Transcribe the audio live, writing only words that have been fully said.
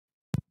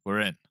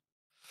We're in.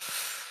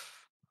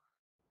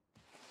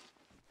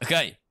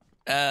 Okay,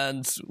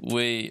 and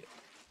we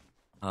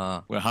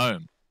are We're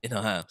home. in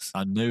our house.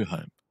 Our new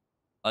home.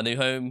 Our new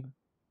home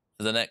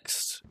for the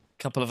next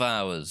couple of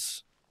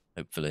hours,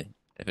 hopefully.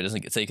 If it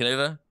doesn't get taken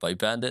over by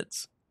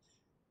bandits.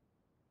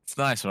 It's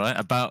nice, right?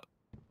 About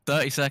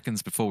 30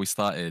 seconds before we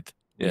started,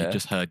 we Yeah.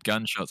 just heard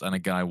gunshots and a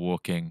guy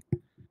walking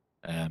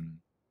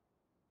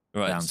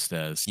Right.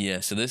 downstairs.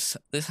 Yeah, so this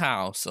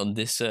house on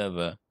this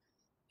server,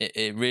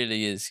 it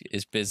really is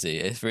busy.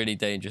 It's a really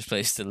dangerous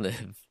place to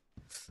live.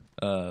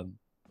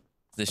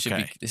 This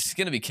is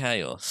gonna be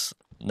chaos,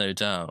 no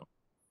doubt.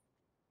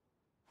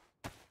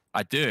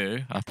 I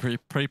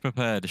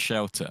pre-prepared a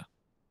shelter.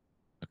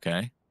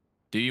 Okay.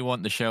 Do you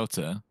want the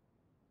shelter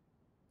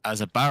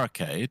as a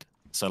barricade?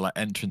 So like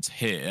entrance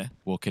here,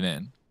 walking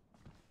in,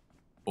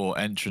 or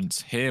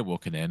entrance here,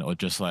 walking in, or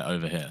just like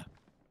over here?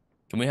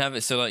 Can we have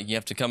it so like you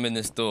have to come in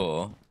this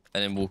door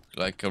and then walk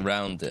like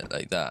around it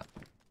like that?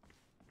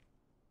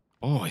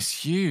 Oh,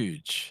 it's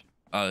huge.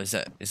 Oh, is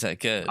that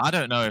good? I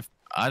don't know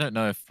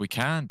if we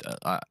can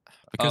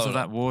because of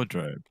that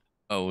wardrobe.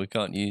 Oh, we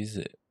can't use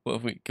it. What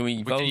if we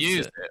can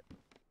use it?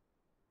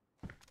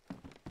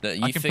 That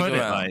you I can figure put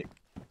it out like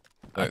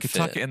I could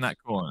tuck it in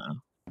that corner.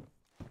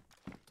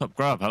 Top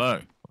grub,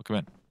 hello. Welcome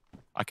in.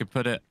 I could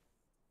put it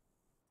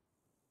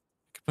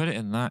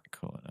in that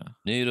corner.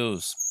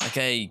 Noodles.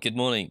 Okay, good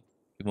morning.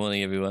 Good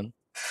morning, everyone.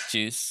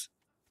 Juice.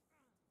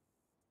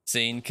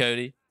 Scene,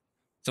 Cody.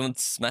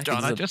 Someone's smacking.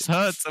 John, I just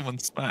heard someone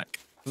smack.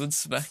 Someone's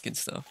smacking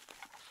stuff.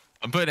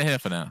 I'm putting it here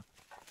for now.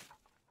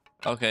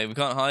 Okay, we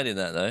can't hide in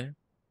that though.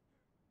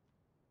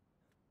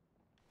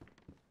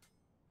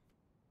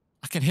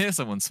 I can hear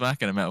someone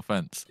smacking a metal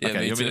fence. Yeah,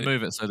 okay, you want me to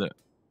move it so that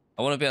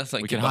I want to be able to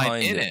like we get can hide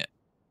behind in it. it?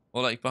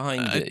 Or like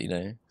behind it, you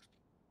know.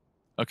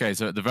 Okay,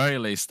 so at the very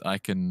least I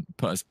can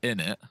put us in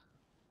it.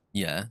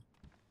 Yeah.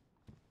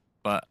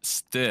 But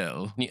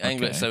still, Can you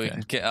angle it so we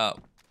can get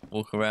up,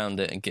 walk around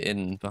it, and get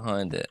in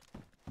behind it?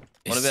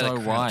 It's so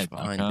wide,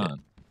 I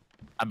can't.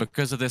 And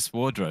because of this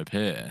wardrobe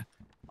here,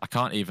 I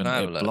can't even.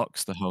 It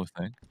blocks the whole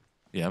thing.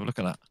 Yeah, have a look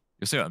at that.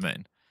 You'll see what I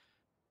mean.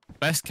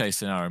 Best case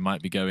scenario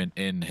might be going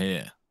in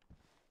here.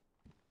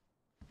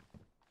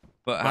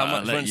 But how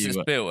much, once it's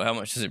built, how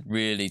much does it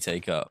really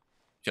take up?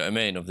 Do you know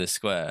what I mean, of this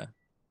square?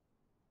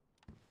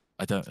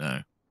 I don't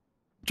know.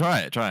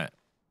 Try it.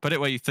 Put it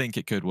where you think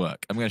it could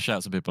work. I'm going to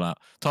shout some people out.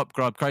 Top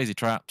Grub, Crazy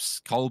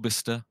Traps,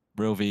 Colbister,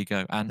 Real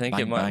Vigo, and I think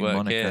Bang it might Bang, work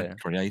Monica, here.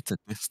 Creator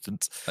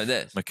Distance. Like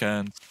this?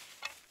 McKern.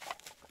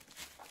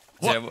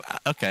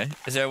 Okay.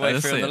 Is there a way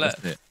through on the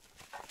left?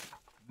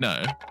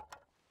 No.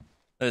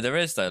 Oh, there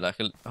is though. Like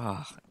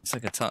it's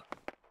like a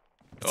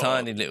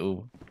tiny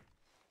little.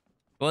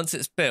 Once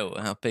it's built,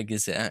 how big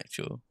is it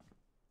actual?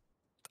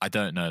 I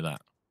don't know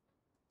that.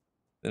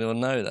 Anyone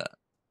know that?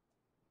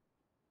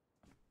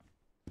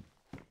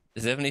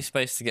 Is there any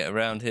space to get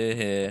around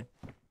here?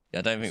 Yeah,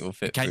 I don't think we'll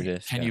fit through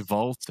this. Can you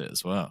vault it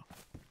as well?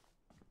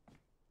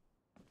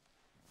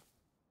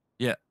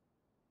 Yeah.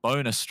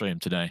 Bonus stream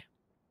today.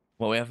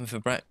 What are we having for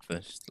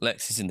breakfast?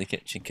 Lexi's in the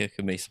kitchen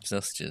cooking me some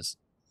sausages.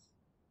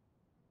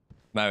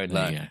 Married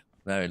life.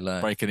 Married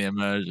life. Breaking the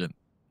immersion.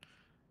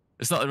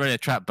 It's not really a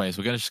trap base.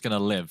 We're just going to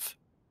live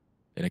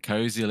in a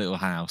cozy little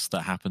house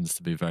that happens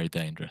to be very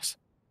dangerous.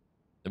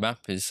 The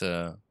map is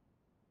we're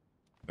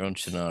on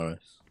Chinaris.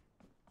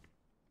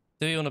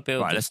 Do you want to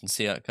build this and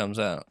see how it comes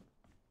out?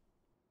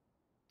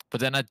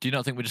 But then do you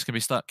not think we're just going to be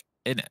stuck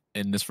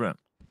in this room?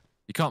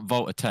 You can't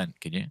vault a tent,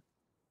 can you?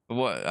 But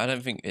what? I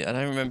don't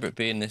remember it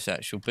being this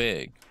actual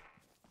big.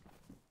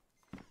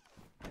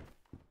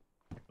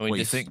 What do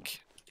you think?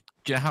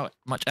 Do you know how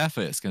much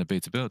effort it's going to be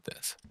to build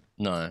this?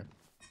 No.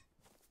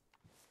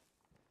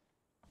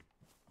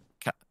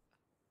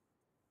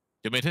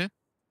 You want me to?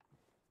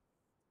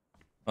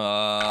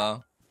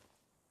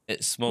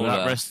 It's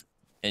smaller,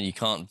 and you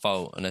can't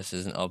vault unless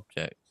there's an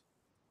object.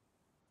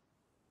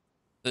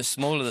 It's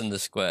smaller than the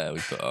square we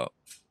put up.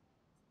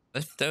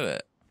 Let's do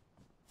it.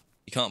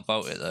 You can't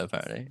vault it though,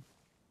 apparently.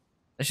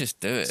 Let's just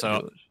do it.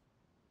 So,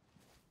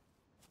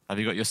 have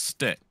you got your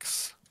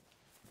sticks?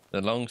 The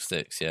long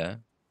sticks, yeah.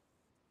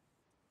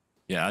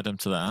 Yeah, add them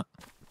to that.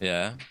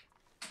 Yeah.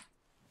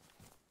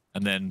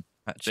 And then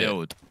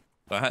build.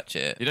 Do I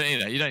hatchet it? You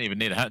don't even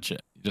need a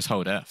hatchet. You just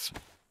hold F.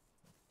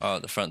 Oh,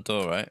 at the front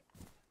door, right?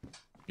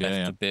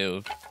 Yeah. To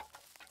build.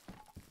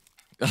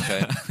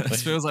 Okay.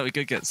 This feels like we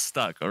could get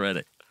stuck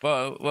already.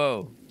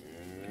 Whoa.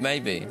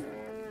 Maybe.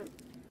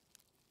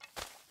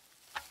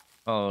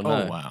 Oh no.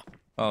 Oh wow.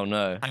 Oh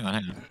no. Hang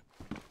on.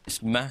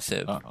 It's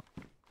massive.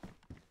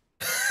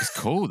 It's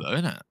cool though,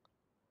 isn't it?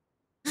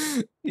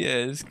 Yeah,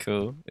 it's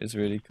cool. It's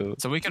really cool.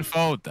 So we can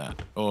fold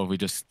that, or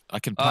I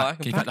can pack.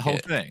 Can you pack the whole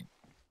thing?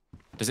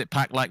 Does it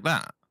pack like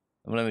that?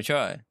 Well, let me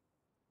try.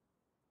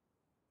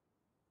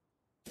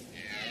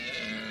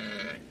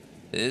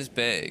 It is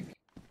big.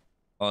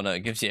 Oh no, it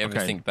gives you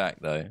everything back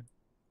though.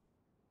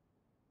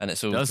 And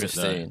it's all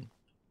pristine.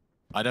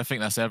 I don't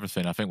think that's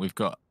everything. I think we've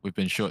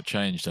been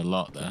shortchanged a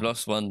lot there. We've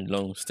lost one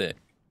long stick.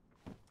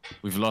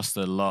 We've lost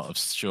a lot of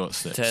short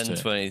sticks 10, too.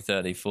 20,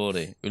 30,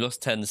 40. We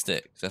lost 10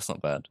 sticks. That's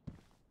not bad.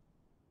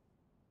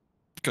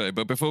 Okay,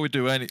 but before we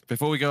go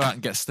out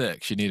and get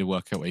sticks, you need to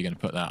work out where you're going to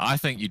put that. I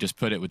think you just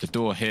put it with the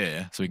door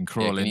here, so we can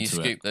crawl Can you into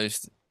scoop it.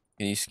 those?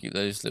 Can you scoop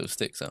those little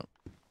sticks out?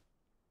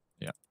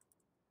 Yeah.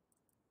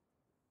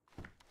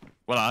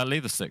 Well, I'll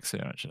leave the sticks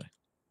here actually.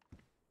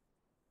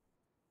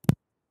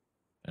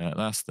 Yeah,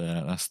 that's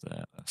there. That's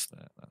there. That's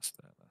there. That's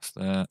there. That's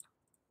there.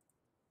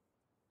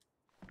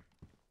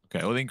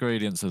 Okay, all the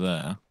ingredients are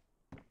there.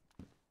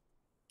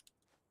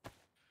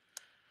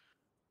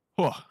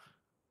 Whoa.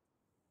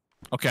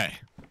 Okay.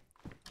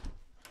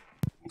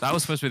 That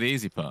was supposed to be the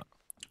easy part.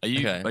 Are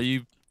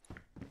you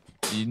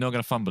not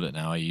gonna fumble it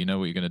now, are you? You know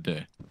what you're gonna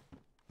do.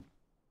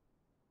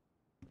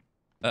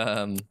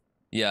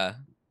 Yeah.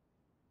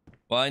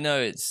 Well, I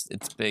know it's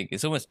big.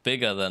 It's almost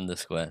bigger than the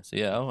square. So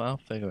yeah, I'll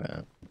figure it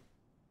out.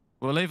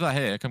 We'll leave that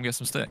here. Come get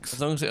some sticks.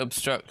 As long as it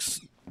obstructs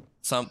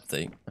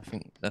something, I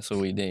think that's all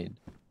we need.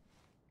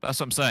 That's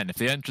what I'm saying. If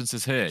the entrance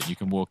is here, you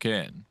can walk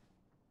in.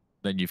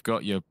 Then you've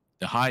got the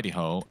hidey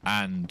hole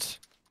and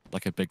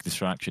like a big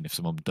distraction if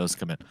someone does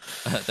come in.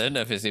 I don't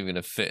know if it's even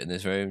gonna fit in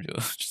this room,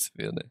 George. To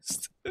be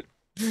honest.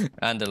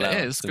 And allow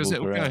it is because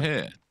it will go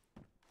here.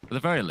 At the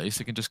very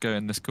least, it can just go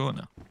in this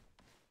corner.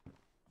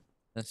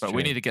 That's but true.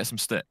 we need to get some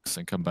sticks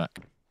and come back.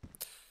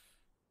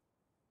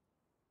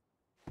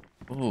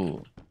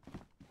 Ooh.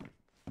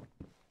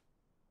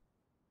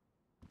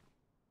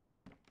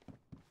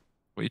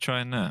 What are you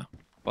trying now?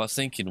 Well, I was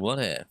thinking, what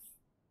if,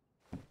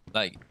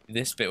 like,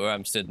 this bit where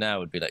I'm stood now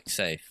would be, like,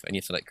 safe, and you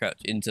have to, like,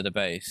 crouch into the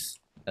base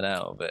and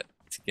out of it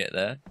to get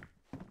there?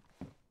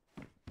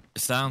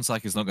 It sounds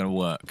like it's not going to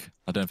work.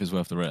 I don't know if it's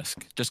worth the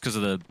risk. Just because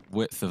of the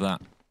width of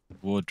that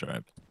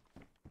wardrobe.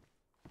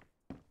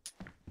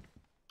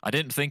 I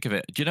didn't think of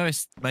it. Do you know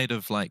it's made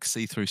of, like,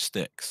 see-through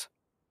sticks?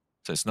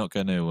 So it's not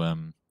going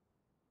to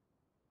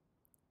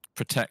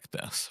protect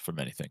us from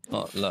anything.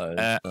 Not low,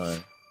 no.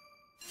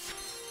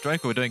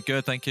 Draco, we're doing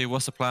good, thank you.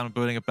 What's the plan of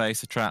building a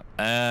base, a trap?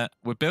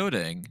 We're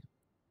building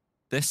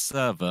this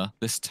server,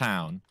 this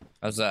town.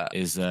 How's that?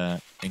 Is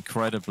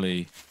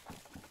incredibly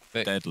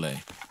deadly.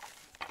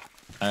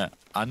 I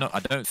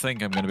don't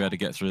think I'm going to be able to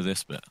get through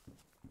this bit.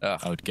 Oh,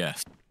 I would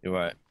guess. You're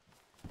right.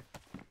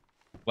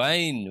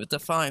 Wayne, with the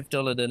 $5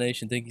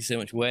 donation, thank you so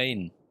much,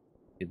 Wayne.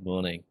 Good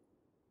morning.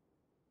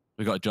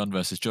 We got John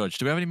versus George.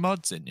 Do we have any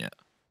mods in yet?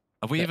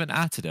 Have we even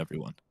added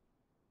everyone?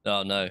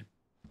 Oh no.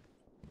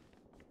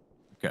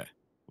 Okay,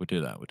 we'll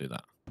do that. We'll do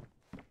that.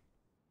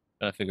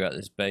 Trying to figure out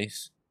this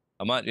base.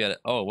 I might be able to.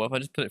 Oh, what if I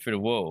just put it through the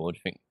wall? What do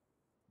you think?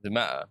 Does it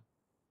matter?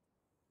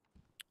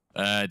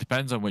 It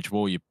depends on which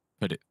wall you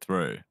put it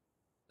through.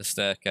 The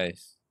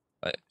staircase.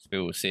 Like,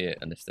 people will see it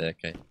on the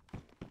staircase.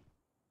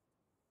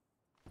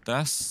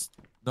 That's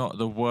not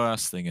the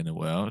worst thing in the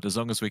world, as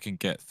long as we can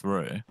get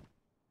through.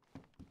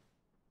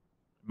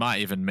 Might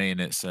even mean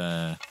it's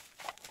well,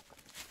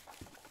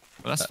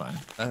 that's fine.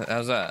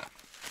 How's that?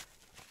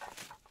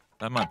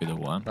 That might be the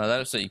one. No, that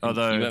looks like you won't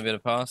be able to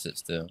pass it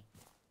still.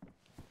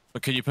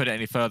 But can you put it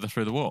any further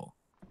through the wall?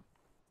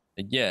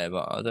 Yeah,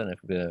 but I don't know if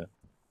we're gonna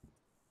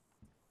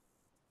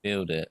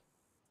build it.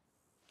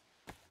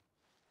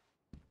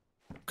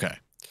 Okay.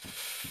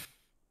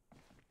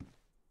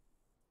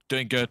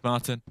 Doing good,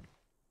 Martin.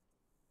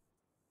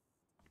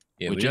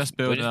 Yeah, we're just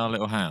building our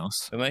little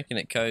house. We're making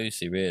it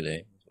cozy,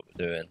 really. That's what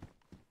we're doing.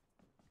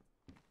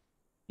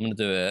 I'm gonna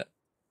do it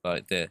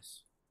like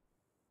this.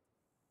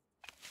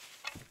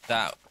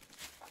 That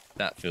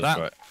feels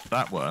right.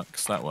 That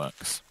works. That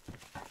works.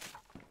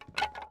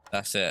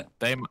 That's it.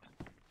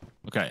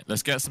 Okay,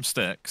 let's get some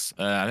sticks.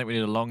 I think we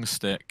need a long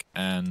stick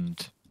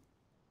and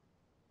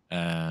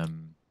how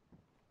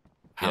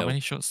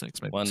many short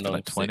sticks? Maybe one long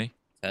like 20. Stick.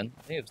 10.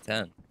 I think it was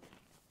 10.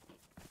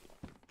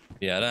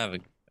 Yeah, I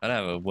don't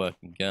have a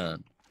working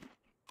gun.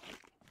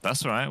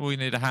 That's all right. We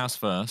need a house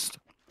first.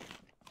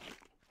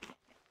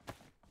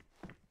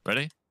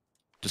 Ready?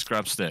 Just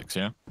grab sticks,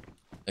 yeah?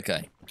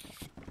 Okay.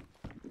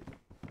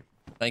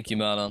 Thank you,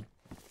 Marlon.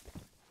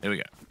 Here we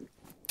go.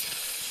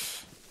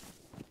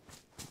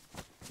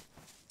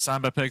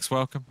 Samba Pigs,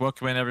 welcome.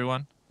 Welcome in,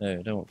 everyone. No,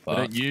 I don't want We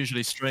don't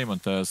usually stream on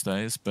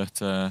Thursdays,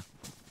 but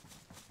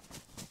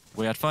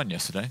we had fun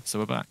yesterday, so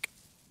we're back.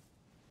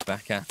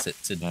 Back at it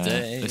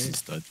today. This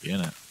is dodgy,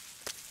 isn't it?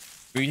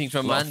 Greetings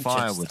from Manchester.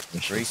 Firewood.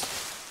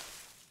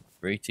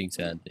 Greetings,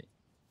 Andy.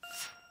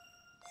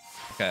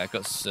 Okay, I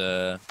got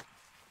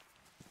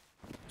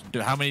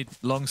How many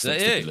long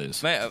sticks did you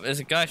lose? Mate, there's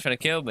a guy trying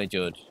to kill me,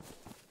 George.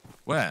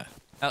 Where?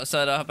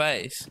 Outside our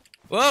base.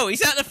 Whoa,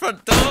 he's at the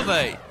front door,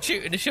 mate.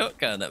 Shooting a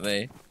shotgun at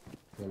me.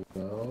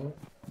 Hello?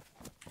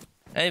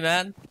 Hey,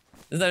 man.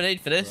 There's no need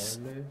for this.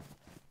 Friendly?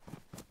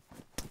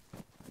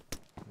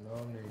 No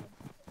need.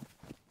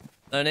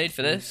 No need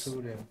for this.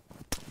 Shoot him.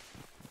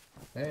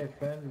 Hey,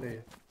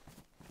 friendly.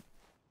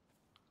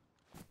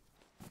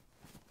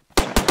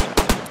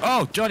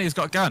 Oh, Johnny's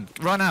got a gun.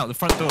 Run out the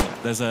front door.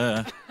 There's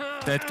a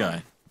dead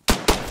guy.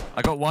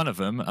 I got one of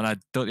them, and I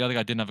thought the other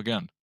guy didn't have a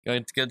gun.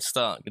 Good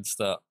start. Good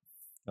start.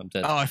 I'm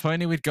dead. Oh, if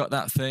only we'd got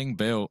that thing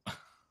built.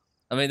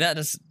 I mean, that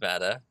doesn't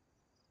matter.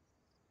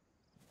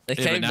 They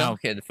Yeah, but came now-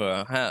 knocking for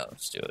our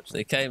house, George.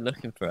 They came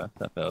looking for us,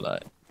 I feel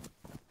like.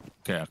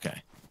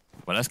 Okay.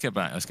 Well, let's get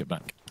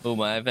back. All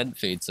my event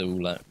feeds are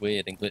all like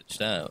weird and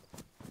glitched out.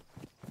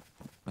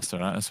 That's all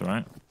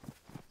right.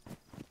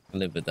 I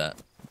live with that.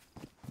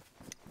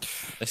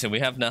 Listen, we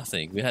have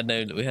nothing. I had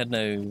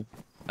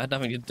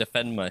nothing to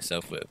defend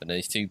myself with, and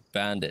these two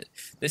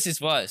bandits. This is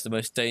why it's the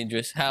most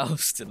dangerous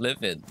house to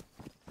live in.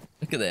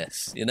 Look at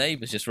this. Your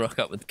neighbours just rock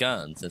up with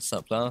guns and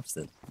start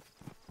blasting.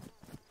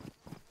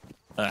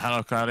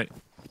 Hello, Cloudy.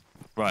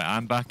 Right,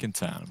 I'm back in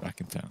town.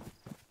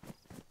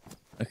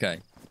 Okay.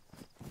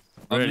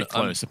 Really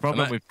close. The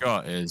problem we've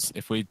got is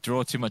if we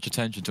draw too much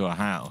attention to our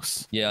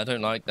house. Yeah, I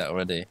don't like that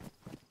already.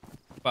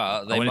 But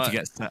I they want it might to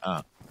get set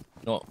up.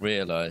 not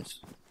realise.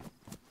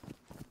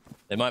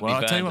 They might Well,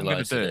 be I'll tell you what I'm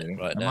going to vandalising do. it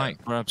right I now.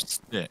 might grab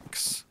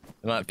sticks.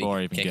 They might before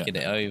I be even get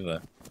kicking it there.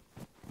 over.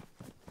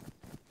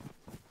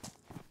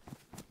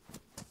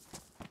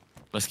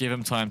 Let's give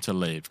him time to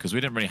leave because we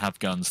didn't really have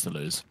guns to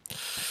lose.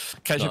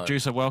 Ketchup No.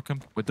 Juicer,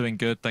 welcome. We're doing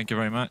good. Thank you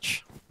very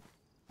much.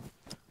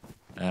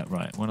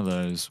 Right, one of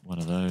those.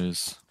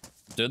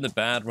 Doing the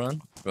bad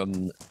run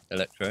from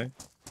Electro.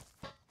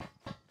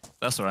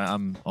 That's all right.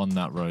 I'm on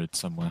that road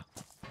somewhere.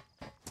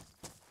 I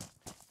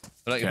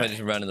feel like if I Okay.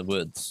 just ran in the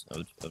woods,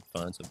 I'd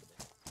find something.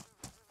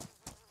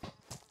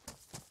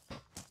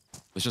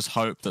 Let's just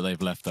hope that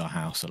they've left our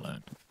house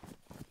alone.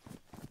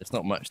 There's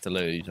not much to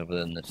lose other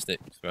than the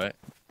sticks, right?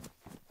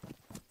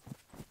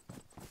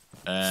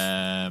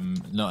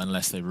 Not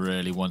unless they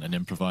really want an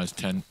improvised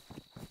tent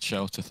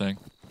shelter thing.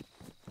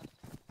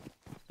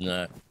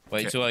 No.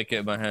 Wait Okay. till I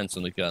get my hands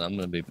on the gun. I'm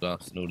gonna be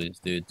blasting all these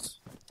dudes.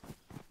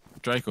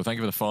 Draco, thank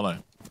you for the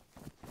follow.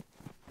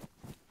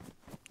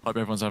 Hope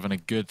everyone's having a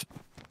good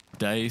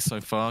day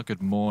so far.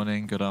 Good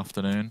morning, good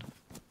afternoon,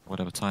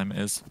 whatever time it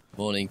is.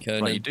 Morning,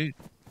 Conan. Right,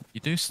 you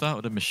do start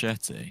with a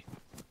machete,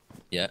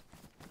 Yeah.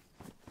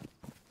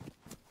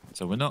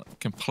 so we're not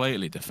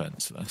completely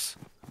defenseless.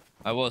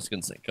 I was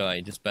against that guy.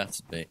 He just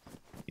battered me.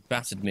 He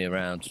battered me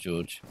around,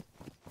 George.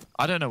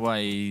 I don't know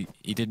why he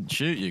didn't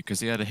shoot you because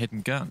he had a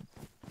hidden gun.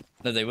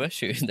 No, they were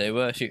shooting. They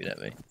were shooting at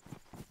me.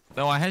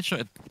 No, I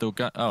headshotted the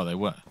gun. Oh, they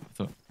were. I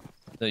thought.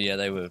 No, yeah,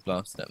 they were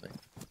blasting at me.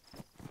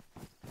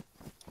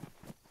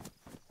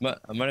 But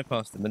I'm running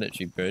past the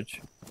military bridge.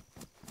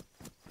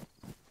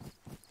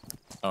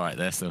 All right,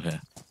 they're still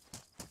here.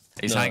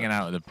 He's No. hanging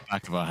out at the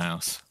back of our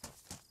house.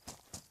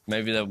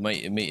 Maybe they'll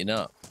make you meeting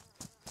up.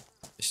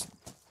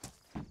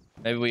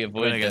 Maybe we We're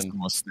gonna avoid get some them.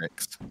 more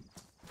sticks.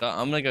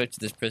 I'm gonna go to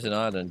this prison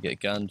island and get a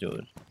gun,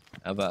 George.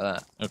 How about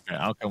that? Okay,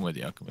 I'll come with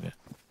you.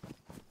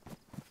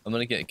 I'm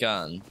gonna get a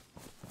gun,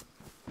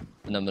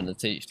 and I'm gonna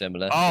teach them a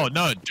lesson. Oh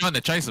no, John,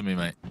 they're chasing me,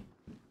 mate.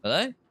 Are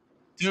they?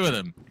 2 of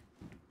them.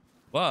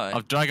 Why?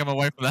 I've dragged them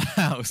away from the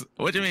house.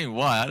 What do you mean,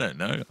 why? I don't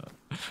know.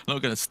 I'm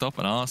not going to stop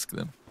and ask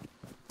them.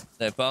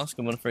 They're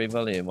basking on free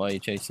volume. Why are you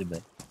chasing me?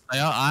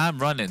 I am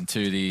running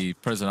to the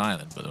prison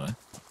island, by the way.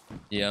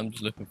 Yeah, I'm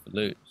just looking for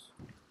loot.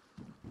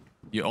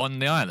 You're on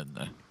the island,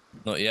 though?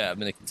 Not yet.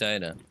 I'm in a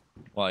container.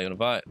 Why? You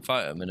wanna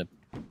fight them in a?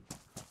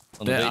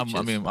 On the Yeah,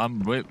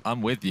 beaches?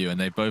 I'm with you, and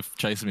they both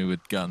chasing me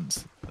with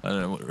guns. I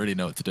don't really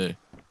know what to do.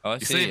 Oh, I You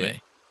see see you.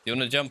 me? You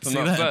wanna jump them See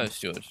up them?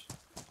 first, George?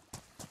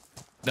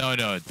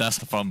 No,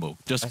 that's a fumble.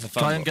 Just That's a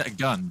try and fumble. get a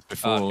gun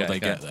before Okay, they okay.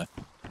 get there.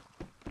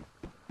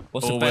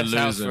 What's Or the we're best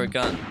house for a losing.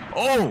 gun?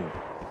 Oh!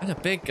 That's a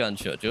big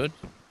gunshot, George.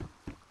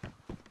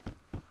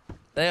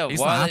 They are He's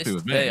not happy wireless.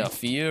 with me. They are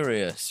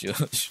furious,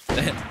 George.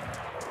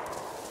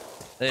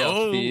 They are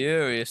Oh.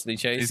 furiously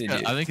chasing you.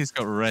 I think he's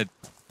got red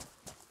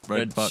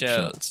butt shots.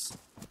 shells.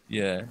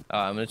 Yeah. Alright,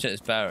 I'm gonna check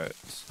this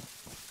barracks.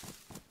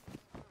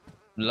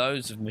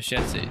 Loads of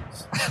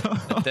machetes.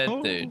 A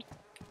dead dude.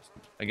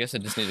 I guess I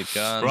just need a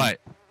gun. Right.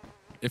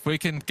 If we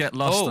can get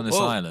lost on this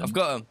island. I've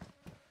got them.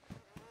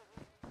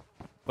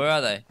 Where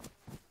are they?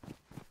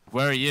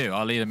 Where are you?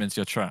 I'll lead them into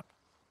your trap.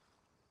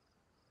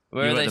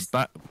 Where You are at they? the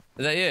back.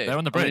 Is that you? They're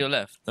on the On bridge. your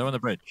left. They're on the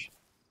bridge.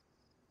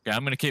 Okay,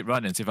 I'm going to keep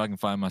running, see if I can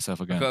find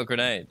myself again. I've got a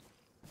grenade.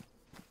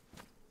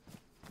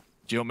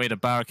 Do you want me to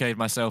barricade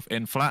myself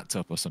in flat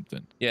top or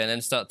something? Yeah, and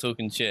then start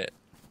talking shit.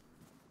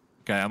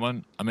 Okay,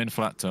 I'm in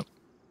flat top.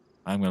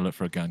 I'm going to look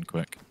for a gun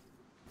quick.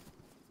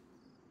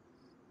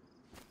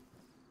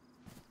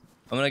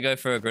 I'm gonna go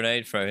for a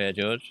grenade throw here,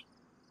 George.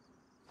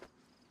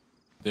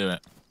 Do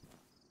it.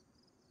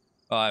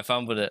 Oh, I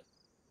fumbled it.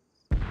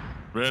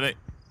 Really?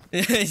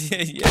 Yeah,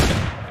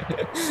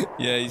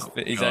 he's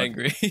God.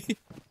 angry.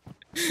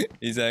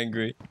 He's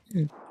angry.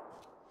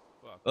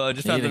 Oh, I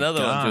just found Need a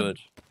another one, gun.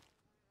 George.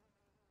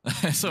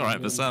 It's all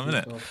right for some,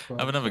 isn't it?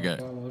 Have another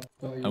go.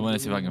 I want to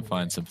see if I can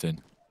find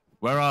something.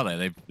 Where are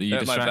they? Are you They're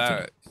at my distracted?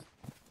 barracks.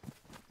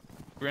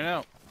 Ran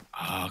out.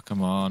 Oh,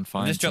 come on, I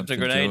find just dropped a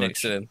something, grenade George.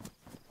 next to him.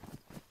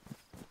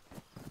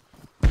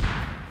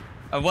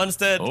 And one's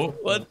dead. Oh.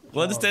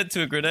 One's dead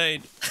to a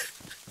grenade.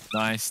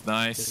 Nice, Is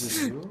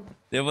nice. it you?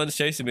 The other one's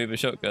chasing me with a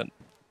shotgun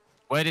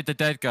Where did the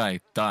dead guy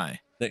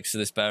die? next to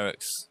this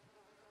barracks.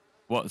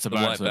 What's the The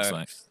barracks white looks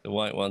barracks. like? The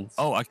white ones.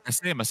 Oh, I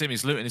see him.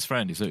 He's looting his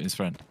friend.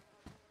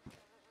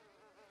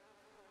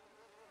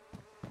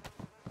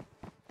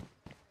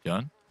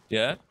 John,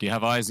 Yeah? do you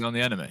have eyes on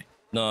the enemy?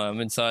 No, I'm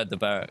inside the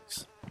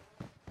barracks.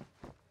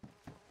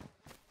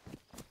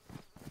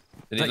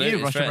 Did Is that loot you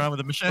his rushing friend? around with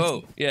a machete?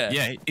 Oh, yeah.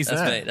 Yeah, he's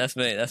That's there. me, that's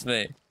me, that's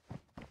me.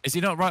 Is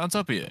he not right on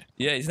top of you?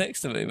 Yeah, he's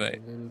next to me,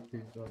 mate. Little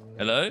piece of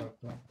Hello?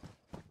 papa.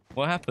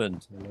 What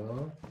happened?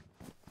 Hello?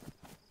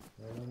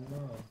 I don't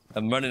know.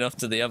 I'm running off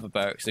to the other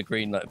barracks, the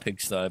green, like,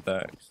 pigsty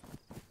barracks.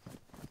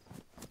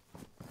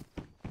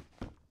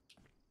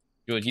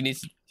 George, you need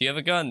to... Do you have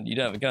a gun? You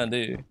don't have a gun, do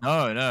you?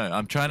 No, no.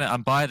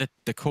 I'm by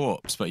the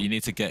corpse, but you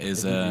need to get his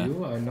Is it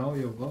you? I know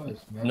your voice,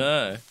 man.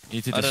 No. you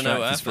need to I don't know distract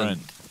what his friend.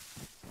 happened.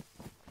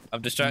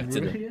 I've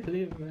distracted him.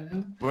 Really,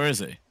 man? Where is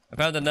he? I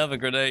found another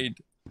grenade.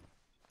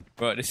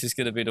 Right, this is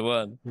gonna be the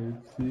one.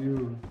 It's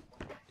you.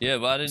 Yeah,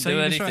 but I didn't So do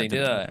you anything,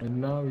 did I?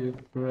 And now you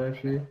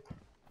crashy.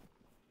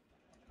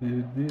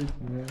 You did,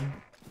 man.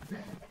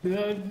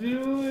 Don't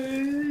do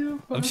it, you I'm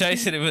fucking-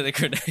 chasing him with a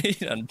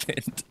grenade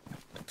unpinned.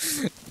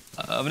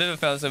 I've never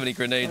found so many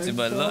grenades in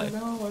my I don't life.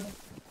 know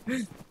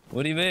what-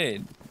 What do you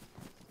mean?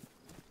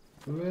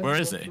 Where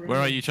is he? Where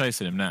are you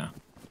chasing him now?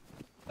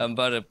 I'm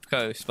by the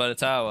coast, by the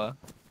tower.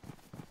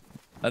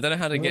 I don't know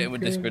how to get him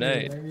with this Don't kill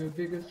me, grenade. I'm your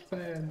biggest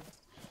fan.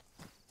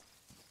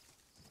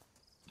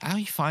 How are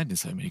you finding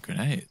so many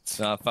grenades?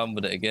 No, I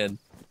fumbled it again.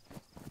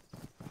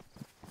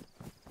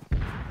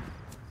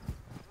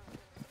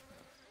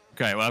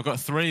 Okay, well I've got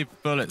 3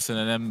 bullets in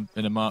an M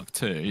in a Mark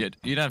II.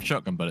 You don't have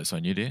shotgun bullets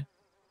on you, do you?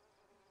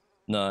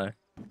 No.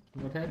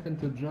 What happened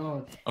to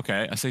George?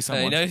 Okay, I see Hey,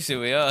 someone. he knows who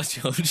we are,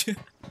 George.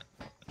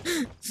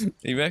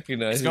 He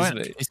recognises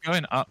me. He's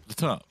going up the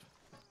top.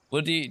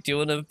 What do you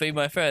want to be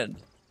my friend?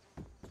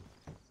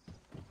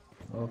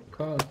 Of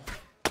course.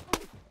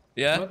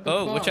 Yeah? What the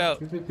Oh, watch fuck?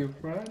 out. Is it your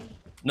friend?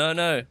 No,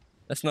 no.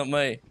 That's not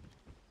me.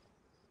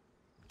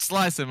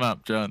 Slice him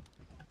up, John.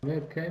 Where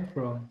it came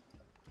from?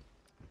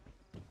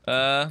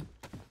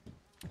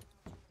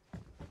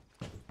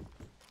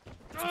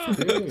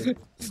 Dude.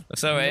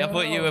 Sorry, I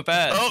thought you were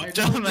bad. Oh,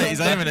 John, mate, he's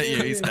aiming at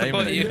you. He's I aiming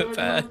thought at you you. were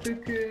bad. not to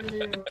kill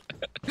you.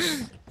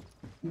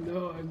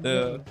 No, I'm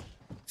Yeah. not.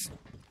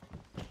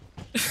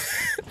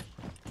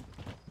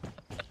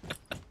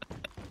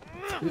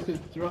 This is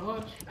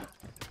George.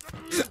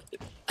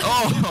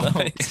 Oh,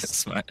 Nice.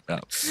 smacked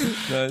up.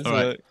 Nice All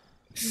right.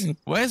 work.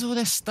 Where's all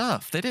this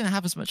stuff? They didn't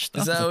have as much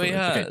stuff. Is that as I what we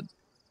thought. Okay, had?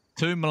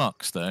 2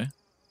 Mlocks though.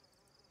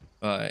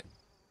 Right.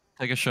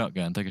 Take a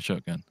shotgun. Take a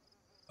shotgun.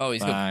 Oh,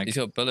 Bag. he's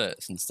got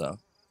bullets and stuff.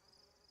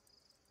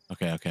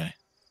 Okay, okay.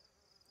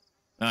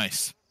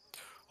 Nice.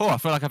 Oh, I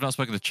feel like I've not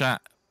spoken to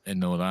chat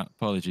in all that.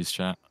 Apologies,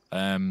 chat.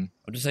 I'm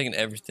just taking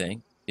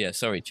everything. Yeah,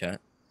 sorry, chat.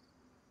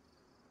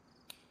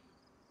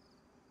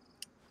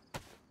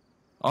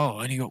 Oh,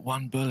 I only got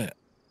 1 bullet.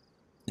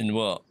 In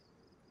what?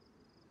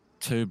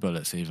 2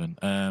 bullets even.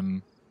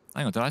 Hang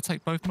on, did I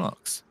take both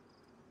Mlocks?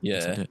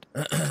 Yes, I Yeah.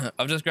 did.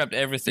 I've just grabbed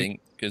everything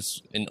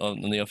because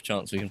on the off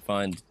chance we can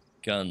find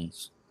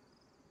guns.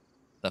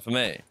 Is that for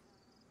me?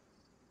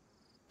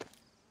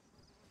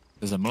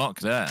 There's a Mlock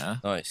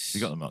there. Nice.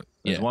 You got the Mlock.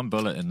 There's Yeah. 1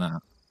 bullet in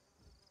that.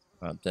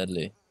 Oh,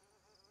 deadly.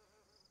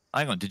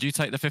 Hang on, did you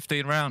take the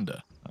 15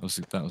 rounder? That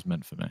was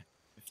meant for me.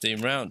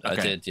 15 round. I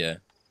Okay. did, yeah.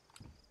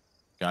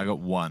 Okay, I got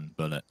 1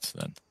 bullet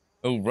then.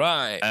 Oh,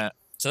 right. Uh,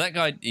 So that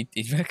guy, he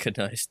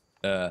recognised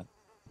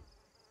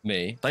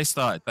me, They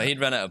started. but he'd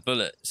run out of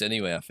bullets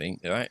anyway, I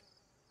think, right?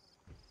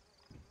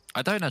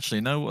 I don't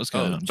actually know what's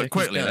going Oh, on, check but his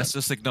quickly, gun. let's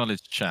just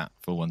acknowledge chat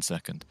for 1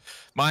 second.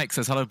 Mike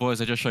says, hello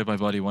boys, I just showed my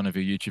buddy one of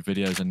your YouTube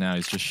videos and now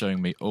he's just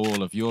showing me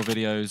all of your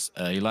videos.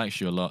 He likes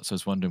you a lot, so I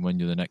was wondering when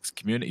the next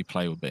community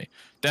play will be.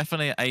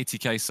 Definitely at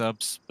 80k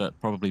subs, but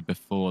probably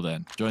before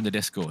then. Join the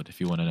Discord if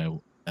you want to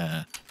know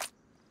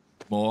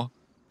more.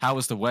 How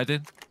was the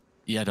wedding?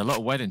 You had a lot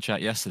of wedding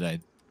chat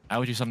yesterday. How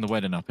would you sum the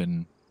wedding up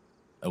in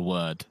a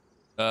word?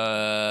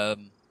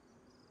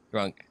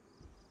 Drunk.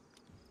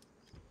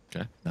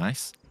 Okay,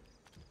 nice.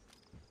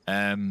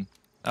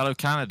 Hello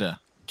Canada.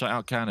 Check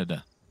out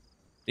Canada.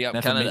 Big up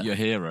Never Canada. meet your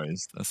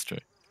heroes. That's true.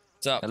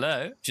 What's up?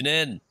 Hello.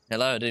 Janine.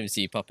 Hello, I didn't even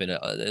see you pop in.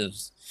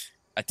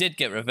 I did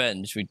get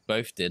revenge. We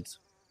both did.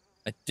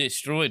 I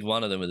destroyed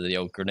one of them with the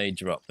old grenade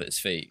drop at his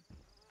feet.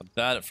 I'm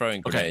bad at throwing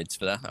Okay. grenades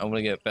for that. I want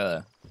to get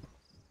better.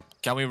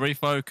 Can we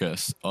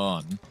refocus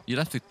on? You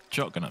left the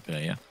shotgun up here,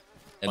 yeah.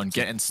 On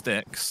Empty. getting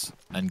sticks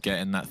and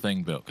getting that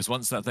thing built. Because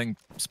once that thing's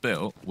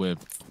built, we're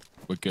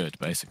good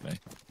basically.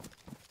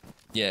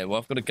 Yeah, well,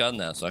 I've got a gun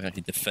now, so I can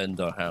actually defend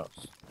our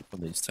house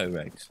from these toe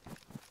rags.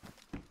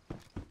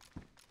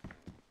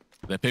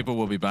 The people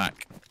will be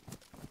back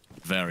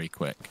very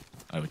quick,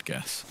 I would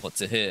guess. What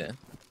to hear?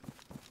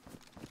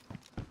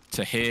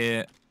 To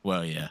hear,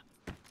 well, yeah.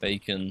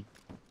 Bacon.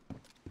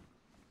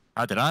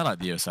 How did I like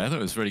the USA? I thought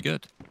it was really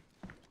good.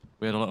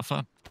 We had a lot of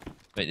fun.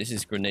 Wait, this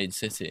is Grenade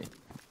City.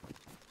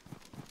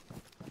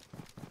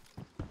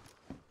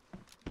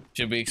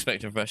 Should we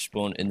expect a fresh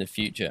spawn in the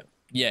future?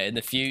 Yeah, in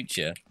the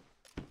future.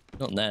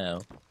 Not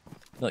now.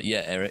 Not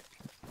yet, Eric.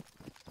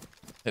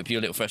 Hope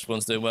your little fresh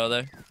spawn's doing well,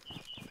 though.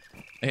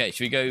 Okay,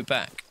 should we go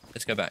back?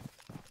 Let's go back.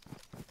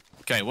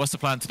 Okay, what's the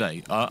plan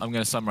today? I'm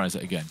going to summarize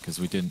it again because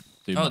we didn't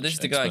do much Oh, this is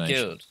the guy I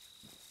explanation. killed.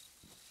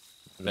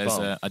 There's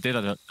I did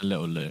a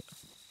little loot.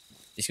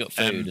 He's got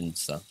food and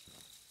stuff.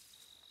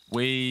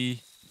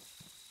 We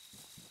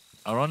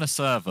are on a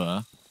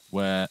server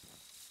where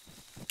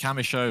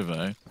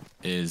Kamyshovo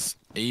is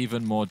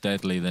even more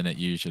deadly than it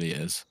usually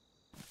is.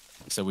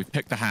 So we've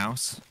picked a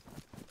house.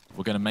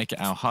 We're going to make it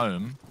our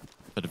home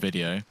for the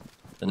video.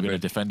 We're going to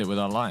defend it with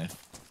our life.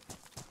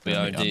 We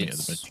are indeed.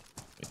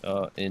 We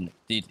are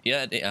indeed.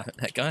 Yeah,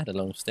 that guy had a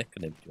long stick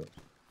on him, George.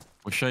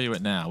 We'll show you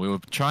it now. We were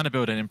trying to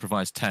build an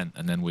improvised tent,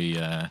 and then we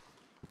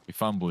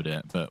fumbled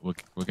it. But we're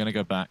going to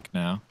go back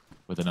now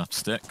with enough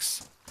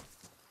sticks.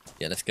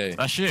 Yeah, let's go.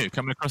 That's you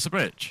coming across the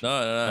bridge.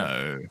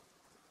 No.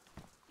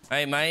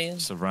 Hey, man.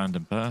 It's a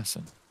random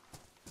person.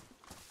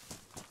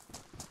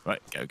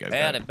 Right, go.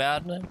 Howdy,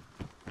 Bowden.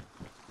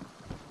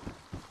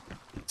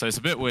 So it's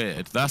a bit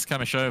weird. That's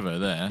Kamyshovo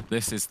there.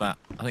 This is that.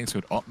 I think it's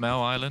called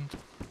Otmel Island,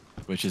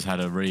 which has had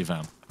a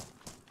revamp.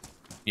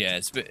 Yeah,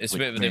 it's a bit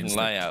of a different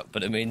layout,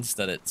 but it means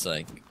that it's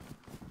like,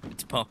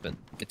 it's popping,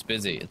 it's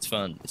busy, it's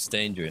fun, it's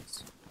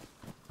dangerous.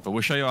 But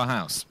we'll show you our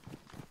house.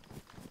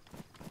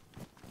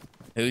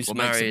 Who's what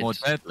married? Makes it more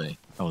deadly?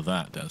 Oh,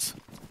 that does.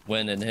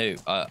 When and who?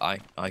 I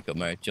got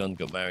married. John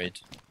got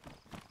married.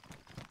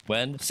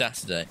 When?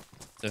 Saturday.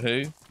 So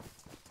who?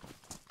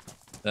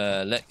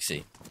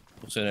 Lexi,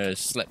 also known as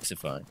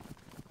Slexify.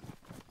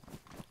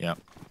 Yep.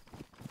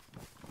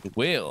 The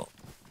wheel.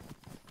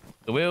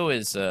 The wheel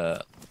is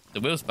the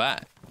wheel's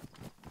back.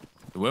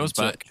 The wheel's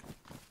back.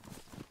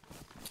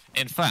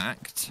 In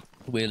fact,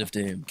 Wheel of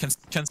Doom.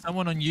 Can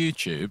someone on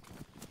YouTube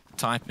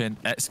type in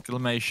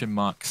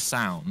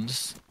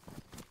 !sounds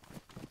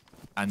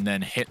and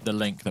then hit the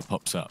link that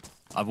pops up?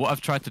 What I've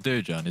tried to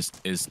do, John,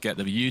 is get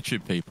the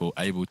YouTube people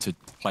able to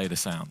play the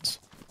sounds.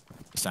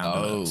 The sound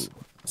alerts.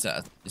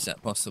 Is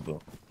that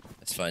possible?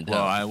 Let's find out.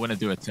 Well, I want to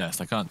do a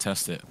test. I can't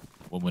test it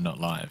when we're not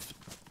live.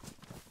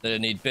 They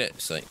don't need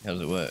bits. Like, how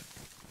does it work?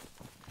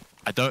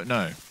 I don't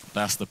know.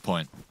 That's the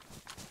point.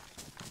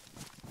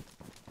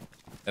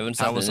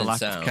 How was the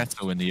lack of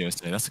kettle in the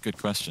USA? That's a good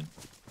question.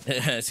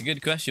 It's a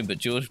good question, but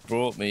George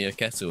brought me a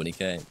kettle when he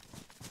came.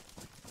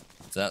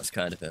 So that's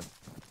kind of him.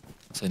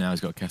 So now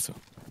he's got a kettle.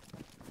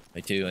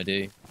 I do.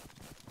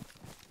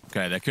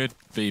 Okay, there could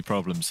be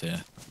problems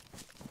here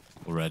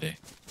already.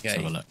 Okay. Let's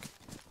have a look.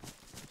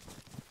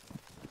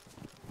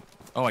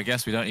 Oh, I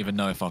guess we don't even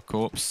know if our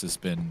corpse has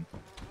been...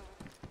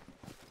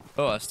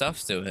 Oh, our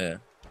stuff's still here.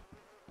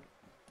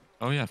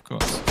 Oh, yeah, of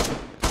course.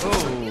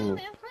 Oh!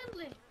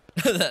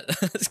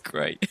 That's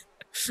great.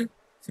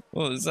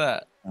 What was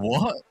that?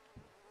 What?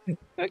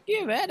 Fuck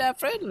you, man, I'm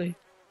friendly.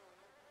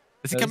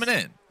 Is he coming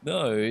in?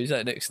 No, he's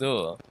like next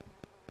door.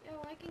 Yo,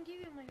 I can give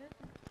you my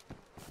weapon.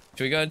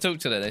 Should we go and talk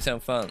to them? They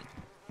sound fun.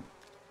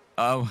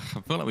 Oh,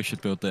 I feel like we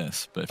should build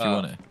this, but if you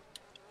want it.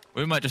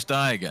 We might just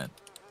die again.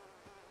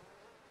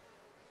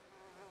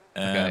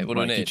 Okay, what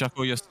do we need? Can you chuck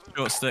all your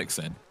short sticks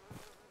in?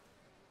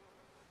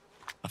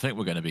 I think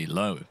we're going to be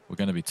low. We're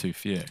going to be too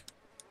few.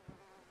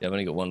 Yeah, I've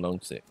only got one long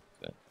stick.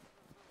 So.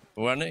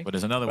 Running? But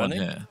there's another one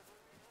here.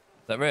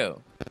 Is that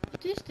real?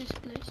 What is this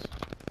place?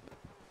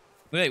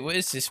 Wait, what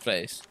is this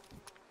place?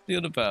 What are you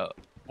on about?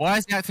 Why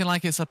is he acting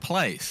like it's a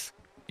place?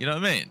 You know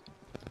what I mean?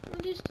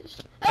 What is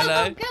this? Hello?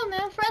 Oh, don't kill me,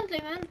 I'm friendly,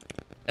 man.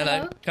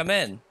 Hello? Come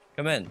in.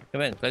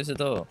 Close the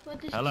door.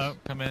 What is Hello, this?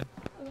 come in.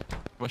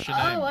 What's your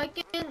name? Oh, I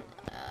can...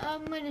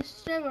 I'm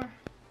Trevor.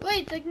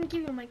 Wait, I can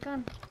give you my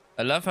gun.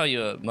 I love how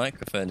your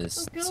microphone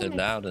is so me.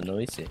 loud and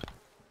noisy.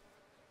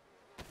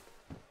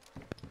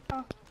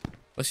 Oh.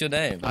 What's your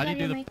name? How do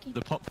you do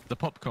the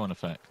popcorn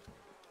effect?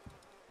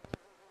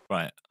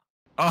 Right.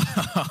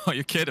 Oh,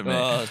 you're kidding me.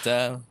 Oh,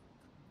 damn.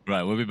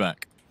 Right, we'll be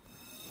back.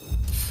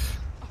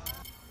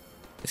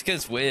 This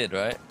kid's weird,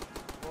 right?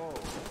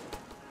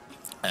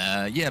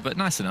 Yeah, but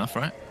nice enough,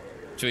 right?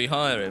 Should we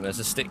hire him as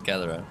a stick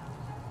gatherer?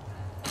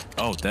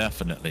 Oh,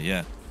 definitely,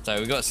 yeah. So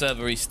we got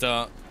server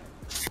restart.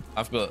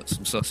 I've got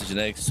some sausage and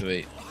eggs to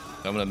eat.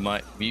 I'm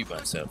gonna mute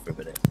myself for a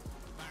minute.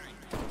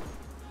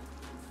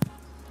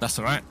 That's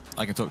all right.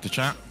 I can talk to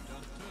chat.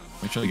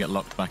 Make sure to get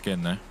locked back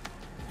in there.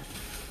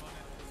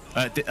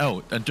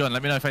 Oh, and John,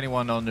 let me know if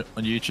anyone on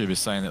YouTube is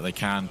saying that they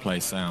can play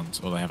sounds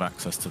or they have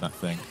access to that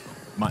thing.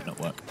 Might not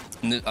work.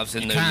 I've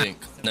seen no link.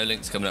 No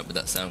link's coming up with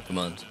that sound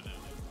command.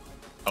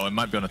 Oh, it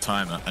might be on a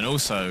timer. And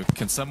also,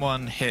 can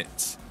someone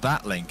hit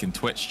that link in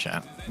Twitch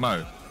chat?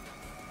 Mo,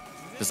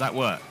 does that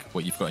work,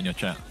 what you've got in your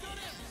chat?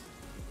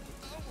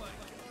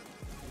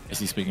 Is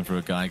he speaking through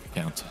a Geiger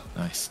counter?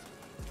 Nice.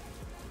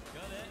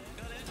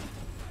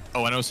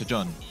 Oh, and also,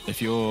 John,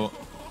 if you're...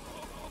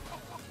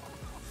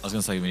 I was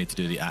going to say we need to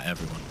do the @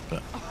 everyone,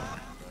 but...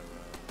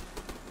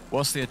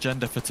 What's the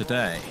agenda for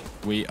today?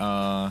 We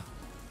are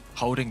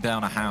holding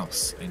down a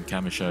house in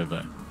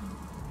Kamyshovo.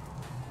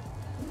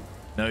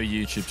 No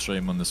YouTube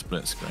stream on the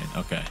split screen.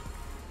 Okay.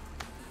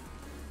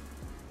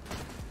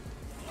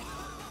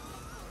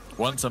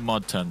 Once a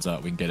mod turns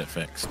up, we can get it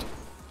fixed.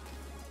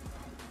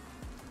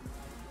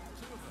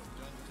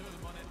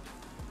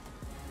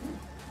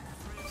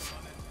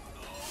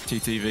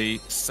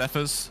 TTV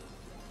Cephas,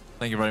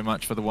 thank you very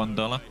much for the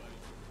 $1.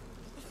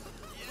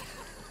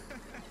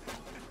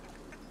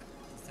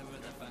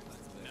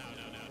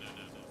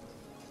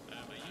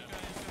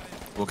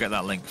 We'll get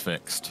that link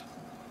fixed.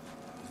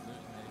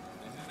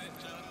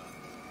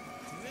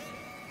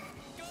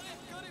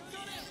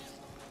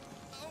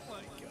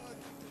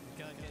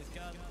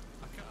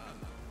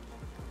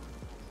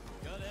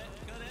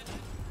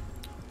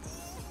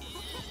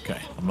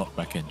 Okay, I'm locked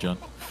back in, John.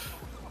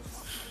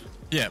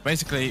 Yeah,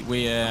 basically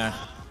we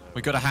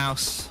got a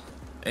house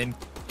in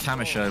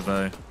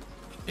Kamyshovo.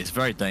 It's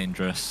very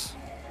dangerous,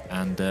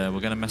 and we're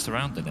gonna mess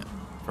around in it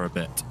for a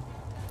bit.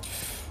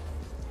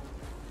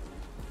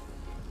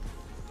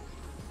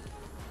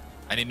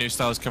 Any new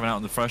styles coming out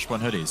on the Fresh One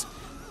hoodies?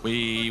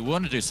 We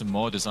want to do some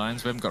more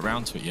designs. We haven't got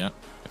around to it yet.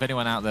 If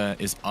anyone out there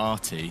is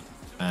arty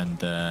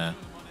and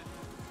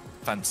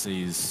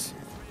fancies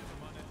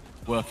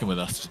working with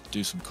us to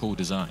do some cool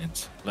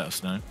designs, let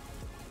us know.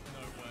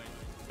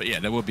 But yeah,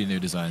 there will be new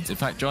designs. In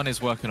fact, John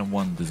is working on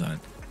one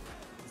design.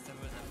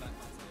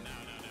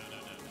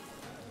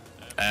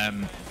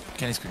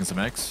 Kenny's cooking some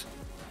eggs.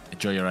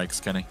 Enjoy your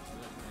eggs, Kenny.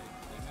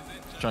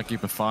 Try to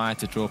keep a fire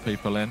to draw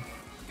people in.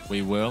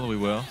 We will, we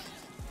will.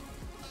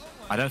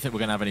 I don't think we're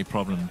going to have any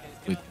problem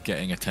with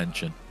getting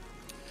attention.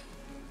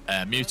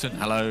 Mutant,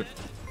 hello.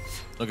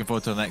 Looking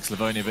forward to the next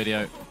Livonia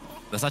video.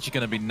 That's actually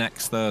going to be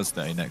next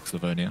Thursday, next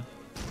Livonia.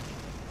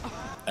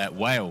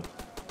 Whale.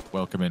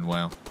 Welcome in,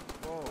 Whale.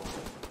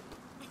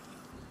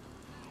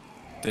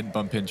 Didn't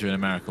bump into you in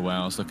America,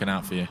 Whale. I was looking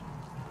out for you.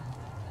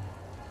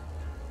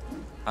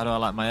 How do I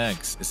like my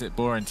eggs? Is it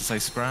boring to say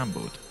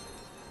scrambled?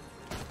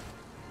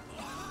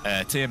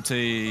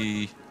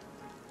 TMT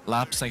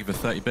Labs, thank you for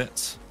 30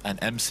 bits. And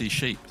MC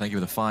Sheep, thank you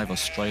for the $5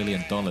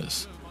 Australian.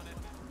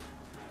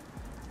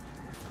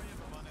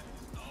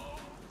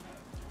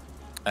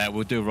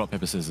 We'll do rock,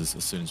 paper, scissors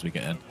as soon as we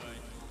get in.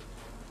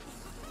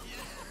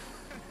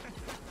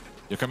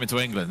 You're coming to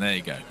England, there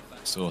you go.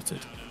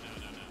 Sorted.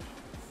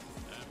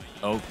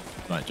 Oh,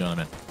 right, John,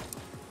 I'm in.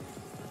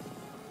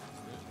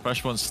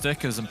 Fresh One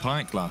stickers and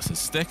pint glasses.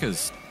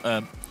 Stickers,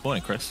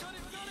 morning, Chris.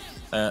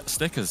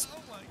 Stickers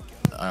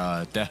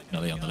are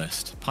definitely on the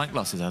list. Pint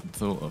glasses I hadn't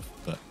thought of,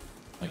 but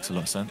makes a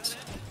lot of sense.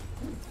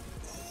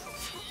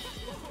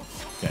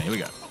 Okay, here we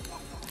go.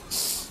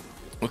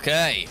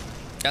 Okay,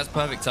 that's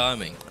perfect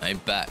timing. I'm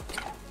back.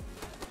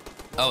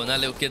 Oh, and that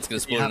little kid's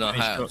gonna spawn in our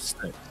house.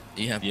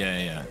 You have,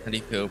 yeah. How do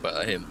you feel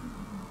about him?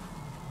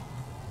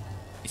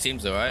 He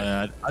seems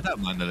alright. I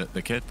don't mind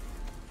the kid.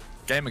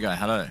 Gamer guy,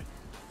 hello.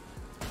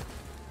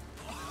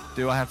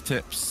 Do I have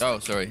tips? Oh,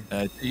 sorry.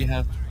 Do you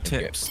have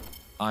tips?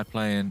 I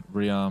play in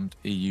rearmed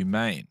EU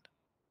main.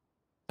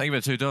 Thank you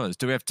for $2.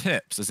 Do we have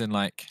tips? As in,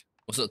 like,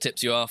 what sort of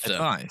tips you after?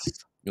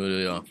 Advice. What are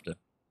you after?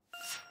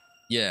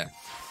 Yeah.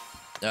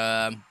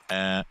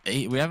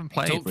 We haven't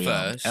played talk rearmed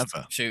first,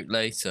 ever. shoot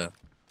later.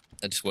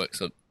 That just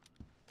works on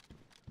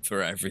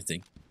for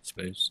everything, I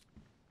suppose.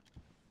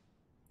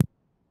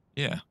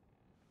 Yeah.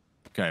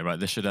 Okay, right.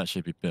 This should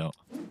actually be built.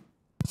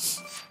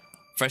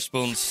 Fresh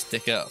spawn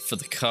sticker for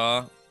the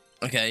car.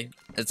 Okay,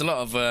 there's a lot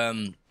of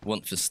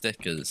want for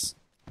stickers.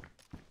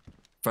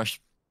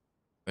 Fresh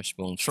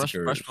spawn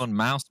stickers. Fresh spawn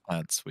mouse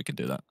pads. We can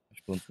do that. Fresh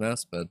spawn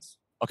mouse pads.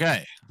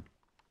 Okay.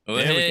 Oh,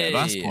 there hey. we go.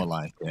 That's more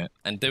like it.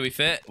 And do we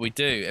fit? We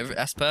do.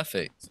 That's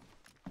perfect.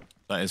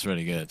 That is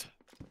really good.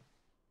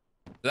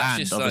 That's and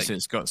just obviously like,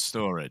 it's got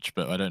storage,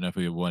 but I don't know if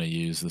we want to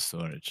use the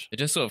storage. it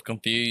just sort of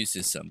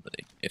confuses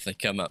somebody if they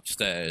come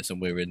upstairs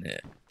and we're in here.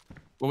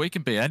 Well, we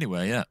can be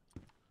anywhere, yeah.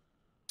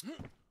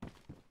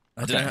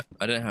 I don't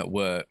know how it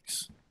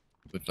works.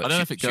 With, like, I don't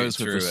know if it goes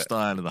with the it.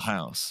 style of the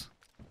house.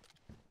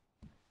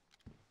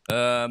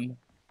 No.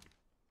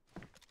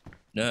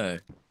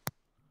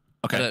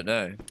 Okay. I don't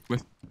know.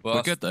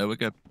 We're good though. We're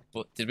good.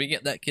 What, did we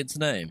get that kid's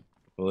name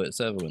before the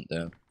server went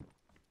down?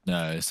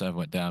 No, the server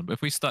went down. But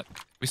if we stood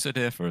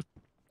here for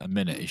a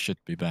minute, he should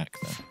be back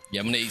then. Yeah,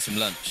 I'm gonna eat some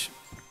lunch.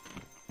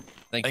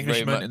 Thank you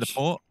very Englishman much. in the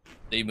port.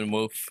 Demon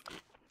Wolf.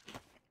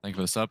 Thank you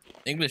for the sub.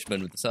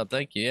 Englishman with the sub.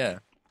 Thank you. Yeah.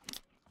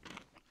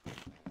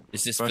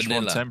 Is this Fresh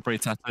vanilla? One temporary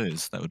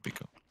tattoos. That would be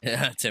cool.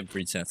 Yeah,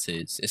 temporary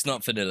tattoos. It's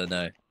not vanilla,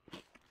 no.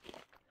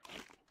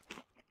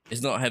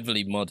 It's not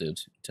heavily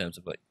modded in terms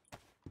of like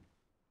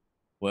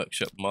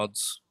workshop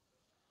mods.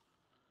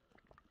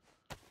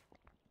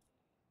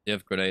 You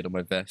have a grenade on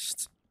my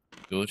vest,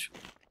 George.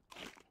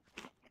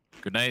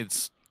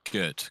 Grenades,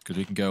 good, because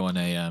we can go on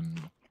a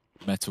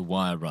metal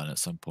wire run at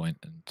some point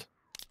and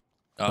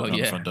Oh put it on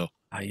the yeah. front door.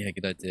 Oh yeah,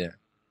 good idea.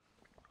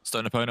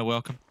 Stone opponent,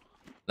 welcome.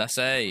 That's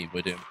A.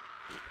 We're doing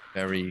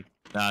very.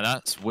 Now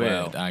that's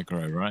weird well.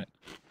 aggro, right?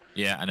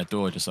 Yeah, and a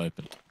door just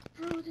opened.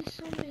 Bro, these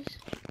zombies.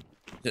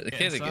 Is it the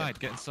kid again?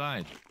 Get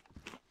inside.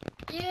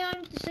 Yeah,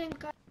 I'm the same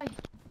guy.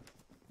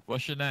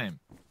 What's your name?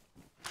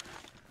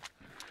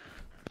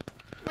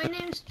 My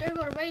name's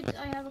Trevor. Wait,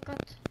 I have a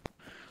cut.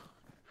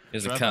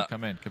 Here's Trevor, a cut.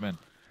 come in.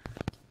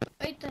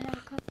 Wait, I have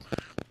a cut.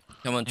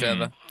 Come on,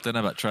 Trevor. Don't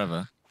know about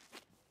Trevor.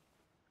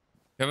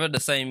 Trevor, the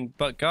same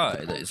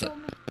guy that is. Tell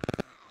me.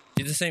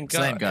 He's the same guy.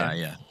 Same guy,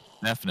 yeah.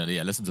 Definitely,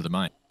 yeah. Listen to the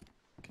mic.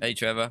 Hey,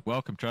 Trevor.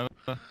 Welcome, Trevor.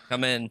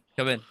 Come in.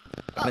 Come in.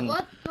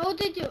 What? How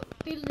did you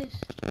build this?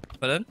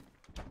 Pardon?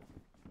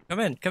 Come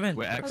in. Come in.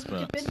 We're How did you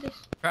experts. build this?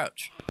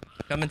 Crouch.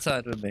 Come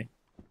inside with me.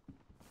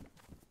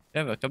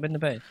 Trevor, come in the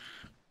base.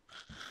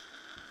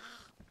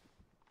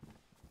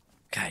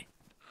 Okay.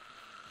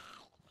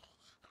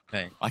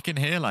 Okay. I can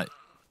hear like.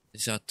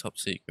 This is our top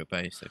secret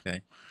base,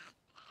 okay?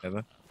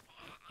 Trevor?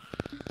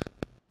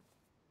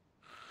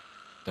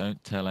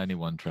 Don't tell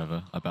anyone,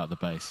 Trevor, about the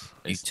base.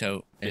 You It's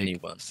tell big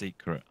anyone,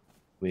 secret.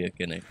 we're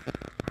gonna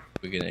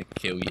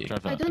kill you.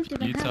 Trevor, I don't if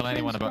even you have tell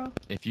anyone friends, about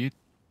if you.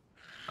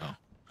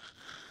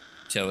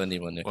 Tell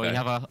anyone, okay? Well, you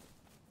have a.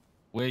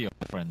 We're your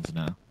friends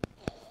now.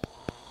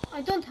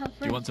 I don't have friends.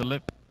 Do you want to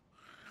live?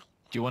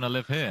 Do you want to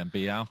live here and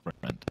be our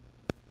friend?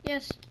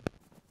 Yes.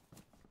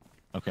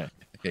 Okay.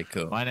 Okay,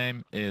 cool. My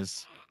name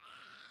is.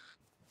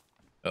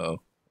 Uh-oh.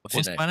 What's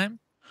What's your name? my name?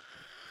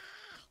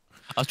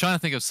 I was trying to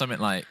think of something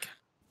like.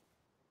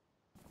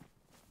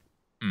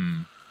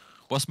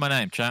 What's my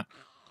name, chap?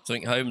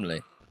 Something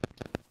homely.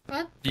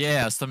 What?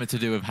 Yeah, something to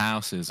do with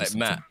houses. Or Like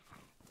something. Matt.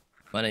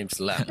 My name's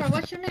Lamp. Bro,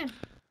 what's your name?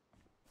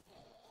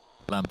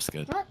 Lamp's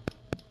good. What?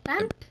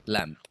 Lamp?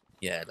 Lamp.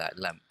 Yeah, that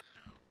lamp.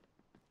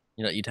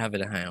 You know, you'd have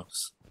in a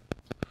house.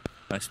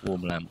 Nice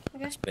warm lamp.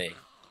 Okay. That's me.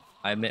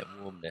 I emit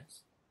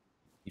warmness.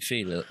 You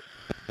feel it?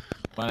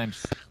 My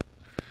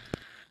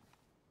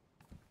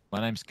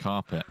name's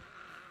Carpet.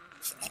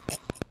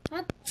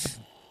 What?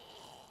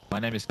 My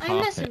name is Are you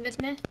messing Carpet.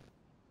 with me?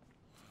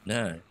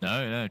 No.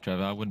 No,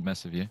 Trevor, I wouldn't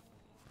mess with you.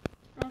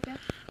 Okay.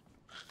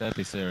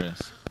 Deadly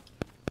serious.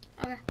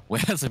 Okay. We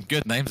had some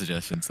good name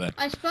suggestions there.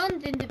 I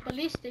spawned in the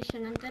police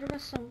station and there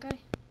was some guy.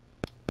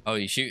 Oh,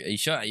 he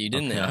shot at you,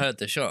 didn't he? I Okay. heard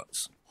the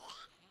shots.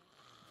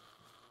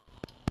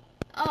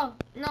 Oh,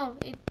 no,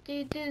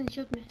 he didn't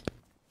shoot me.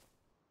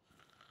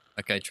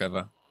 Okay,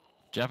 Trevor.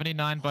 Do you have any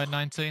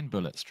 9x19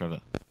 bullets,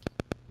 Trevor?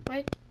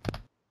 Wait.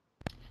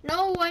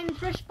 No, I'm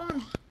fresh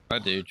spawn. I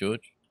do,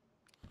 George.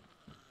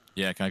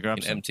 Yeah, can I grab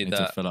You can some? empty Need to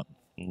that. fill up.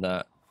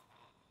 That.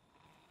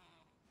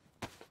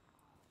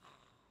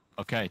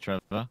 Okay,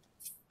 Trevor.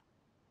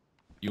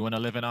 You want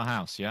to live in our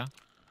house, yeah?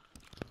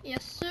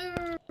 Yes,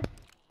 sir.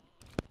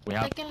 We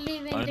I have. can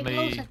live in the only-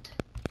 closet.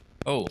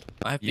 Oh,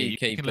 I have Yeah, you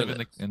BK can live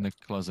bullets. in the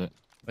closet.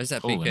 Where's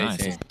that Oh, BK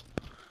nice. thing?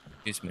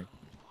 Excuse me.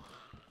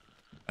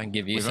 I can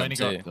give you We've some only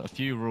too. got a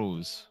few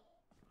rules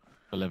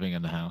for living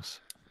in the house.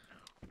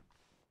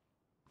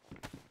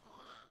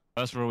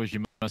 First rule is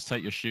you must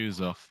take your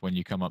shoes off when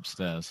you come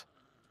upstairs.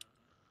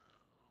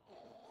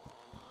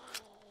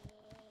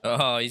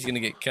 Oh, he's gonna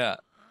get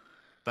cut.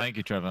 Thank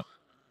you, Trevor.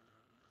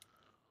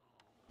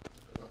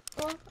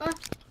 Oh,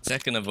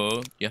 Second of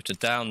all, you have to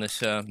down this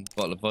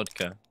bottle of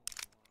vodka.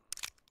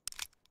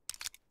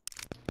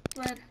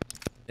 where?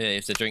 Yeah, you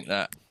have to drink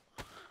that.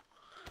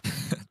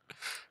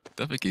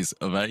 I think he's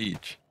of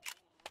age.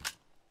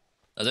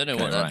 I don't know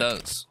Okay, what that right.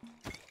 does.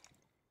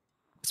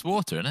 It's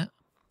water, isn't it?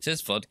 It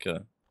says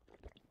vodka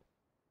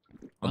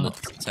on the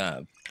Oh.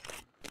 tab.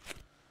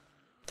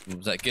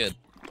 Was that good?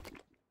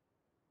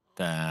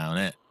 Down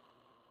it.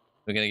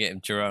 We're gonna get him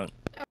drunk.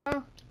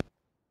 Oh.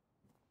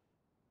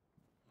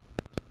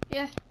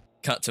 Yeah.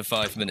 Cut to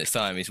 5 minutes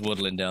time. He's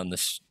waddling down the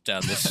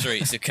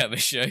streets of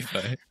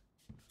Kamyshovo,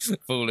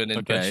 falling in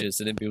Okay. bushes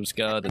and in people's I'm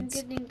gardens.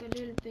 getting a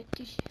little bit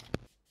dizzy.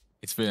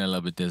 It's feeling a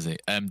little bit dizzy.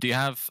 Do you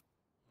have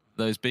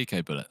those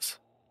BK bullets?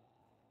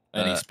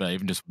 Any spare,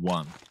 even just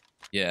one?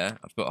 Yeah,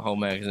 I've got a whole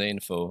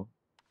magazine full.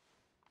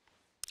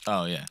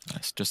 Oh yeah,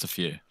 nice. Just a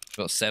few. I've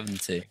got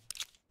 70.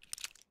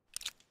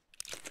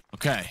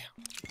 Okay.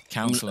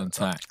 Council and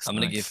tax. I'm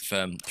gonna nice.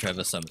 give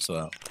Trevor some as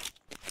well.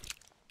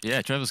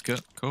 Yeah, Trevor's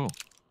good. Cool.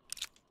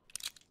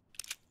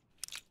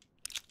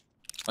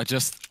 I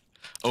just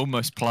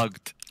almost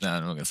plugged. No,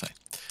 I'm not gonna say.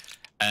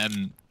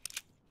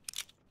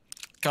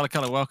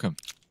 Colour, welcome.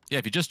 Yeah,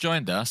 if you just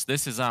joined us,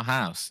 this is our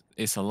house.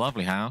 It's a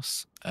lovely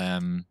house.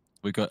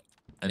 We've got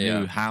a Yeah, new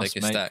take a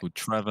housemate stack. called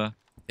Trevor.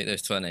 Take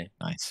those 20.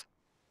 Nice.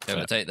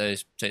 Trevor, take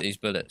these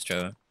bullets,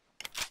 Trevor.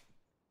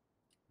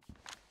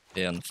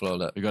 Yeah, on the floor,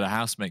 look. We've got a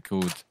housemate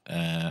called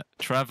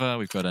Trevor.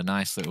 We've got a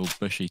nice little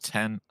bushy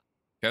tent.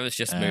 Trevor's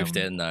just moved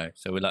in though,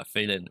 so we're like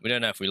feeling. We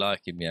don't know if we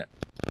like him yet.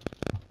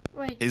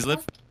 Wait. He's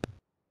lived.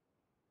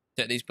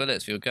 Take these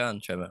bullets for your gun,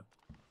 Trevor.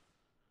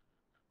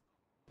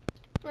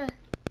 Where?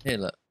 Here,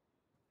 look.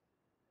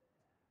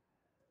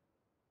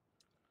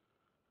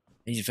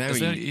 He's Is very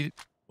there-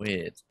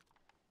 weird.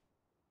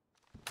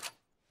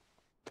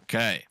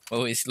 Okay.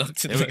 Oh, he's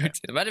locked and Here we go. loaded.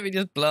 Imagine if he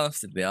just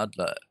blasted me. I'd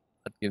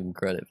give him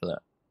credit for that.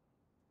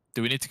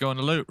 Do we need to go on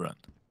a loot run?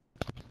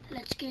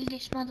 Let's kill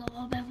this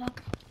motherfucker.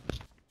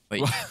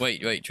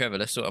 Wait, Trevor.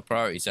 Let's sort our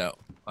priorities out.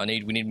 We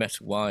need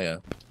metal wire.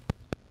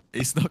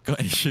 He's not got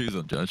any shoes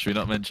on, John. Should we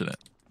not mention it?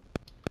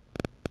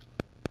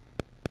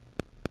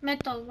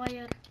 Metal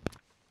wire.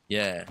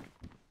 Yeah.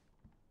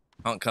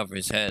 Can't cover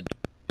his head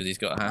because he's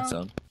got a hat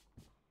Oh. on.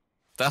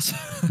 That's.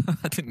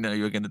 I didn't know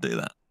you were going to do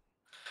that.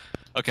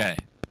 Okay.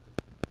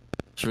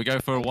 Should we go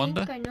for a I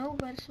wander? think I know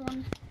where's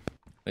one.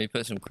 Maybe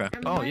put some crap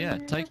in. Oh, yeah,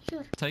 I'm take- not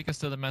sure. Take us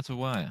to the metal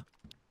wire.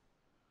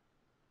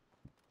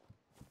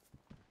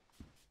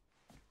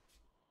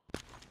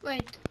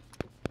 Wait.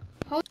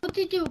 How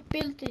did you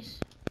build this?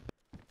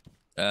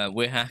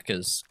 We're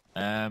hackers.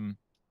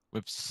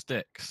 With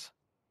sticks.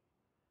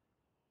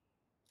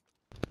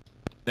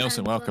 Nelson,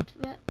 And welcome.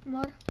 what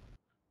more?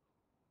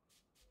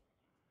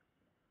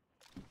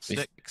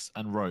 Sticks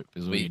and rope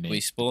is all you need. We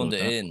spawned to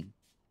it build in.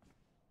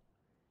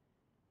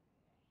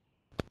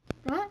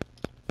 What?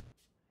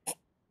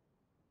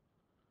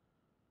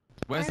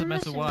 Where's the I'm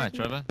metal messing wire, with me.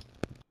 Trevor?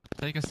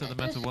 Take us to the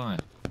metal wire.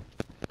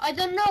 I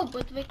don't know,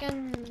 but we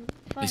can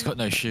find He's got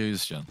no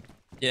shoes, John.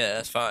 Yeah,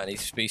 that's fine.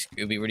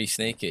 He'll be really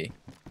sneaky.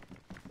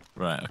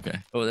 Right, okay.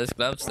 Oh, there's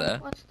gloves there.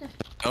 What's this?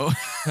 Oh,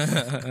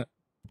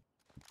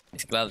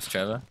 It's gloves,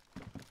 Trevor.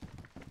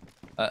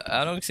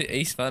 How long is it?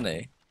 He's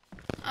funny.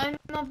 I'm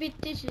a bit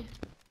dizzy.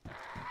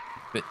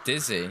 Bit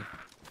dizzy.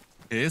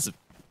 it is.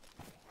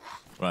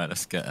 Right,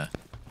 let's get her.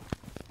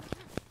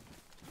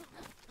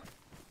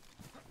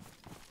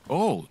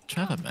 Oh,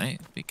 Trevor, mate.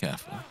 Be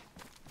careful.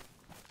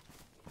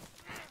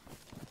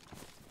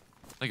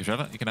 Thank you,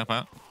 Trevor. You can help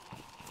out.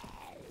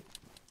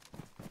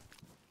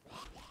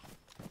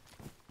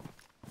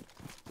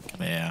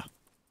 Come here.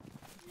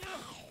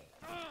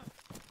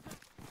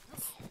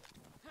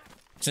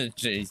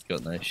 He's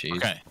got no shoes.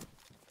 Okay.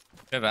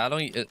 Trevor, how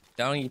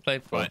long you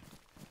played for? Right.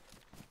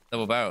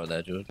 Double barrel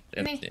there, George.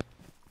 Empty.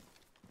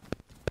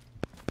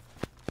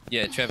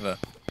 Yeah, Trevor,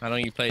 how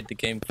long you played the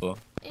game for?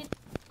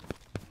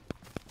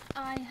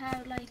 I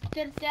have like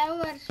 30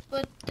 hours,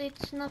 but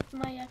it's not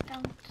my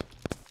account.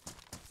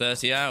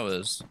 30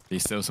 hours. Do you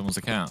steal someone's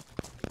account?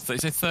 So you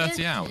say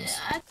 30 Yes, hours?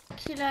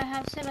 Actually, I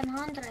have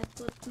 700,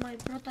 but my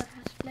brother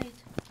has played.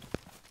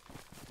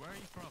 Where are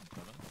you from,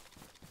 Trevor?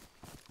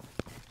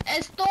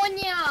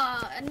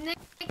 Estonia,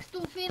 next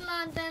to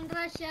Finland and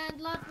Russia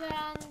and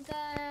Latvia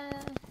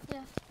and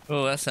yeah.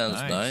 Oh, that sounds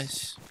Nice.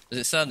 nice. Is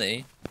it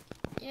sunny?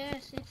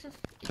 Yes, it's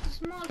a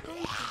small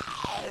country.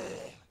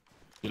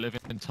 You live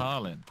in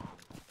Tallinn.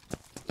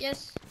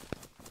 Yes.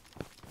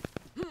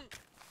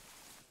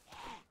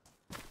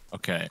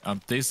 Okay,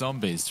 these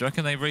zombies, do you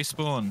reckon they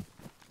respawn?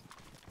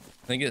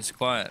 I think it's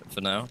quiet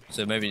for now,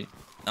 so maybe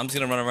I'm just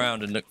gonna run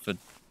around and look for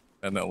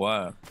a metal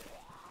wire.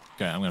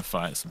 Okay, I'm gonna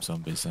fight some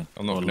zombies then.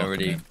 I'm not Or gonna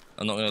lock 'em in.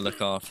 I'm not gonna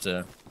look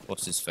after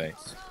what's his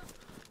face.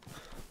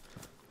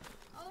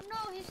 Oh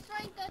no, he's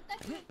trying to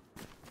attack me.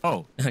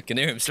 Oh, I can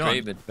hear him John,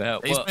 screaming for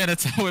help. he's What? being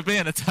we're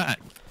being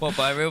attacked What,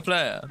 by a real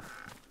player?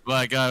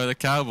 by a guy with a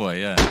cowboy,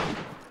 yeah.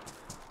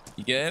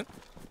 You get him?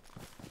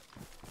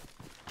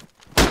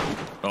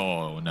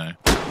 Oh no.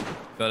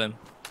 Got him.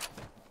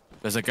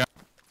 There's a guy.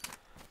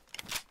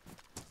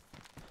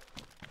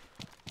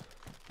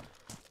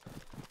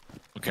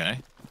 Okay.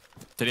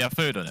 Did he have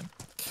food on him?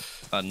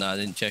 Oh no, I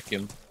didn't check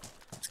him.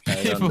 Just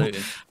carried on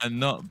looting. and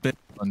not bit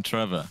on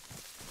Trevor.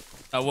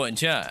 Oh, what, in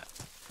chat?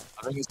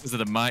 I think it's because of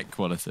the mic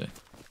quality.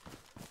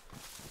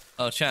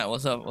 Oh, chat,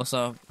 what's up? What's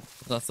our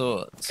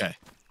thoughts? Okay.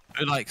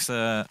 Who likes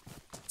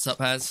What's up,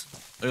 Haz?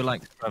 who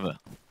likes Trevor?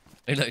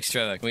 Who likes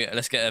Trevor?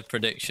 Let's get a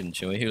prediction,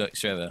 shall we? Who likes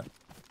Trevor?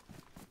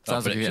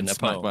 Sounds like you're getting a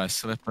smacked poll. by a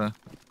slipper.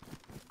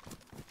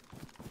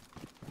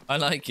 I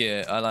like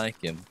it. I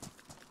like him.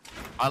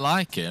 I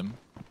like him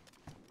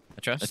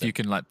I trust if him. you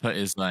can like put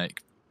his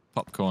like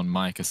popcorn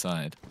mic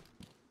aside.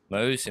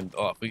 Mose him.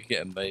 Oh, if we could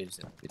get him Mose,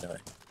 it'd be nice.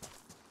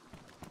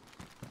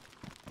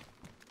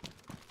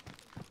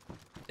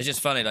 It's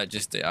just funny, like,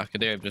 I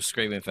could hear him just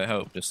screaming for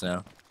help just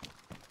now.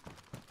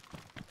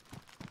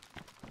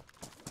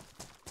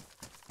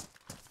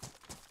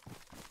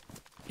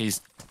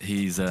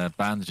 He's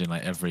bandaging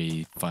like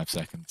every 5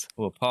 seconds.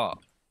 Oh, apart.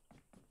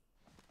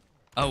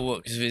 Oh,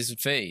 what? Because of his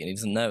feet and he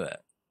doesn't know it.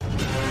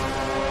 What's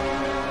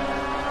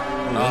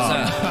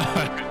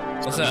that? No.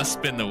 What's Let's that?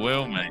 spin the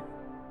wheel, mate.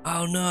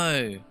 Oh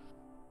no!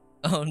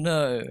 Oh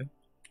no!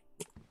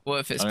 What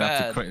if it's I'm gonna have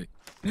to bad?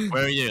 quickly-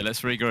 Where are you?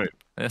 Let's regroup.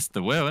 That's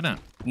the wheel, isn't it?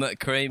 I'm at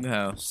Cream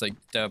House, like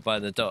down by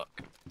the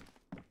dock.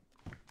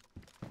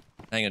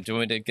 Hang on, do you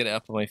want me to get it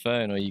up on my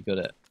phone or you got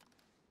it?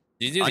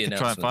 Did you do I the can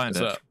try and announcement find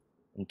as it.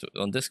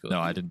 well? On Discord? No,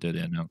 I didn't do the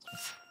announcement.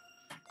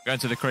 Going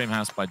to the cream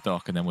house by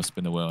dock, and then we'll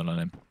spin the wheel on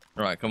him.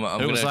 Right, come on. I'm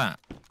Who gonna was that?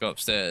 go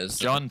upstairs.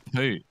 John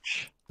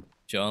Pooch.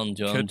 John.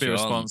 Could be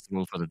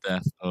responsible for the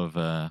death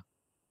of.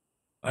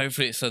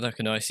 Hopefully it's like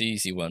a nice,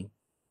 easy one.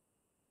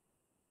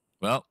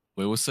 Well,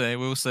 we will see.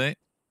 We will see.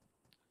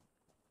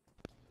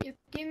 You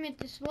give me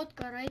this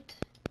vodka, right?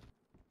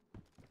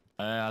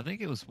 I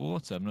think it was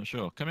water. I'm not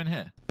sure. Come in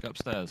here. Go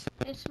upstairs.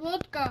 It's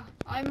vodka.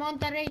 I'm on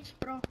the rage,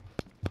 bro.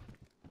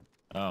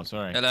 Oh,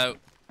 sorry. Hello.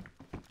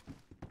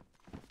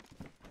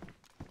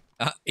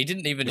 He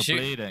didn't even You're shoot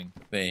bleeding.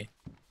 me.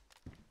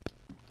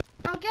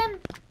 Again?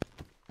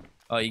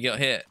 Oh, you got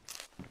hit.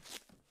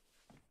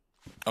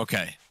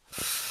 Okay.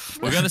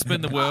 We're going to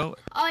spin the wheel.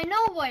 I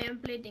know why I'm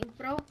bleeding,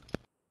 bro.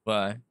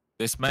 Why?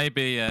 This may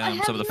be I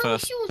have some of the no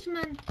first shoes,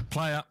 man.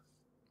 player.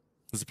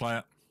 There's a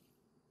player.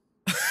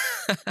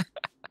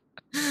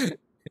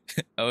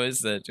 Oh,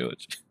 is there,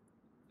 George?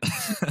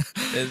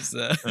 It's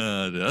That's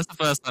the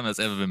first time that's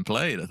ever been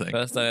played, I think.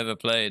 first time I ever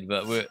played,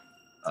 but we're.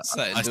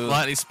 I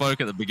slightly spoke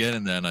at the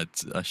beginning there, and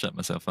I shut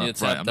myself up. You Right,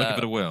 tapped I'm looking out.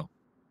 for the wheel.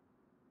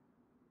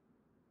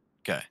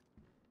 Okay.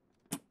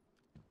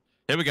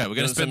 Here we go. We're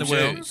going to Doing spin the some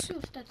wheel. shoes. No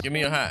shoes, that's Give me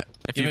your fine. hat.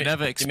 If Give you've me-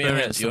 never give me your hood,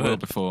 experienced the your wheel hood.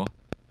 before,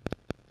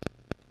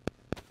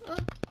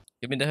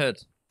 Give me the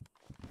hood.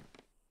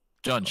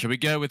 John, should we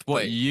go with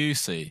what Wait. you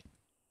see?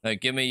 No,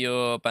 give me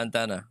your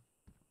bandana.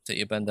 Take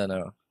your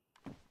bandana off.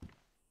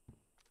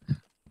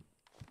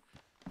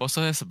 What's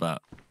all this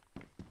about?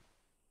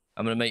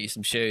 I'm gonna make you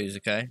some shoes,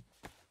 okay?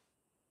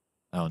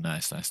 Oh,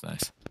 nice, nice,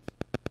 nice.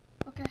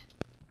 Okay.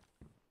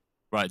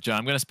 Right, John,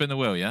 I'm going to spin the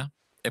wheel, yeah?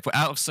 If we're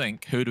out of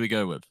sync, who do we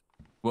go with?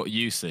 What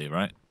you see,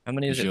 right? How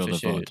many is it You're for the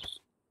shoes?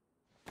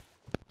 VOD.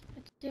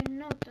 I didn't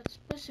know that's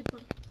possible.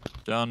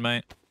 John,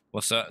 mate.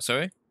 What's that?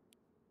 Sorry?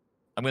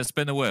 I'm going to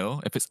spin the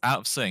wheel. If it's out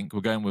of sync,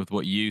 we're going with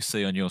what you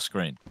see on your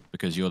screen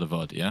because you're the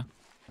VOD, yeah?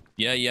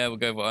 Yeah, we'll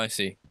go with what I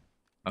see.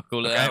 I'll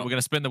call it Okay, out. we're going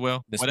to spin the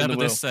wheel. Let's spin Whatever the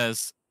wheel. this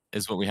says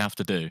is what we have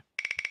to do.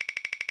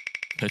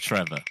 To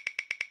Trevor.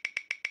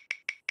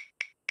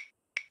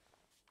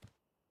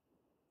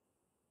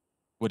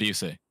 What do you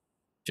see?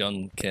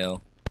 John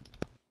Kill.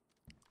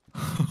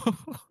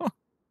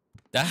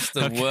 That's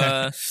the Okay.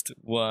 worst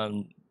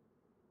one.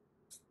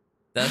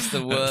 That's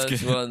the worst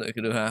good. one that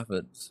could have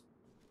happened.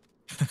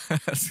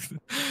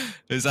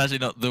 It's actually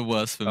not the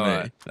worst for me.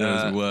 Alright, There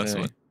was a worse okay.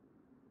 one.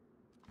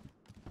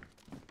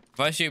 If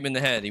I shoot him in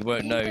the head, he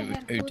won't I know think I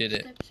heard who did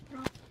it. footsteps,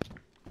 bro.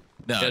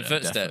 No, Heard no,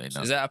 footsteps. definitely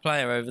not. Is that a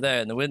player over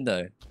there in the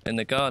window? In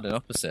the garden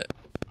opposite?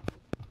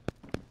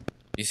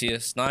 You see a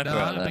sniper No,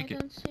 I out don't there? think I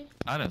don't see.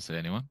 I don't see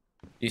anyone.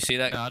 You see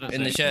that No, I don't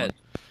in the see shed?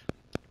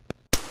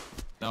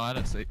 No, I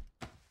don't see.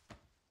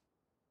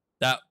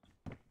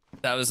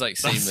 That was like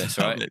That's seamless,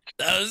 right? solid.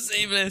 That was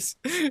seamless.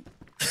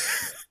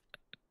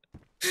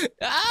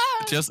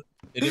 Ah! Just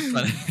isn't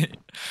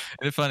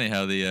it funny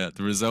how the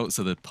results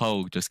of the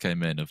poll just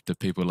came in of the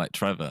people like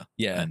Trevor?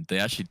 Yeah. And they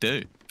actually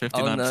do. 59%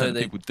 Oh, no, of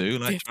they- people do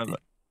like 50. Trevor.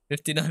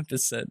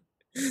 59%.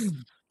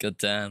 God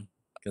damn.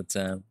 God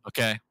damn.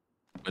 Okay.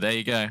 But there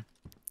you go.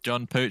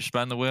 John Pooch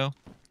spun the wheel.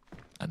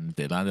 And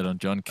it landed on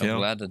John I'm Kill.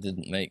 glad I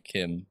didn't make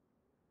him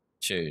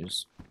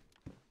choose.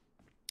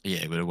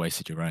 Yeah, it would have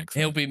wasted your rank.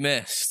 He'll be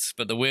missed,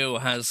 but the wheel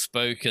has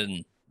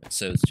spoken.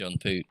 So has John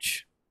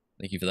Pooch.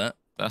 Thank you for that.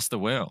 That's the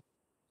wheel.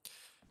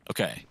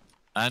 Okay.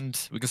 And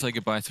we can say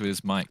goodbye to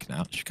his mic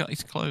now. Should we cut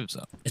his clothes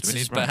up? Do It's we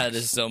need as bad ranks?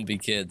 as Zombie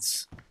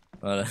Kids.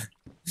 Well,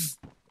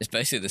 it's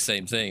basically the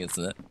same thing,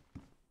 isn't it?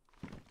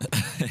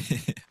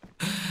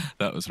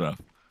 That was rough.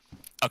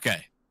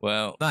 Okay.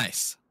 Well,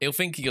 Nice. he'll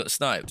think he got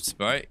sniped,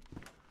 right?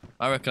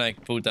 I reckon I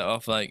pulled that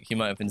off like he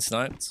might have been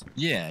sniped.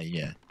 Yeah,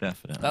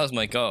 definitely. That was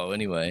my goal,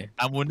 anyway.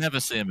 And we'll never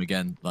see him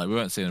again. Like, we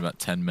won't see him in about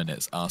 10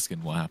 minutes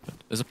asking what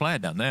happened. There's a player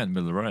down there in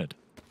the middle of the road.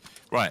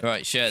 Right.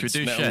 Right, sheds, Should we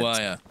do metal sheds?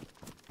 wire.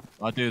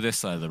 I'll do this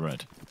side of the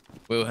road.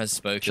 Will has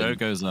spoken. Show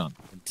goes on.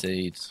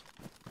 Indeed.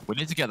 We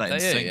need to get that in Oh,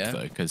 yeah, sync, yeah.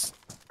 though, because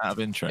out of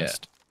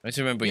interest. I just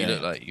remember you Yeah.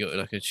 look like you got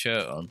like a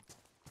shirt on.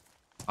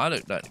 I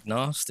look like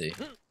nasty.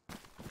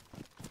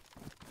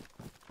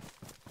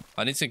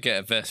 I need to get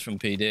a vest from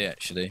PD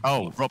actually.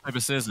 Oh, rock, paper,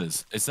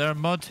 scissors. Is there a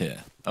mod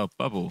here? Oh,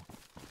 bubble.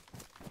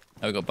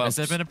 Oh, we got Has bumps.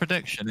 there been a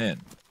prediction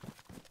in?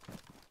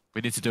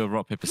 We need to do a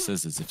rock, paper,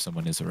 scissors if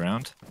someone is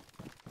around.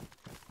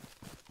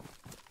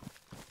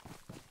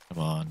 Come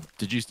on.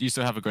 Did you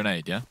still have a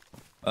grenade, yeah?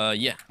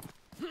 Yeah.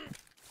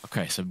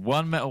 Okay, so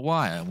one metal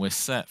wire and we're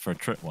set for a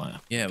tripwire.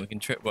 Yeah, we can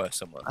tripwire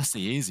someone. That's the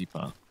easy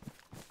part.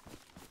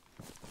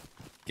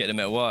 Get the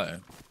metal wire.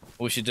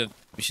 Or we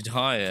should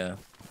hire.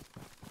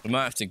 We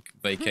might have to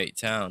vacate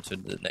town to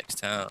the next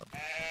town.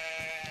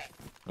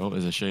 Oh,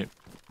 there's a sheep.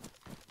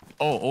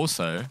 Oh,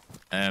 also,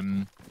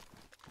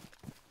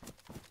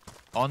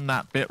 on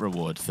that bit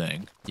reward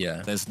thing,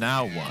 Yeah. there's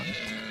now one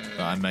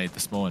that I made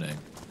this morning.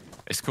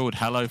 It's called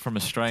Hello from a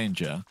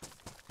Stranger,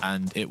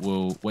 and it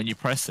will, when you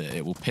press it,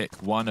 it will pick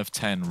 1 of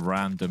 10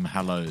 random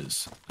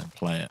hellos and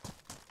play it.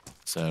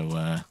 So,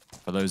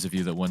 for those of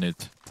you that wanted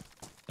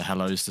the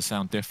hellos to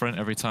sound different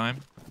every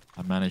time,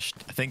 I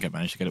think I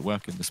managed to get it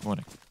working this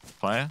morning.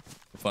 Player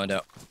We'll find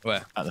out.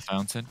 Where? at the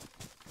fountain.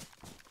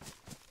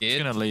 Here?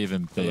 Just gonna leave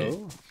him be.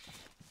 Hello?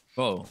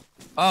 Whoa.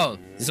 Oh,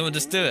 did someone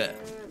just do it?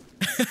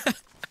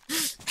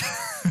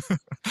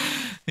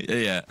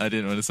 Yeah, I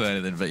didn't want to say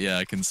anything, but yeah,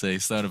 I can see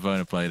Stone of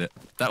Bona played it.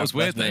 That was That's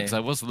weird though, me. because I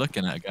was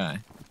looking at a guy.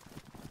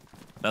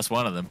 That's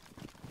one of them.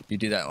 You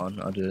do that one,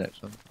 I'll do the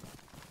next one.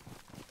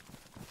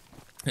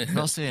 I'm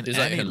not seeing Is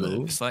that any hello?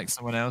 loot. It's like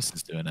someone else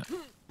is doing it.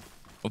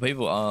 Well,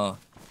 people are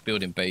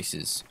building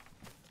bases.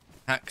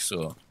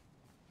 Hacksaw.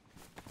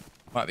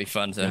 Might be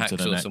fun to Go to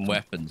the hacksaw next some one.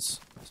 weapons.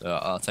 So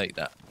I'll take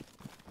that.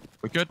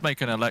 We could make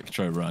an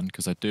electro run,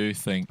 because I do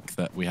think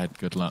that we had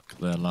good luck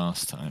there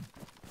last time.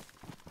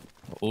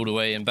 All the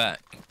way and back.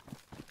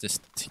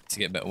 Just to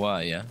get better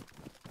wire, yeah?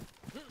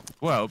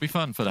 Well, it'll be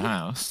fun for the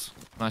house.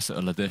 Nice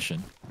little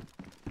addition.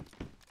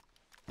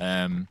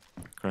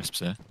 Crisps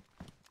here.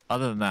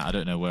 Other than that, I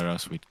don't know where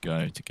else we'd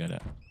go to get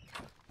it.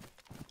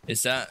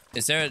 There's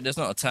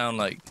not a town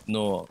like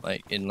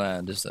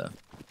inland, is there?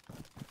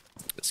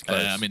 It's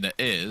close. I mean, there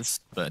is,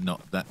 but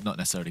not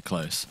necessarily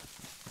close.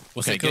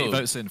 What's Okay, it get your called?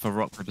 votes in for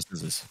rock, paper,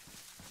 scissors.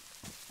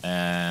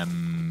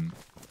 Don't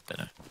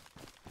know.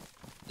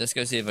 Let's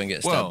go see if I can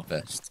get a Well-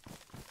 stab vest.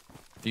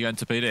 You going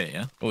to PD,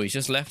 yeah? Oh, he's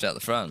just left out the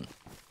front.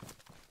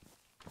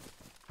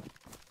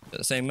 Is that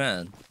the same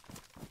man?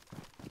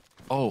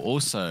 Oh,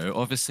 also,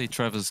 obviously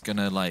Trevor's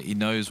gonna like he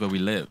knows where we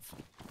live.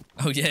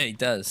 Oh yeah, he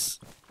does.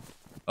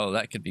 Oh,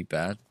 that could be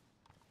bad.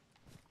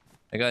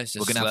 That guy's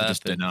just We're gonna have to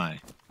just slurping. deny.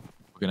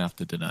 We're gonna have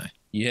to deny.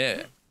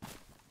 Yeah.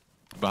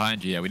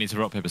 Behind you, yeah. We need to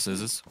rock paper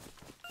scissors.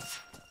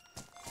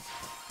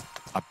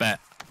 I bet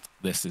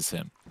this is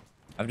him.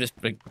 I've just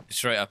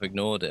straight up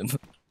ignored him.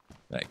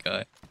 That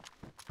guy.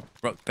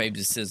 Rock, paper,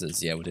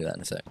 scissors. Yeah, we'll do that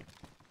in a sec.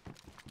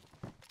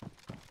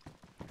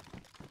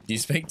 Do you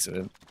speak to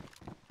him?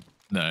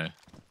 No,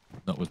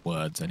 not with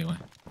words anyway.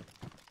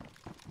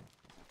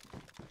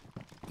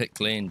 Pick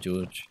clean,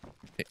 George.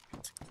 Pick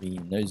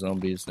clean. No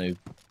zombies, no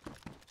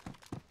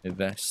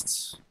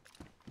vests.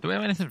 Do we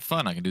have anything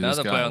fun I can do? This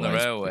Another guy player on the while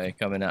he's railway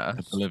coming at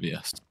us.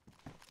 oblivious.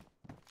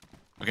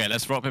 Okay,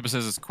 let's rock paper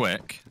scissors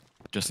quick,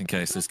 just in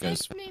case this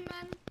goes. Protect me,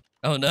 man.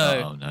 Oh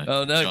no! Oh no!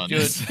 Oh no, John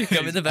George! is-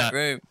 Come in the back he's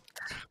room.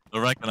 I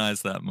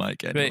recognise that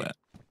mic anywhere.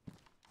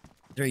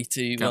 3,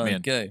 2, Count me 1,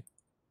 in. go.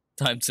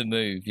 Time to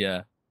move.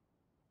 Yeah.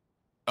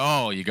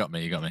 Oh, you got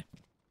me. You got me.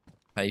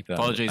 Paper.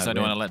 Apologies, I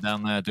anyone I win. let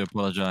down there. I do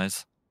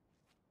apologise.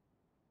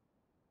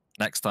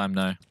 Next time,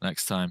 no.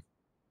 Next time.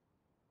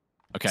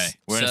 Okay,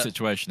 we're in a So-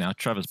 situation now.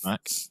 Trevor's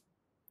back.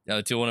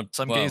 Oh, do you want to?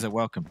 Some gays are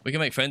welcome. We can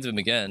make friends with him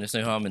again. There's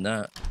no harm in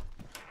that.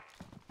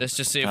 Let's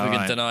just see if we can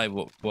Alright. deny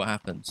what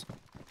happens.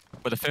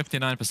 For the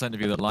 59% of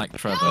you that like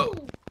Trevor, No!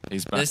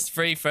 he's back. There's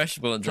 3 fresh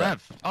bullets.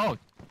 Trev! Oh,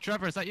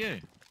 Trevor, is that you?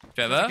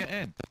 Trevor? Get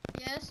in.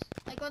 Yes,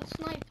 I got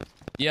sniped.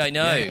 Yeah, I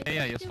know.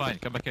 Yeah, you're fine.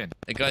 Come back in.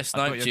 The guy I've got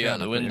sniped your you gun, out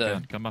the I've got your window.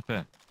 gun. Come up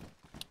here.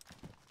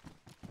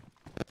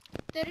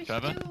 There is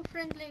Trevor? 2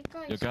 friendly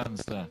guys. Your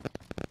gun's there.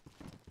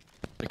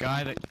 The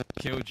guy that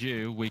killed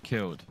you, we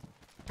killed.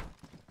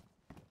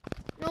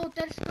 No,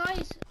 there's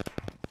guys.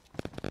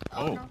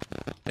 Oh. No.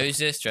 Who's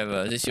this,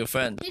 Trevor? Is this your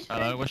friend? He's Hello,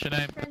 friendly, what's your he's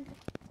name? friendly.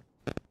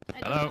 I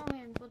Hello? don't know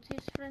him, but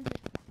he's friendly.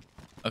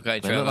 Okay, They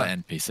look Trevor. like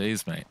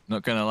NPCs, mate.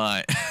 Not gonna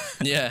lie.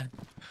 Yeah.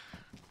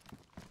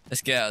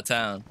 Let's get out of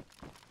town.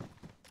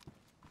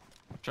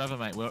 Trevor,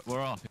 mate, we're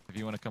off if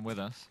you want to come with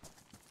us.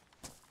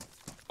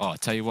 Oh, I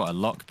tell you what, a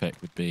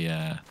lockpick would be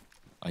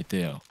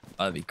ideal.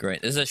 That'd be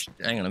great. There's a.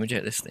 Hang on, let me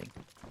check this thing.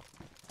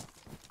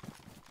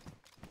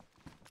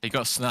 He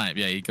got sniped.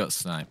 Yeah, he got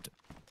sniped.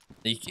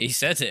 He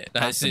said it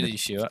as soon as he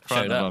showed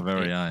Front of our up.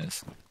 very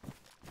eyes.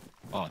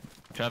 Oh,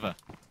 Trevor,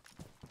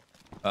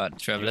 Alright,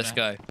 Trevor, You let's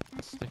go.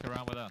 stick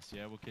around with us.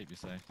 Yeah, we'll keep you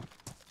safe.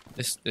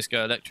 Let's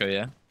go Electro,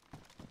 yeah?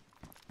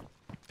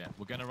 Yeah,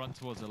 we're gonna run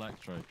towards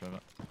Electro, Trevor.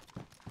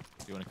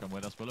 If you want to come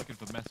with us, we're looking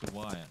for metal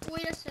wire.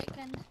 Wait a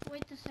second.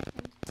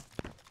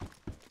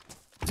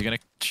 Is he gonna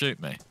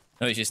shoot me?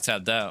 No, he's just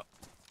tabbed out.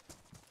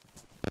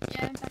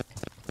 Yeah, I'm back.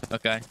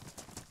 Okay.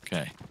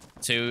 Okay.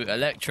 To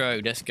Electro,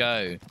 let's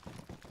go.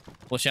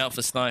 Watch out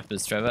for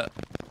snipers, Trevor.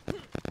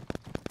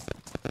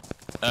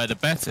 The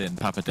bet in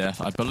Papa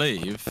Death, I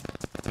believe,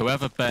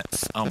 whoever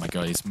bets. Oh my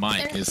God, his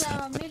mic There's is.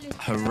 a military.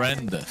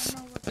 horrendous. I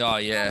don't know what Oh,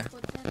 it's yeah.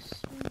 called, but there's-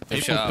 People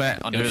shut up.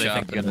 bet on He'll who they shut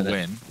think up are in a going to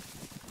minute. win.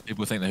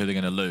 People think who they're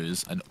going to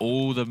lose, and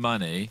all the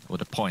money or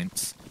the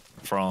points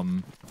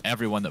from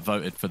everyone that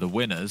voted for the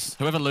winners,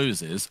 whoever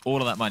loses, all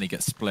of that money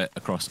gets split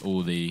across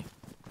all the.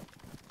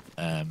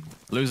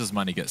 Losers'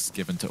 money gets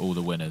given to all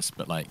the winners,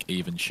 but like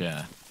even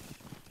share.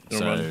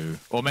 Gonna run.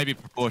 Or maybe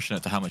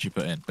proportionate to how much you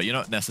put in, but you're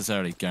not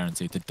necessarily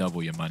guaranteed to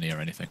double your money or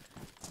anything.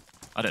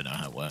 I don't know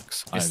how it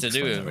works. It's I to do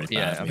explained that with really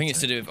yeah. I badly, think it's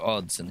so- to do with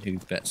odds and who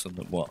bets on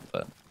the what.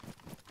 But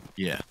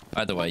Yeah.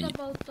 either way, What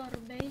about our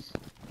base?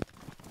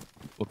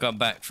 we'll come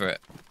back for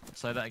it.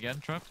 Say that again,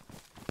 Trev.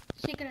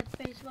 Secret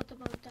base, what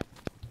about that?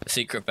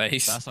 Secret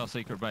base. That's our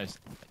secret base.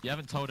 You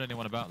haven't told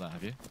anyone about that,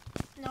 have you?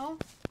 No?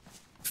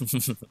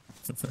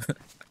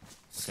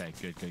 Okay,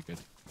 good.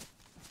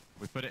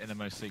 We put it in the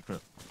most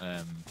secret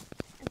Okay.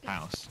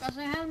 house. Because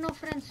I have no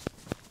friends.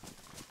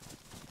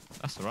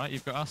 That's all right.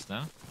 You've got us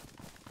now.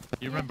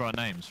 You Yeah. remember our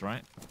names,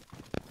 right?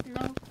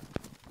 No.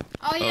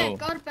 Oh yeah, Oh.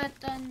 carpet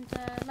and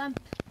lamp.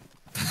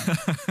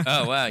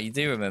 Oh wow, you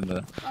do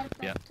remember. Carpet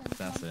Yeah, and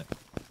that's lamp. it.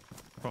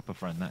 Proper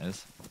friend, that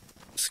is.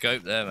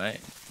 Scope there, mate.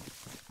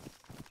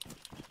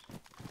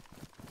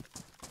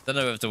 Don't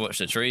know if to watch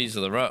the trees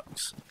or the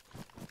rocks.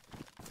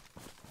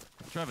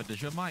 Trevor,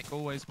 does your mic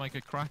always make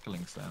a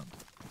crackling sound?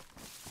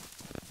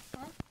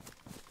 What?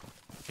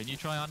 Can you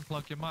try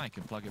unplug your mic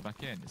and plug it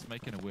back in? It's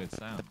making a weird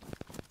sound.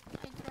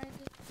 I tried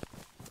it.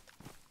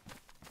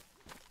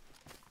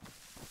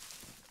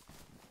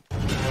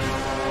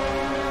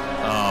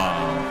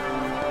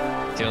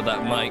 Oh, Kill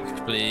that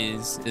mic,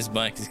 please. This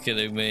mic is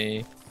killing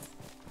me.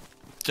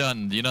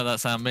 John, you know what that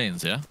sound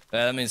means, yeah?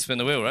 That means spin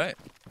the wheel, right?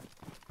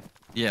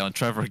 Yeah, on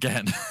Trevor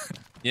again.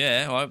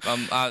 Yeah.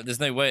 Well, there's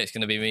no way it's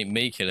gonna be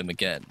me kill him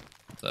again.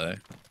 So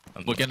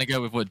We're gonna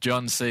go with what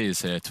John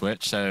sees here,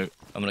 Twitch. So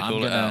I'm gonna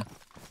call it out.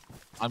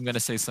 I'm gonna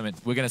see something.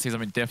 We're gonna see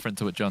something different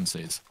to what John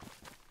sees.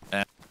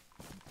 Something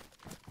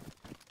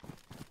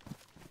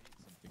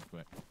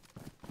quick.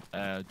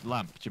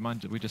 Lamp, do you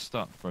mind? We just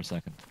stop for a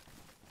second.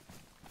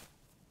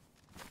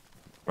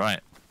 Right.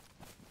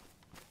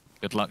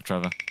 Good luck,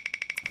 Trevor.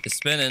 It's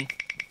spinning.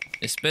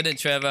 It's spinning,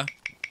 Trevor.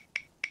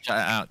 Chat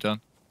it out,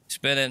 John.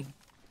 Spinning.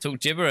 Talk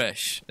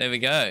gibberish. There we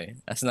go.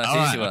 That's a nice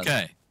All easy right, one.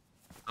 okay.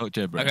 Talk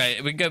gibberish.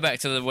 Okay, we can go back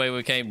to the way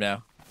we came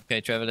now.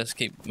 Okay, Trevor, let's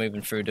keep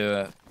moving through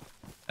to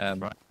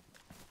Right.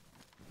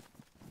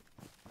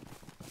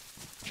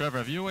 Trevor,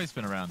 have you always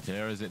been around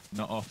here? Or is it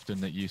not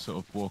often that you sort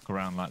of walk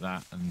around like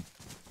that and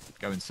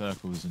go in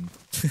circles and...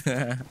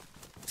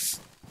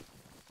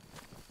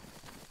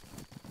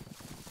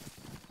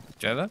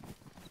 Trevor?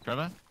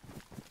 Trevor?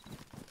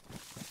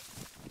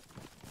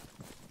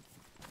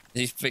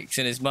 He's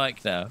fixing his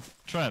mic now.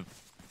 Trev?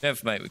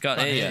 Trevor, mate, we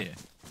can't hear you.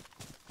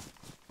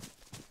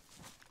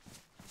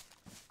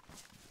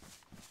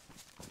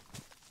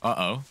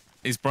 Uh-oh.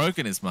 He's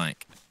broken his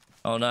mic.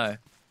 Oh no.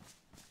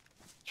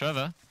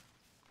 Trevor?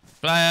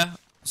 Player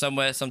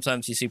somewhere.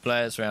 Sometimes you see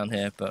players around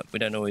here, but we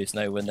don't always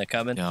know when they're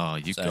coming. Oh,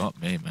 you So-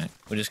 got me, mate.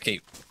 We'll just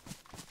keep.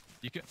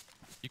 You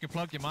can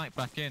plug your mic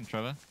back in,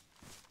 Trevor.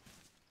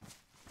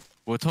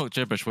 We'll talk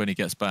gibberish when he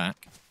gets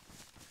back.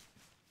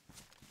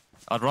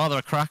 I'd rather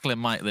a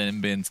crackling mic than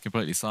him being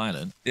completely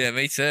silent. Yeah,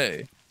 me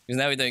too. Because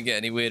now we don't get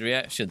any weird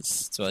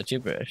reactions to our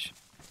gibberish.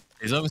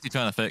 He's obviously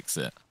trying to fix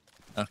it.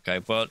 Okay,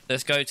 well,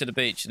 let's go to the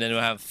beach and then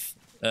we'll have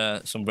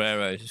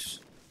sombreros.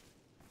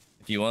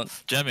 If you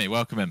want. Jemmy,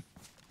 welcome him.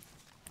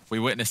 We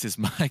witnessed his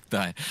mic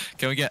die.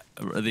 Can we get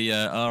the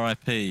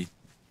RIP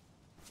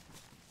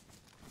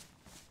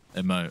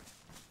emote?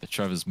 The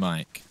Trevor's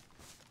mic.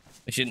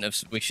 We shouldn't have.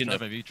 We shouldn't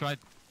Trevor, have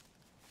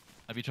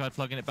you tried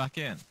plugging it back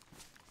in?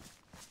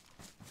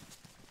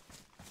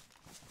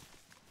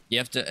 You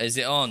have to. Is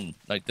it on?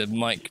 Like the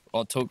mic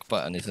or talk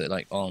button? Is it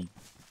like on?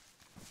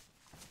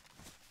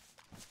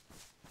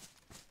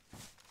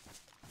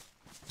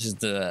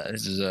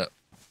 This is a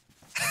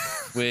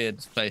weird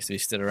place to be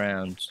stood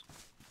around.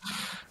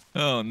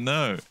 Oh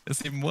no,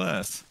 it's even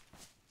worse.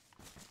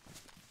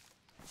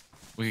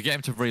 We could get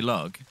him to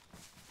relog.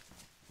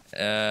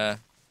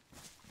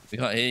 We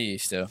can't hear you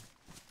still.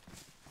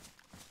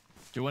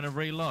 Do you want to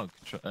relog,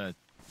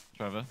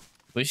 Trevor?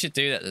 We should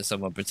do that to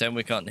someone. Pretend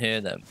we can't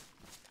hear them.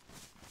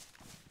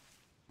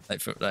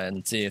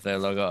 And see if they'll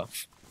log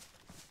off.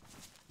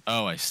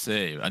 Oh, I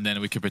see. And then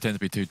we could pretend to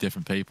be two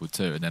different people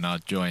too, and then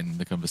I'd join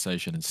the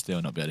conversation and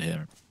still not be able to hear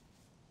him.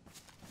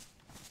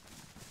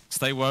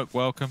 Stay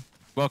welcome.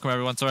 Welcome,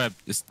 everyone. Sorry,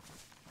 I've just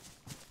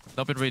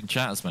not been reading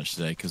chat as much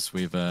today because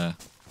we've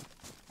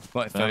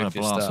Quite been having a focused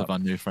blast up. with our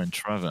new friend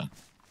Trevor.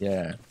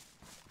 Yeah.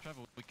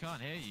 Trevor, we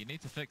can't hear you. You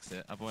need to fix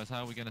it. Otherwise,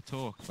 how are we going to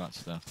talk about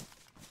stuff?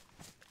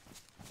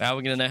 How are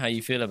we going to know how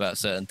you feel about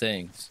certain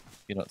things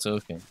if you're not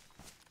talking?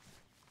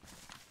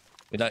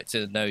 We'd like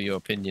to know your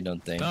opinion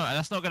on things. No,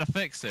 that's not going to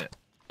fix it.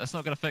 That's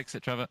not going to fix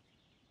it, Trevor.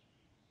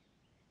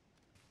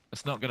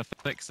 That's not going to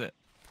fix it.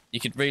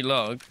 You could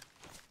relog.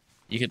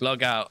 You could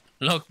log out.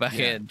 Log back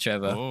in,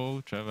 Trevor.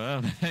 Oh,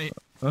 Trevor, mate.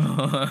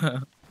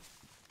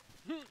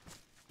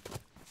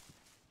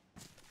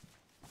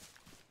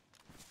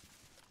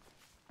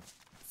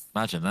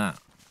 Imagine that.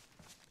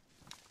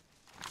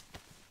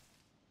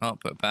 Can't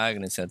put a bag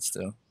on his head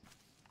still.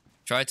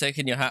 Try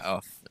taking your hat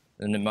off,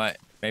 and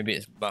maybe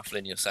it's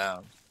muffling your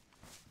sound.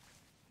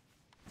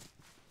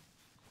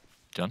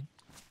 John?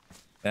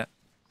 Yeah.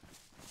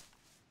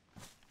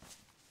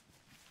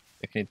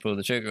 Can he pull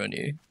the trigger on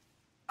you?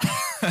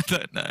 I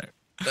don't know.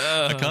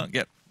 I can't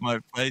get my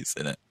face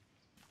in it.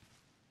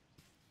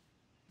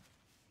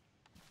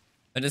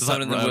 And there's It's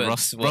someone in the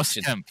woods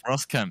watching.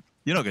 Ross Kemp.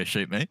 You're not going to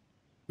shoot me.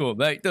 Go on,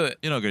 mate, do it.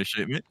 You're not going to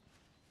shoot me. Yeah,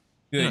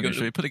 You're not going to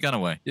shoot me. Put the gun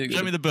away. you Show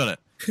got me the bullet.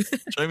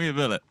 Show me the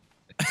bullet.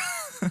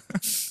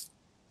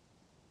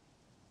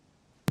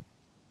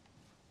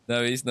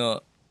 No, he's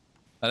not.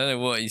 I don't know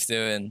what he's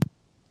doing.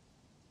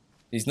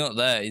 He's not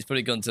there. He's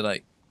probably gone to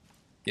like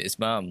get his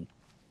mum.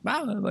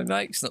 Mum, my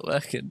mic's not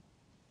working.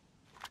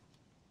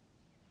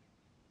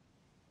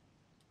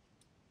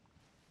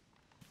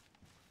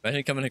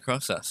 Imagine coming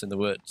across us in the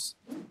woods.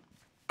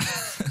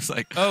 It's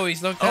like, Oh,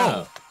 he's logged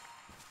out.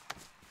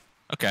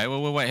 okay,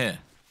 well, we'll wait here.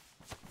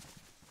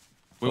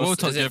 We will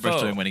What's- talk is it gibberish to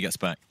full? him when he gets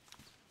back.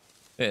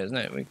 Yeah, isn't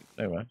it?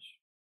 No rush.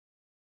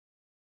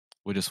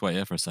 We'll just wait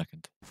here for a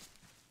second.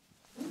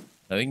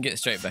 No, we can get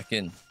straight back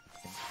in.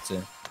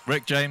 So,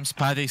 Rick James,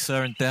 Paddy,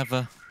 Sir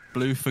Endeavour,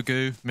 Blue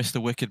Fagoo,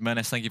 Mr. Wicked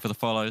Menace, thank you for the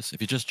follows.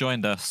 If you just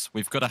joined us,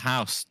 we've got a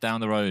house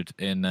down the road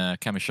in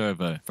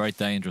Kamyshovo. Very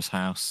dangerous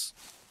house.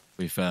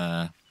 We've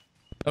oh,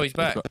 he's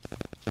back. got-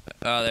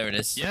 Oh, there it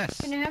is. Yes.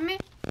 Can you hear me?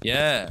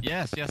 Yeah.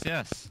 Yes.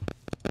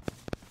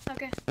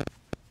 Okay.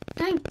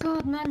 Thank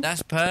God, man.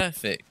 That's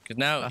perfect. Because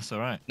That's all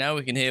right. now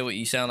we can hear what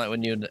you sound like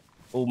when you're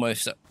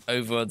almost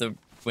over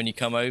when you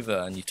come over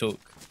and you talk.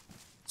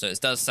 So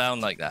it does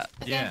sound like that.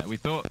 Yeah, we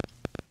thought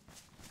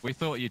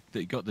you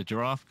got the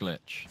giraffe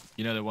glitch.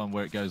 You know, the one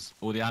where it goes,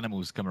 all the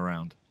animals come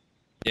around.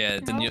 Yeah.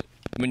 Then No.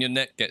 when your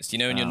neck gets,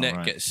 when your Oh, neck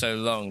right. gets so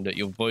long that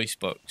your voice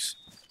box,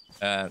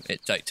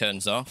 it like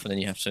turns off, and then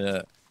you have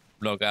to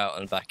log out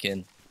and back in,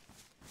 and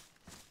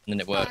then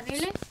it works.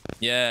 Really?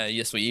 Yeah,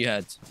 that's what you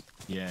had.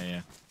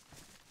 Yeah.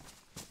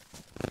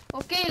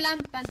 Okay,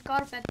 lamp and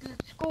carpet,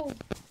 let's go.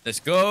 Let's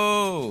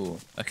go.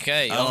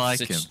 Okay. I like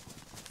him.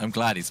 I'm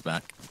glad he's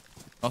back.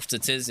 Off to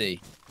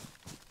Tizzy.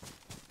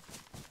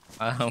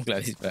 I'm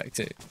glad he's back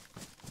too.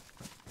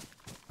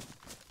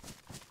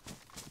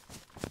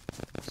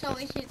 So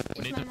is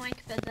my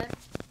mic better?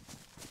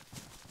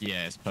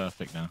 Yeah, it's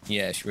perfect now.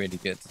 Yeah, it's really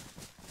good.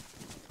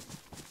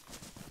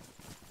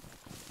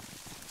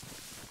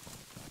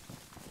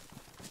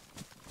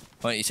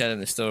 Why don't you tell him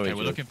the story? Okay,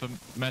 we're George? looking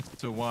for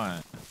metal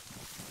wire.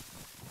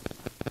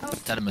 Oh.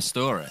 Tell him a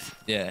story.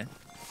 Yeah.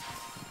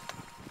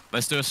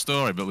 Let's do a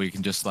story, but we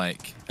can just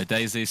like a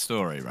DayZ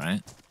story,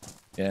 right?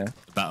 Yeah.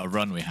 About a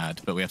run we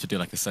had, but we have to do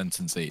like a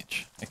sentence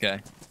each. Okay.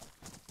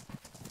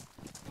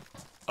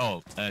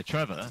 Oh,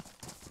 Trevor,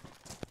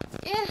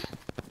 Yeah.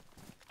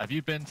 have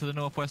you been to the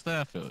Northwest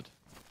Airfield?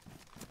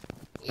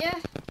 Yeah.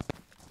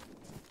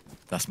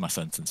 That's my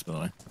sentence, by the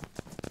way.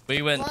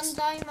 We went. One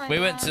time I We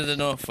went to was- the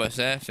Northwest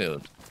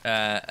Airfield,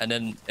 and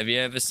then have you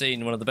ever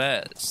seen one of the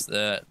bears?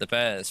 The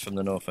bears from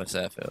the Northwest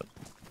Airfield.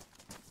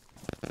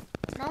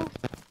 No.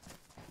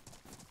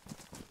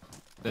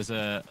 There's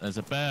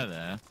a bear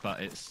there, but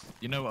it's,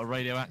 you know what a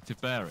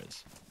radioactive bear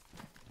is?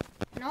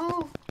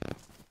 No.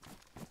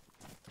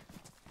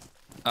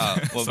 Oh, well,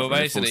 but Something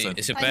basically, full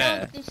it's a I bear.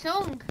 know the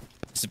song.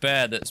 It's a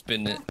bear that's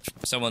been.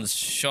 Someone's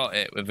shot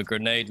it with a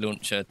grenade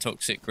launcher,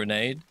 toxic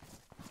grenade,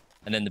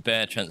 and then the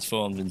bear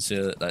transformed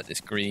into like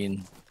this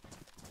green,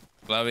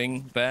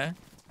 glowing bear.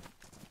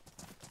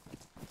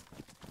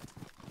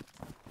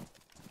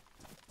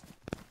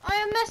 Are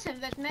you messing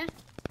with me?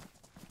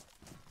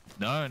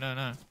 No, no,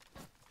 no.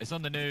 It's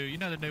on the new, you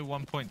know, the new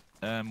 1.19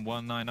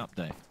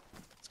 update.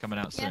 It's coming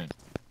out Yeah. soon.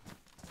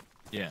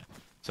 Yeah.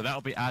 So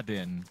that'll be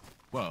adding,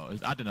 well,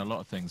 it's adding a lot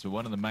of things, but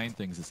one of the main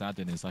things it's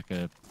adding is like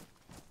a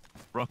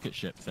rocket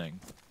ship thing,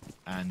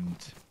 and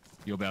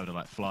you'll be able to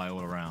like fly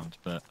all around.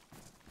 But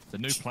the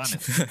new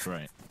planets is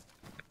great.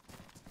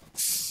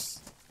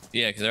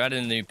 Yeah, because they're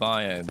adding new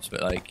biomes,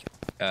 but like,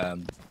 the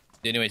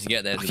only way to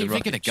get there I is with a keep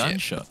thinking rocket of ship.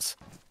 gunshots.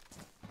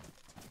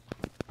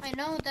 I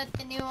know that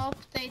the new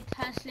update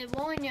has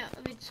Livonia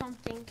with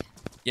something.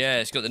 Yeah,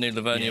 it's got the new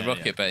Livonia Yeah,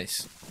 rocket yeah.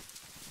 base.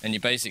 And you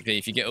basically,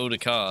 if you get all the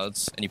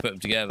cards and you put them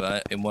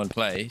together in one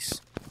place,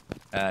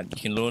 you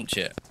can launch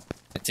it.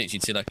 It takes you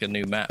to like a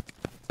new map.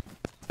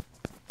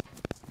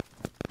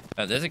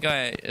 There's a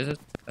guy.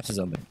 That's a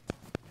zombie.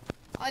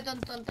 I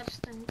don't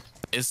understand.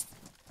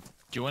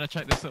 Do you want to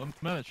check this little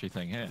military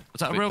thing here? Was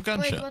that a Wait. real Wait,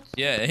 gunshot? what's,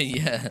 Yeah,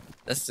 yeah.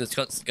 That's the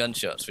constant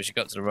gunshots. We should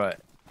go up to the right.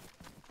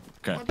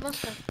 Okay. what was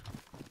that?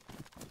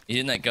 He's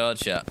in that guard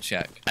shack.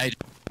 Hey,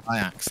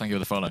 Ajax, thank you for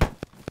the follow.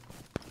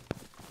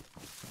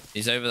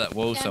 He's over that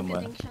wall Yeah, I'm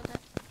somewhere. getting shot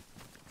at.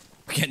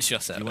 We're getting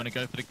shot at. You want to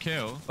go for the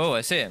kill? Oh,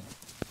 I see him.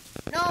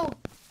 No!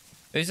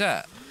 Who's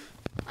that?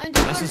 I'm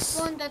the That's first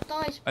a one that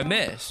dies. I bro.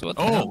 missed. What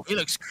the Oh, hell? he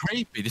looks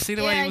creepy. Do you see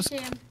the Yeah, way he I was? see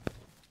him.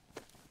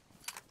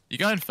 You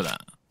going for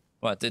that?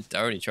 Well, I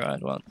already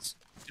tried once.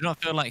 Do you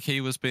not feel like he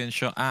was being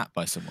shot at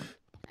by someone?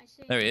 I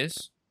see There him. he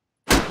is.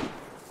 I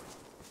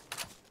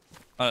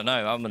don't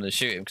know. I'm gonna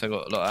shoot him because I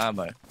got a lot of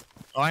ammo.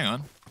 Oh, hang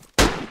on.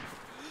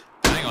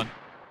 Hang on.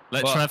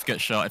 Let What? Trev get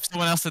shot. If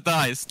someone else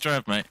dies,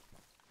 Trev, mate.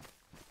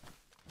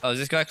 Oh, is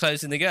this guy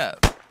closing the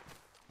gap?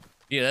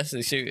 Yeah, that's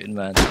the shooting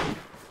man.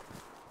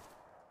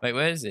 Wait,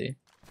 where is he?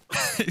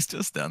 He's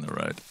just down the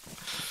road.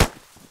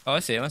 Oh, I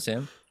see him. I see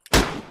him.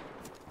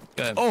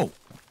 Got him. Oh!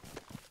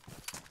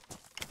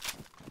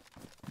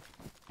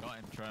 Got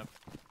him, Trev.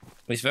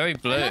 He's very I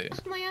blue.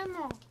 lost my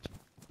ammo.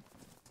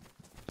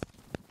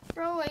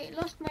 Bro, I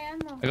lost my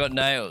ammo. I got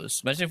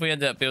nails. Imagine if we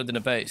ended up building a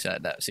base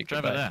at that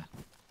secret Trevor,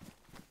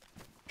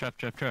 base. there.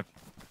 Trev.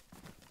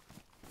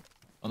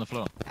 On the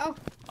floor. Oh,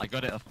 I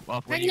got it off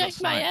when I you got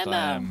lost my sniped.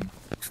 ammo.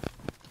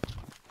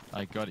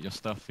 I got your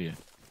stuff for you.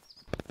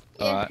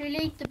 yeah, Alright.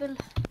 relatable.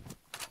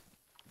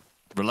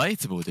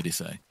 Relatable, did he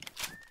say?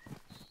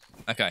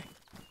 Okay.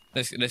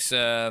 Let's in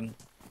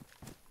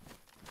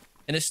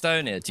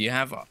Estonia, do you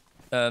have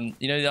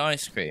you know the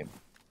ice cream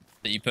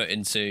that you put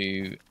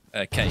into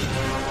a cake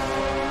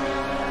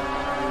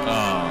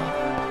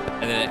Oh.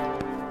 and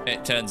then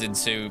it turns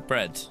into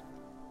bread?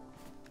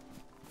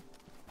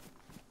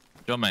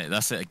 John, mate,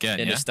 that's it again,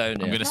 In yeah? Estonia. I'm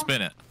going to No.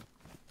 spin it.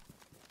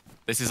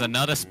 This is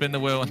another spin the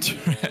wheel on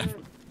Trev.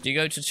 Do you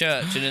go to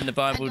church and in the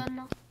I Bible don't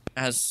know.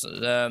 has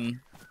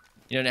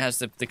you know, it has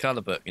the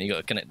colour book and you got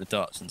to connect the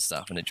dots and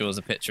stuff and it draws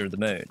a picture of the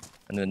moon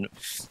and then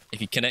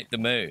if you connect the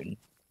moon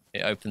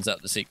it opens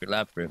up the secret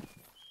labyrinth.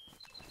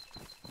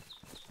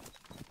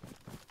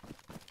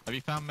 Have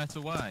you found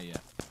metal wire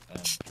yet,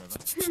 Trevor?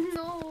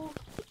 No.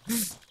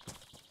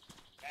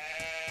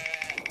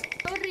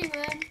 Sorry,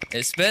 man.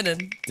 It's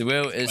spinning. The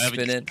wheel is Whatever,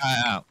 just spinning. cut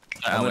it out.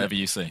 Cut out gonna- whatever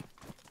you see.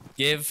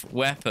 Give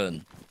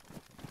weapon.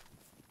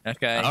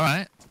 Okay. All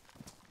right.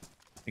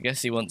 I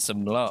guess he wants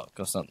some luck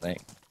or something.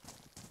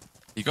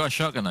 You got a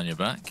shotgun on your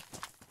back.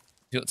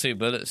 He's got 2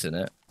 bullets in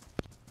it.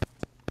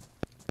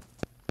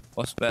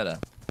 What's better?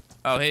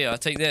 Oh, here, I'll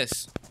take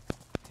this.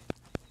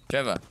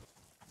 Trevor.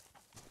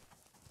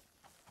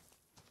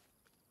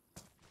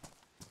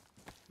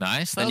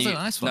 Nice. That And was you- a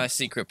nice one. Nice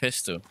secret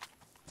pistol.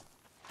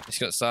 It's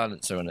got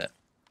silencer on it.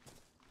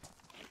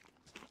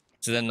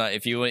 So then, like,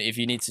 if you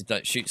need to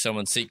like shoot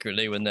someone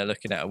secretly when they're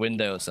looking out a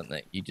window or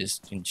something, you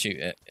just can shoot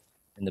it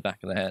in the back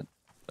of the head.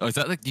 Oh, is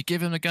that you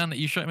give him the gun that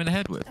you shot him in the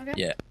head with? Okay.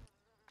 Yeah.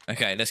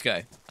 Okay, let's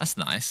go. That's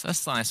nice.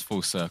 That's nice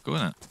full circle,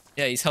 isn't it?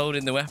 Yeah, he's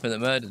holding the weapon that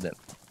murdered him.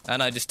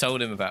 And I just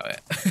told him about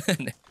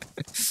it.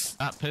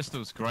 That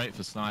pistol's great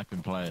for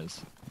sniping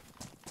players.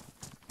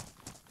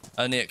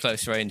 Only at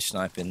close range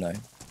sniping, though.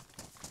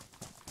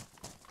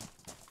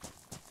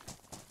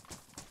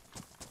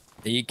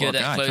 Are you good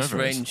at close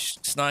Trevor is. range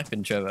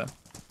sniping, Trevor?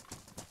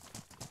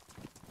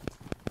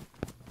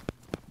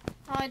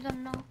 I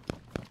don't know.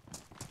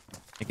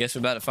 I guess we're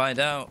about to find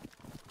out.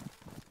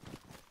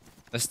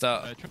 Let's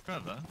start.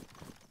 Trevor,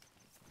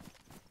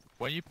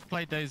 when you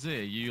play DayZ,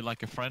 are you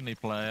like a friendly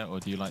player or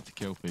do you like to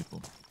kill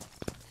people?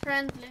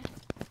 Friendly.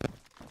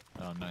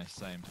 Oh, nice.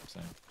 Same.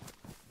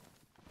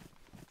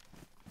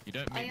 You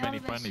don't I meet many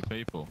always- friendly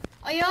people.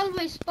 I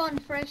always spawn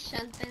fresh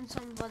and then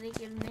somebody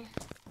kill me.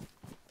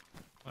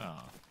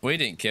 Oh, We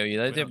didn't kill you,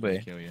 though, we're did not gonna we?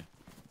 Kill you.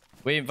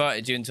 We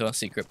invited you into our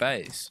secret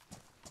base.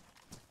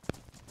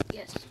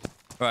 Yes.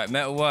 Right,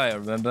 metal wire,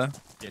 remember?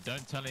 Yeah,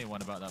 don't tell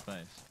anyone about that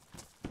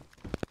base.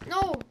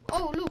 No.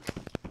 Oh, look.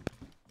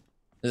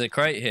 There's a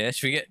crate here.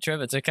 Should we get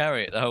Trevor to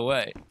carry it the whole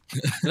way?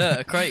 Look,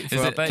 a crate for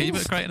our Can you put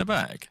base. a crate in a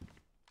bag?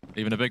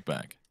 Even a big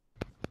bag?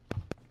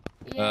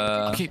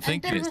 Yeah. I keep and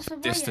thinking there it's was a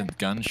wire. distant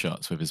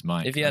gunshots with his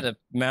mic. If you had a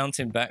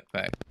mountain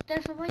backpack,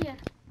 There's a wire. do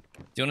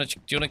you want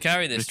to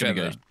carry We're this, just gonna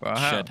Trevor? go for our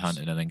shed house?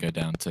 hunting and then go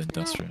down to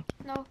industrial.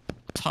 No.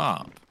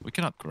 Tarp. We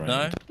can upgrade.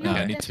 No? No, Okay.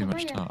 I need There's too a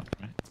much wire. tarp,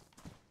 right?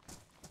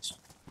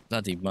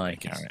 Bloody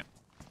Mike. Carry it.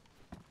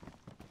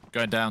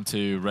 Going down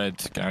to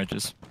red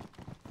garages.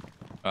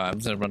 Alright, I'm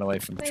just gonna run away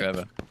from Wait.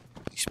 Trevor.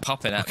 He's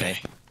popping at me.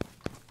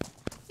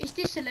 Is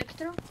this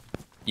Electro?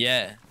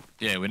 Yeah.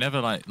 Yeah, we never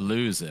like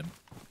lose him.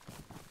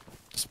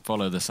 Just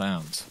follow the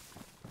sounds.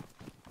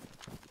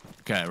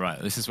 Okay, right.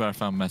 This is where I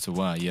found metal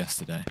wire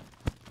yesterday.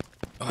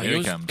 Oh, Here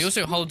he comes. he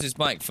also holds his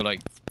mic for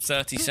like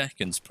 30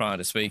 seconds prior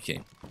to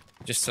speaking.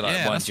 Just to like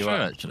yeah, wind that's you true,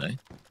 up. actually.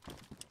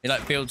 He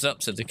like builds up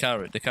to the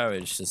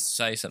courage to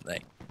say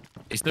something.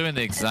 He's doing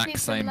the exact People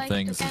same like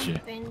things to as you.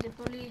 camp in the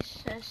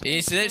police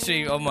He's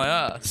literally on my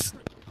ass.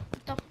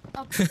 Up.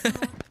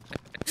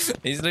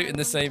 He's looting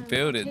the same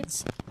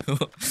buildings. I'm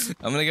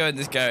gonna go in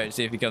this garage,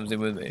 see if he comes in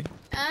with me.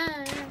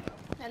 Yeah.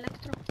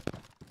 Electro.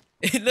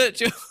 Look,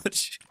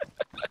 George.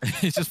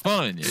 He's just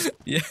following you.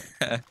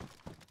 Yeah.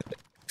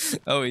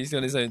 Oh, he's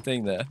got his own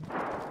thing there.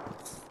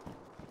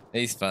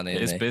 He's funny,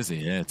 It's isn't he? busy,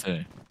 yeah,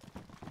 too.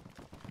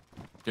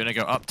 Do you want to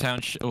go uptown?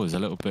 Oh, there's a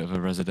little bit of a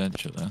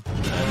residential there.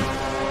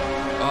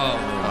 Oh,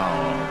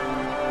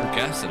 Oh.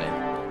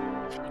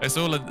 gasoline. It's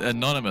all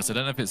anonymous. I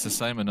don't know if it's the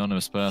same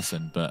anonymous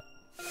person, but...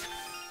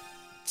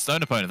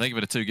 Stone Opponent, thank you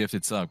for the 2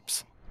 gifted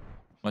subs.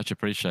 Much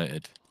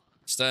appreciated.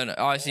 Stoner.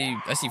 Oh, I see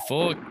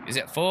 4. Is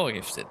it 4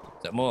 gifted?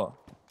 Is that more?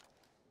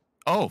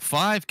 Oh,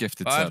 5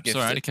 gifted 5 subs.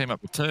 Sorry, I gifted. only came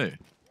up with 2.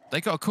 They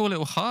got a cool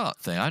little heart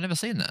thing. I've never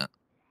seen that.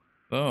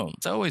 Boom.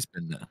 It's always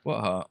been there. What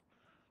heart?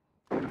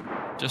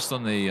 Just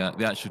on the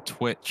actual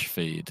Twitch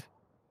feed.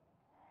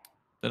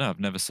 Don't know, I've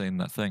never seen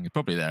that thing. It's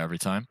probably there every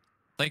time.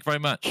 Thank you very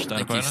much, Stone Thank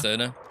you, Opponent.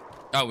 Stoner.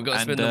 Oh, we've got to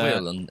And, spin the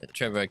wheel on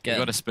Trevor We've again.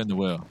 got to spin the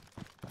wheel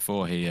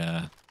before he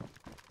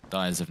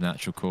dies of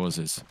natural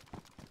causes.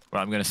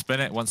 Right, I'm going to spin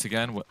it once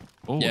again.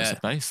 Oh, Yeah. it's a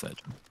base there.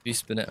 You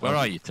spin it. Where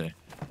are you two?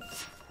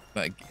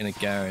 Back in a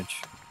garage.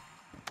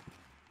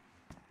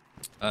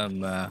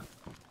 I'm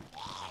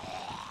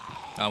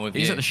with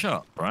He's you. at the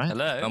shop, right?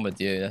 Hello. I'm with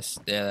you.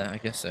 Yeah, I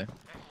guess so.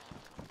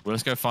 Well,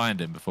 let's go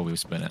find him before we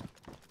spin it.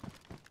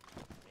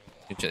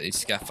 You check these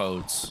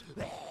scaffolds.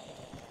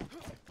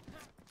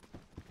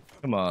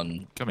 Come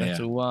on. Come here.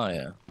 metal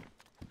wire.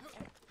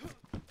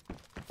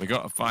 We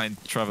got to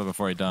find Trevor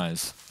before he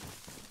dies.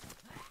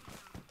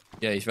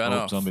 Yeah, he's ran Oh,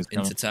 off zombies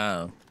into coming.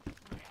 town.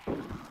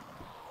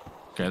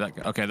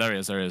 Okay, there he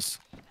is. There he is.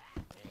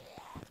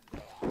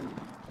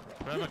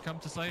 Trevor, come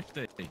to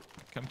safety.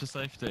 Come to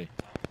safety.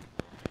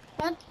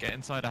 What? Get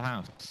inside a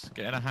house.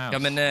 Get in a house.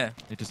 Come in there.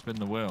 Need to spin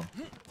the wheel.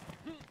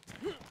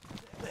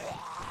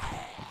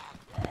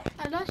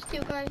 I lost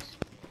you guys.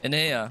 In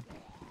here.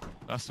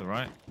 That's all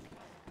right.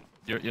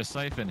 You're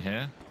safe in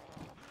here.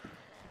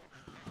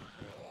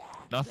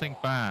 Nothing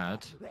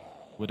bad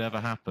would ever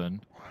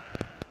happen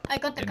I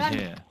got the in gun.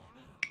 here.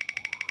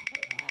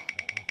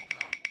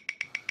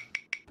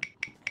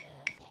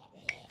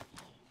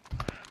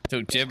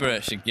 Talk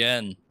gibberish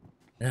again.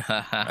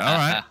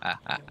 Alright.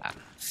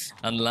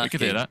 Unlucky. We could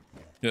do that.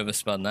 Whoever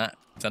spun that.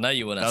 'Cause I know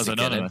you want That us was to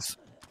get him. anonymous.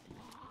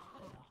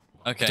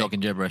 Okay, Talking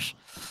gibberish.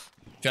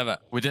 Trevor.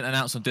 We didn't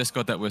announce on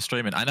Discord that we're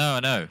streaming. I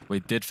know. We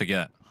did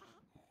forget.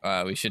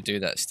 We should do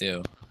that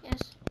still.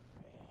 Yes.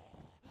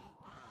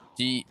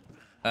 Do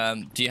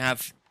you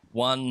have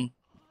one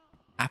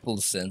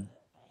Appleson?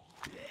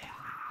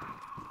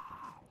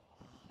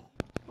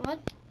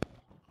 What? Do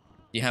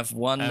you have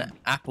one Um,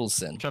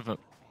 Appleson? Trevor,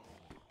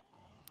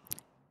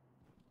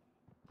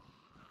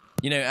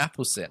 You know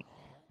Appleson?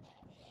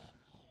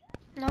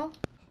 No.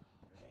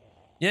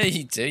 Yeah,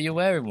 you do. You're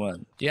wearing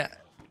one. Yeah.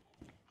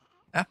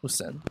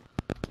 Appleson.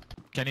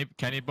 can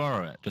you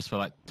borrow it just for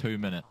like 2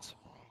 minutes?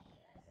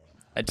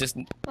 I just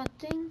What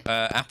thing?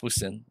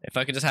 Appleson. If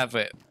I could just have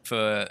it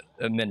for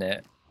a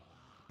minute,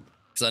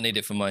 because I need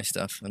it for my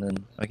stuff, and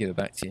then I'll give it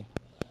back to you.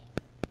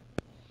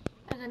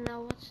 I don't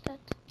know what's that.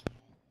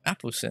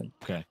 Appleson.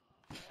 Okay.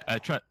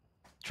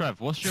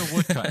 Trev, what's your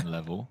woodcutting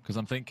level? Because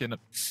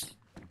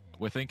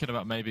we're thinking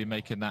about maybe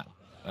making that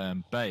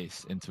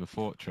base into a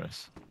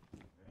fortress.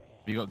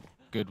 Have you got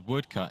good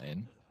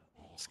woodcutting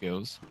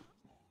skills?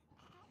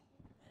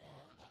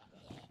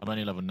 I'm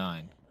only level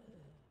 9.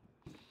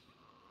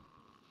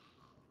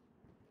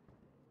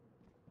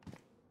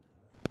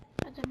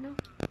 I don't know.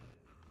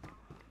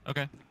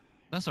 Okay,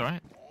 that's all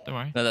right. Don't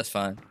worry. No, that's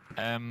fine.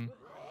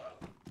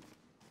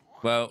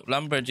 Well,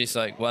 Lumbridge is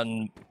like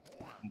one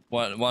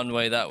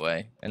way that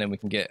way, and then we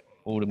can get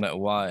all the metal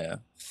wire.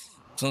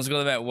 As long as we've got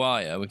the metal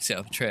wire, we can set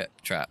up a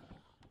trap.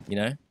 You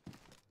know?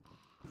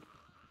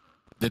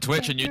 The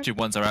Twitch and YouTube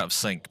ones are out of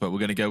sync, but we're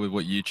going to go with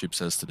what YouTube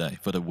says today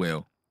for the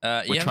wheel.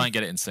 We'll try and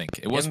get it in sync.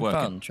 It was working.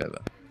 Fun, Trevor?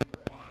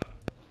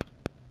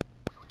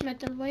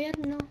 Metal wire?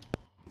 No.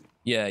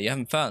 Yeah, you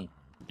having fun?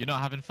 You're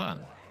not having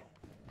fun?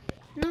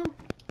 No.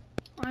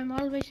 I'm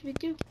always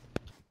with you.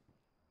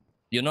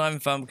 You're not having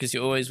fun because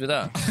you're always with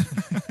us.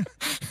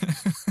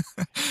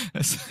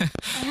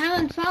 I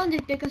haven't found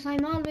it because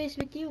I'm always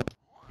with you.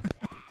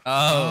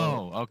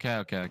 Oh,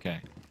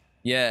 okay.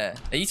 Yeah.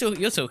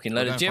 You're talking a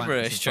load of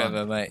gibberish,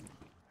 Trevor, mate.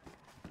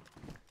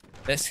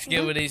 Let's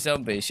deal with these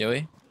zombies, shall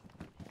we?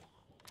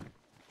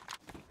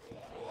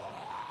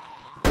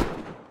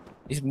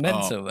 He's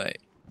mental, mate.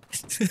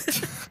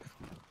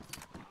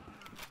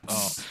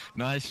 Oh,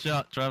 nice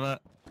shot, Trevor.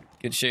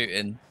 Good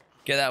shooting.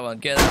 Get that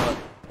one.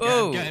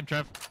 Oh! Get him,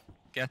 Trev.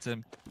 Get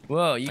him.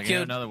 Whoa, you I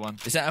killed another one.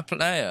 Is that a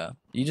player?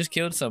 You just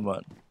killed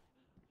someone.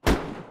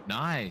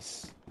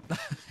 Nice.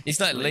 He's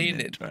like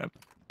leaning. Trev.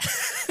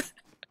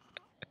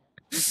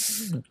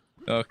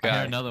 Okay. I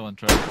hear another one,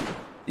 Trev.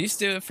 You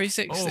still at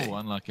 360? Oh,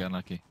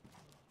 unlucky.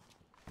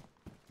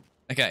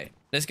 Okay,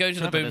 let's go to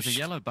Trevor, the boom. there's a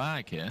yellow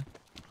bag here.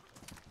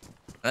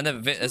 I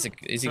never. Has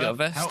he got a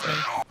vest? Help me.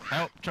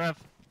 Help, Trev.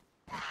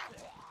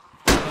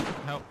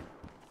 Help.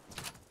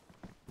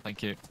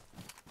 Thank you.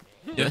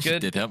 You're Yes, you good.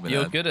 did help me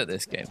You're there. good at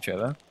this game,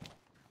 Trevor.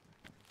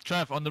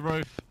 Trev, on the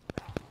roof.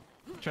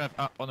 Trev,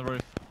 up on the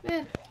roof.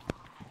 Where?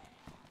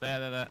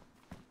 There.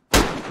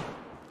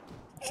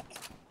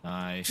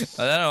 Nice.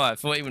 I don't know. I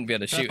thought he wouldn't be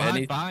able to Trev, shoot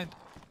any. behind.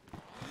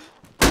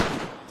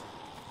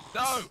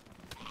 No!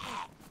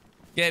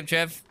 Get him,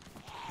 Trev.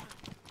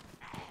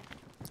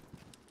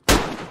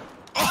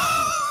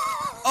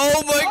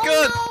 Oh my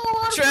God,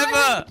 No,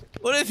 Trevor!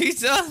 What have you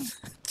done?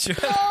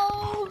 Trevor.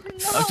 No,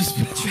 I've just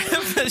been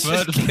Trevor just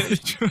murdered.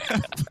 killed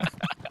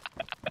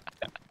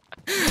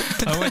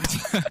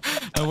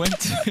I went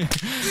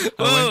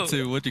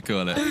to what do you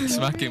call it?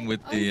 Smack him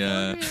with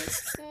the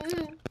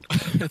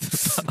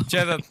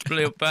Trevor,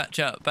 little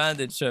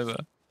bandage, Trevor.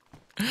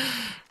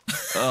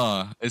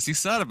 Oh, is he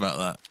sad about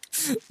that?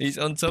 He's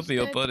on top of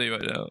your body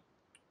right now.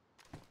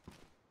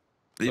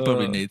 He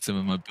probably needs some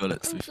of my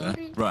bullets, to be fair.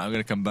 sorry. Right, I'm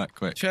gonna come back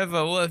quick.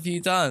 Trevor, what have you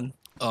done?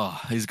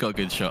 Oh, he's got a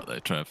good shot though,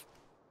 Trev.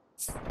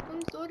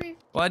 I'm sorry.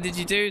 Why did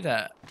you do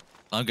that?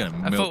 I'm gonna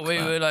I milk thought we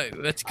that. were like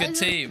a good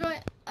team.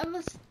 I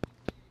was.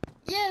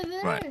 Yeah,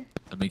 there. Right,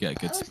 let me get a I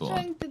good was spawn.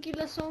 trying to kill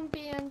a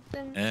zombie and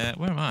then.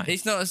 Where am I?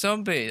 He's not a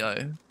zombie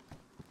though.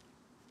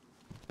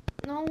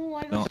 No,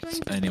 I was Not trying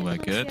to anywhere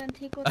kill a zombie good. and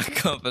he got I me.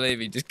 can't believe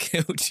he just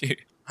killed you.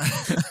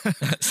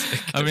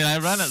 I mean, I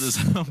ran at the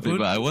zombie,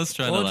 but I was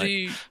trying to What like do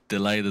you?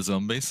 delay the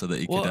zombie so that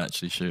he What? could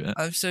actually shoot it.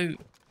 I'm so.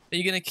 Are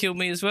you gonna kill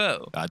me as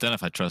well? I don't know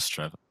if I trust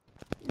Trevor.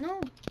 No.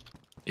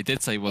 He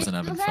did say he wasn't it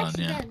having was fun,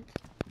 yeah. accident.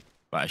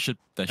 But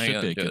there Hang should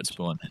on, be a good. good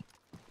spawn.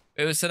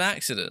 It was an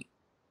accident.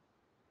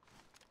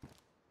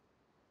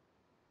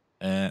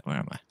 Where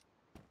am I?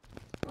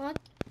 What?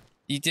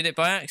 You did it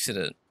by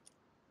accident.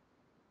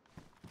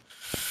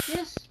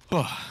 Yes.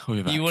 Oh, we'll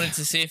be back. You wanted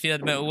to see if you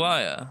had metal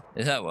wire.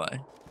 Is that why?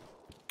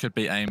 Could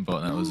be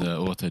aimbot. That was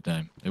auto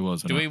dome. It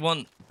was. Do we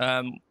want?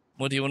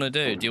 What do you want to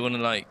do? Do you want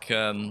to like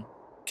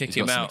kick He's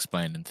him got some out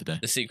explaining to do.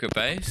 the secret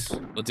base, or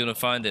do you want to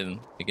find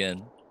him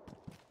again?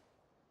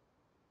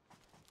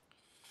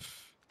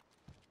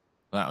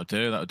 That'll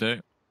do.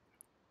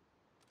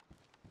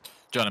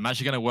 John, I'm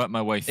actually going to work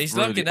my way through He's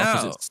the locking out.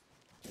 opposite.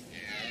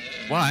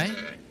 Why?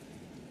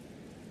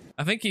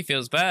 I think he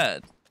feels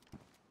bad.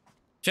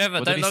 Trevor,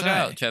 What did don't he log say?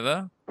 out,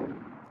 Trevor.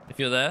 If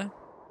you're there,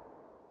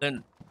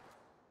 don't.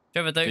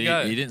 Trevor, don't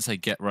go. He didn't say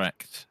get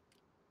wrecked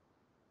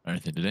or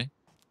anything, did he?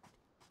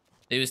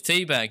 He was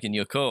teabagging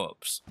your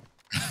corpse.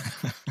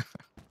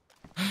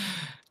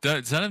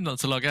 Don't tell him not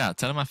to log out.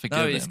 Tell him I forgive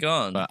him. No, he's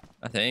gone. But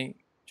I think.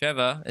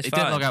 Trevor, it's he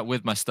fine. didn't log out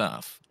with my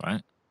stuff,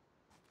 right?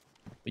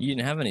 But you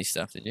didn't have any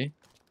stuff, did you?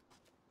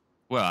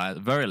 Well, at the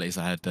very least,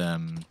 I had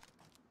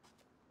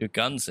Your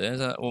guns there. Is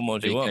that what more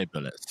do you DK want?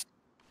 bullets.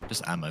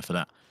 Just ammo for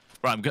that.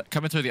 Right, I'm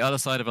coming through the other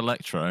side of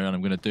Electro, and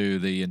I'm going to do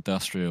the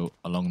industrial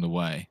along the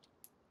way.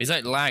 He's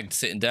like lagged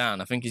sitting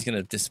down. I think he's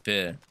gonna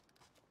disappear.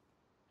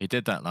 He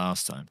did that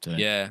last time too.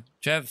 Yeah,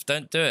 Trev,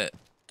 don't do it.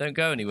 Don't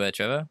go anywhere,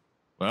 Trevor.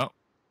 Well,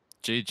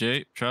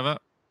 GG, Trevor.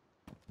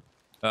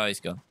 Oh, he's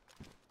gone.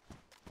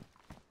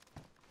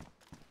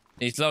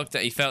 He's logged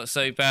out. He felt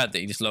so bad that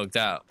he just logged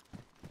out.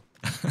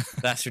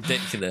 That's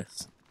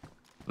ridiculous.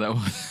 That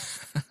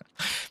was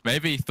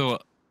maybe he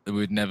thought that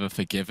we'd never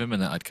forgive him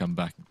and that I'd come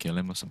back and kill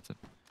him or something.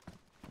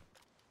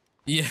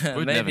 Yeah,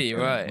 We'd maybe you're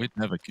right. We'd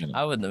never kill him.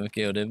 I wouldn't have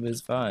killed him. It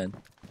was fine.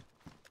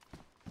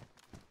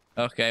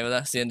 Okay, well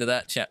that's the end of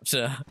that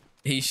chapter.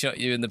 He shot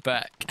you in the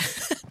back.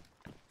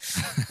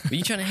 Were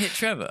you trying to hit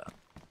Trevor?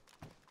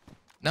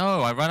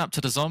 No, I ran up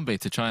to the zombie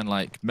to try and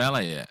like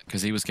melee it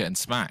because he was getting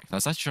smacked. I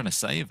was actually trying to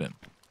save him.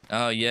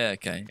 Oh yeah,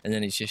 okay. And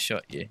then he just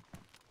shot you.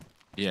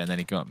 Yeah, and then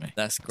he got me.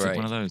 That's It's like great.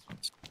 one of those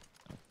ones.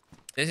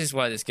 This is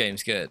why this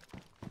game's good.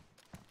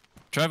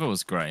 Trevor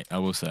was great, I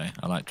will say.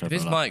 I like If Trevor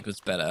his a lot. mic was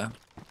better,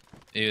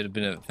 he would have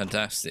been a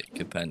fantastic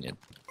companion.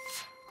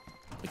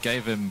 It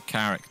gave him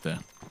character.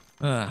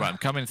 Right, I'm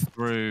coming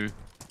through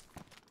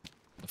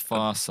the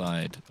far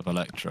side of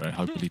Electro.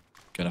 Hopefully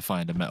gonna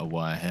find a metal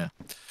wire here.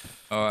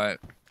 Alright.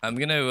 I'm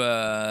just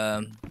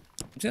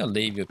gonna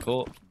leave your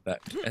corpse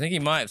back. I think he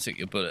might have took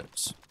your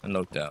bullets and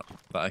logged out.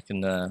 But I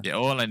can Yeah,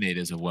 all I need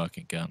is a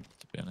working gun,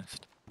 to be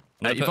honest.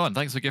 I'm gonna put- Yvonne,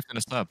 thanks for gifting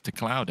a sub to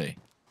Cloudy.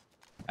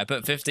 I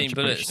put 15 Much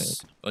bullets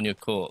appreciated. on your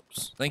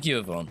corpse. Thank you,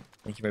 Yvonne.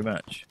 Thank you very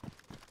much.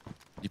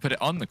 You put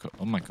it on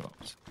my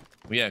corpse.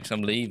 Well, yeah, because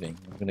I'm leaving.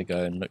 I'm gonna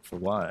go and look for a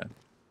wire.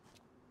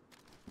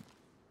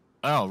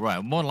 Oh,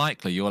 right. More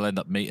likely you'll end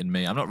up meeting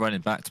me. I'm not running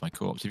back to my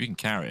corpse. If you can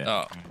carry it,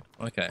 Oh,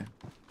 okay.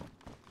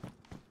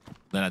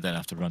 then I don't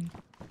have to run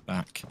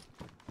back.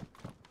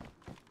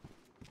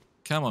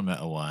 Come on,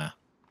 metal wire.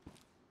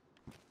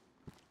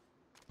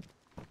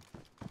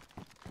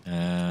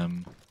 I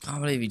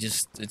can't believe he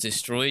just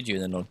destroyed you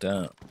and then knocked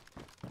out.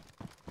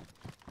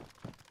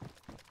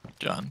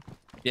 John,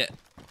 Yeah.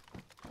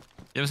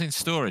 you ever seen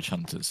Storage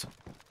Hunters?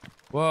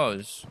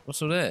 Whoa,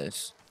 what's all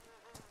this?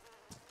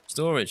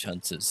 Storage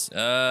hunters.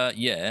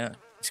 Yeah,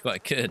 it's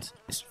quite good.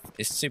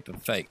 It's super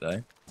fake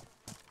though.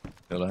 I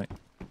feel like.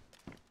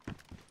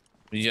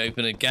 Did you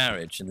open a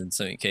garage and then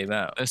something came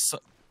out? There's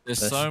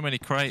so many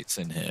crates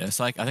in here. It's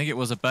like I think it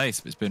was a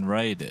base, but it's been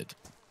raided.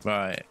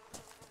 Right.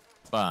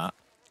 But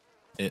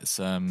it's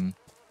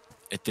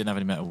it didn't have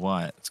any metal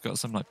wire. It's got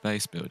some like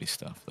base buildy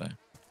stuff though.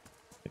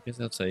 I guess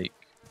I'll take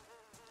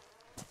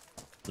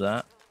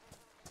that.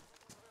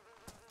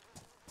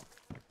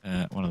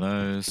 One of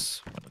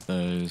those. One of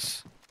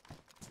those.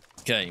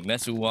 Okay,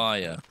 metal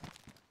wire.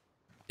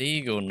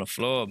 Eagle on the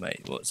floor,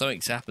 mate. What?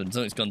 Something's happened.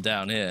 Something's gone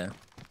down here.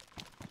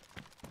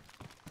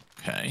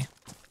 Okay.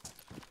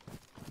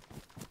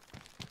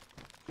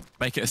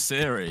 Make it a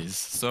series.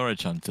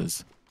 Storage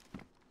Hunters.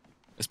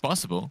 It's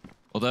possible.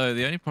 Although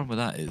the only problem with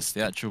that is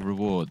the actual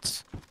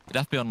rewards. It'd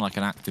have to be on like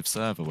an active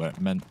server where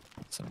it meant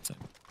something.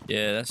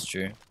 Yeah, that's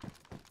true.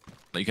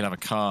 Like you could have a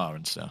car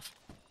and stuff.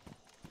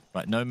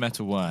 Right, no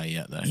metal wire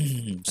yet though. I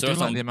So do it's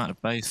like on the amount of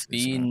base.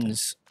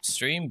 Bean's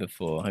stream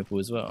before, I hope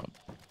as well.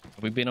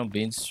 Have we been on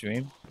Bean's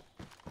stream?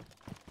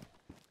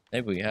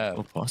 Maybe we have.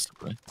 Or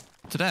possibly.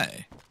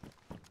 Today?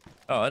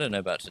 Oh, I don't know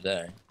about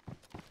today.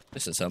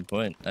 Just at some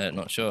point. I'm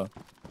not sure.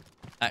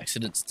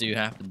 Accidents do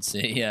happen,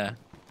 see, yeah.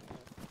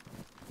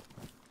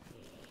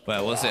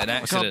 Well, was it an I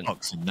got accident?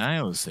 boxing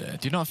nails here.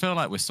 Do you not feel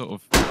like we're sort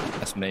of...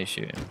 That's me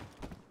shooting.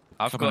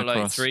 I've Coming got like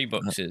across- 3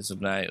 boxes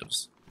of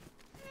nails.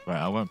 Right,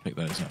 I won't pick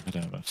those up. I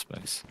don't have enough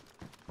space.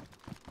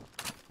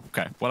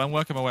 Okay, well, I'm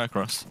working my way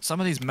across. Some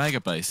of these mega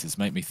bases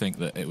make me think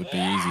that it would be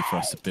easy for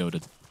us to build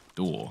a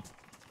door.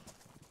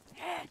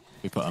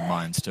 We put our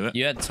minds to it.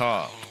 You had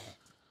tarp.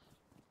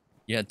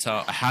 You had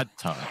tarp. I had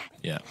time,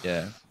 yeah,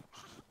 Yeah.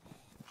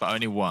 but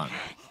only one.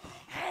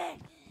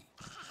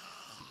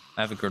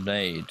 I have a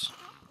grenade.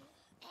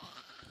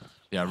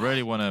 Yeah, I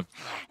really want to.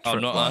 Oh,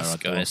 not us,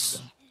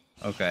 guys.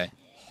 Okay.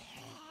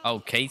 Oh,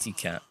 Katie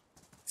cat.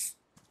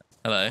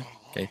 Hello,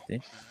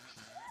 Katie.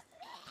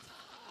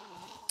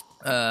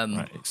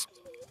 Right,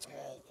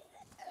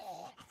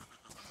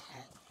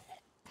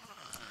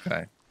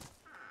 Okay.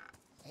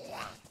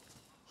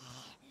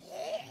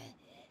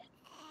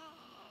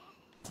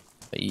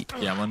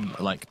 yeah, I'm on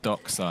like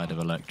dock side of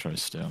Electro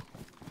still.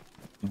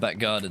 Back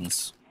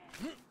Gardens.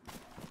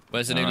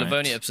 Where's the new Alright.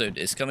 Livonia episode?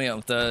 It's coming out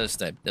on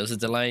Thursday. There was a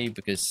delay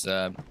because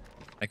I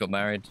got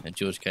married and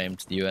George came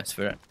to the US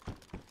for it.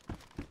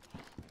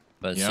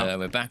 But Yeah.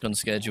 we're back on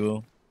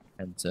schedule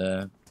and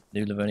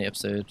new Livonia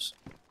episodes.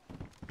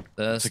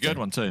 Thursday. It's a good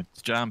one too. It's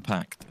a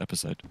jam-packed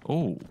episode.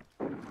 Oh,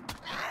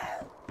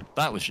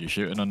 that was you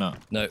shooting or not?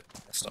 No,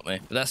 that's not me.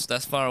 But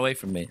that's far away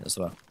from me as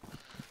well.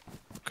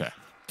 Okay.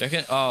 Do you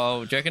reckon?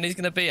 Oh, do you reckon he's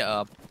gonna beat it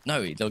up?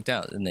 No, he logged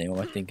out, didn't he? What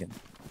am I thinking?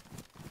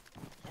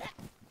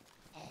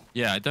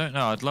 Yeah, I don't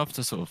know. I'd love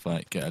to sort of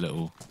like get a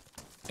little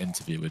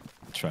interview with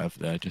Trev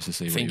there just to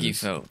see I what think he he was...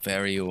 felt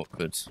very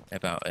awkward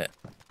about it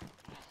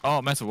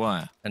Oh, metal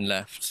wire. and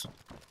left.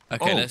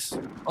 Okay, Oh. let's.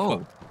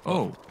 Oh,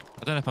 oh.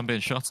 I don't know if I'm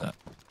being shot at.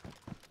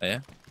 Oh, yeah.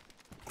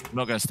 I'm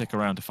not going to stick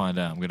around to find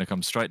out. I'm going to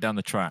come straight down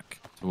the track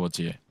towards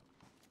you.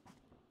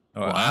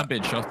 All Well, right. I'm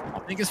being shot. I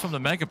think it's from the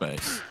mega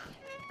base.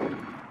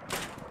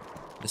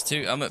 There's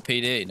 2. I'm at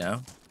PD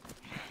now.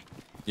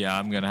 Yeah,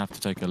 I'm going to have to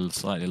take a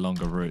slightly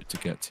longer route to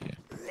get to you.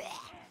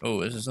 Oh,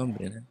 there's a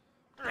zombie in here.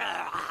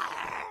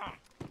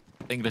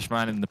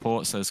 Englishman in the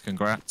port says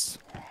congrats.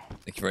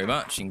 Thank you very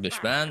much,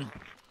 Englishman.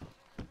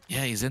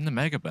 Yeah, he's in the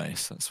mega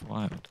base. That's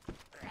wild.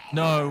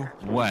 No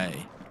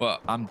way.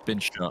 What? I'm been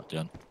shot,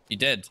 John. You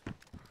dead?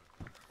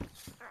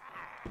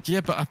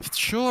 Yeah, but I'm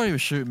sure he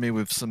was shooting me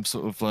with some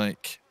sort of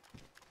like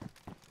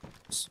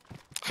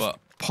What?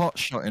 pot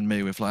shotting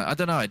me with like I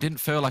don't know. It didn't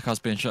feel like I was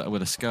being shot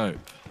with a scope.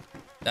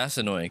 That's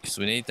annoying because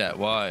we need that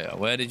wire.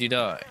 Where did you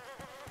die?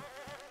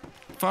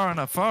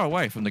 Far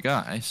away from the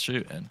guy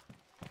shooting.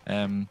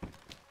 Well,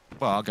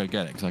 I'll go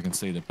get it because I can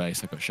see the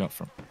base I got shot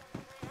from.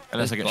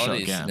 Unless I get shot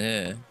Bodies again. in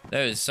here.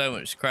 There is so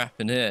much crap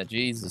in here.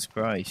 Jesus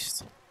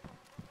Christ.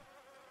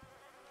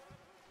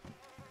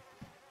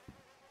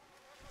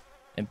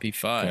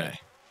 MP5. Okay.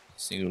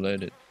 Single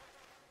loaded.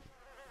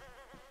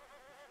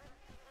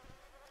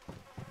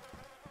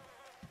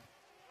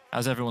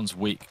 How's everyone's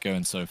week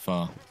going so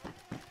far?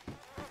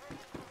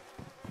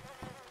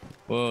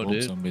 Whoa, All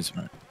dude. zombies,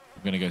 right?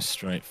 I'm gonna go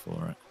straight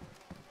for it.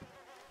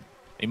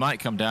 He might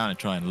come down and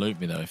try and loot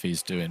me though if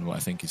he's doing what I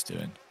think he's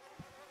doing,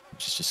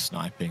 which is just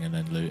sniping and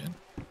then looting.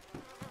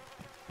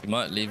 You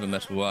might leave a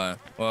metal wire.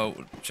 Well,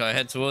 shall I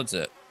head towards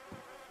it?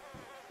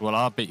 Well,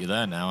 I'll beat you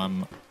there now.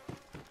 I'm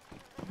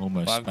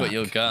almost. Well, I've got back.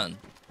 your gun.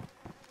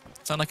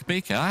 Sound like a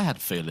beaker? I had a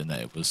feeling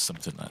that it was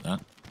something like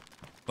that.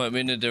 Point me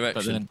in the But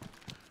direction. then,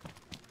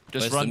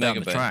 just Where's run the down mega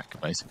the base?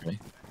 track, basically.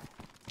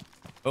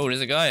 Oh,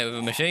 there's a guy with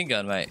a machine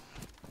gun, mate.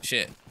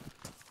 Shit.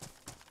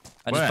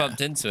 I Where? just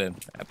bumped into him.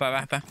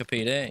 Back a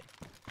PD.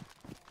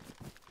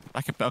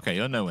 Okay,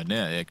 you're nowhere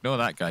near. Ignore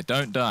that guy.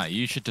 Don't die.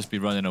 You should just be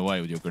running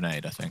away with your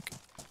grenade, I think.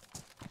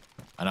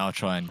 And I'll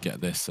try and get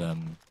this.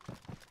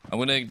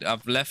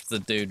 I've left the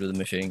dude with the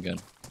machine gun.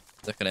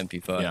 It's like an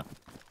MP5. Yeah.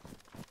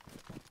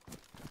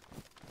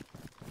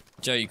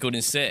 Joe, you called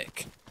in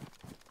sick.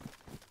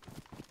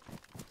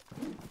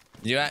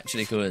 You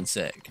actually called in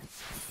sick.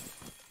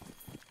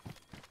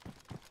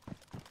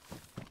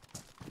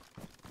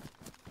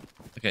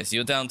 Okay, so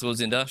you're down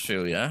towards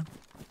industrial, yeah?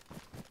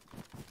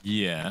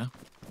 Yeah.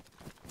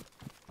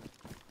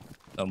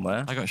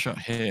 Somewhere. I got shot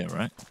here,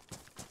 right?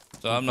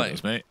 So I'm That like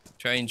was me.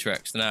 train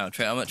tracks now.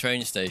 I'm at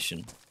train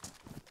station.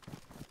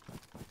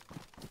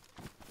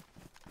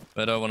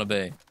 Where do I want to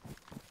be?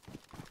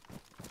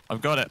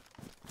 I've got it.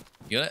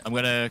 You got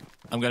it?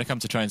 I'm gonna come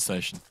to train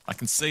station. I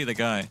can see the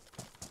guy.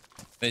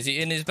 Is he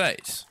in his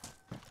base?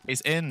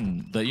 He's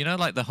in the, you know,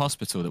 like the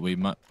hospital that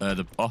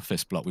the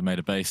office block we made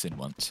a base in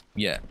once.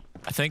 Yeah.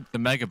 I think the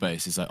mega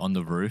base is like on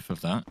the roof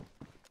of that.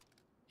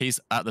 He's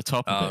at the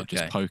top of it,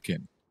 just okay.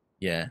 poking.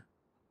 Yeah.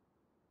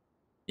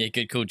 Yeah,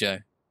 good call, Joe.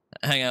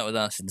 Hang out with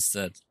us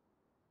instead.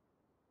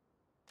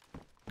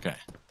 Okay.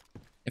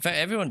 In fact,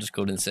 everyone just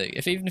called in sick.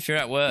 Even if you're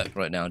at work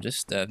right now,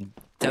 just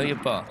tell your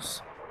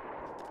boss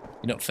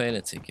you're not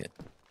feeling too good.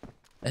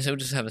 Let's all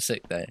just have a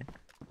sick day.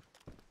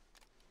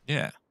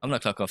 Yeah. I'm gonna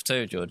clock off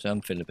too, George.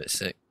 I'm feeling a bit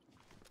sick.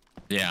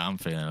 Yeah, I'm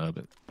feeling a little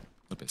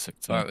bit sick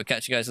too. All right, we'll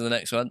catch you guys on the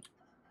next one.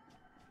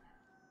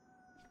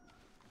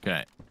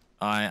 Okay.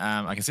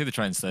 I can see the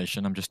train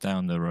station. I'm just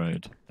down the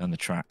road, down the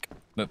track.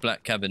 But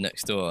black cabin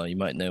next door. You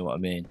might know what I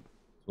mean.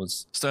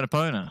 Stoner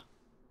Pona.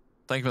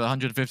 Thank you for the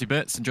 150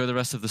 bits. Enjoy the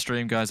rest of the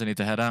stream, guys. I need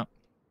to head out.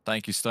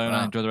 Thank you, Stoner.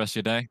 Wow. Enjoy the rest of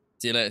your day.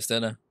 See you later,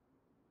 Stoner.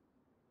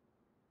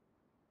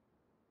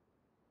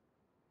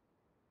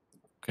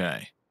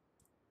 Okay.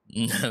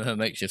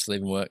 Makeshift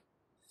sleeping work.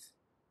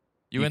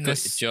 You in got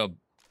this? your job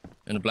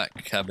in a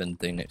black cabin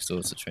thing next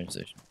door to the train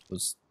station.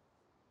 Was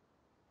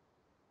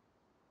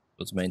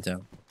main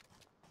town.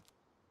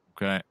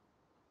 Okay.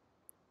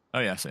 Oh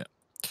yeah, I see it.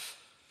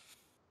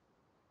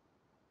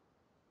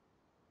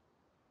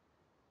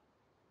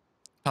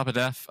 Papa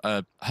Def,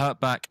 hurt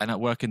back and at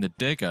work in the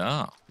digger.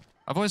 Oh,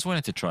 I've always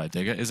wanted to try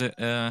digger. Is it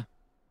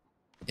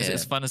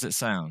as fun as it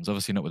sounds?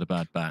 Obviously not with a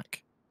bad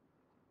back.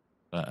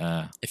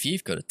 But If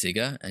you've got a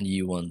digger and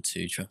you want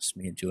to trust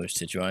me and George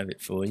to drive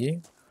it for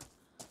you,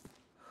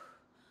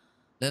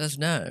 let us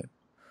know.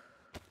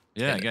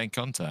 yeah, get in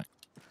contact.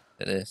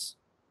 It is.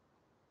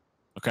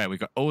 Okay, we've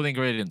got all the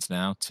ingredients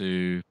now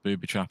to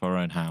booby trap our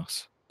own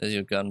house. There's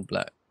your gun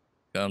back.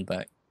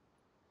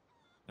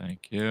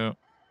 Thank you.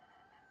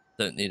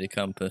 Don't need a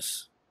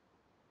compass.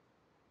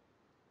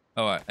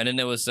 Alright, and then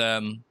there was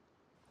a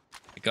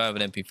guy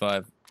with an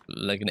MP5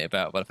 legging it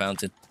about by the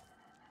fountain.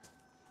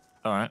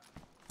 All right.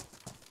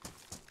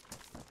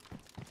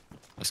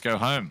 Let's go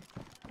home.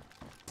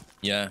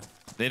 Yeah.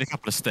 Need a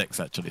couple of sticks,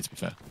 actually, to be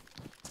fair.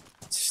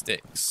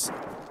 Sticks.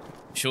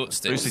 Short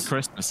sticks. Lucy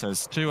Christmas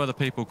says, 2 other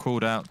people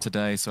called out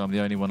today, so I'm the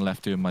only one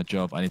left doing my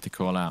job. I need to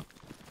call out.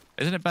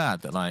 Isn't it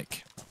bad that,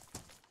 like,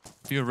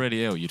 if you were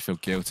really ill, you'd feel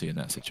guilty in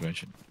that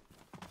situation?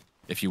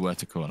 If you were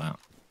to call out.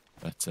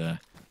 But,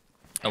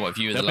 Oh, what, if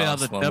you were the there'll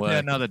last one be working?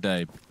 another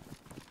day.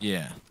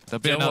 Yeah. There'll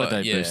be You know another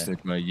what? day Yeah. boosted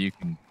where you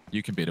can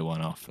be the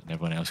one off and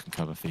everyone else can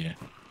cover for you.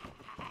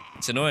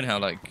 It's annoying how,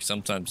 like,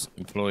 sometimes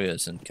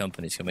employers and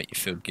companies can make you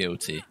feel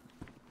guilty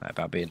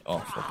about being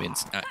off or being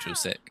actual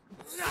sick.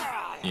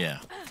 Yeah.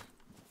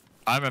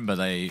 I remember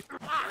I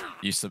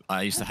used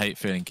to hate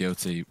feeling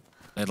guilty.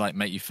 They'd like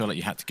make you feel like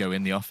you had to go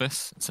in the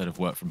office instead of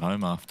work from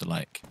home after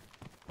like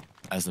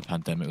as the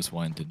pandemic was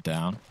winding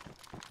down.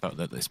 Felt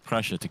that there's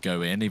pressure to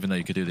go in, even though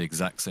you could do the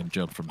exact same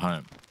job from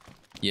home.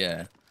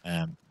 Yeah.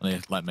 And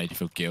it like made you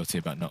feel guilty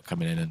about not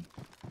coming in and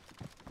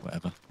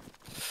whatever.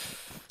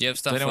 Do you have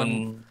stuff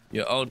on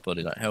your old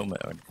body, like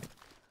helmet or anything?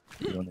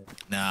 You want it?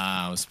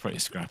 Nah, it was pretty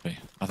scrappy.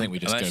 I think we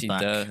just I'm go actually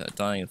back.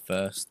 dying of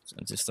thirst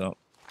and just stop.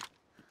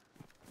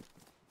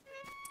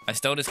 I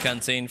stole this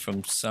canteen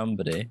from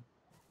somebody.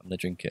 I'm gonna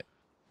drink it.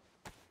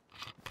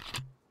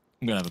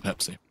 I'm gonna have a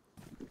Pepsi.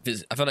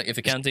 I feel like if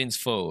the canteen's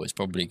full, it's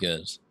probably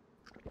good.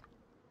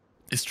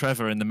 It's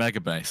Trevor in the mega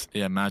base.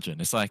 Yeah, imagine.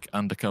 It's like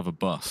undercover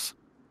boss.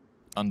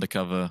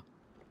 Undercover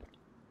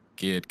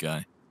geared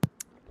guy.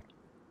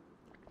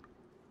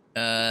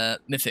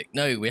 Mythic.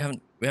 No, we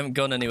haven't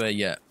gone anywhere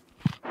yet.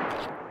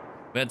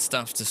 We had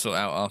stuff to sort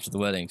out after the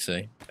wedding,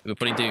 so we're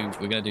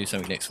gonna do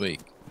something next week.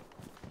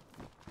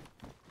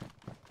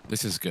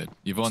 This is good.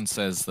 Yvonne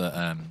says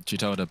that she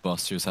told her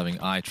boss she was having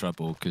eye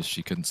trouble because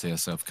she couldn't see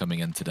herself coming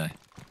in today.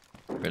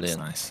 Brilliant. That's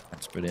nice.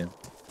 That's brilliant.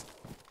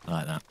 I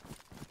like that.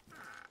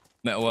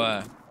 Metal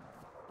wire.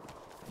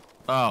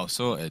 Oh,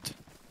 sorted.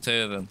 2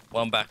 of them.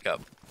 1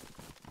 backup.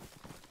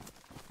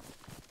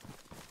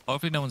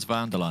 Hopefully no one's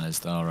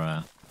vandalised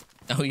our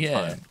Oh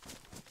yeah. home.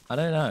 I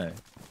don't know.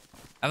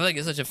 I feel like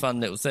it's such a fun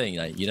little thing.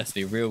 Like you'd have to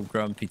be a real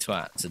grumpy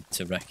twat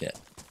to wreck it.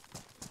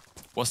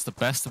 What's the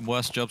best and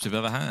worst jobs you've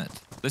ever had?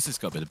 This has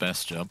got to be the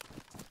best job.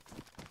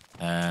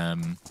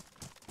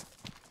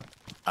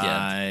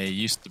 I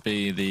used to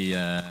be the,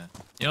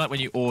 you know, like when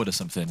you order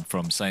something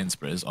from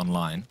Sainsbury's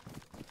online,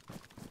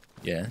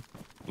 Yeah.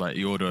 like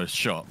you order a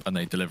shop and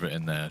they deliver it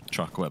in their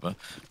truck or whatever.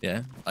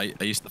 Yeah. I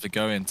used to have to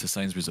go into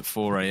Sainsbury's at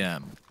 4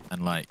 a.m.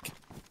 and like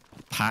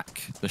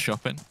pack the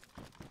shopping.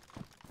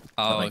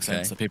 Oh, That makes okay.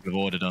 sense. That people have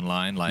ordered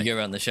online, like, You go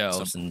around the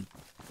shelves and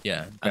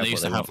yeah. and grab they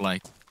used what to have want.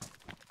 like,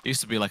 it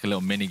used to be like a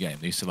little mini game.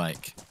 They used to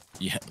like,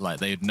 yeah, like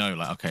they'd know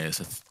like, okay, it's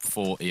a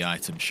 40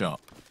 item shop.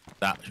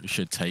 That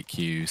should take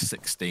you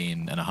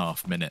 16 and a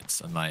half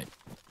minutes, and like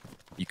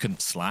you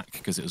couldn't slack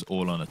because it was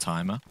all on a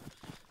timer.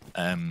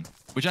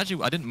 Which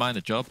actually I didn't mind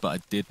the job, but I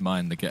did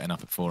mind the getting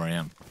up at 4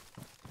 a.m.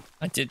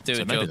 I did do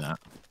So a maybe job.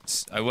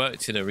 that. I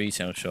worked in a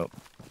retail shop,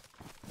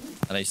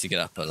 and I used to get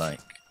up at like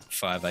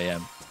 5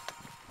 a.m.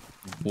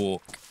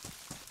 walk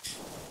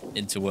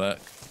into work.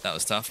 That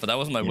was tough, but that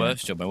wasn't my Yeah.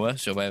 worst job. My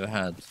worst job I ever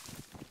had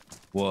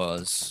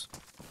was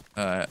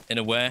in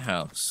a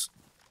warehouse.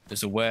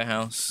 There's a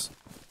warehouse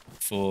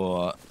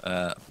for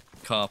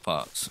car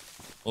parts.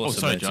 Oh,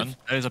 sorry, Automotive. John.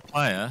 There's a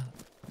player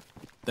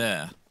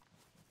there,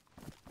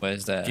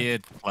 Where's there?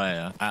 geared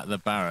player at the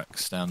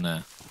barracks down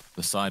there,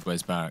 the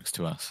sideways barracks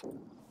to us,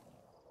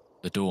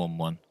 the dorm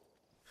one.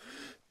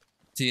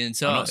 The I'm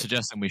inside. not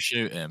suggesting we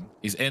shoot him.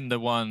 He's in the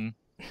one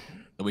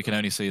that we can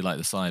only see like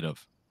the side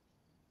of,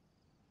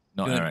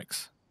 not Good.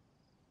 Eric's.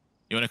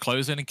 You want to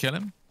close in and kill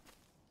him?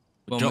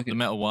 One Drop we the can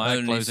metal wire,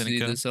 only close in and see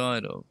kill the him.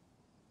 side of.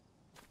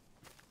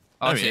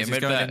 There I he see is, him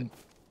he's right going back. in.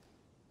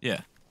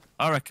 Yeah,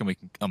 I reckon we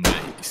can. Oh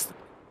mate,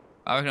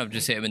 I reckon I've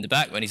just hit him in the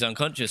back when he's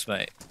unconscious,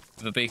 mate.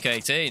 With a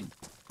BK-18.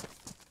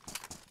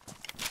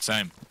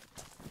 same.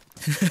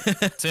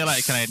 See you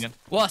later, Canadian.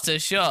 What a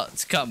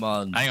shot! Come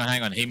on.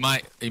 Hang on. He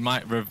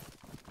might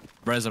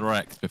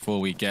resurrect before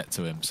we get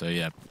to him. So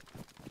yeah,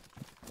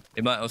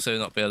 He might also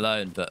not be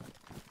alone, but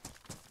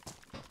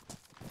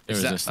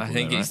is that, irresistible. I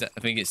think though, it's right? I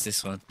think it's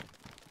this one.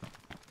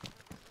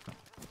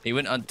 He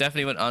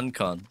definitely went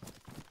uncon.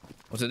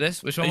 Was it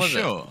this? Which Are one you was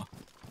sure?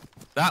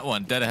 That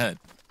one, dead ahead.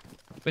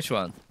 it? Which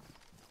one?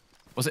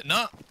 Was it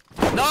not?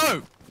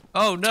 No.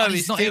 Oh no, John,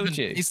 he's not killed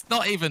even. you. He's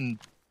not even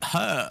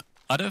hurt.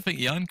 I don't think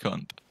he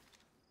unconned.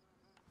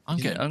 I'm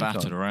He's getting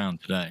battered unconned.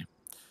 around today.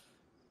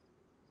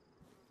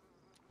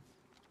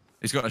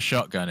 He's got a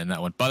shotgun in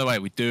that one. By the way,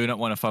 we do not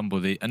want to fumble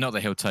the. And not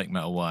that he'll take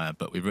metal wire,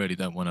 but we really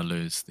don't want to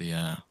lose the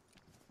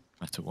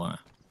metal wire.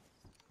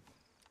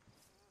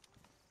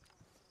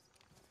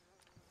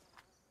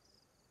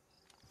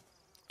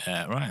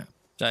 Right.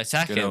 Should I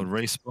attack Good old him?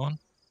 respawn.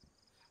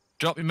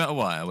 Drop your metal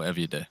wire, whatever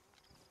you do.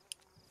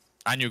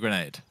 And your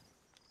grenade.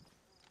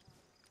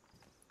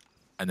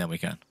 And then we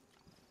can.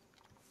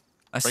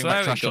 I Bring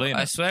swear, back Trasholina.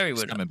 I swear he He's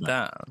went coming back.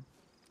 down.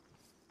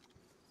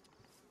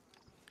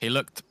 He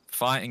looked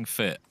fighting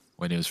fit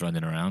when he was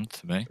running around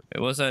to me.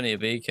 It was only a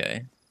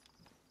BK.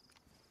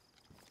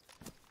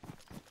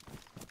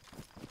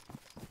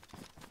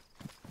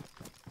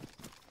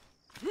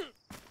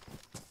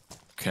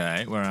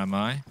 Okay, where am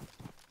I?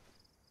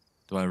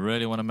 Do I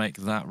really want to make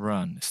that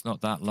run? It's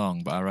not that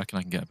long, but I reckon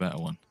I can get a better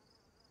one.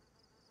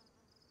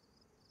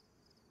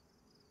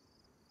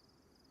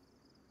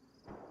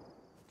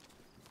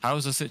 How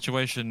has the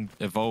situation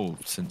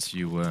evolved since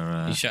you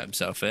were... He shot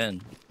himself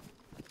in.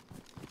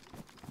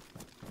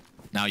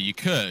 Now, you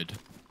could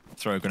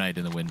throw a grenade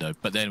in the window,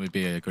 but then we'd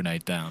be a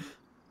grenade down.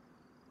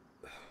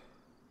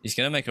 He's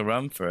gonna make a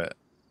run for it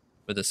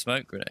with a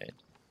smoke grenade.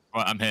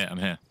 Right, I'm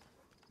here.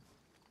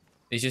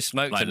 He just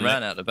smoked Like and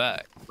ran out the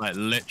back. Like,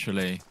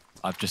 literally,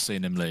 I've just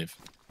seen him leave.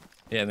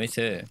 Yeah, me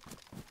too.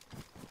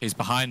 He's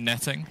behind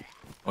netting.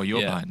 Or you're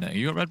Yeah. behind netting.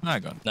 You got red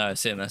bag on? No,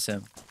 it's him. That's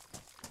him.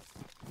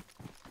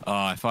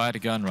 Oh, if I had a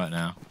gun right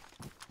now.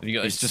 Have you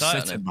got He's his just sight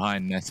on sitting him?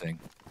 behind netting.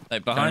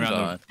 Like Going behind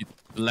around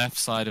the left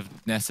side of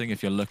netting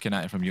if you're looking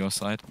at it from your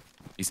side.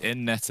 He's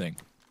in netting.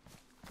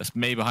 That's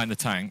me behind the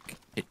tank.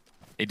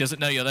 He doesn't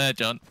know you're there,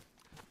 John.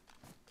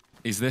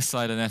 He's this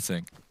side of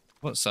netting.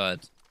 What side?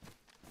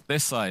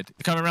 This side.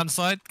 Coming around the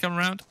side. Come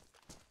around.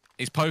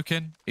 He's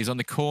poking. He's on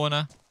the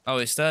corner. Oh,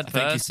 it's third I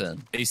think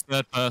person. He's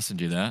third person,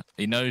 you there.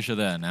 He knows you're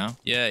there now.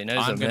 Yeah, he knows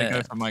I'm I'm gonna there.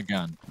 go for my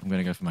gun. I'm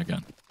gonna go for my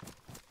gun.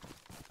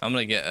 I'm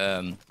gonna get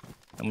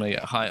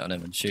a height on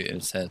him and shoot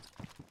his head.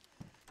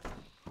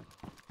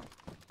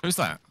 Who's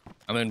that?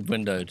 I'm in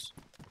windowed.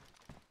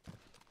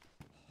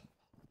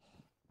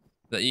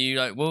 That you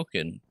like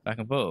walking back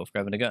and forth,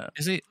 grabbing a gun?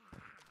 Is he?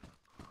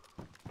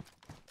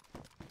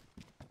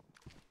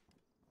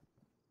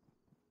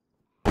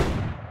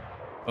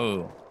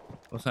 Oh,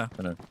 what's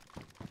happening?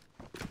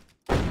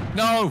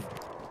 No!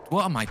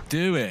 What am I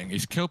doing?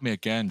 He's killed me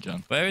again,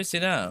 John. Where is he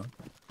now?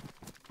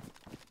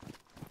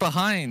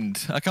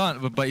 Behind. I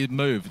can't, but he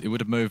moved. He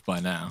would have moved by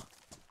now.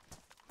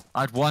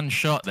 I had one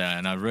shot there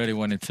and I really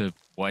wanted to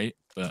wait,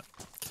 but...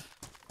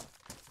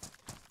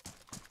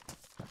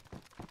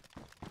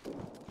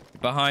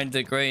 Behind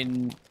the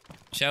green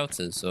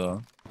shelters,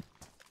 or?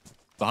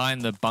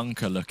 Behind the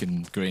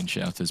bunker-looking green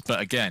shelters. But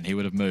again, he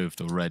would have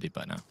moved already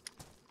by now.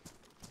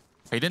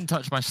 He didn't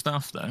touch my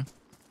stuff, though.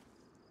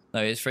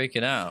 No, he's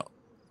freaking out.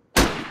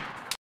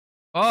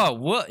 Oh,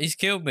 what? He's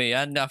killed me,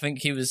 and I think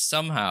he was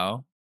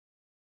somehow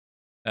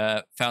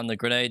found the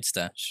grenade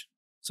stash.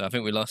 So I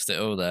think we lost it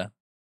all there.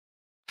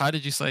 How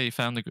did you say he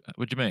found the...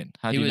 What do you mean?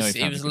 How do He you know was. he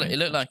He found was. the grenade? It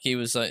looked like he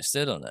was like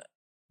stood on it.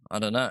 I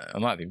don't know. I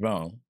might be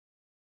wrong.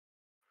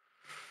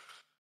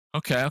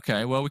 Okay,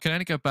 okay. Well, we can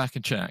only go back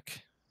and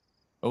check.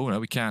 Oh, no,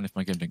 we can if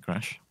my game didn't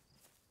crash.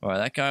 All right,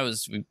 that guy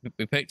was.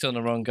 We picked on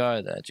the wrong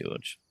guy there,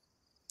 George.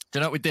 Do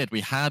you know what we did?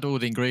 We had all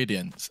the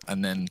ingredients,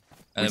 and then...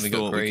 And then we got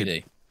thought we could-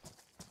 greedy.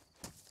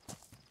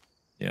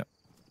 Yeah.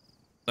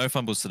 No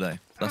fumbles today.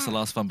 That's the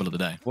last fumble of the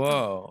day.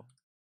 Whoa.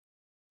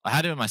 I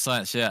had it in my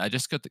sights, yeah. I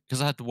just got...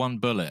 Because I had the one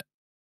bullet,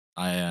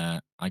 I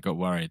got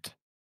worried.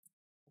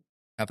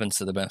 Happens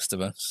to the best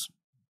of us.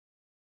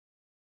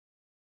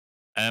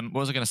 What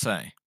was I going to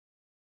say?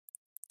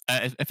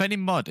 If any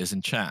mod is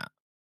in chat,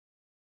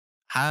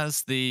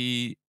 has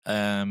the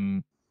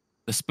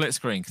split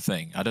screen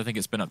thing, I don't think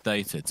it's been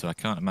updated, so I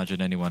can't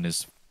imagine anyone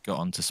has got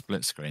onto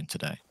split screen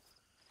today.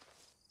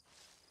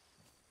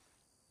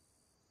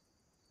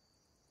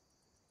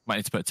 Might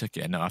need to put a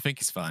ticket in. No, I think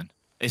he's fine.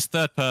 It's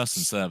third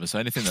person server, so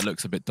anything that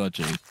looks a bit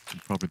dodgy can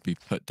probably be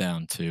put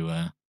down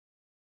to...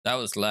 That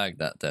was lag,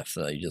 that death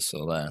that you just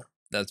saw there.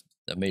 That's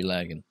me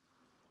lagging.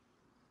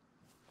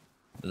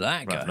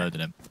 That guy. Right, loaded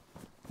him.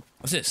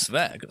 What's it,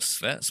 Svet? I got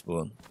Svet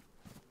spawn.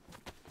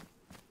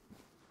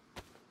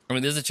 I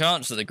mean, there's a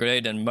chance that the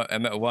grenade and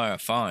metal wire are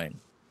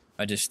fine.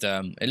 I just,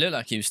 it looked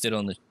like he was still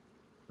on the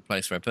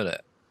place where I put it.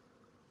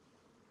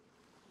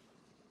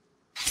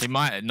 He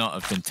might not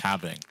have been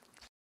tabbing.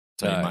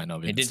 So No, he might not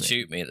have he been did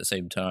seeing. shoot me at the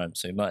same time,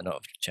 so he might not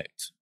have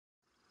checked.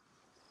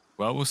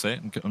 Well, we'll see.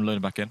 I'm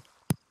loading back in.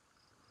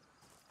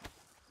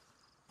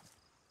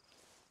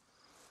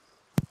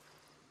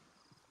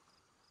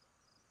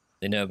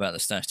 They know about the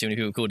stash. Too many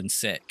people called in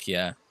sick,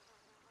 yeah.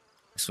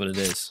 That's what it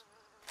is.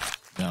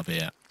 That'll be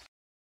it.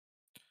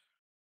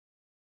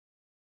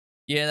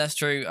 Yeah, that's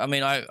true. I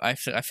mean, I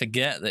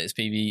forget that it's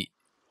PV...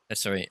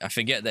 sorry, I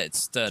forget that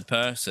it's third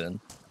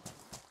person.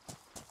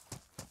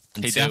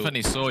 He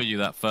definitely saw you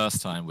that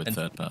first time with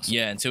third person.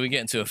 Yeah, until we get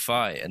into a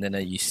fight, and then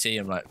you see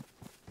him, like,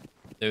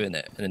 doing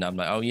it. And then I'm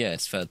like, oh, yeah,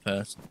 it's third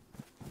person.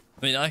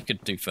 I mean, I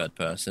could do third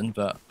person,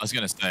 but... I was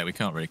going to say, we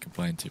can't really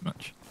complain too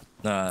much.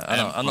 No, I'm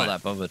not right.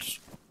 that bothered.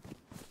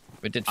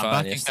 We did I'm fine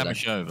back yesterday. in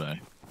Kamyshovo.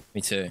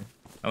 Me too.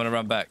 I'm gonna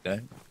run back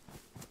though.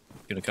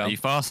 Gonna Are come. you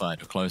far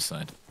side or close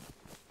side?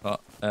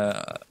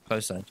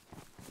 Close side.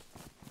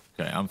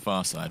 Okay, I'm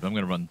far side, but I'm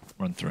going to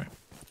run through.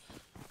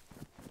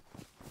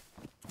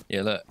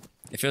 Yeah, look.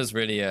 It feels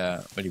really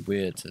really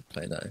weird to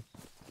play that.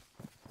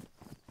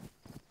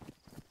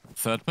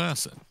 Third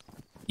person?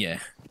 Yeah.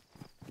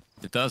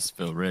 It does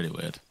feel really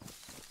weird.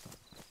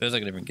 Feels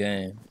like a different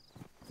game.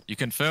 You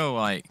can feel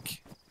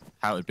like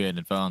how it would be an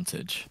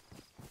advantage.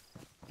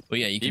 Well,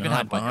 yeah, you can Even hide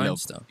have like a behind little,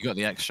 stuff. you got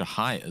the extra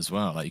height as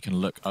well. Like you can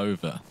look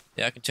over.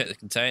 Yeah, I can check the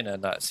container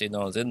and like see no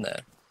one's in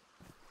there.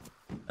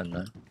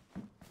 And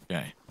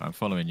Okay, I'm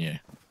following you.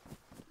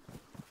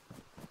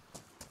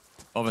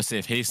 Obviously,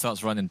 if he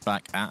starts running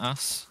back at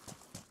us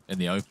in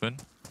the open,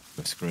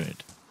 we're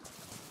screwed.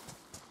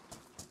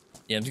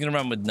 yeah, I'm just gonna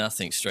run with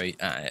nothing straight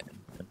at it.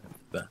 And hope for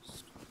the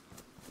best.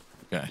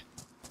 Okay.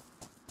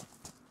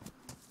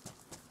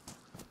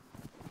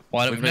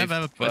 Why don't We've we never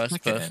ever put a first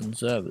ticket person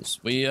servers?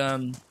 We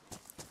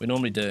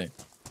normally do.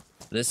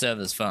 But this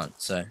server's fun,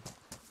 so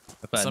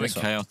we're playing Something this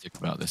one. chaotic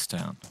about this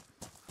town.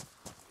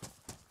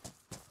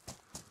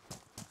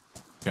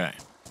 Okay.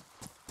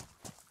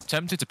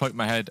 Tempted to poke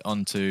my head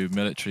onto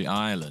Military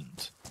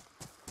Island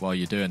while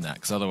you're doing that,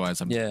 because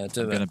otherwise I'm Yeah,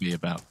 do it. going to be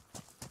about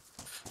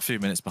a few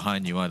minutes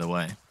behind you either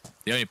way.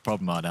 The only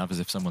problem I'd have is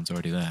if someone's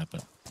already there,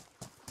 but...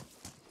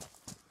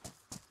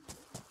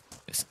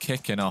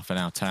 kicking off in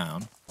our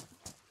town.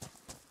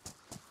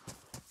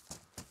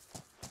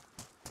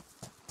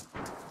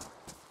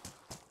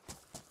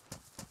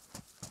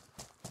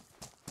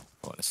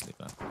 Oh, let's leave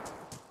that.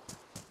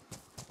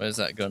 Where's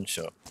that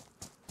gunshot?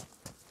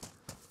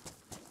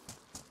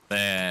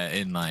 They're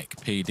in like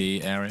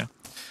PD area.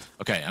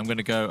 Okay, I'm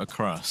gonna go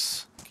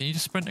across. Can you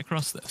just sprint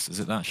across this? Is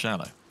it that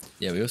shallow?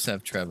 Yeah, we also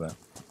have Trevor.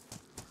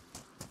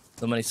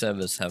 Not many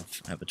servers have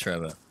a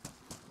Trevor.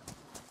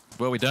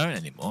 Well, we don't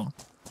anymore.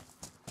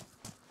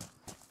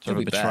 He'll Trevor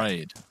be back.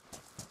 betrayed.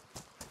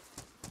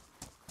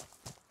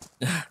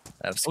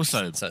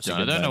 Also, such a John,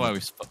 I good don't know why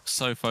moment. we're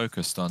so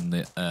focused on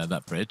the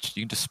that bridge.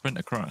 You can just sprint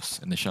across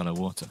in the shallow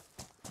water.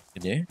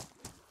 Can you?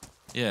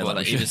 Yeah, What,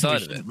 we like either should- side we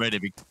of it? shouldn't really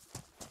be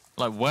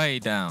like way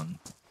down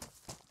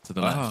to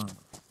the left.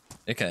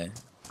 Okay.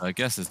 I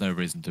guess there's no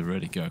reason to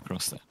really go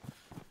across there.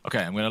 Okay,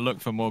 I'm going to look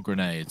for more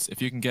grenades.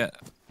 If you can get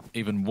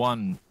even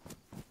one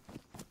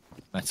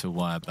metal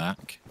wire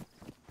back,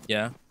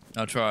 Yeah,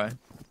 I'll try.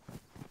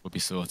 we'll be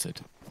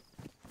sorted.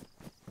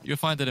 You were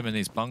finding them in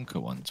these bunker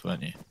ones,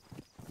 weren't you?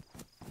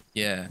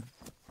 Yeah.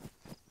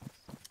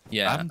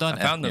 Yeah, I haven't done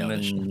found them FPL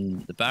this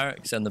in the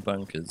barracks and the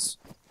bunkers.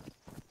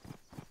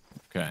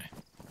 Okay.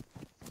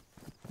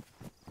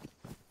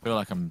 I feel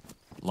like I'm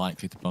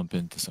likely to bump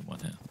into someone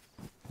here.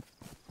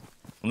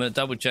 I'm gonna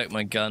double check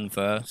my gun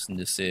first and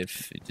just see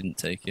if he didn't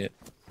take it.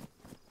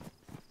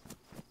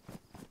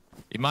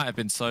 He might have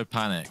been so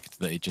panicked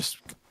that he just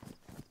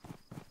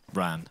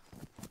ran.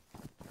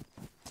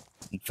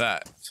 In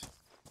fact,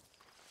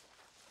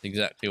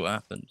 exactly what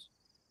happened.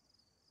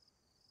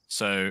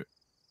 So,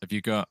 have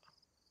you got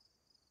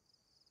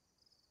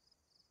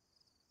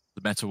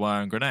the metal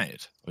wire and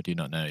grenade? Or do you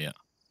not know yet?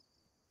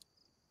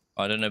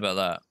 I don't know about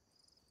that.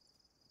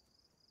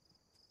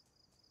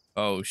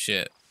 Oh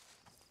shit.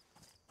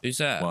 Who's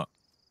that? What?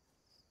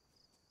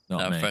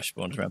 Not No, me. fresh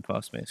ones ran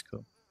past me, it's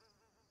cool.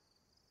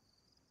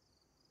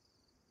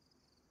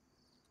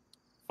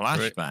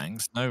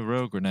 Flashbangs? No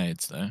real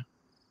grenades, though.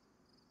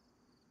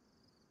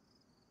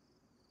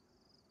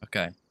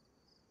 Okay. I'm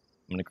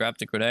gonna grab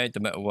the grenade, the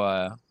metal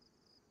wire. I'm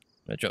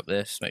gonna drop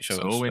this, make sure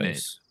I've That's got all we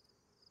space.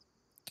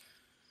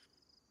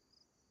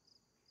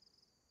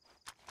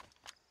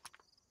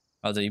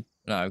 Oh, did he?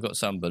 No, I've got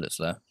some bullets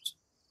left.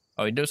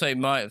 Oh, he looks like he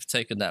might have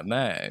taken that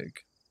mag.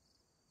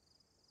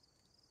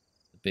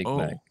 The big Oh.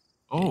 mag.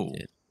 Yeah, he Oh.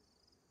 did.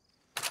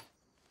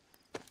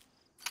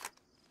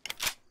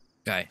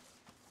 Okay.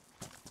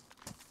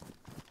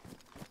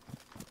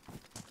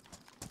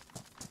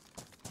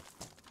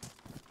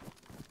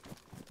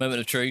 Moment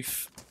of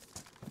truth.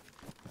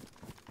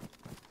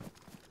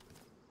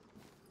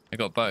 I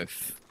got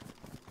both.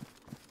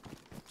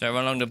 Should I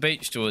run along the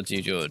beach towards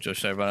you, George, or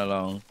should I run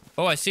along?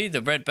 Oh, I see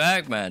the red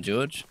bag man,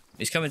 George.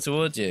 He's coming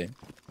towards you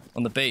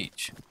on the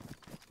beach.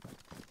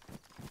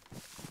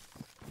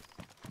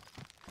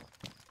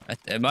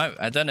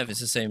 I don't know if it's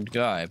the same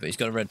guy, but he's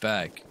got a red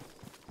bag.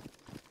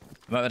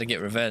 I might have to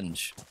get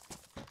revenge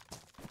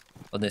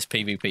on this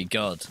PvP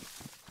god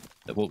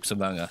that walks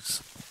among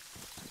us.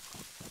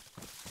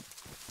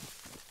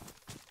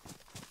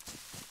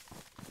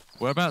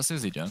 Whereabouts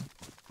is he, John?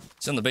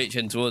 It's on the beach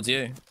heading towards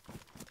you.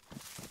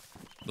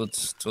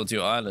 Towards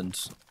your island.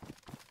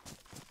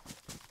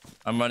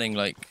 I'm running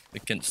like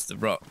against the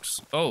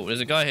rocks. Oh, there's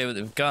a guy here with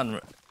a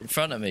gun in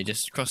front of me,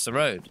 just across the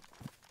road.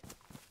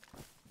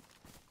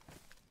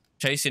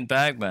 Chasing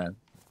Bagman.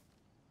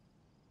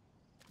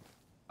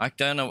 I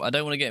don't know. I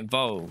don't want to get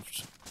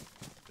involved.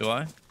 Do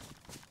I?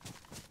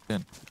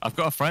 I've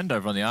got a friend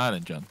over on the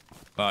island, John.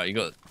 Right, you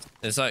got.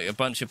 There's like a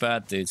bunch of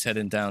bad dudes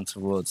heading down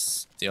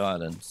towards the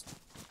island.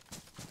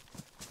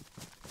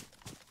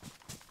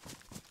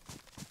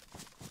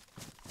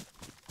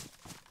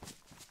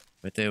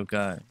 Where'd they all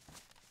go?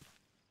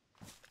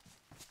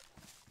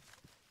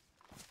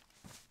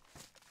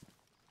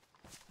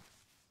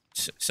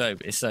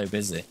 It's so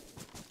busy.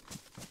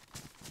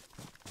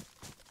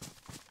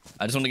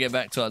 I just want to get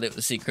back to our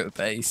little secret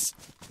base.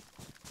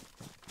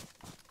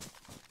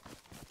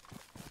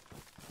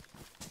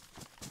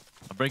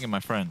 I'm bringing my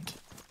friend.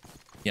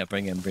 Yeah,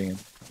 bring him, bring him.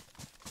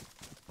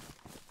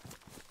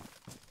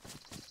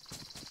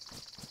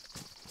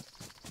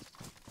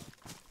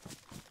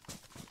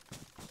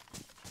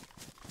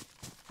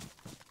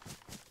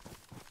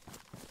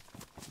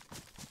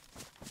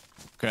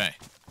 Okay.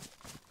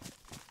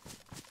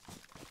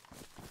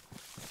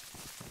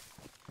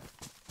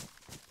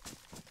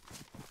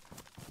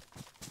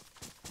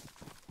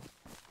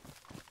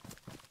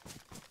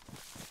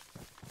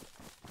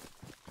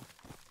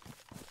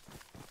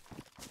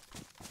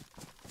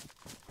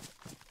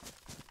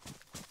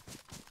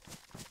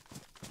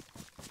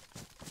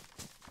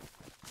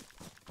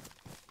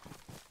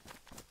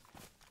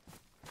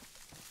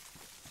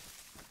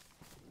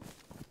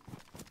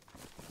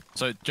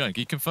 So, John, can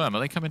you confirm? Are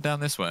they coming down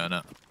this way or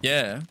not?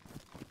 Yeah.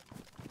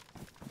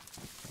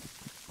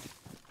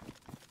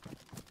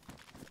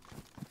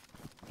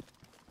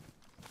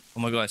 Oh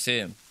my god, I see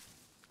him.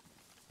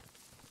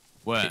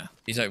 Where?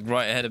 He's like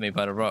right ahead of me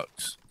by the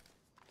rocks.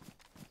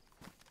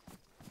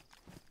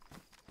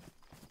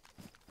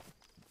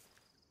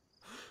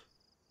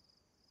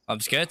 I'm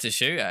scared to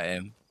shoot at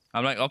him.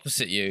 I'm like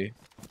opposite you.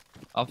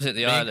 Opposite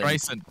the Me and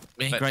island.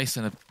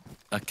 Grayson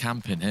are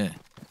camping here.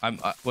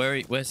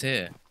 Where's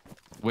here?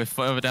 We're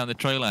further down the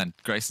trail line.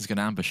 Grayson's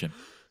gonna ambush him.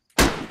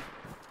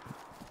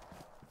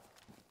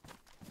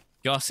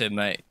 Got him,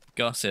 mate.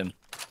 Got him.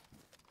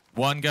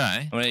 One guy.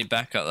 I'm gonna need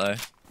backup though.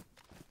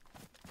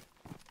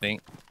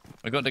 Think.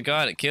 I got the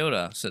guy that killed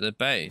us at the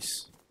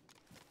base.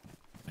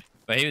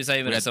 But he was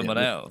aiming at someone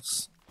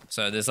else.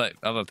 So there's like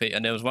other people,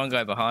 and there was one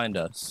guy behind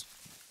us.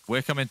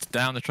 We're coming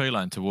down the tree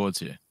line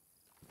towards you.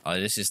 Oh,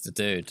 this is the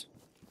dude.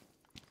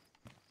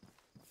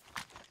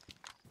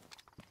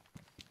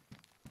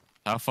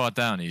 How far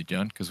down are you,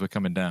 John? Because we're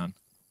coming down.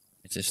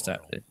 It's just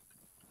started.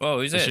 Whoa,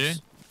 who's Is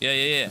this?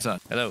 Yeah. What's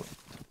that? Hello.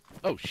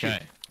 Oh shit!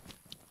 Okay.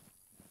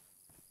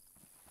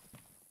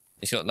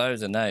 He's got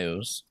loads of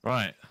nails.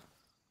 Right.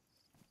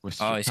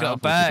 Oh, he's got a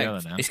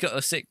bag. He's got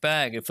a sick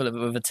bag full of it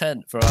with a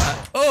tent for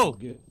our. Oh!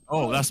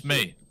 Oh, that's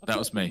me. That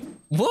was me.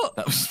 What?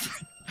 That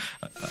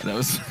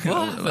was.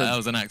 What? That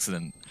was an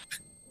accident.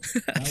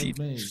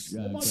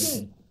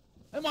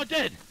 Am I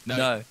dead?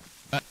 No.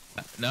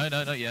 No,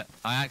 not yet.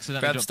 I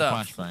accidentally Grab dropped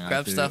stuff. the flashbang.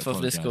 Grab stuff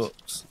off this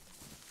corpse.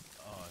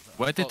 Oh,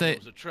 Where I did thought they- It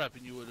was a trap,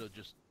 and you would have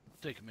just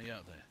taken me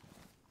out there.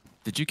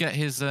 Did you get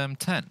his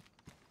tent?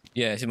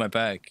 Yeah, it's in my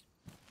bag.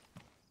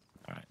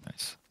 All right,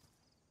 nice.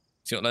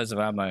 He's got loads of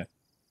ammo.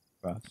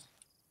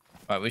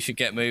 Right, we should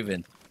get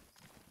moving.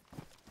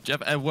 Do you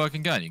have a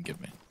working gun you can give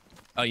me?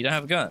 Oh, you don't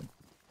have a gun?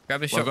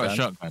 Grab a Well, I've got shotgun. a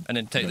shotgun. And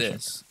then take I've got a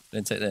this.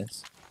 Then take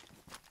this.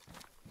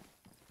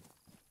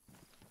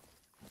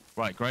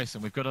 Right,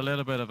 Grayson, we've got a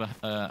little bit of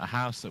a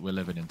house that we're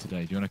living in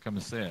today. Do you want to come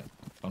and see it?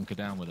 Bunker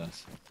down with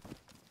us.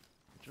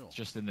 Sure. It's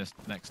just in this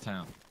next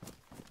town.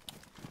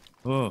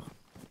 Oh. Do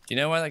you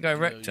know why that guy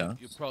wrecked You're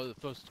us? probably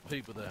the first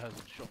people that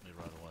hasn't shot me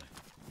right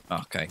away.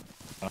 Okay.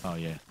 Oh,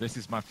 yeah. This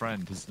is my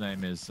friend. His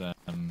name is...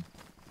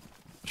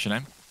 what's your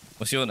name?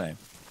 What's your name?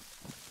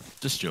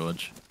 Just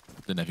George.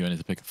 Didn't know if you wanted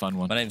to pick a fun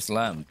one. My name's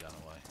Lamb. Gun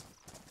away.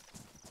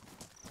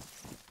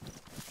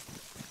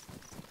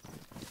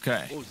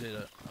 Okay. What was it?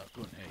 I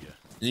couldn't hear you.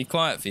 Is he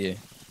quiet for you?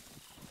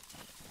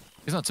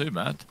 He's not too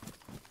bad.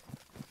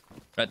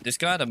 Right, this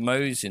guy had a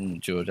Mose in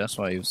George. That's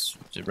why he was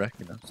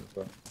wrecking us as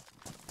well.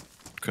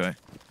 Okay.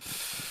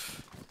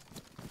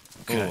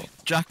 Okay.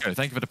 Jacko,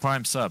 thank you for the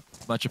prime sub.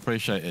 Much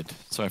appreciated.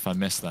 Sorry if I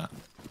missed that.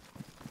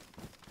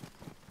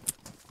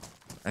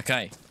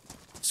 Okay.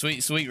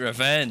 Sweet, sweet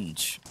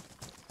revenge.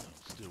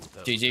 Still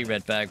without GG,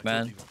 red bag,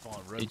 man. Couldn't even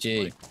find rope to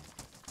GG. break.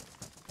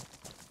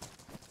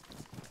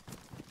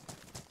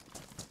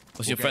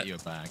 What's We'll your get friend? you a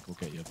bag. We'll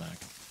get you a bag.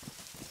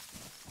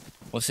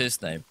 What's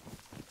his name?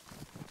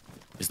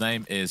 His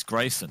name is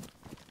Grayson.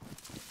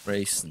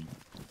 Grayson.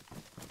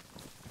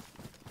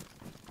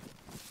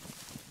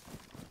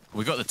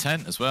 We got the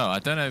tent as well. I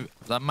don't know.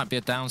 That might be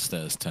a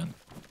downstairs tent,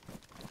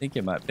 I think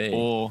it might be.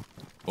 or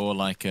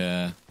like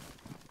a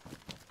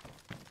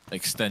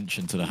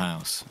extension to the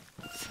house.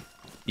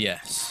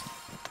 Yes.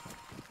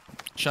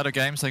 Shadow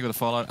Games, thank you for the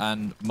follow,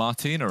 and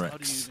Martina How do you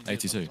X even get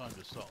 82. enough time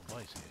to start a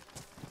base here?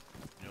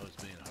 You know,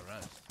 it's being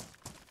harassed.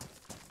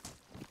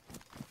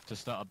 To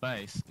start a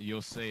base,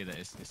 you'll see that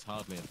it's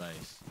hardly a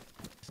base.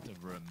 It's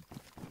a room.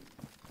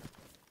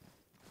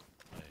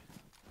 Hey,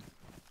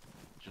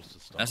 just to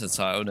start. That's the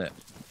title, isn't it?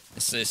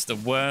 It's the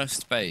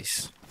worst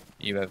base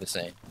you've ever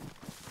seen.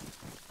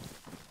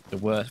 The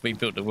worst. We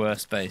built the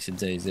worst base in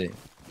DayZ.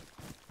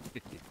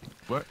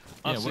 Where?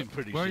 I've Yeah, seen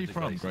pretty where are you shitty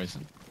from, bases.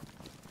 Grayson?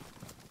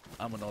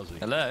 I'm an Aussie.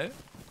 Hello.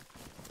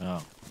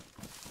 Oh,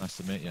 nice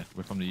to meet you.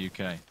 We're from the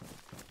UK.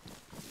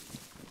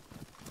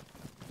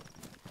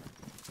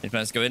 If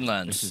man's go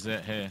inland. This is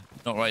it here.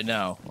 Not right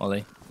now,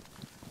 Ollie.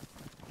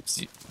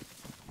 In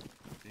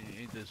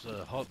this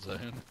hot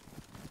zone.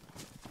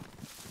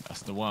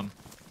 That's the one.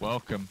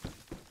 Welcome.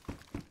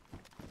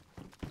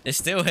 It's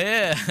still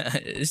here.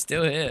 It's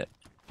still here.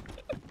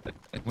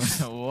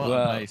 What Wow.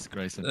 a base,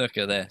 Grayson. Look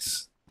at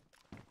this.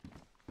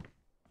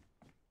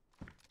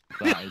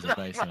 That is a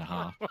base and a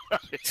half.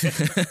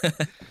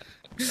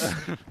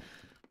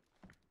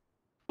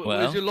 Well.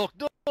 Where's your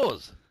locked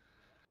doors?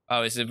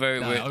 Oh, it's a very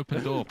No, weird.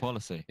 open door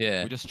policy.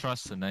 Yeah. We just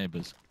trust the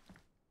neighbours.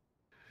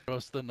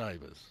 Trust the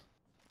neighbours.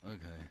 Okay.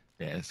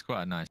 Yeah, it's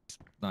quite a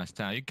nice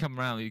town. You can come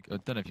around. I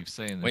don't know if you've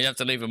seen this. We have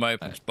to leave them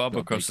open. 'Cause Bob got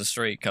a across big- the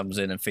street comes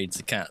in and feeds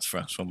the cats for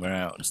us when we're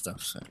out and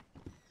stuff. So.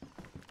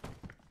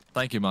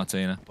 Thank you,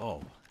 Martina.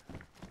 Oh.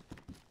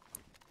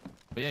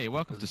 But yeah, you're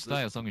welcome to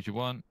stay as long as you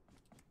want.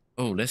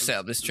 Oh, let's set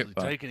up this Does trip he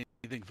bar. take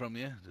anything from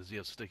you? Does he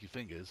have sticky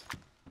fingers?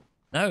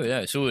 No,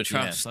 it's all a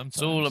trust. It's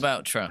sometimes. all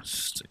about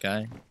trust,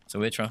 okay? So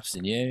we're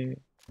trusting you.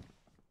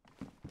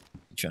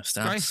 You trust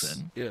us.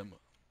 Grayson, Yeah.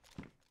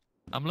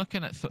 I'm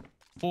looking at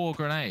 4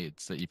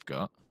 grenades that you've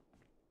got.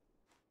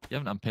 You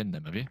haven't unpinned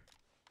them, have you?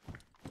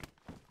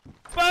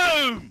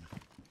 Boom!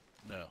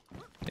 No.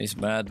 He's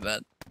mad,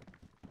 man.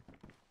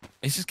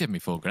 He's just given me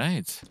 4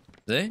 grenades.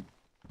 See?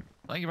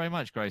 Thank you very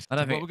much, Grayson. I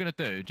don't What think- we're going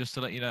to do, just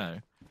to let you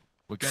know,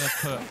 we're going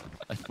to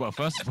put... well,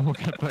 first of all, we're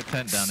going to put a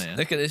tent down here.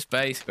 Look at this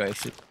base,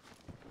 Grayson.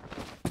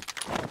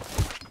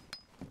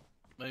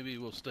 Maybe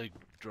we'll stay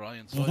dry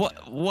inside. What?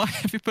 now. Why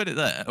have you put it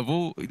there?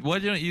 Why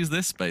do you not use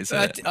this space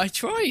here? I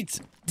tried.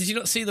 Did you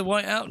not see the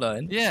white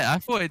outline? Yeah, I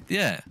thought it.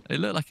 Yeah, it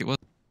looked like it was.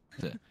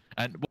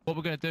 And what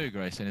we're going to do,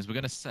 Grayson, is we're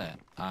going to set.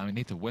 We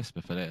need to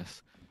whisper for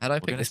this. How do I We're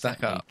pick going to this back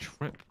set up? a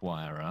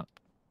tripwire up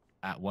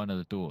at one of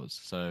the doors.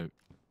 So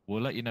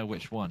we'll let you know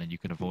which one, and you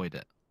can avoid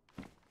it.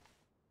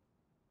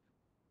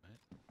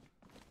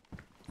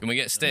 Can we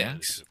get No,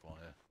 sticks?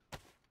 tripwire.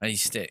 I need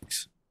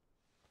sticks.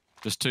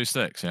 Just 2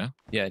 sticks, yeah.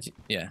 Yeah,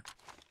 yeah.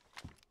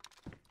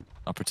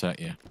 I'll protect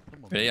you.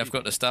 Come on, Really, I've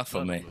people. got the stuff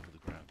on Run me. all over the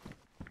ground.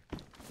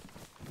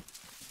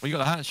 Well, you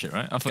got the hatchet,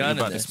 right? I thought you Gun were in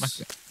about to this.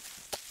 smack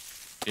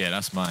it. Yeah,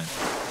 that's mine.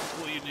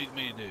 What do you need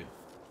me to do?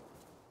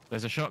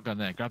 There's a shotgun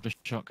there. Grab the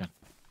shotgun.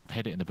 I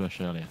hid it in the bush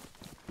earlier.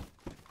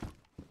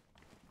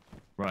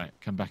 Right,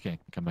 come back in.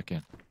 Come back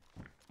in.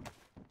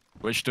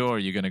 Which door are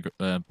you going to...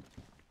 Do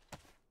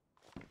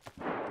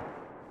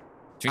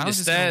you think How the is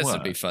this gonna stairs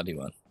would be work? funny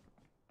one?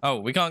 Oh,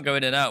 we can't go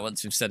in and out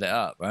once we've set it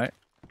up, right?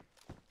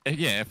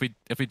 Yeah,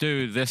 if we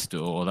do this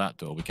door or that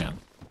door, we can.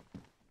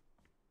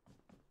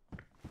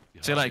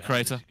 You See you later, hide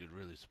behind Crater. this, You could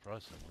really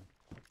surprise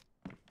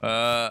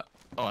someone.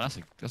 Oh,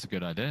 that's a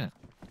good idea.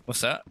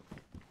 What's that?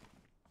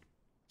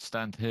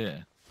 Stand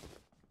here.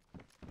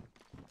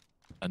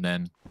 And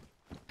then...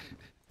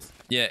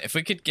 Yeah, if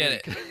we could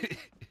get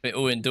it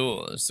all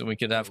indoors, then we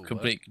could have That'll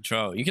complete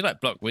control. You could like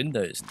block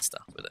windows and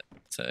stuff with it.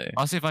 So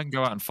I'll see if I can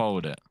go out and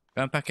fold it.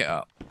 go and pack it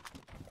up.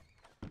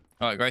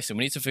 All right, Grayson,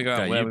 we need to figure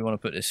out Okay, where you- we want to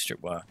put this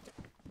strip wire.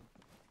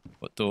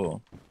 What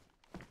door?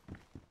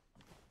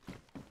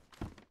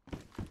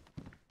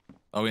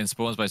 Are we in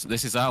spawn space?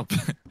 This is our...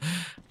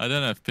 I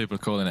don't know if people are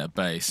calling it a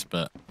base,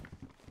 but...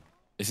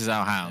 This is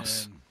our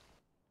house.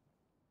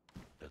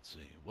 Let's see.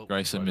 What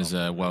Grayson is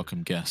a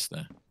welcome guest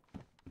there.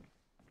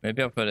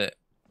 Maybe I'll put it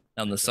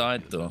on the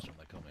side door. When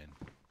they come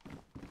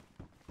in.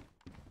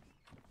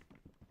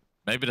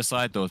 Maybe the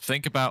side door.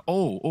 Think about...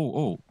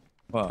 Oh.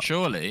 What?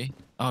 Surely...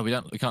 Oh, we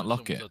can't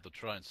lock Someone's it. at the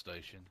train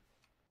station.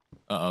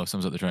 Uh-oh,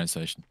 someone's at the train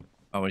station.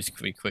 Oh, we need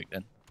to be quick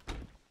then.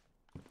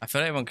 I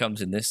feel like everyone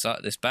comes in this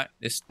side,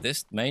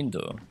 this main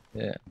door.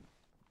 Yeah.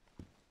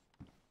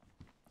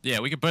 Yeah,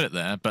 we could put it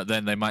there, but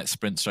then they might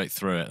sprint straight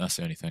through it. That's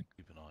the only thing.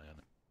 Keep an eye on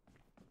it.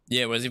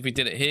 Yeah, whereas if we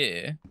did it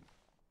here,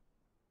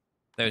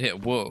 they would hit a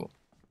wall.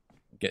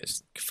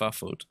 Get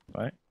kerfuffled,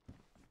 right?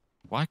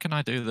 Why can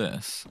I do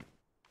this?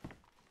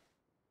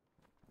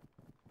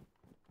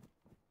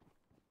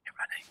 You're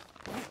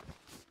running.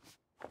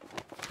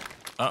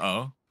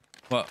 Uh-oh.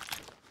 What?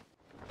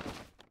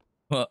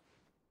 What?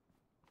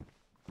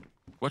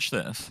 Watch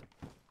this.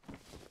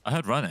 I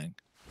heard running.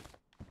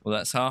 Well,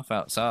 that's half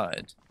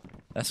outside.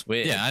 That's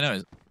weird. Yeah, I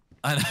know.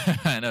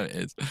 I know it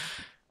is.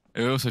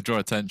 It will also draw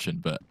attention,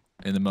 but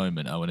in the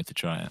moment, I wanted to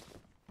try it.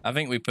 I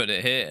think we put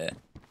it here.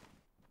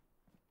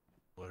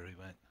 Where he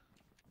went.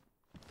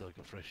 Still like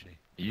a freshie.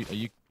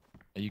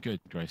 Are you good,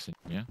 Grayson?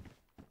 Yeah.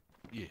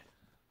 Yeah.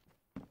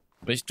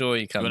 Which door are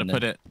you You coming want in? to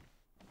put it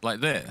like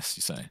this?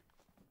 You say?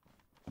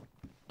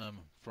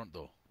 Front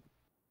door.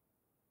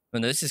 Oh,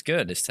 no, this is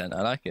good, this tent.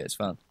 I like it. It's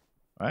fun.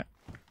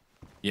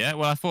 Yeah.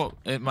 Well, I thought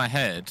in my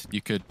head you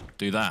could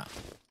do that,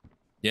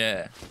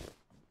 Yeah,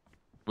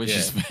 which Yeah.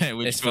 is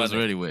which It's feels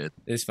funny. really weird.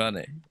 it's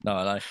funny. No,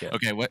 I like it.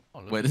 Okay, Oh, look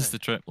where at does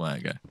that. the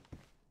tripwire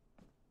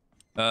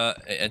go?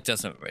 It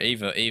doesn't.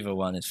 Either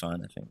one is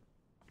fine. I think.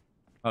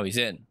 Oh, he's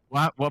in.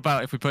 What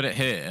about if we put it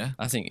here,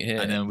 I think here.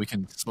 and then we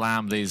can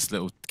slam these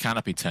little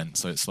canopy tents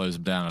so it slows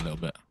them down a little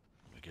bit?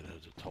 We get out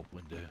of the top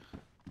window.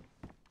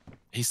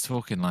 He's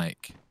talking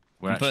like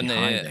we're I'm putting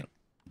actually it hiding. here.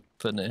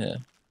 Putting it here.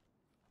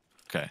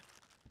 Okay.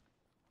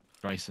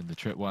 Grayson, the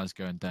tripwire's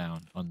going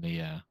down on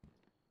the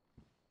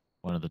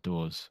one of the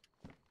doors.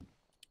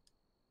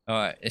 All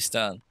right, it's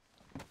done.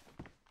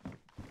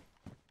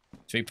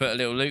 Should we put a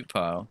little loot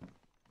pile?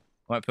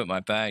 I might put my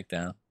bag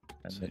down. And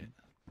That's then, it.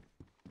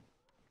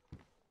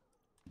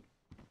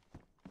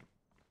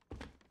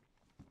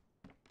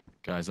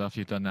 Guys, after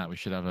you've done that, we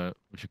should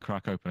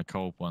crack open a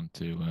cold one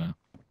to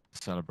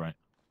celebrate.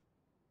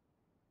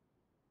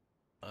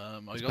 I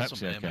Is got some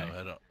Pepsi ammo.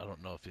 okay? I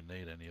don't know if you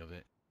need any of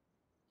it.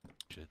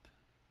 Shit.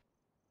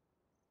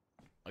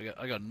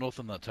 I got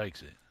nothing that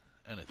takes it.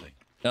 Anything.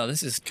 no,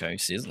 this is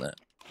cozy, isn't it?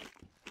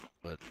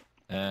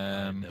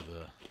 I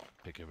never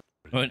pick everything.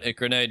 Won't a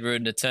grenade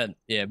ruin the tent?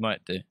 Yeah, it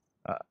might do.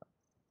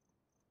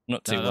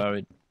 Not too No, that-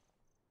 worried.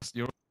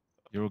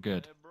 you're all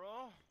good. Hey, bro.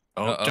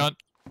 Oh, Uh-oh. John,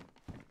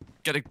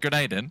 get a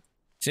grenade in.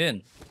 It's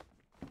in.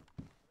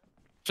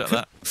 Shut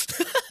that.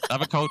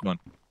 Have a cold one.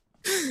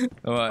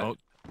 All right. Oh,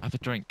 have a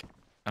drink.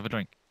 Have a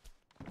drink.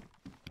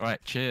 All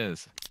right,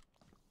 cheers.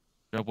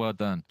 Job well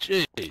done.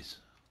 Jeez.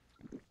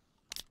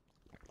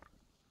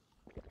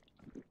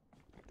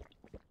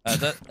 I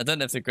don't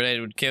know if the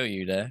grenade would kill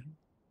you there.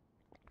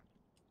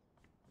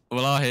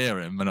 Well, I'll hear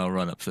him and I'll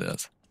run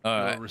upstairs. All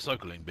Your right.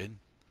 recycling bin.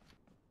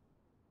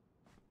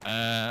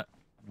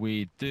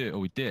 We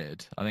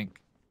did. I think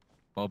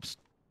Bob's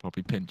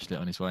probably pinched it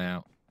on his way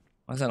out.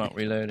 Why is that not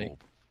reloading?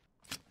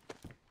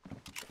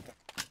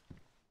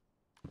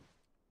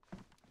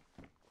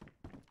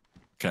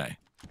 Okay.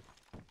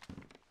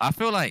 I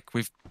feel like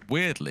we've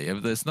weirdly,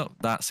 it's not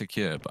that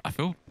secure, but I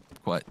feel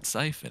quite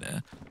safe in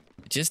here.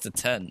 Just a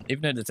tent.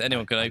 Even though there's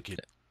anyone can open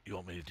it. You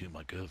want me to do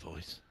my girl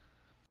voice?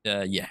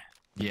 Yeah. Yeah.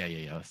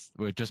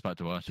 We're just about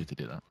to ask you to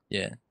do that.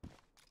 Yeah.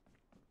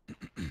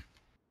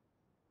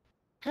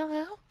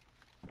 Hello?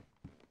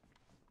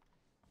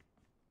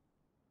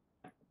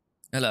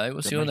 Hello,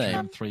 what's your Make sure name?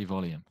 on 3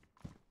 volume.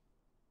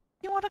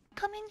 You want to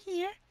come in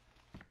here?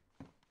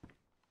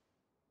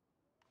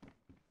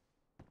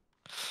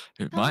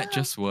 It might Hello?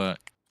 just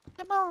work.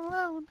 I'm all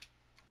alone.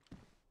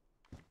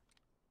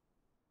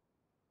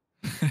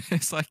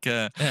 It's like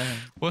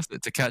what's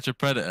it? To Catch a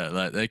Predator.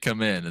 Like they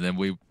come in and then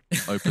we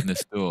open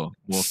this door,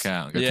 walk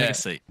out, and go take Yeah. a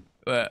seat.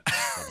 Well,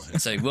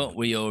 so what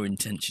were your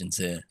intentions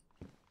here?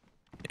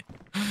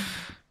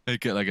 They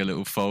get like a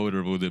little folder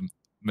of all the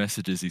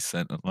messages he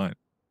sent online.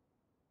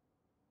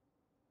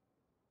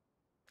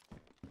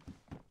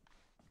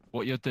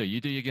 What you'll do, you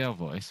do your girl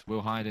voice,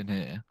 we'll hide in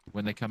here.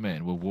 When they come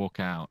in, we'll walk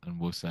out and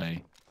we'll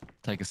say,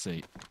 take a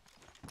seat.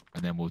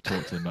 And then we'll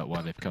talk to them about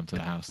why they've come to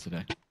the house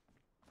today.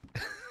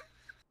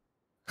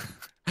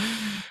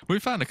 We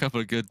found a couple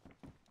of good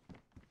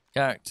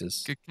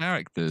Characters.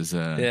 characters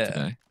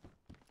today.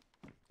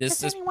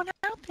 Is anyone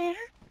out there?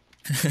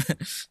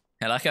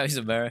 I like how he's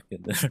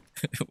American.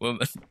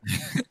 Woman.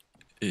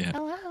 Yeah.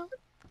 Hello?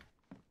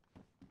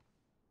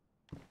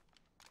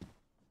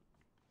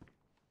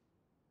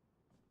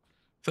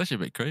 It's actually a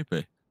bit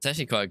creepy. It's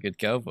actually quite a good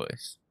girl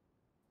voice.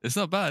 It's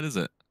not bad, is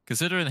it?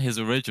 Considering his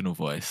original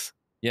voice,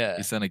 Yeah.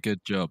 he's done a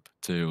good job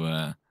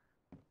to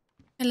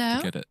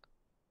Hello? get it.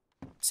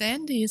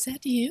 Sandy, is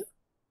that you?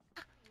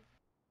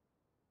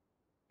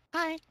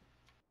 Hi.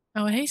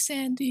 Oh, hey,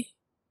 Sandy.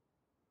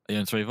 Are you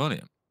on 3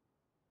 volume?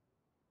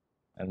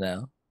 And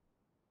now.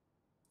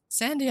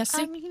 Sandy, I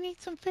think You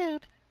need some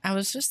food. I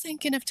was just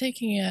thinking of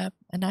taking a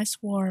nice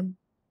warm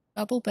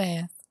bubble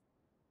bath.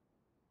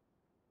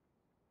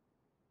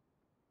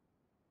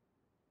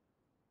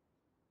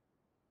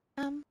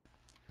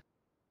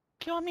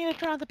 Do you want me to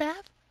draw the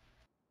bath?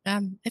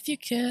 If you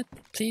could,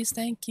 please,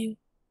 thank you.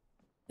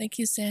 Thank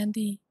you,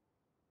 Sandy.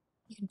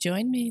 You can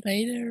join me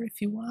later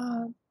if you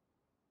want.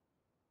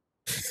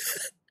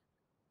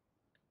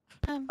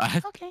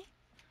 Okay.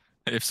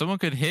 If someone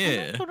could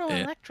hear Put on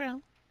it,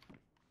 electro.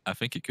 I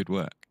think it could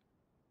work.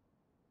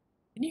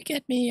 Can you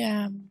get me,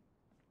 I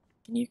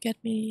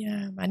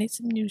need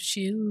some new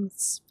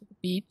shoes for the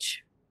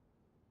beach.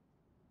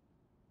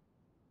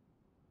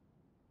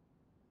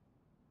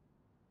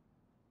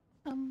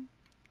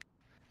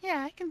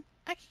 Yeah, I can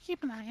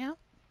keep an eye out.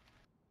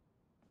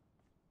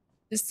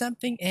 There's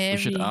something airy,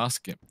 We should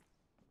ask him.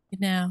 you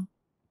know.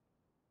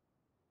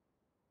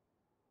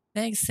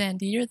 Thanks,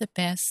 Sandy. You're the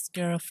best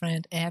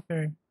girlfriend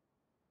ever.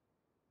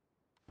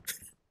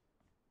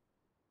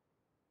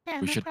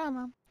 Yeah, We no should-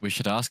 problem. We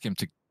should ask him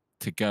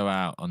to go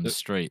out on the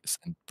streets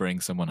and bring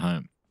someone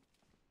home.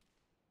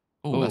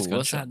 Oh, that's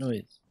what's gunshot. that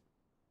noise?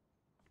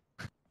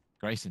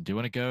 Grayson, do you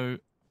want to go?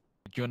 Do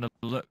you want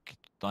to look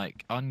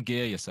like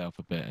ungear yourself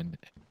a bit and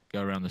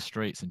go around the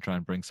streets and try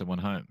and bring someone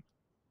home?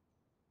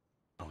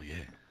 Oh yeah.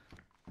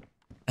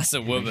 That's a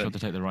Make sure woman. to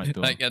take the right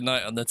door. Like a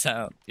night on the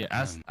town. Yeah,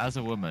 as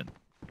a woman,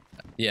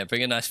 Yeah,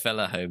 bring a nice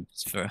fella home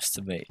for us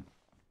to meet.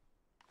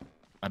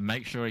 and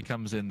make sure he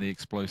comes in the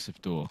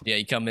explosive door. Yeah,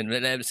 you come in.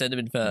 Send him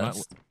in You might-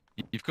 first.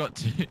 You've got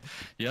two.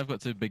 You have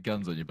got 2 big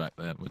guns on your back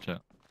there. Watch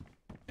out.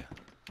 Yeah.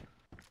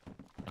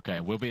 Okay,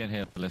 we'll be in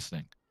here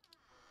listening.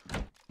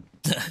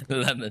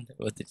 Lemon.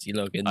 What did you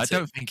log into? I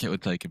don't think it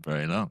would take him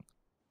very long.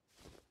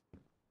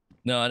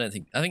 No, I don't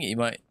think. I think he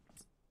might.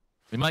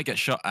 We might get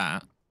shot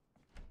at.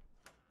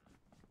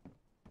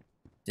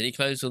 Did he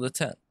close all the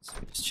tents?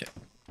 Let's check.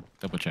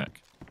 Double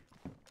check.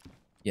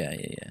 Yeah.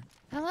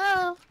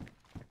 Hello?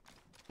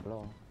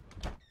 Oh,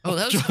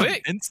 that was John,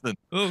 quick. Instant.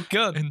 Oh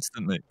god.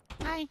 Instantly.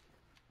 Hi.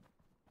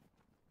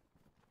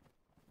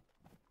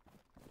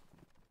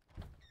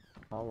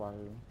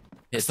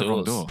 Hit the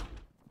wrong doors. door.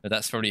 But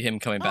that's probably him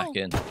coming back Oh.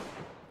 in.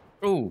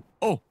 Oh.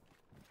 Oh.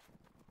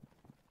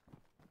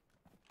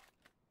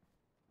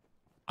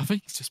 I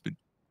think he's just been.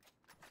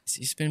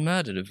 He's been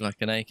murdered with like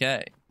an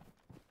AK.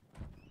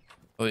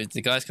 Oh,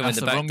 the guy's coming in That's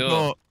the the back wrong door.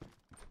 door.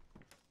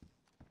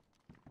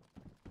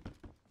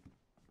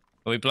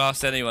 Will we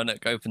blast anyone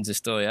that opens this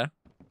door, yeah?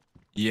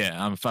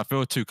 Yeah, I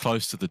feel too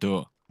close to the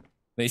door.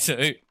 Me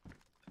too.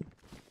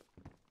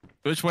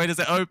 Which way does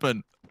it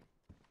open?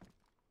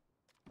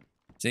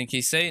 Think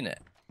he's seen it?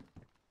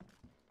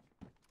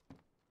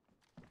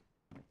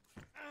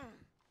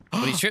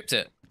 Well, he tripped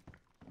it.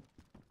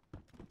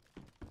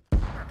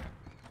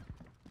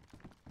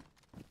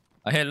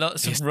 I hear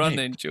lots He of escaped.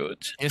 running,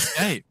 George. He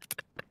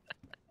escaped.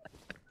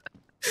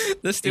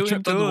 They're still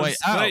tripped on the way indoors.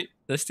 out. Wait,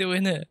 they're still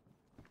in here.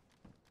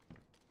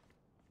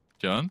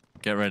 John,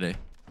 get ready.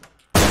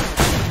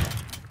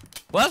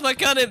 Why's my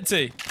gun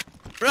empty?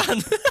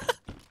 Run!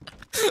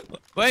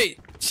 Wait,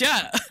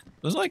 chat.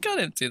 Was my gun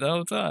empty the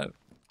whole time?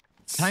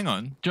 Hang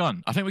on,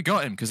 John. I think we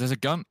got him because there's a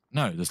gun.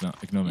 No, there's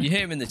not. Ignore me. You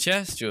hit him in the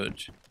chest,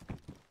 George.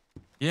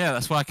 Yeah,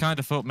 that's why I kind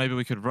of thought maybe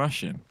we could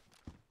rush him.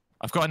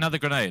 I've got another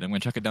grenade. I'm going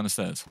to chuck it down the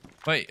stairs.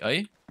 Wait, are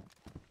you?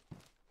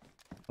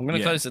 I'm gonna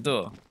Yeah. close the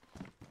door.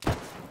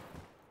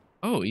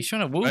 Oh, he's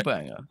trying to Right.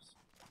 wallbang us.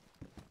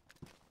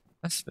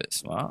 That's a bit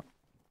smart.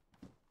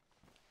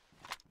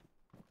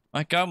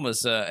 My gun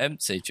was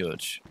empty,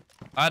 George.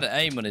 I had an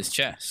aim on his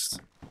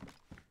chest.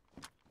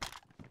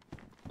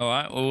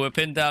 Alright, well, we're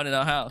pinned down in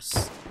our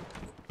house.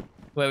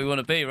 Where we want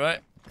to be,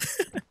 right?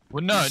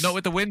 Well, no, not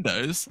with the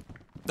windows.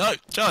 No,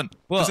 John.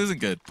 What? This isn't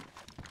good.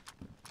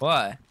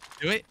 Why?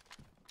 Do it.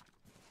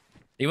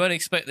 He won't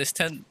expect this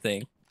tent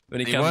thing when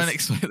he He comes. won't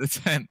expect the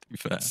tent, to be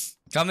fair.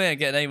 Come here and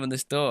get an aim on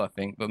this door, I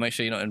think, but make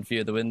sure you're not in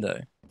view of the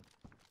window.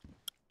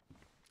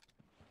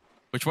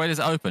 Which way does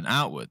it open?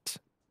 Outwards.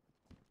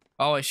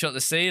 Oh, I shot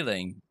the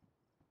ceiling.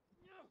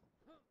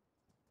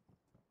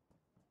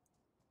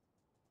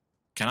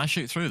 Can I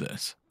shoot through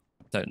this?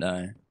 Don't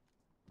know.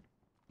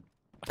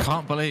 I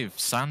can't believe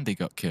Sandy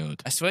got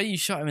killed. I swear you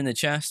shot him in the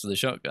chest with a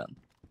shotgun.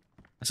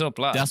 I saw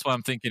blood. That's why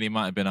I'm thinking he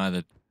might have been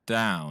either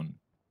down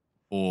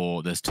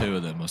or there's two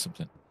of them or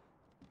something.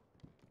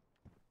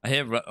 I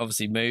hear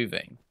obviously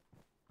moving.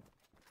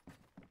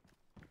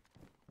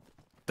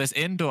 There's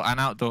indoor and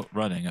outdoor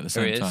running at the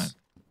There he same is. time.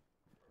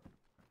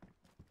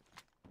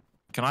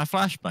 Can I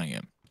flashbang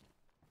him?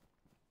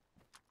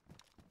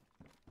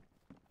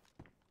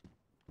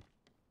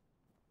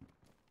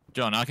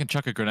 John, I can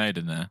chuck a grenade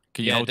in there.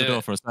 Can you Yeah, hold the do door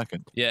it. for a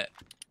second? Yeah.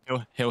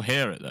 He'll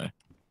hear it though.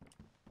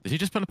 Did he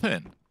just pull a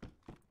pin?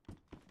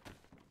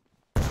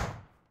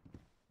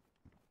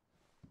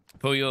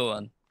 Pull your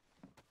one.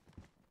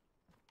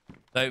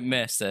 Don't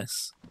miss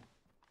this.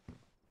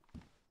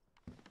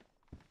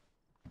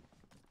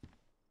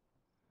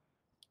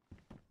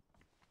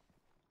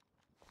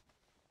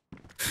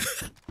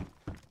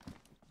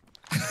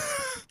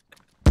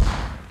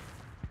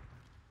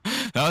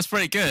 That was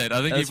pretty good. I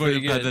think That's he would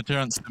have pretty had the good.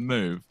 chance to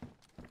move.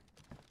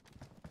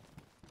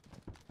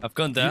 I've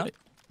gone down.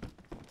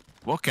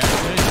 What can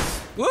I do?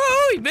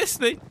 Whoa, he missed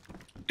me.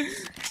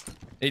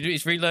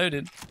 He's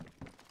reloaded.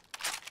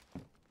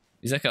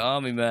 He's like an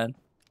army man.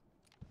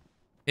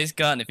 His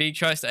gun, if he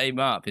tries to aim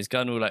up, his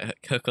gun will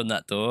like hook on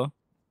that door.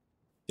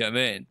 You know what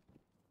I mean?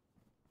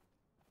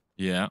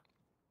 Yeah.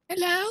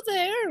 Hello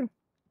there.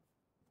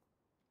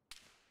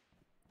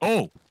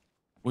 Oh,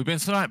 we've been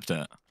sniped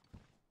at.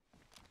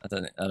 I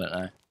don't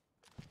know.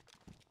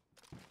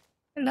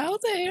 Hello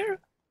there.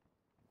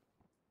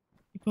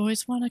 You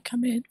boys want to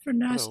come in for a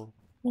nice Hello.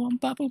 warm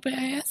bubble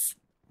bath?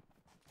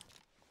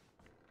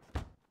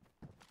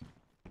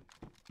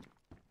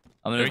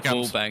 I'm Here gonna he comes.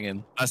 wall bang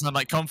him. That's not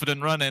like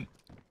confident running.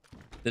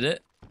 Did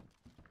it?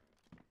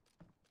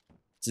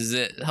 Does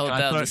it hold Can I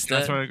down throw, the can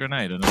I stairs? throw a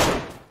grenade? Or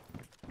not?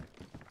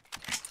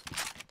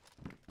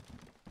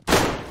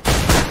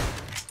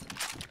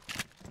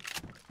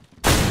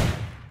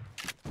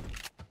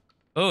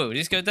 Oh, did he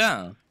just go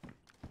down?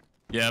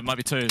 Yeah, it might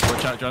be two.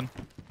 Watch out, John.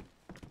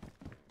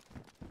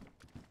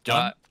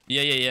 John,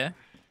 Yeah.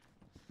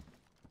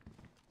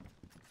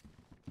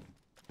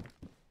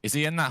 is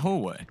he in that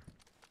hallway?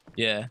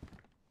 Yeah.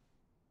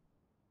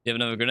 You have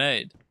another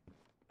grenade?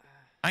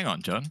 Hang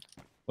on, John.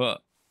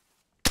 What?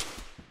 Is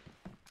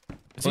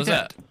What he was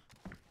dead? that?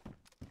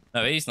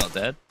 No, he's not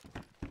dead.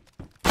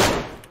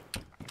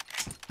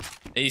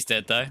 He's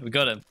dead though. We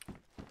got him.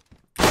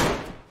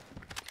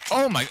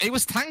 Oh my! He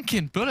was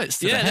tanking bullets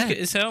to the Yeah, head. look at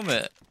his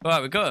helmet.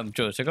 Alright, we got him,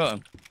 George. I got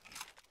him.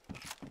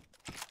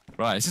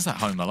 Right, it's just like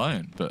Home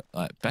Alone, but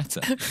like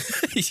better.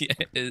 Yeah,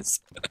 it is.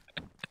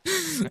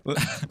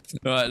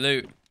 Right,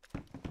 loot.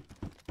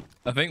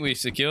 I think we've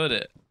secured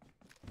it.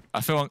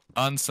 I feel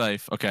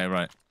unsafe. Okay,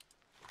 right.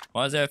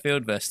 Why is there a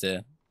field vest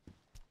here?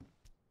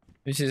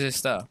 Who's his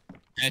stuff?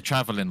 They're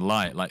traveling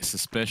light, like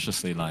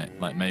suspiciously light.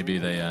 Like maybe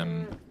they have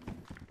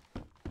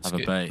a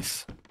Scoot.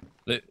 base.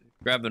 Loot,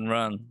 grab and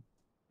run.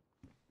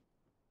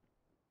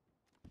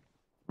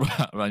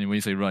 Run. When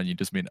you say run, you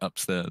just mean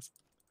upstairs.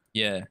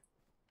 Yeah,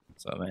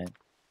 that's what I mean.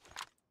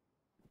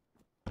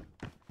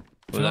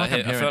 I feel like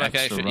I'm hearing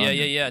extra Yeah,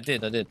 running. yeah, I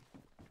did.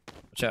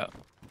 Watch out.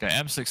 Okay,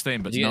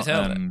 M16, but Did you get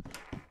not. his helmet?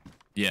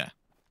 Yeah,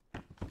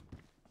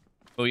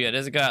 Oh yeah,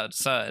 there's a guy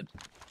outside.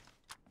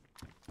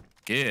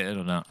 geared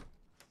or not?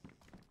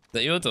 Is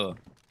that your door?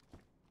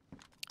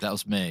 That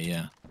was me.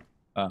 Yeah.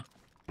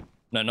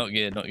 No, not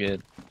geared, not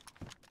geared.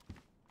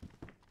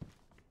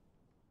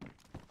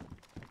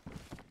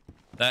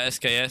 That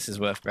SKS is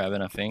worth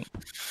grabbing, I think.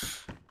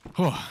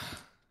 Whew.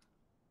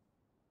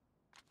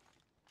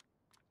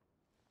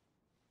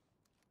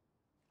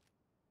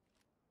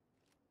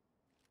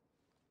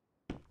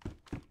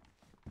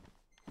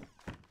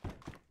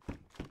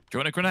 Do you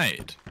want a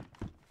grenade?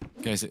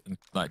 In case it,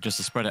 like, just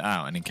to spread it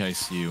out, and in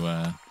case you,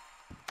 there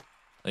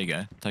you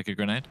go. Take a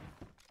grenade.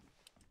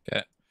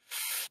 Okay.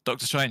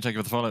 Doctor Strange, thank you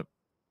for the follow.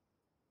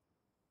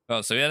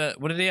 Oh, so he had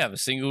what did he have? A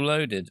single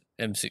loaded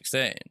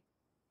M16?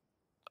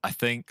 I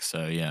think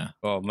so. Yeah.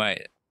 Oh,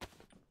 mate.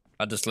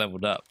 I just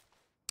leveled up.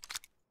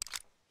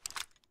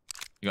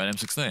 You got an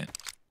M16.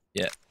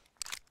 Yeah.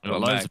 I got Got a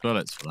loads mag. of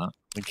bullets for that.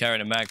 Been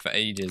carrying a mag for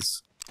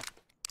ages. Do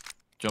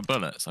you want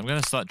bullets? I'm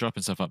gonna start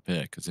dropping stuff up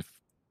here because if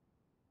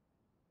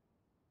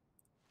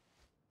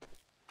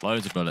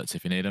Loads of bullets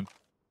if you need them.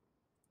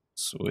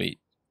 Sweet.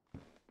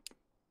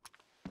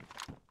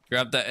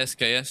 Grab that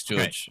SKS,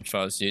 George, if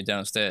I was you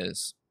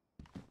downstairs.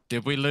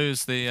 Did we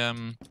lose the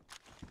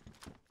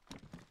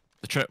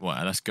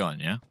tripwire? That's gone,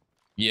 yeah?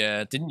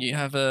 Yeah, didn't you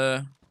have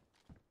a...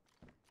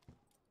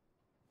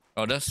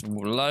 Oh, that's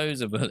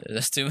loads of bullets.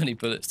 That's too many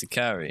bullets to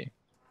carry.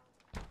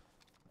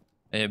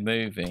 They're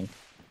moving.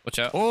 Watch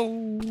out.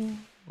 Oh!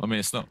 I mean,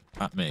 it's not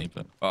at me,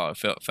 but... Oh, it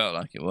felt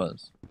like it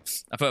was.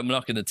 I put a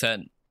lock in the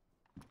tent.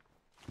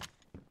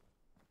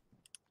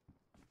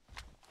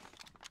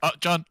 Oh,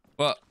 John!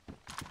 What?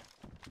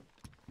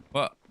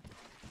 What?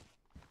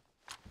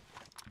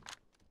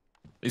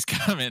 He's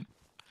coming.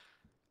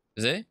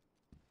 Is he?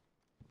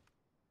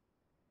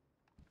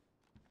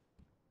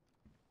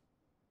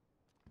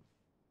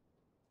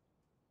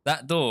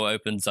 That door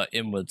opens like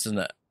inwards, doesn't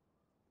it?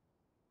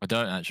 I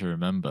don't actually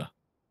remember.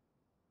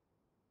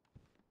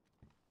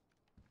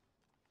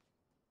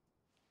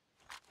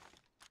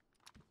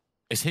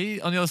 Is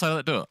he on the other side of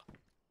that door?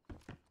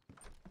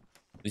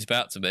 He's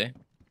about to be.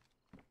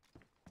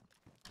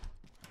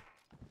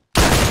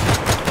 No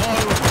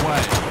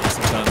way! Has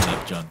he done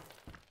that, John?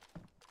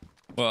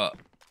 What?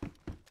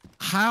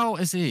 How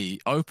has he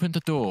opened a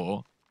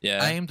door,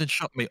 Yeah. aimed and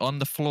shot me on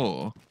the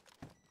floor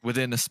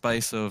within a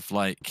space of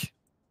like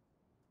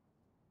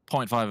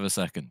 0.5 of a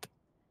second?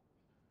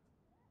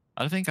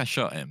 I don't think I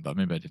shot him, but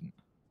maybe I didn't.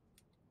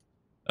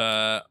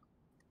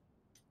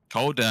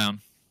 Hold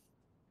down.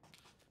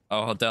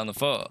 I'll hold down the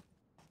fort.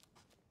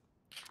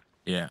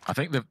 Yeah, I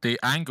think the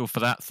angle for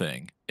that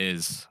thing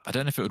is, I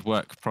don't know if it would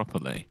work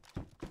properly,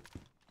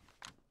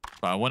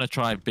 but I want to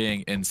try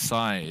being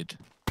inside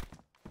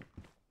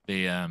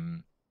the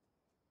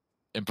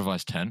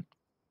improvised tent.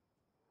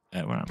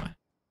 Where am I?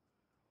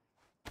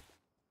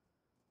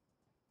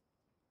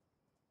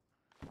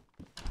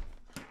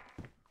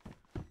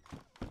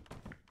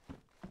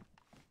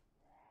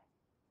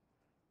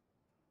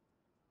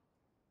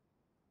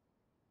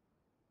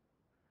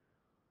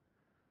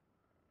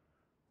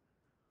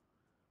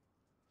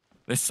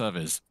 This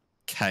server's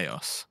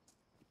chaos.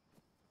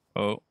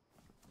 Oh.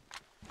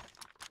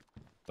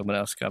 Someone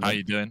else coming. How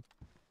you doing?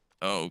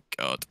 Oh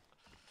God.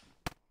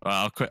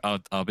 Well,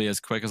 I'll be as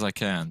quick as I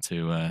can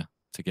to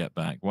get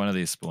back. One of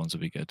these spawns will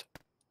be good.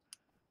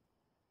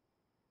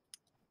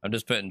 I'm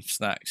just putting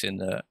snacks in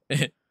the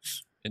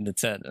in the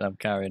tent, and I'm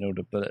carrying all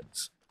the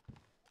bullets.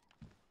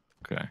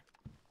 Okay.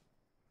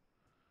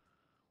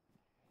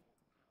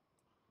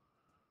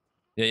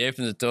 Yeah, you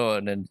opened the door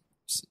and then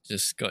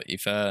just got you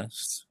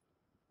first.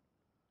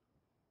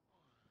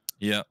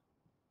 Yeah.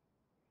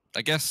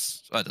 I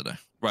guess I don't know.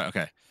 Right.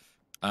 Okay.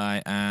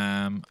 I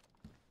am.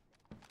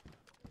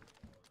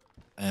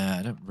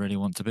 I don't really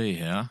want to be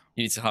here.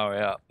 You need to hurry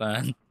up,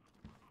 man.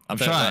 I'm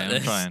don't trying. like I'm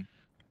this. trying.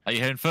 Are you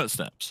hearing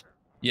footsteps?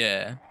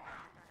 Yeah.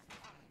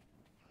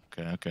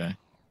 Okay. Okay.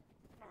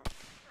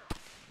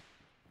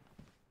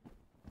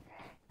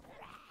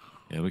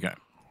 Here we go.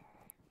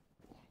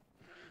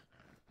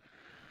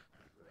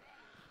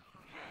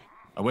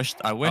 I wish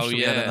Oh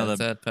we had yeah, another.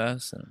 third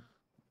person.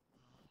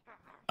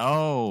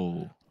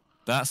 Oh,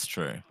 that's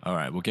true. All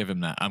right, we'll give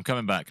him that. I'm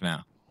coming back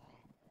now.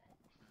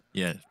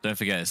 Yeah, don't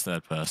forget it's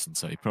third person,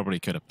 so he probably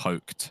could have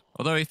poked.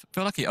 Although I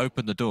feel like he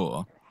opened the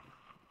door.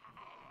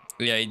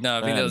 Yeah, no,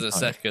 I think there was a Okay.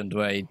 second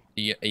where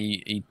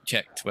he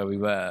checked where we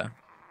were.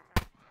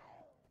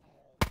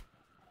 Do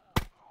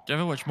you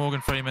ever watch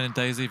Morgan Freeman and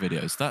DayZ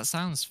videos? That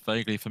sounds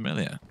vaguely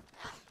familiar.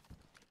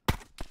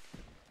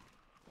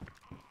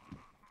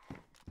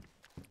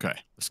 Okay,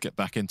 let's get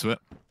back into it.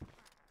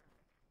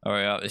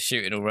 Hurry up, they're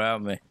shooting all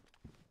around me.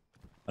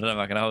 I don't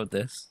know if I can hold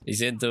this.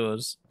 He's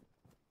indoors.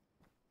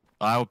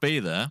 I'll be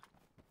there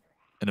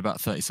in about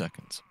 30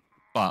 seconds.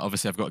 But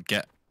obviously I've got to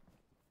get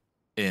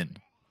in.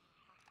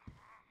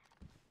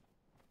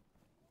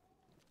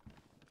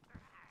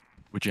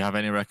 Would you have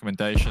any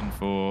recommendation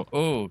for...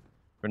 Oh,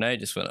 grenade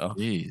just went off.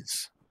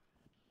 Jeez.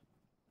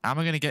 How am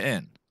I going to get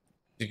in?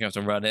 You're gonna have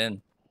to run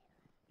in.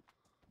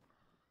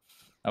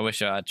 I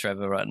wish I had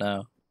Trevor right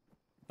now.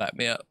 Back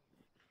me up.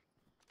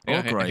 Or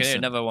I can hear Grayson.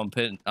 another one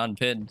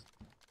unpinned.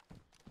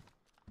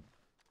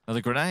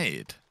 Another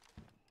grenade?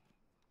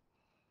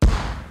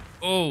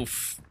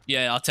 Oof.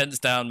 Yeah, our tent's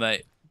down,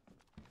 mate.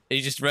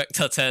 He just wrecked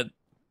our tent.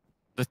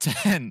 The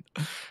tent.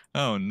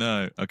 Oh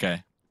no.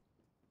 Okay.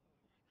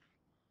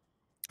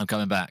 I'm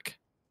coming back.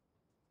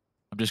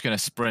 I'm just going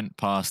to sprint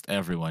past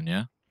everyone,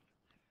 yeah?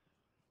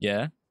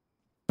 Yeah.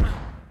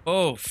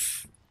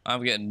 Oof.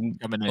 I'm getting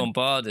Coming in.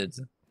 bombarded.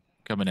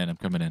 Coming in. I'm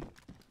coming in.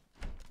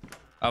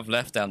 I've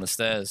left down the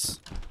stairs. Is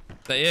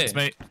that you? It's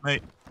me.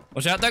 Mate.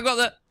 Watch out, don't got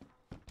that.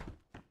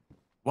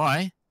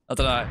 Why? I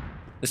don't know.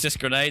 There's just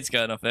grenades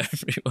going off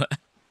everywhere.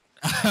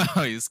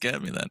 Oh, you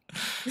scared me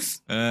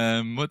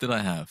then. What did I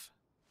have?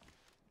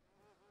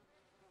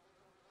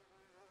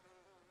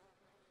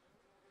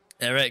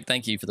 Eric,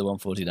 thank you for the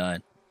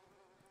 149.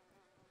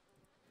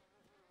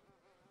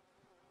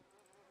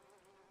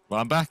 Well,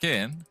 I'm back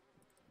in.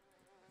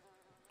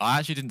 I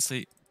actually didn't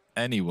see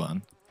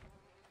anyone.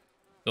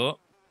 Oh,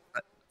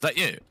 Is that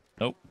you?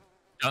 Nope.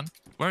 John,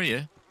 where are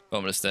you?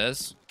 Bottom of the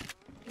stairs.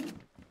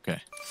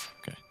 Okay.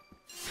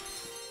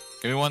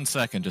 Give me 1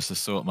 second just to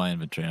sort my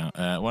inventory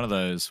out. One of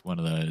those.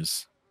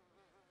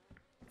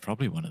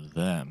 Probably one of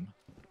them.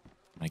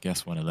 I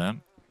guess one of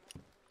them.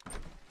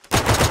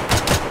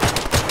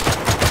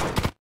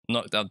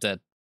 Knocked out dead.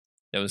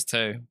 There was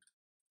 2.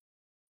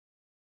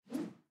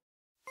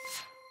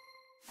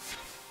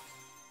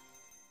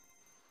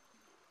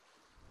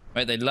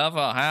 Wait, they love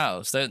our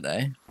house, don't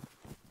they?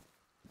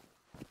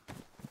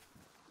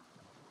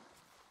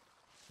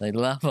 They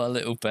love our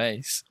little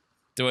base.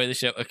 The way the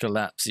shelter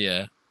collapsed,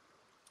 yeah.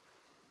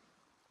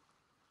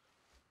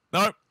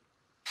 Nope.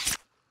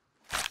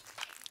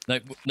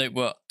 Nope,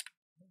 what?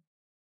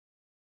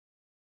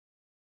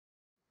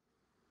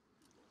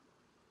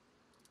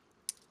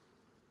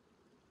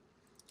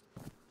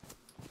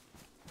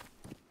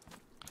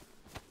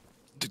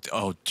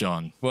 Oh,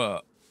 John.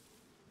 What?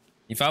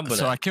 You fumbled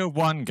So it? I killed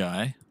one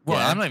guy. Well,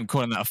 Yeah. I'm not even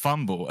calling that a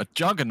fumble. A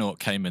juggernaut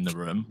came in the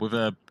room with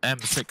a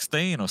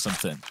M16 or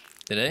something.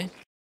 Did he?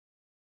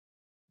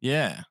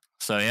 Yeah.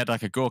 So he had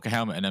like a Gorka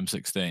helmet and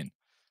M16.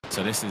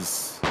 So this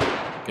is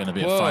going to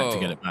be a fight to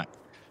get Whoa. it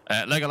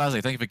back. Lego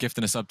Lazzy, thank you for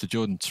gifting us up to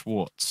Jordan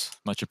Schwartz.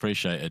 Much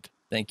appreciated.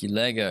 Thank you,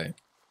 Lego.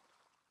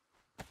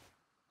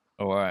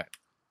 All right.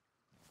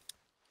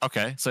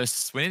 Okay, so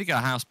we need to get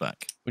our house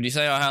back. Would you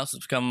say our house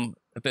has become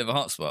a bit of a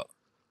hotspot?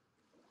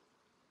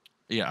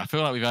 Yeah, I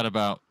feel like we've had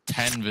about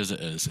 10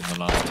 visitors in the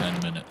last 10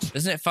 minutes.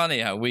 Isn't it funny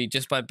how we,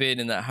 just by being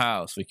in that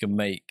house, we can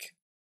make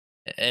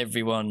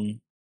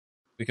everyone,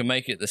 we can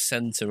make it the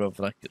center of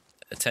like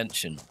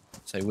attention.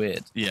 So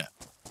weird. Yeah.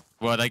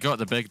 Well, they got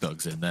the big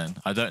dogs in then.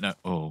 I don't know.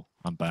 Oh,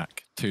 I'm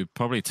back.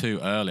 Probably too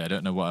early. I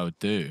don't know what I would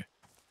do.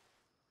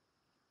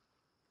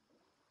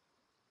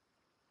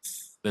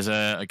 There's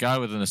a guy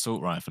with an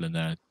assault rifle in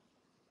there.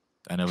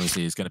 And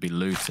obviously he's going to be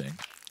looting.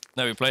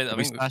 No, we played. Did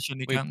we stash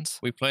any guns?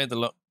 We played the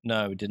long.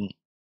 No, we didn't.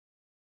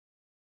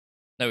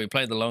 No, we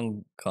played the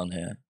long con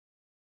here.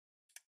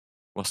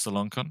 What's the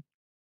long con?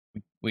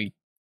 We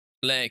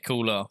let it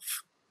cool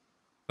off,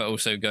 but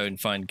also go and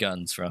find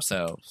guns for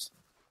ourselves.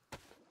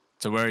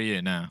 So where are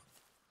you now?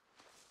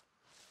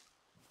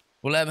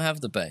 We'll let them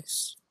have the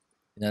base.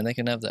 You know, they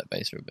can have that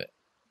base for a bit.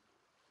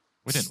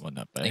 We didn't want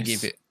that base. And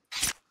keep it.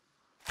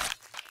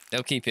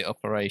 They'll keep it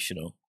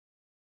operational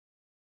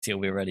till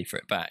we're ready for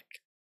it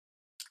back.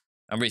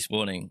 I'm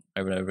respawning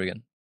over and over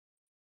again.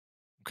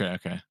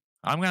 Okay.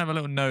 I'm going to have a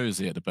little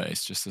nosy at the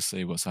base just to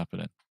see what's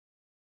happening.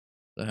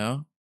 The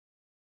hell?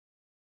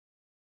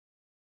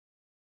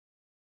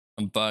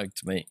 I'm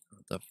bugged, mate.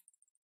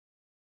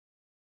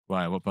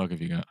 Why? What bug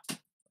have you got? I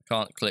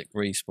can't click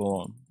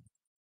respawn.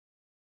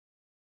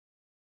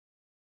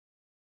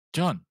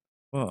 John,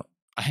 What?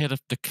 I hear the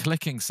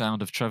clicking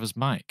sound of Trevor's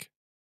mic.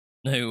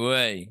 No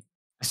way.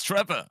 It's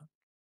Trevor.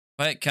 If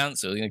I hit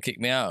cancel, you're going to kick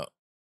me out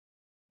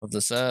of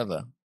the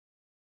server.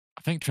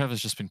 I think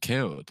Trevor's just been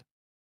killed.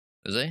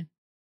 Is he?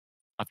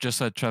 I've just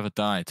heard Trevor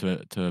die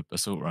to an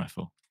assault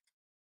rifle.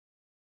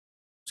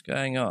 What's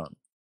going on?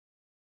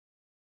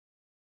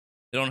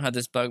 They don't had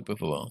this bug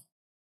before.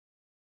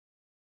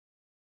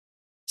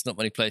 It's not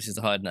many places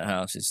to hide in that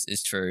house.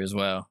 It's true as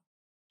well.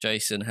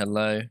 Jason,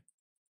 hello.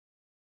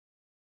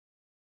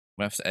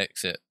 We have to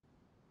exit.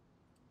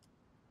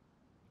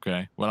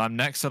 Okay. Well, I'm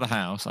next to the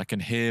house. I can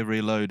hear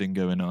reloading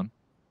going on.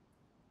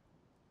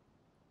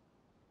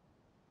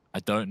 I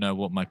don't know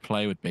what my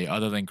play would be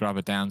other than grab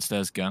a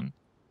downstairs gun.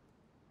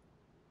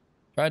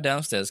 Try a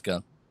downstairs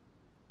gun.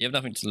 You have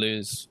nothing to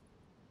lose.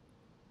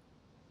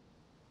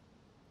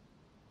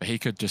 But he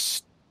could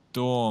just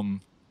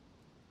storm.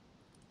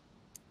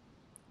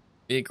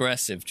 Be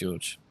aggressive,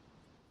 George.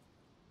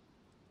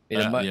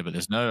 Yeah, but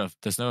there's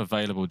no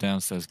available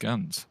downstairs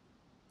guns.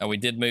 And we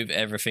did move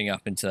everything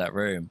up into that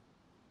room.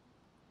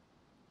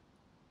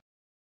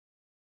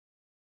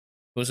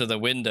 Also, the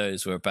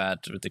windows were bad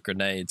with the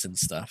grenades and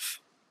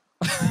stuff.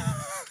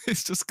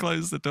 He's just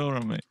closed the door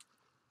on me.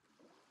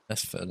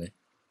 That's funny.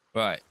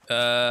 Right.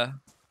 Where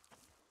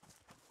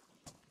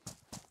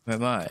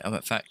am I? I'm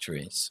at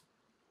factories.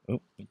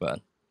 Oh,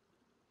 button.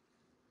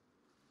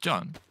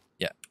 John?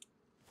 Yeah.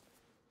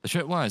 The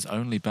tripwire is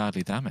only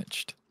badly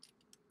damaged.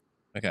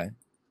 Okay.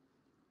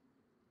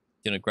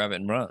 You gonna grab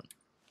it and run?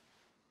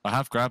 I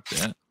have grabbed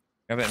it.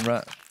 Grab it and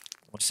run.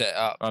 We'll set it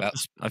up.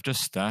 I've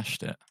just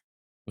stashed it.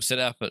 We'll set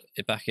it up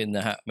back in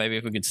the maybe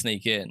if we could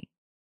sneak in.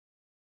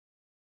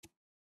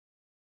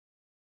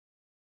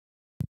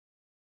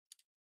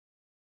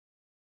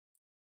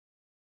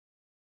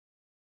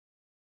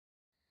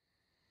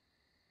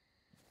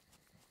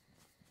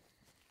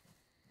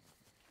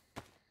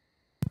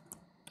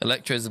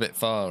 Electro's a bit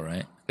far,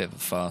 right? A bit of a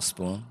fast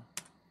spawn.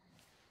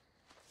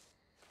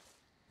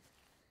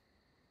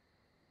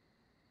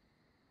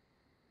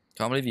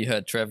 Can't believe you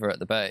heard Trevor at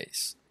the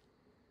base.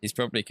 He's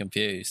probably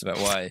confused about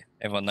why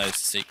everyone knows the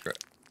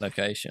secret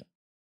location.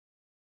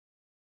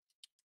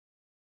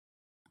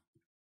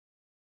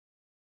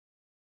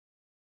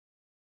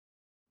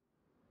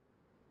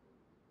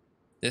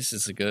 This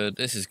is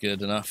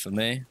good enough for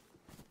me,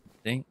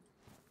 I think.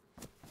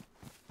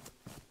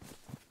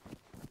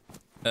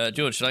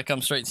 George, should I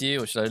come straight to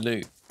you or should I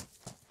loot?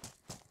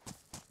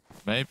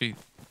 Maybe.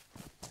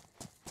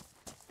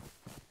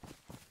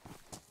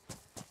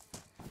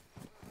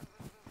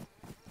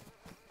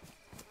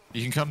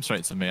 You can come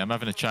straight to me. I'm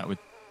having a chat with.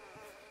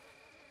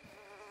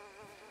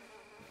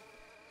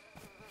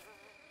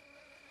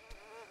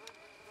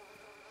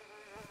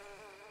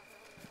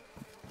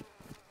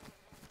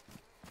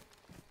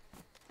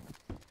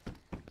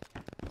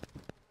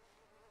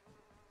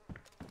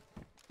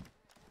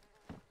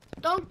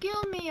 Don't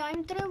kill me,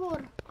 I'm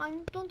Trevor.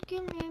 Don't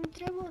kill me, I'm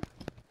Trevor.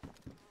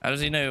 How does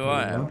he know who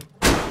I am?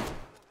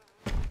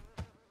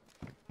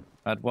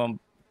 I had one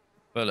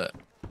bullet.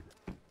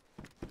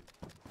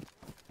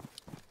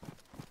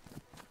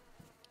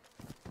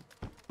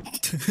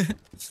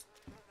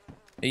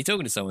 Are you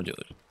talking to someone,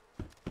 George?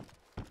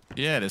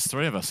 Yeah, there's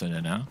 3 of us in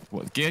here now.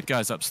 What? Geared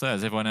guy's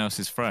upstairs. Everyone else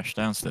is fresh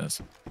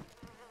downstairs.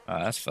 Oh,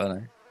 that's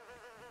funny.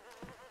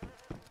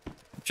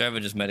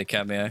 Trevor just made a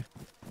cameo.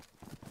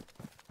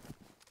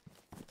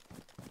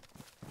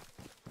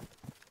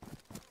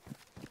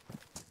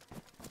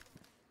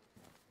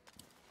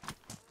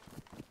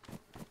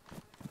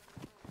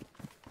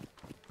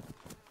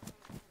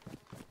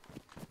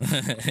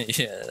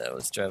 Yeah, that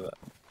was Trevor.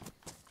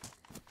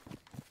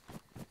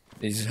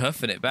 He's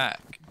huffing it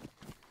back.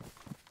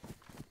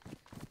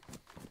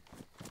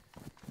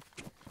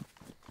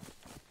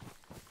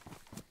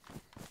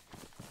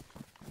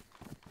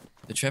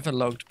 The Trevor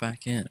logged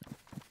back in.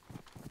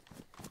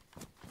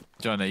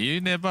 John, are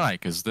you nearby?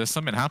 Because there's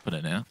something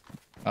happening here.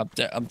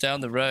 I'm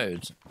down the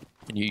road.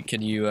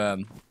 Can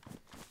you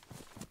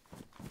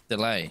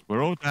delay?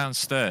 We're all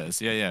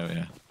downstairs.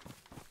 Yeah.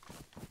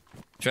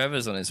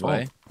 Trevor's on his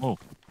way. Oh.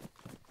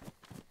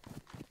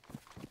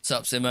 What's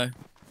up, Simo?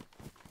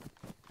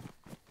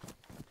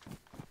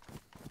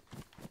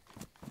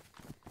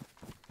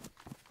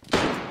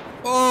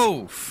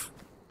 Oh!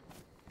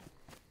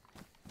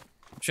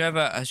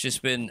 Trevor has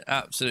just been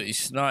absolutely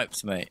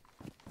sniped, mate.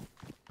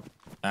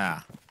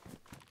 Ah.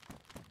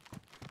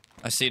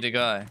 I see the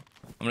guy.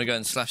 I'm gonna go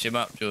and slash him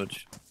up,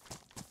 George.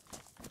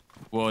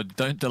 Well,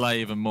 don't delay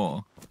even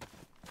more.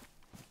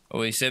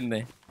 Oh, he's in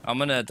me. I'm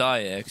gonna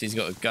die here because he's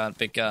got a gun,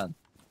 big gun.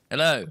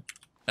 Hello?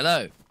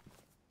 Hello?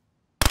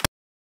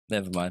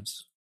 Never mind.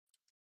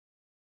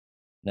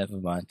 Never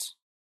mind.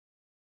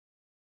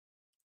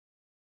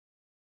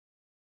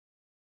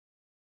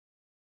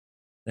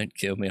 Don't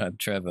kill me, I'm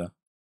Trevor.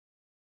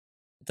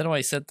 I don't know why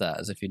he said that,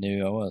 as if he knew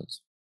who I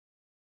was.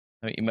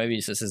 I mean, maybe he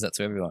just says that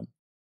to everyone.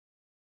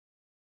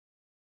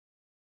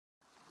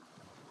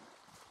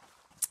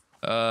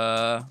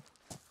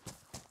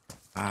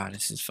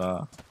 This is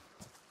far.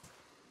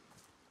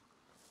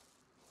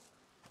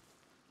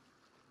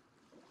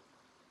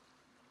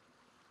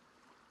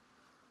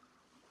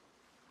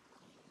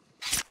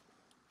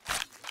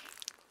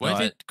 Where No,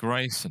 did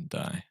Grayson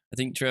die? I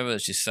think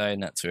Trevor's just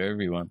saying that to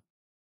everyone.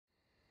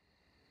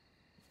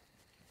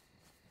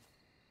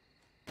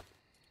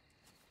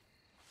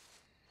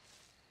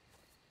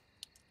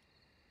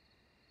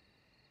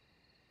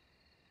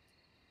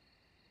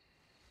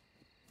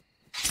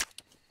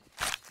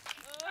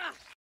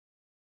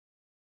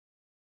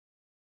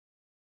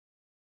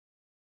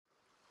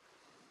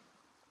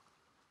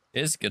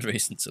 Here's a good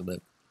reason to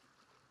live.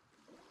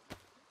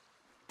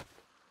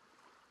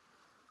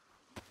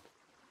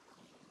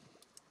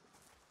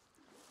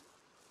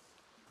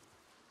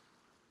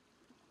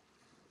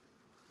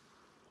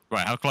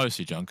 Right, how close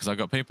are you, John? Because I've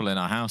got people in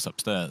our house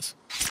upstairs.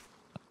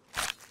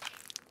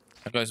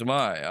 How close am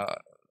I?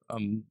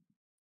 I'm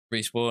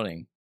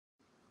respawning.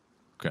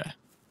 Okay.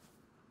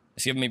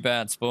 It's giving me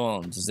bad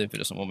spawns, as if it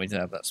doesn't want me to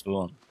have that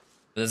spawn.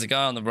 But there's a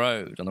guy on the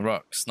road, on the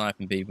rocks,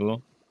 sniping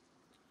people.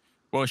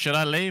 Well, should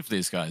I leave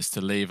these guys to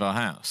leave our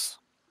house?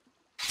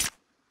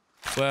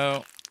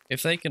 Well,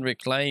 if they can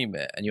reclaim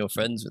it and you're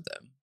friends with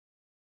them.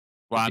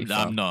 Well, it'd be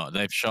I'm fun. not.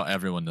 They've shot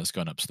everyone that's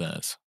gone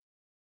upstairs.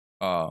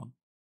 Oh,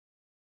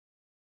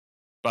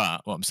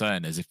 But what I'm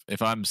saying is,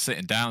 if I'm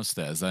sitting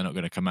downstairs, they're not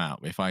going to come out.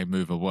 If I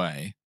move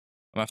away,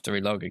 I'm gonna have to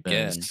relog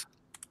again. there's...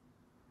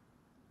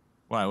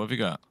 Why? What have you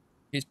got?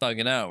 He's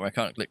bugging out where I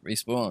can't click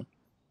respawn.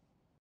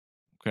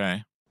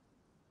 Okay.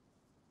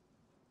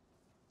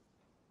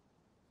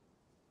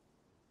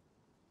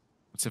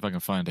 Let's see if I can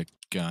find a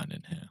gun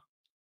in here.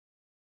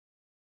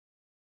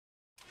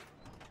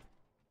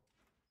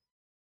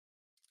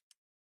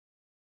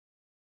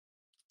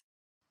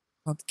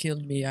 Don't kill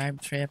me, I'm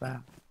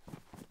Trevor.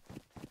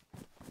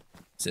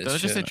 Says Did I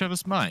just say Trevor.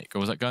 Trevor's mic, or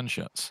was that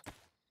gunshots?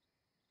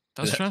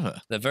 That's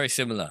Trevor. They're very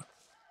similar.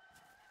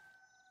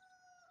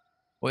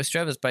 Well, it's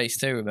Trevor's base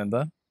too,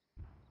 remember?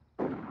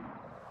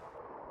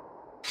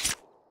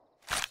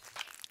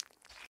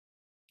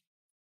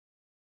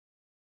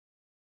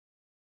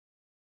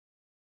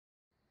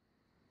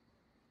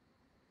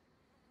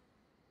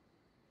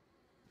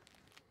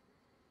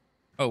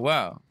 Oh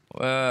wow,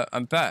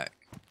 I'm back.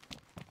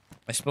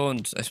 I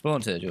spawned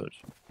here,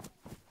 George.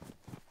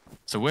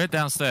 So we're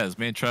downstairs.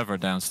 Me and Trevor are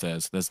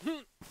downstairs. There's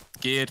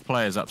geared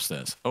players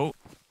upstairs. Oh,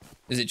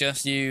 Is it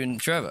just you and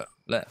Trevor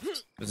left?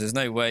 Because there's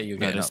no way you're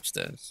getting there's-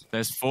 upstairs.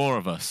 There's 4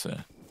 of us,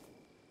 sir.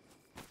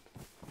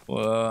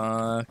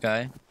 Well,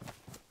 okay.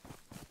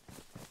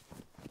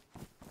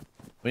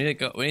 We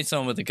need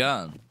someone with a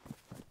gun.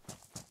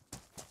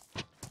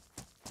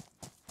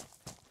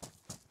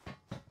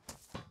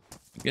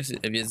 I'm guessing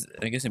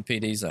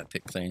PD's like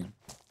pick clean.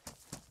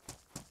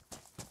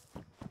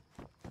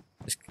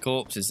 There's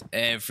corpses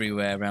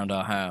everywhere around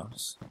our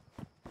house.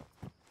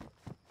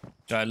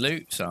 Should I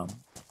loot some?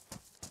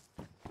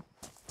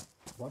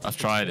 What I've is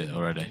tried the it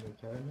already. name,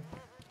 Charlie?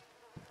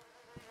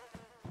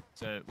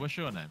 So, what's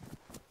your name?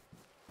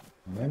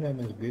 My name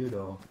is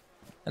Guido.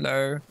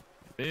 Hello.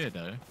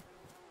 Beardo?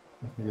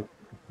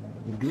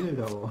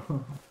 Guido.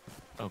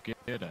 Oh,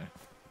 Beardo.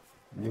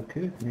 You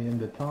killed me in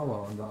the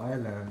tower on the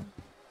island.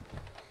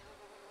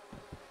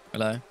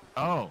 Hello.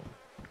 Oh,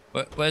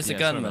 Where's the Yeah,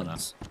 sorry about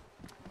gunman's?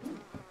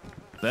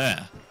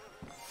 there.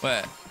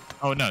 Where?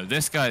 Oh, no,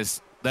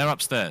 they're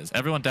upstairs.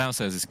 Everyone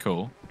downstairs is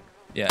cool.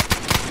 Yeah.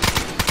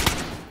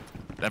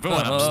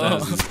 Everyone Oh.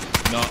 upstairs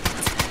is not.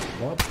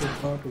 What the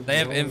fuck is They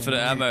have going infinite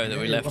on? ammo that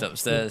we Hey, left what the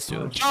upstairs, fuck?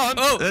 George. John!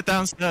 Oh! They're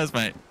downstairs,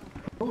 mate.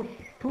 Push,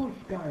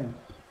 guys.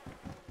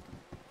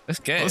 Let's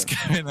get What's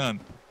him. going on?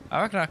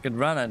 I reckon I could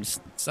run and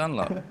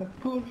sunlock.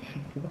 Push.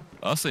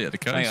 I'll see you at the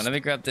coast. Hang on, let me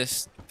grab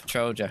this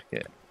patrol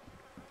jacket.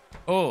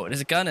 Oh,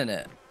 there's a gun in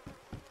it.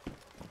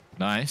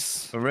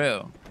 Nice. For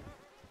real.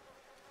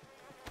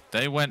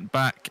 They went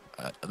back.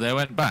 They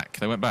went back.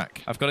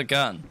 I've got a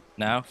gun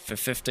now for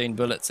 15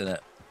 bullets in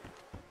it.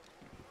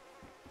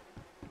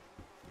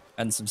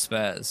 And some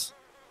spares.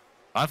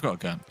 I've got a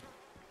gun.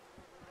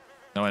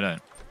 No, I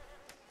don't.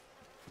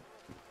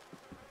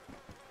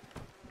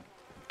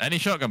 Any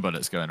shotgun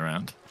bullets going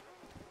around?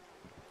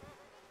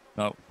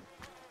 No.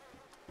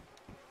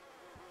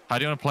 How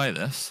do you want to play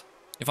this?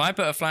 If I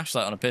put a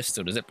flashlight on a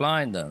pistol, does it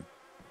blind them?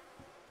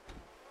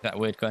 That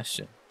weird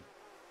question.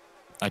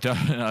 I don't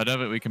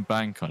think we can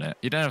bank on it.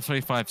 You don't have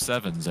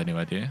 357s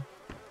anyway, do you?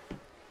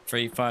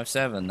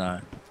 357, no.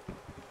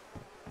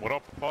 What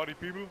up, party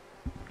people?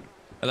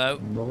 Hello?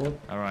 No,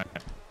 All right.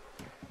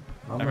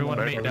 I'm Everyone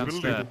gonna meet try to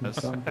downstairs. do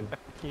something.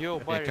 Yo,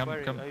 Barry, come-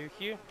 Barry, come. are you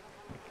here?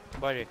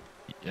 Barry,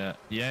 Yeah.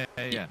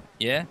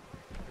 Yeah?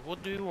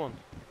 what do you want?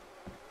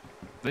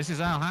 This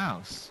is our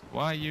house.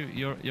 Why are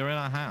you're in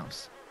our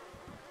house?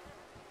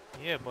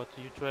 Yeah, but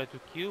you tried to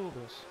kill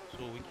us, so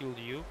we killed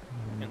you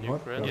and your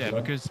What friend. the Yeah,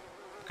 fuck?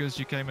 because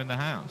you came in the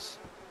house.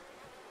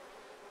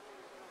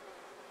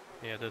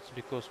 Yeah, that's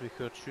because we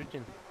heard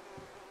shooting.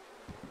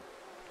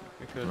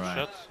 We heard Right.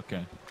 shots.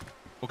 Okay.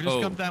 Well, can you just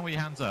Oh. come down with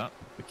your hands up?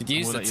 We could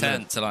use We'll the let you live.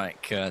 tent to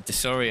like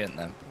disorient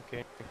them.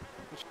 Okay.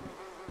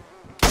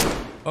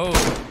 Oh!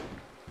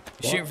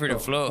 Shoot What through the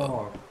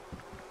floor.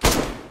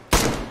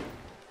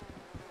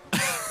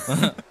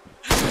 fuck?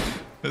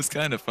 It's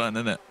kind of fun,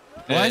 isn't it?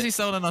 Yeah. Why is he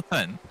stolen our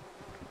tent?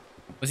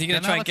 Was he gonna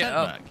Get try our and get tent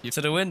up back. You-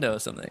 to the window or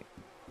something?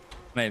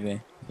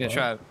 Maybe. He's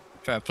gonna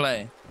try to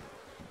play.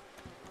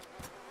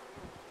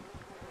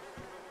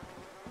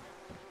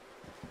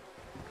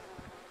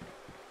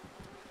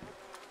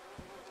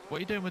 What are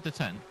you doing with the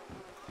tent?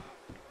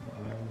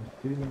 I'm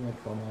stealing it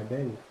from my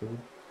base, dude.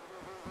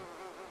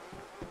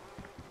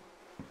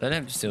 They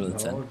don't steal the No,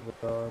 tent.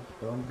 George,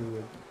 don't do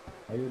it.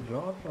 Are you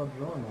George or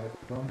John?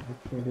 I don't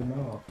actually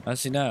know. How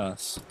does he know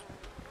us?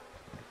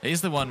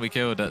 He's the one we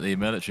killed at the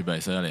military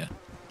base earlier.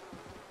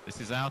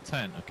 This is our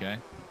tent, okay?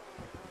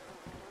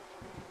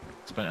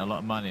 Spent a lot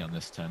of money on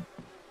this tent.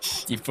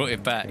 You've brought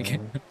it back. Okay.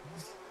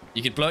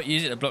 You could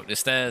use it to block the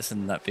stairs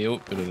and that'd be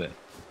awkward with it.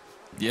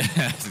 Yeah,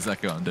 that's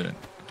exactly what I'm doing.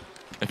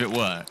 If it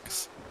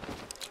works.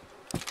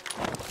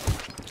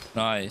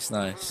 Nice,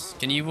 nice.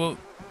 Can you walk?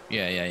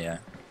 Yeah.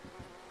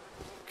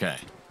 Okay.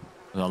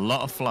 There's a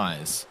lot of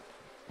flies.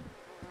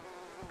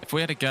 If we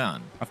had a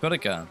gun. I've got a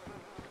gun.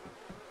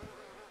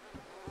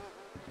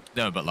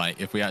 No, but like,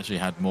 if we actually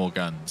had more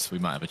guns, we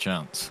might have a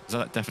chance. Because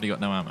that definitely got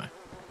no ammo.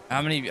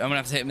 How many? I'm gonna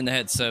have to hit him in the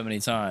head so many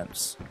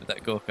times with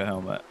that Gorka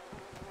helmet.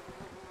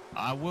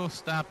 I will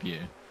stab you.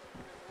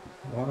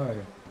 Why?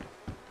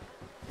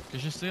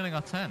 Because you're stealing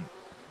our tent.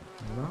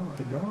 No,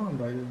 I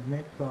don't. I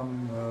made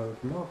some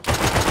blocks.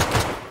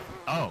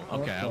 Oh,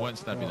 okay. I What won't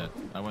the stab you then.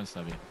 fuck? I won't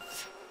stab you.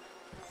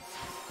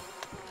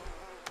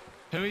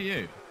 Who are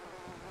you?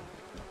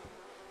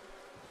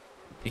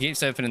 He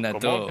keeps opening that Come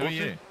door, on, Who are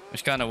you?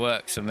 which kind of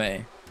works for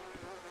me.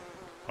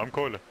 I'm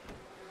Koile.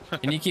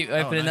 Can you keep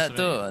opening nice that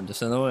to meet door you. and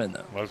just annoying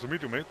them? Nice to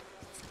meet you, mate.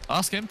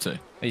 Ask him to.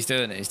 He's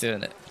doing it. He's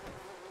doing it.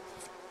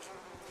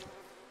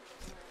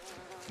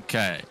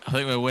 Okay. I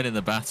think we're winning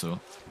the battle.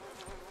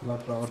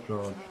 Watch out,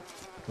 George.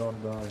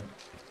 Don't die.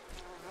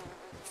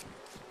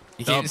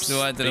 He Dubs, keeps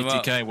winding them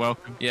up. BTK,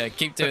 welcome. Yeah,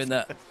 keep doing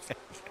that.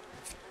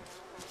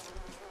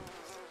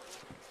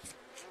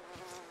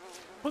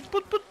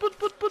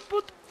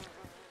 Put.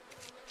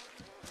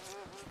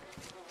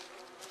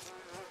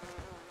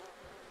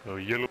 Oh,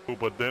 yellow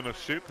bandana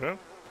shit, huh?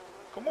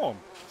 Come on.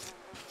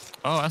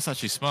 Oh, that's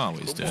actually smart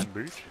what he's Come on,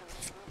 doing. bitch.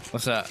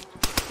 What's that?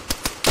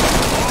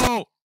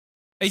 Oh!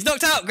 He's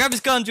knocked out. Grab his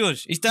gun,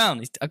 George. He's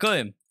down. I got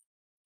him.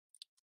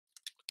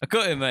 I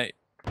got him, mate.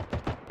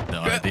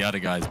 No, the other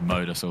guys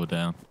mowed us all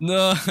down.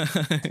 No.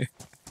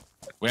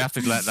 We have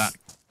to let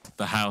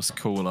the house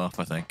cool off,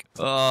 I think.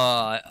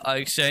 Oh, I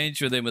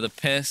exchanged with him with a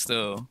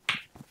pistol.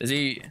 Is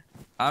he?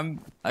 I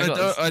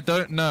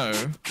don't know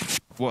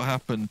what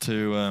happened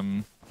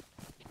to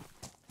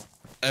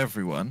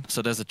everyone.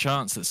 So there's a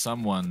chance that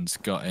someone's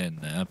got in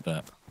there,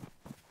 but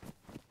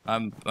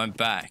I'm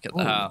back at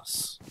the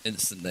house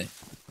instantly.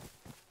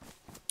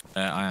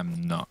 I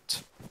am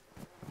not.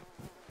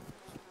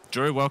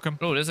 Drew, welcome.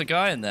 Oh, there's a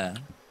guy in there.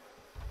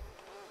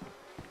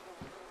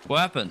 What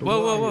happened?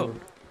 Whoa.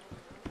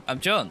 I'm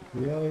John.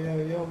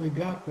 Yo, we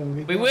got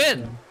them. We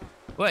win. Them.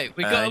 Wait,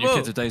 we got them you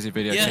all. did the DayZ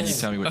video. Yes. Can you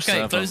tell me which okay,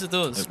 server close the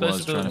doors. it Close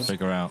was the doors. trying to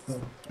figure out?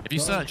 If you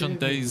search on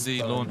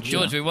DayZ launcher...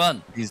 George, we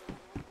won.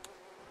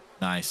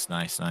 Nice. Oh,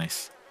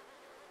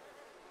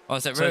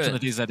 is that search ruined? on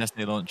the DayZ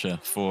Destiny launcher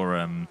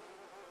for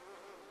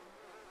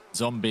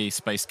zombie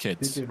space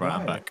kids. Right,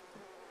 I'm back.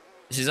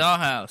 This is our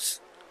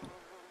house.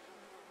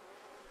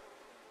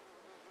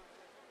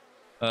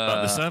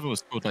 But the server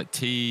was called like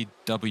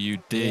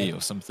TWD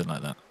or something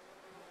like that.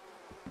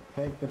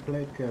 Take the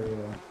plate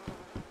carrier.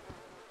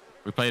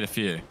 We played a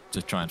few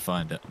to try and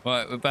find it.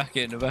 Right, we're back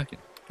in.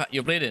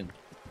 You're bleeding.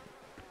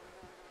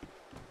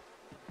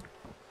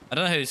 I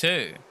don't know who's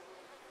who.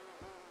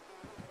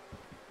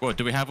 What,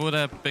 do we have all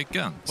their big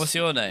guns? What's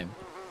your name?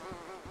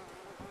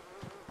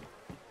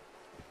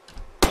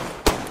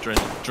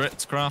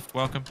 Dritzcraft,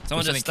 welcome.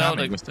 Someone We're just still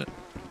in stole Cami,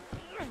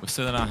 we're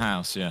still in our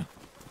house, yeah.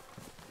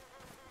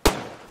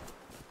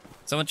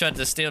 Someone tried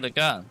to steal the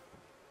gun.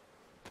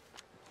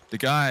 The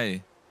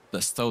guy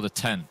that stole the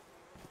tent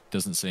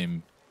doesn't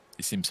seem...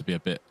 He seems to be a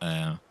bit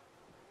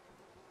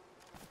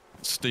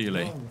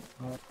steely.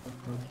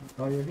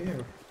 Oh, you're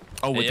here.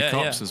 Oh, with the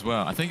cops as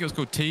well. I think it was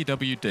called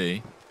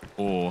TWD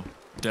or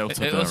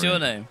Delta. What's your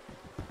name?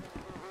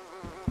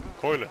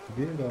 Coile.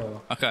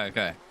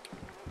 Okay.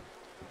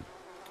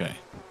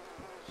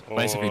 So,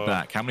 basically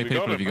back. How many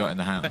people have you got in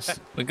the house?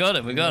 We got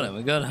him. We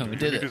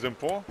did it. Is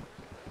M4?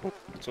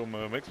 Some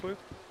max for it?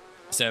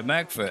 Is there a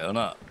mag for it or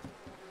not?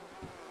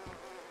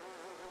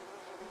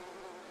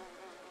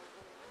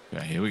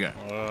 Okay, here we go.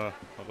 I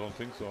don't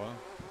think so, huh?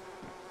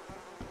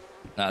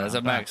 Nah, there's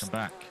a mag. I'm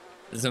back.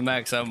 There's a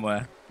mag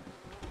somewhere.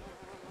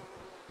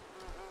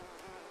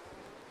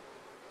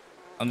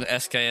 I'm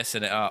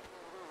SKSing it up.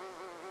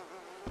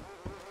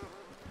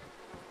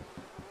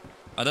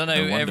 I don't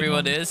know who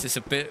everyone is. It's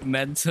a bit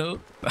mental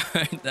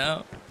right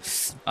now.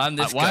 I'm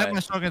this guy. Why am I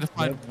struggling to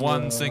find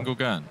one single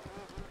gun?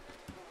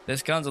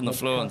 There's guns on the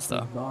floor and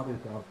stuff.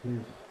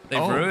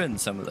 They've ruined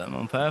some of them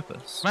on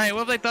purpose. Mate, what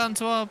have they done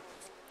to our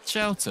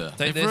shelter? Take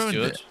They've this, ruined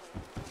George.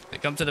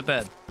 Come to the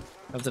bed.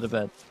 Come to the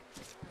bed.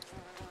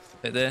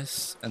 Take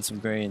this and some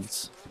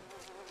greens.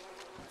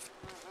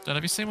 John,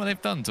 have you seen what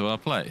they've done to our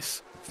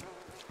place?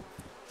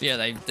 Yeah,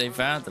 they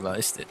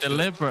vandalised it.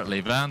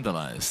 Deliberately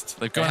vandalised.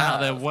 They've gone out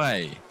of their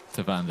way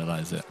to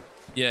vandalise it.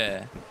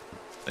 Yeah.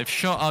 They've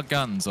shot our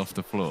guns off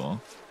the floor.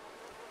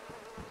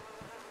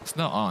 It's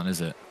not on,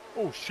 is it?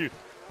 Oh shit.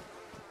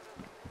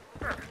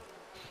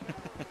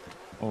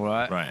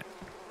 Alright. Right.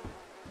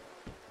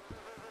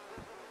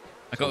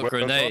 I got a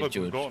grenade,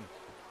 George.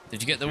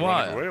 Did you get the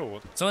wire?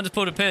 Someone just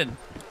pulled a pin.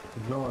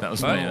 That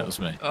was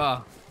me.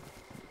 Oh.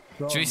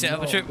 Should we set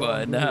up a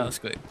tripwire in the house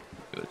quick,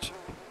 George?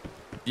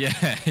 Yeah.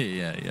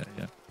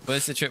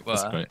 Where's the tripwire?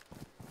 That's great.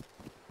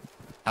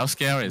 How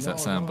scary is that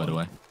sound, by the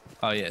way?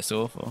 Oh yeah, it's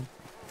awful.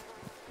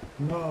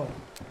 No.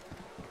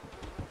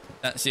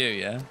 That's you,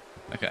 yeah?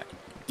 Okay.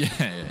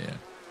 Yeah.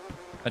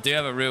 I do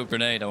have a real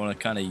grenade I want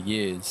to kind of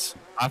use.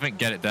 I think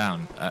get it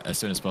down as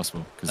soon as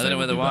possible. I don't know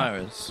where the wire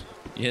is.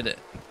 You hit it.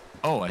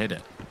 Oh, I hit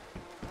it.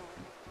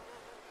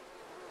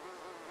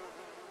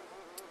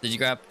 Did you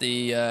grab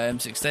the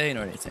M16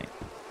 or anything?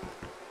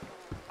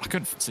 I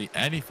couldn't see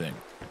anything.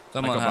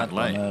 Someone I got had back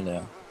one late.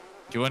 earlier.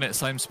 Do you want it the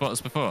same spot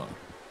as before?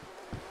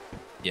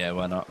 Yeah,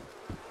 why not?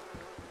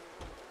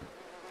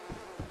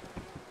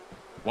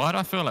 Why do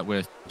I feel like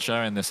we're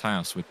sharing this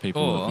house with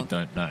people that we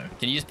don't know?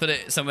 Can you just put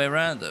it somewhere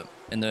random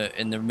in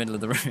the middle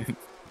of the room?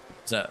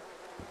 Is that?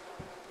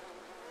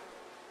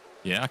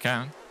 Yeah, I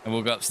can. And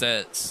we'll go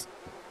upstairs.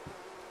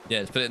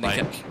 Yeah, just put it in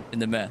the in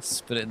the mess.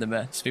 Put it in the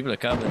mess. People are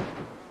coming.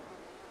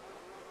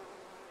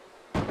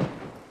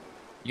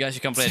 You guys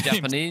should come play a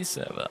Japanese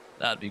server.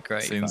 That'd be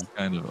great. Seems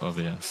kind of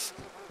obvious.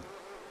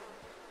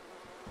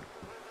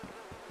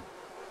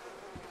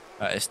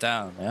 Right, it's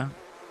down, yeah?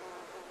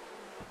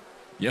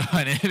 Yeah,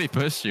 I nearly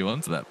pushed you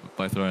onto that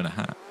by throwing a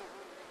hat.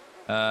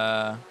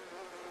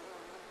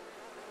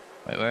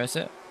 Wait, where is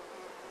it?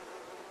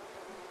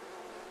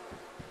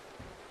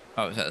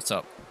 Oh, it's at the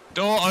top.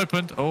 Door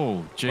opened.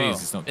 Oh, jeez,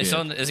 it's not good. It's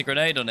on. There's a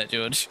grenade on it,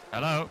 George.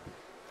 Hello.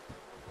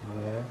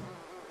 Yeah.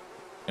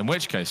 In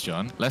which case,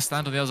 John, let's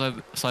stand on the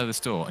other side of this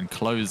door and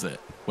close it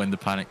when the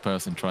panicked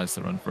person tries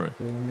to run through.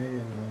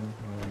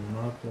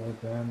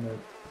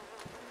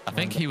 I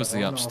think he was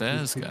the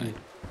upstairs guy.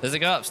 There's a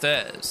guy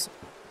upstairs.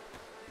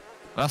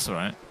 That's all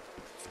right.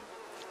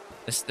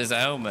 There's a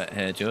helmet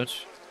here,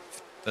 George.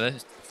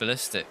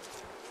 Ballistic.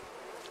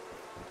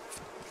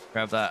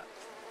 Grab that.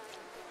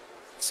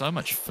 So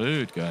much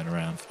food going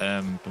around.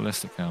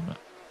 Ballistic helmet.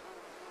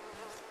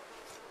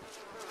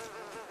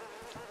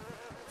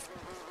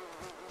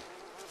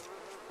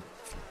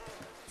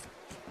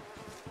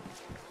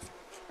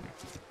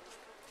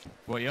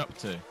 What are you up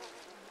to?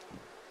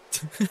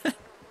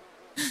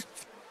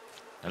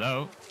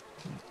 Hello?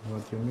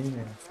 What you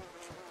mean?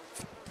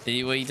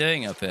 What are you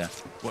doing up here?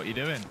 What are you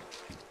doing?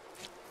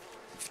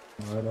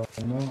 I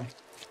don't know.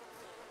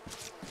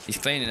 He's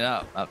cleaning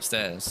up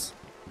upstairs.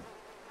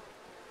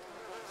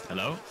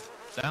 Hello?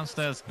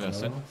 Downstairs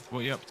person. Hello? What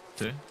are you up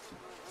to?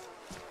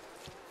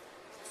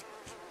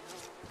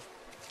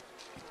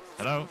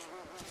 Hello?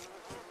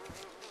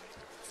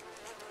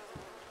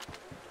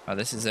 Oh,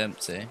 this is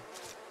empty.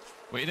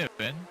 What are you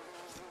doing?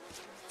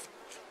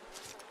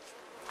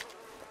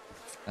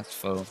 That's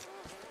full.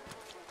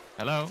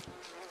 Hello?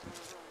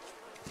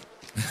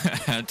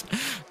 And,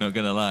 not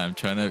gonna lie, I'm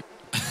trying to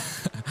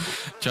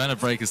trying to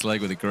break his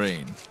leg with a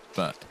green,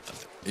 but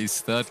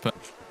he's third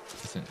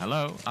person.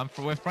 Hello?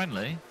 We're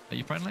friendly. Are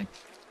you friendly?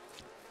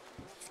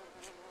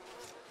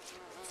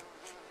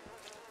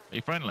 Are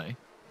you friendly?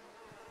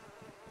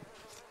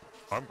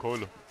 I'm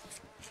Coiler.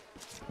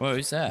 Whoa,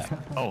 who's that?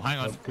 Oh, hang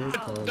on. Okay,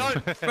 Coiler.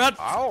 Don't run!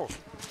 Ow!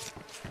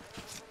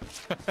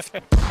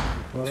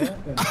 What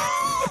happened?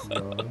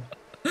 Lol.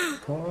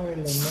 Coiler,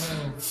 no. I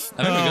think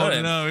we got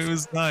him. No, it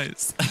was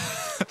nice.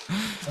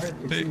 Why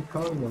did you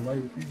call him? Why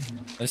you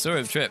doing I saw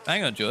him trip.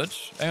 Hang on,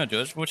 George. Hang on,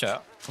 George. Watch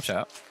out. Watch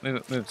out.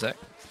 Move a sec.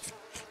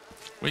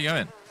 Where you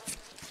going?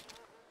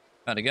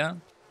 Found a gun.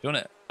 Do you want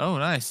it? Oh,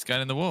 nice.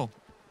 Going in the wall. Do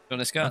you want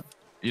this gun?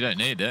 You don't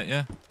need it,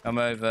 yeah. Come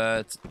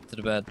over to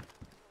the bed.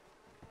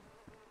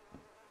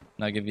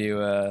 And I'll give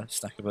you a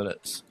stack of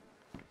bullets.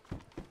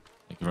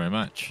 Thank you very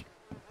much.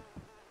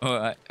 All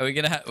right. Are we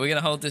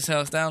gonna hold this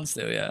house down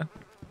still? Yeah.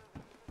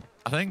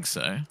 I think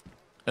so.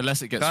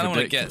 Unless it gets I don't want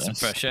to ridiculous. get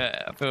some fresh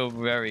air. I feel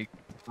very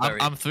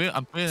I'm feeling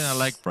a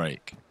leg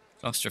break.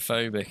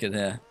 claustrophobic in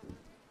here.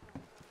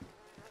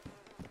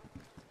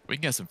 We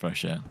can get some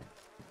fresh air.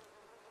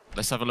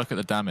 Let's have a look at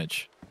the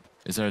damage.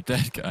 Is there a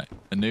dead guy?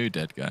 A new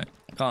dead guy?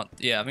 I can't.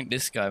 Yeah, I think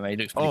this guy, mate,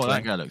 looks pretty Oh, clean.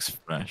 that guy looks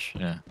fresh,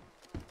 yeah.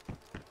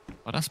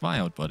 Oh, that's my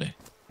old buddy.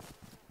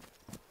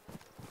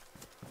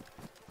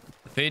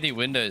 The PD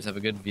windows have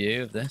a good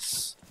view of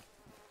this.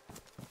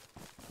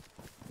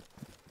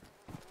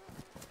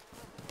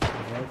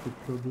 I like to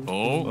produce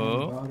Oh.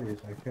 so many bodies.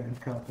 I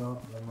can't cut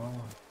off them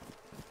all.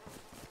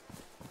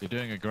 You're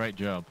doing a great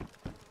job.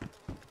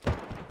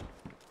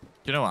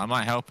 You know what? I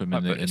might help him I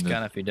in put the, this in the...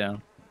 canopy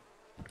down.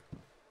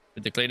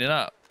 Did they clean it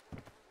up?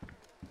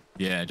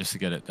 Yeah, just to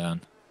get it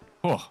done.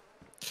 Oh,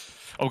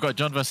 we've got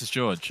John versus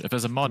George. If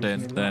there's a mod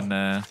in, then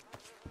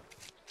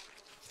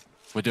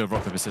we'll do a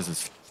rock, paper,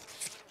 scissors.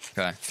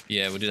 Okay.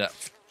 Yeah, we'll do that.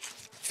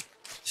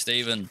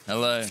 Stephen,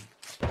 hello.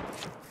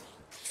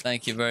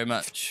 Thank you very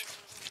much.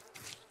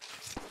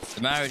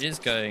 The marriage is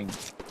going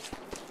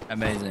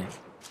amazing.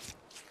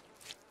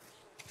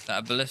 That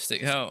a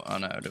ballistic hell? Oh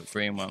no, a little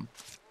green one.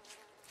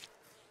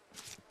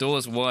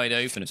 Door's wide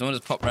open. If someone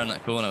just popped around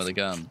that corner with a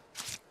gun.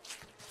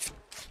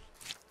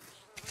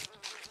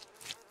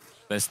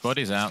 There's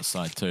bodies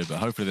outside too, but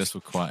hopefully this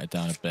will quiet it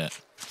down a bit.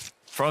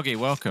 Froggy,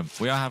 welcome.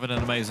 We are having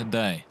an amazing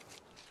day.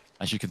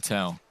 As you can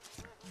tell,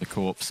 the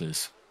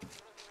corpses.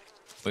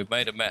 We've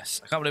made a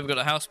mess. I can't believe we got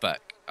the house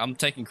back. I'm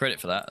taking credit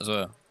for that as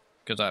well.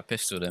 Because I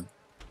pistoled him.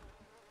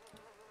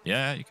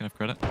 Yeah, you can have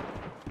credit.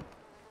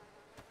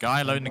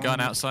 Guy loading the gun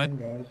outside.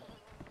 Guys.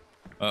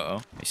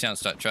 Uh-oh. He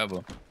sounds like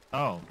trouble.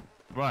 Oh,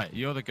 right.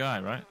 You're the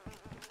guy, right?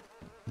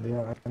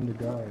 Yeah, I'm the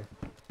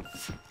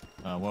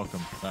guy.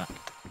 Welcome back.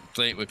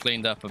 We're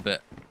cleaned up a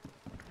bit.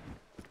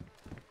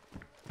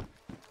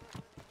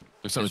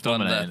 Looks like we're There's one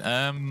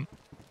dominating.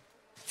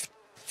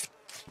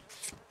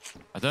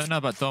 I don't know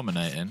about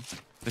dominating.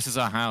 This is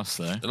our house,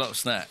 though. A lot of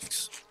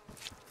snacks.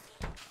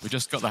 We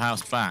just got the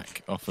house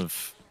back off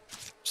of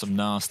some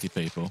nasty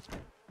people.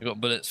 We've got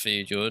bullets for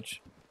you,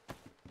 George.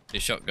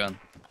 Your shotgun.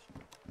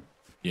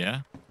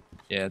 Yeah,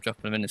 Yeah,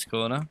 dropping them in this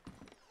corner.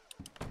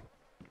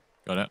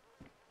 got it.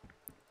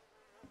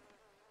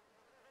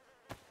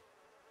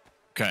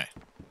 Okay.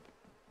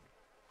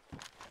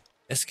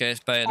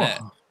 SKS bayonet.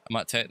 Oh. I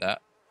might take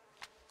that.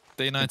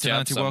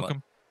 D1990, someone.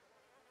 welcome.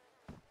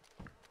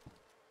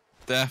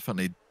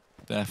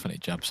 Definitely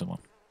jab someone.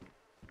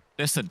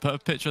 Listen, put a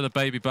picture of the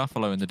baby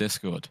buffalo in the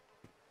Discord.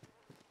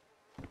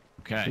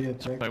 Okay.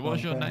 See, Wait, what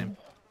was your name?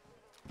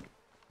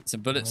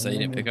 Some bullets that you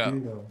didn't pick up,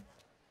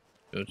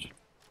 George.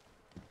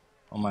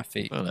 On my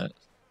feet. Bullet.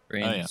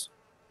 Greens.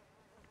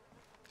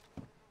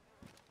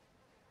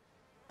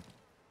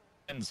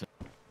 Oh,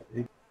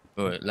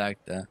 Oh, it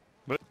lagged there.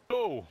 Let's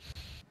go!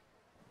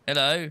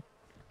 Hello.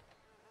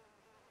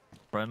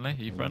 Friendly? Are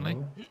you friendly?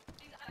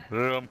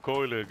 Yeah, I'm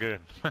Coiler again.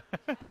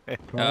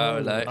 Oh,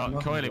 hello. Oh,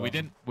 Coily,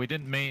 we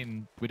didn't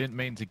mean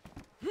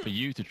for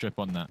you to trip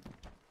on that.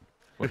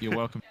 But you're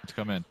welcome to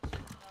come in.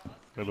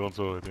 I don't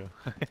saw it,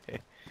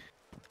 yeah.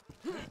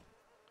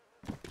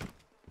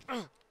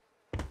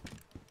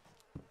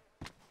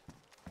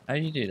 How do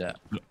you do that?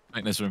 I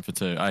think there's room for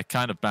two. I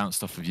kind of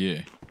bounced off of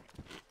you.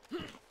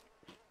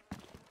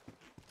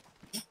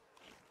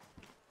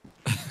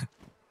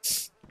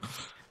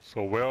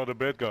 So where are the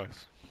bad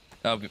guys?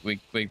 Oh, we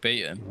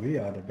beat him. We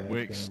are the bad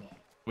We guys.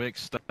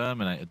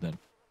 exterminated them.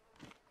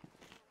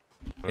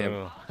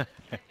 Yeah. Uh,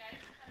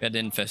 We had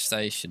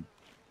infestation.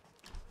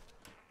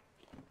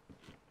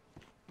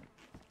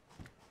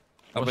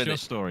 I'm What's with your it.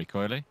 story,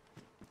 Coily?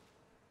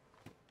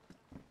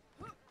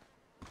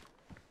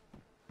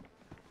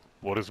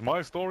 what is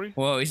my story?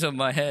 Whoa, he's on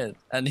my head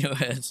and your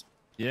head.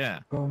 Yeah.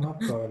 Come up,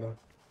 Carla.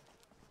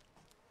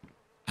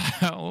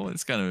 Oh,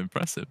 it's kind of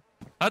impressive.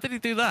 How did he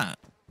do that?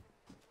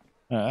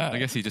 I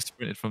guess he just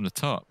sprinted from the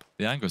top.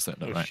 The angles don't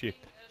look Oh right. shit.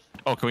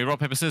 Oh, can we rock,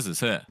 paper, scissors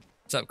here?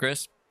 What's up,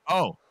 Chris?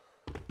 Oh!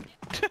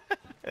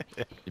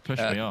 You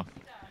pushed me off.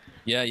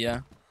 Yeah,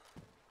 yeah.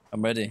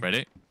 I'm ready.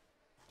 Ready?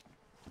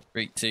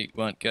 3, 2,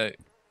 1, go.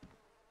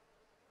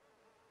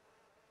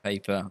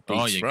 Paper,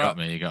 Oh, beats, you rock. got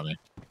me, you got me.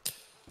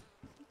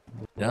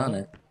 Darn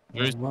it.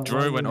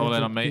 Drew went all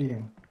in on me.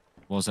 Team?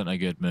 Wasn't a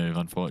good move,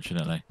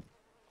 unfortunately.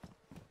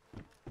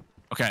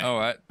 Okay.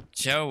 Alright,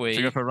 shall we?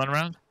 Should we go for a run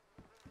around?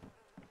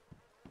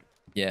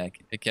 Yeah,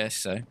 I guess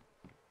so.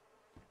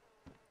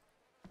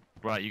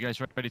 Right, you guys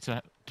ready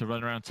to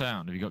run around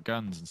town? Have you got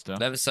guns and stuff?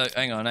 Never so.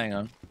 Hang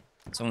on.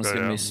 Someone's Yeah,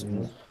 giving me yeah.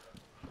 some.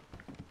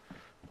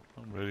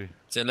 I'm ready.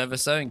 Is there a leather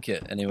sewing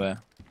kit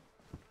anywhere?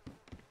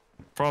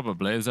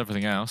 Probably. There's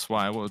everything else.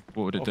 Why? What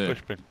would it Oh, do?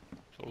 flashbang.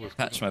 It's always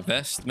Patch good. my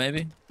vest,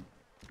 maybe?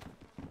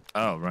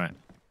 Oh, right.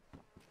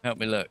 Help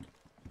me look.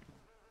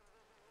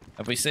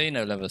 Have we seen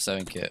no leather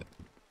sewing kit?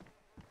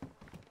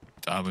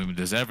 I mean,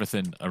 there's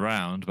everything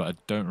around, but I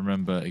don't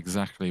remember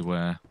exactly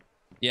where.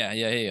 Yeah,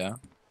 here you are.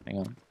 Hang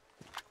on.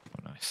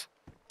 Oh, nice.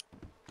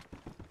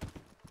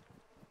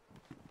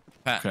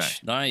 Patch. Okay.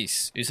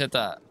 Nice. Who said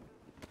that?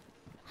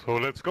 So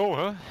let's go,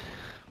 huh?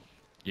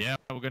 Yeah,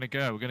 we're gonna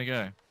go. We're gonna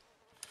go.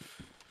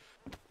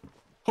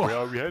 Where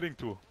are we heading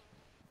to?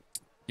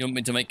 You want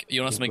us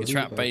to make a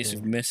trap base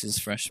with Okay. Mrs.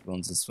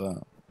 Freshbones as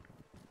well?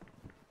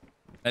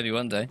 Maybe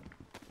one day.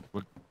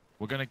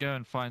 We're gonna go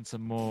and find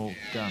some more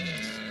guns.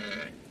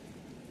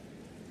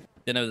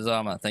 Didn't know there's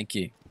armor. Thank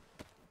you.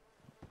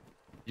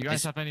 You guys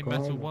It's have any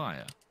metal gone.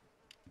 wire?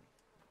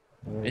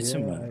 It's yeah,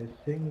 somewhere.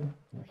 I think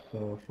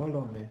so.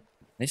 Follow me.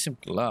 Need some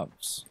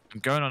gloves. I'm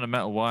going on a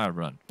metal wire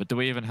run, but do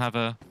we even have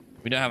a?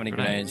 We don't have any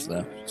Grenades.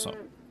 grenades left. So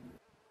there's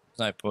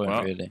no point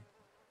Well. really.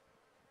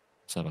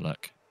 Let's have a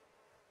look.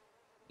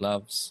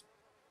 Gloves.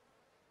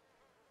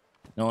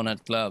 No one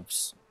had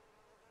gloves.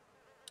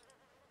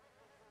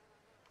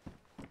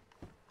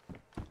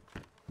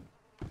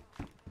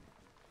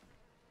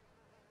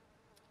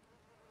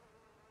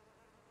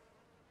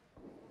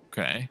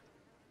 Okay.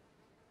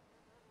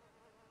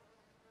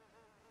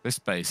 This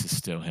base is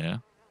still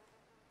here.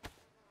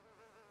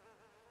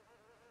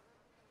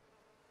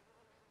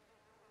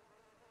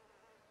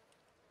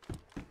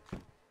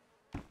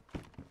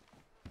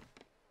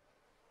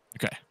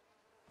 Okay.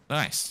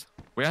 Nice.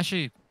 We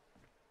actually...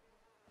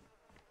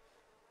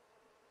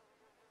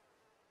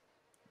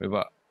 Wait,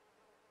 what?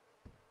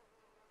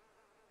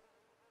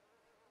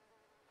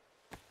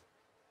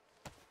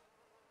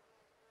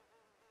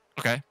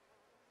 Okay.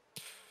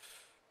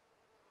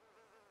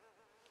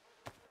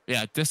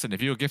 Yeah, Distant,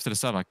 if you were gifted a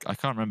sub, I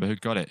can't remember who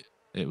got it.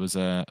 It was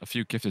a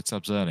few gifted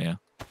subs earlier.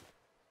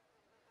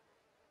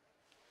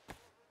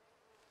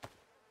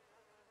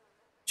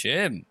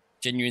 Jim,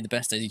 genuinely the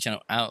best DayZ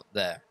channel out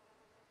there.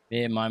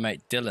 Me and my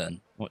mate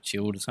Dylan watch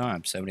you all the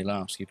time. So many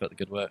laughs. Keep up the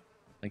good work.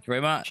 Thank you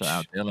very much. Shout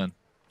out, Dylan.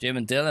 Jim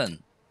and Dylan.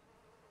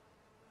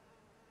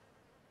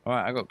 All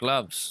right, I got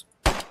gloves.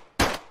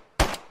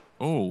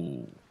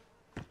 Oh,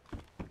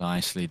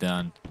 nicely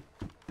done.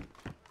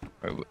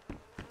 Right,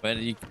 where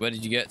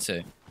did you get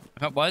to?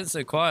 Why is it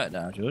so quiet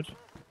now, George? Is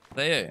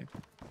that you?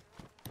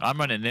 I'm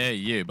running near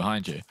you,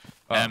 behind you.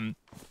 Oh.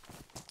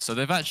 So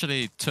they've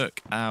actually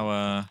took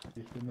our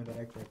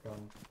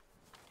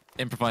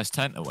improvised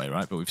tent away,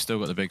 right? But we've still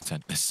got the big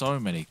tent. There's so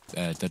many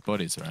dead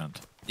bodies around.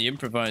 The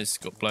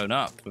improvised got blown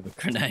up with a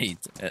grenade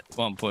at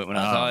one point when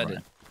I was hiding.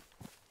 Right.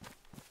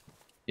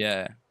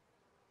 Yeah.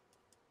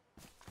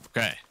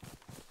 Okay.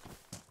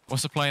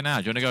 What's the play now?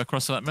 Do you want to go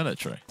across to that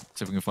military?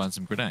 See if we can find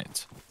some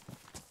grenades.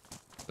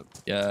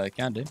 Yeah, I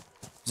can do.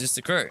 Is this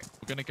the crew?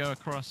 We're going to go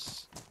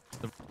across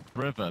the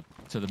river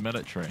to the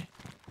military. Do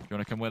you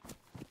want to come with?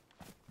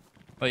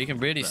 Oh, you can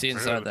really see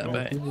inside that Yeah,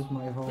 base. this is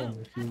my home.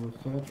 If you will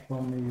search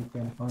for me, you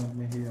can find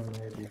me here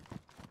maybe.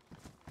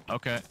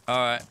 Okay. All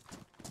right.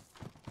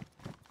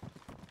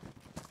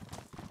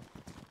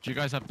 Do you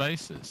guys have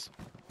bases?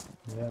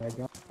 Yeah, I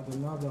got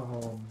another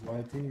home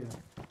right here.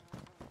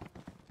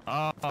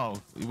 Oh,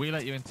 we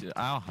let you into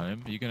our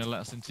home. Are you going to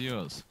let us into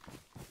yours?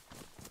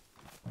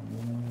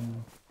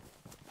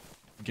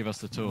 Give us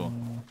the tour.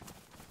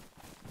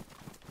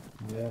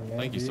 Yeah, maybe.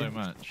 Thank you so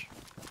much.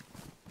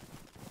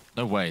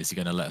 No way is he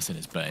going to let us in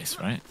his base,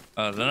 right?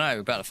 I don't know. We're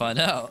about to find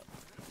out.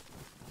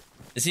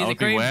 Is he I the would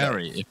be green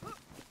wary. If...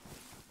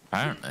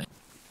 Apparently.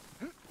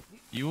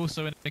 You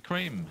also in the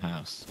cream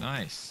house.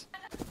 Nice.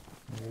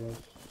 Yes.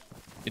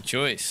 Good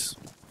choice.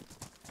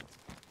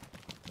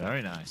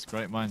 Very nice.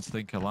 Great minds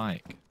think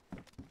alike.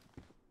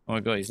 Oh my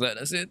god, he's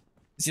letting us in.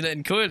 Is he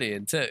letting Coily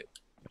in too?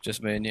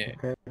 Just me and you.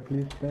 Okay,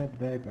 please step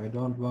back. I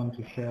don't want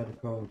to share the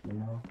code, you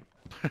know.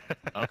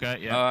 Okay,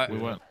 yeah, Alright. we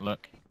won't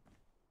look.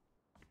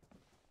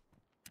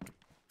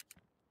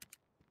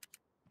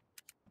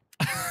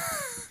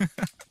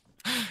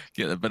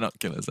 Get the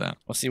binoculars out.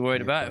 What's he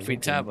worried Yeah, about so if we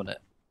look tab in. on it?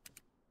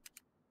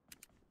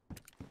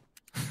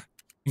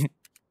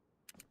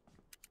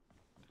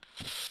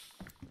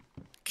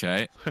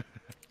 Okay.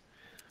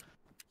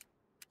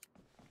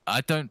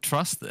 I don't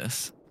trust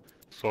this.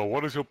 So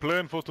what is your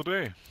plan for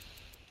today?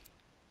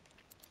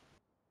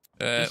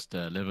 Just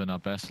living our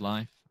best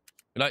life.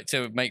 We like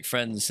to make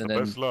friends and The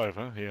then best life,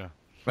 huh? Yeah.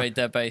 raid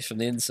their base from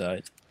the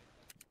inside.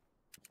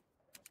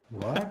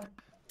 What?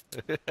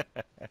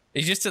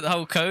 He just took the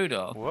whole code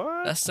off.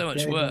 What? That's so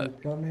much Okay, work.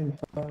 guys, come in.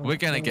 We're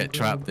gonna get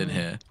trapped in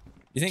here.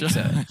 You think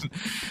so?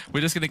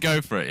 We're just gonna go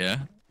for it, yeah?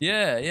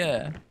 Yeah,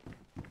 yeah.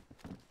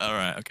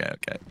 Alright, okay.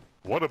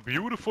 What a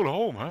beautiful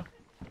home, huh?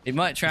 He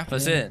might trap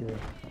us Thank in. you.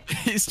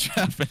 He's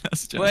trapping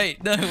us, John.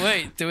 Wait, no,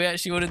 wait. Do we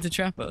actually want him to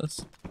trap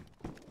us?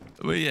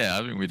 Well, yeah,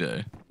 I think we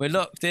do. We're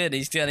locked in.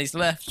 He's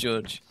left,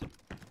 George.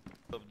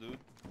 What's up, dude?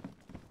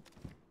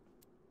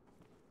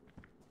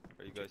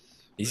 Are you guys?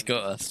 He's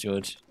got us,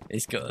 George.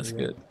 He's got us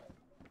good.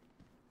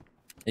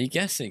 Are you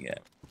guessing it?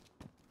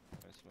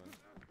 Nice, man.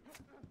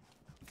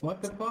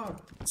 What the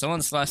fuck?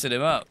 Someone's slicing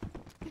him up.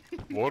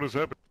 What is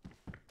happening?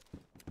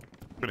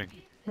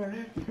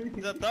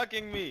 He's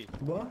attacking me.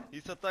 What?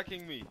 He's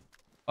attacking me.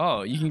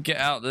 Oh, you can get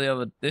out the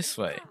other this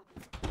way.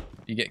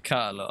 You get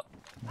cut a lot.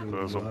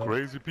 There's some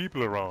crazy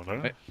people around, huh?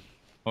 Wait.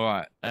 All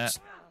right.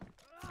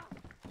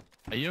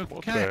 Are you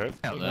What okay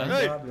the out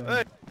heck? there?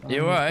 Hey!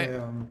 You alright?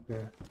 I'm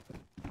okay.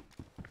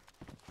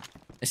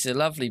 It's a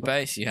lovely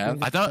base you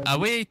have. I don't. Are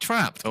we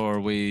trapped or are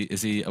we?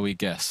 Are we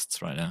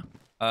guests right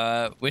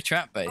now? We're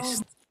trap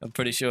based. I'm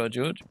pretty sure,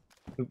 George.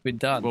 We've been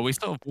done. Well,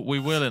 we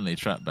willingly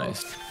trap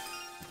based.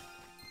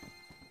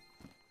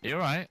 You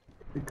alright?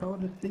 The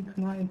code is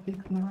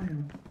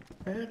 6969.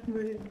 Help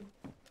me.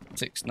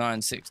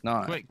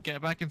 6969. Quick,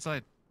 get back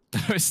inside. No,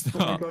 it's Oh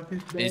my not. god,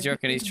 he's He's back,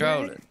 reckon he's back.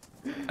 trolling.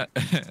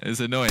 It's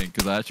annoying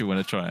because I actually want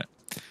to try it.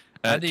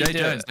 How do you Jay do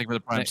Jones, it? thank you for the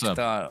prime Next sub.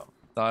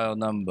 dial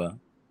number.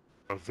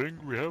 I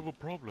think we have a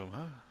problem,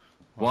 huh?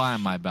 Why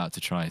am I about to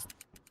try it?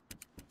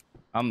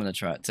 I'm gonna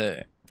try it too.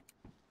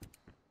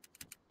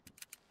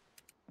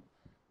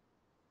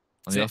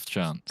 On the off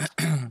chance.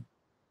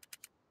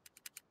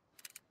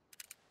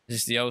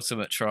 This is the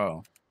ultimate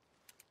trial.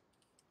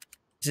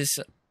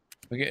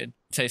 We're getting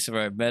a taste of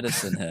our own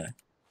medicine here.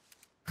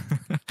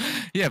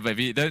 Yeah, but if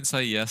you don't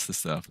say yes to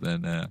stuff,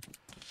 then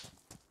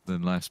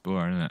life's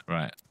boring, isn't it?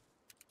 Right.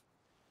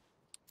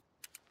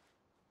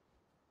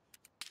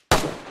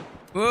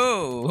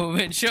 Whoa, we're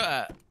being shot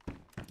at.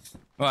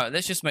 Right,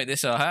 let's just make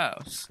this our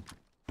house.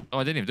 Oh,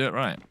 I didn't even do it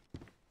right.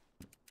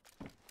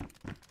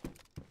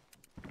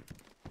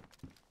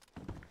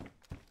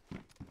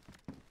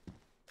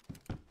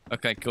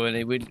 Okay, cool.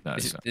 No,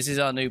 This is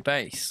our new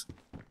base.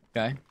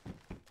 Okay.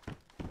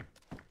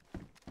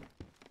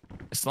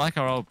 It's like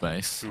our old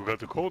base. You got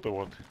the code or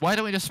what? Why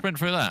don't we just sprint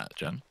through that,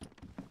 John?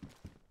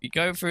 You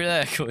go through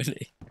there,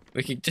 Coily.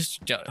 We can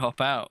just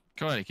hop out.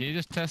 Corey, can you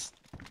just test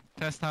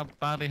how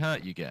badly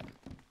hurt you get?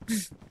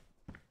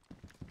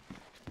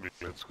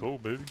 Let's go,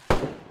 baby.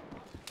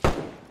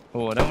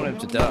 Oh, I don't want him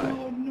to die.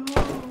 Oh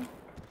no!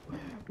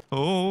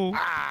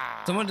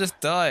 Oh. Someone just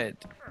died.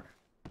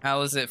 How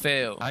does it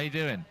feel, How you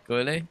doing?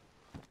 Coily?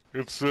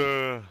 It's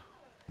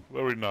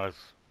very nice.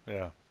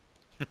 Yeah.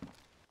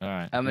 All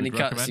right. How many You'd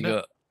cuts you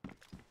recommend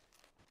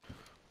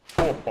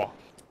got? 4.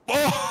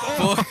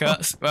 4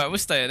 cuts. Right, we'll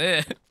stay in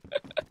here.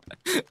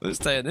 We'll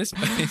stay in this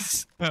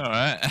base. it? All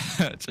right.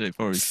 Actually,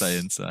 probably stay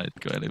inside,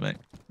 Corey, mate.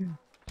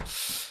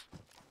 It's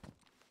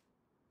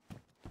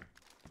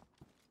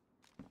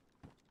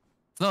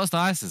not as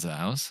nice as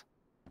ours.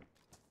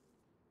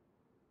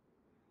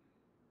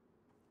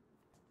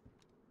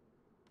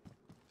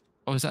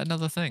 Oh, is that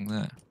another thing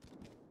there?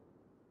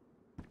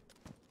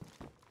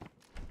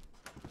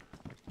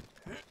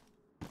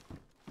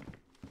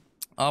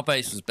 Our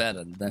base was better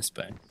than this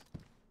base.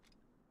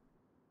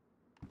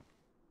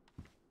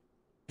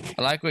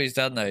 I like what he's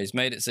done though. He's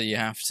made it so you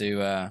have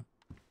to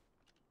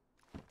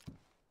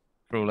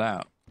crawl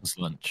out. It's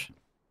lunch.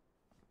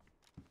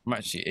 I'm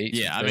actually eat.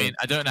 Yeah, I mean,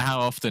 I don't know how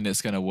often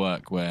it's going to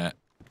work where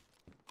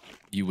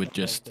you would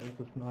just There's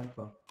a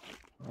sniper.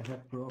 I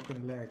have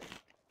broken leg.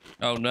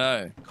 Oh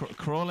no!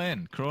 crawl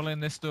in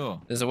this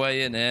door. There's a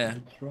way in here.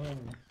 I'm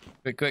trying.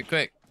 Quick, quick,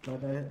 quick!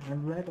 But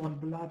I'm red on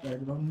blood. I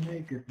don't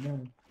make it,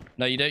 man.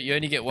 No, you don't. You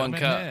only get one Come in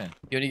cut. here.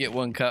 You only get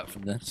one cut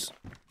from this.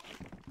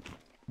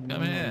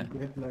 Come here. I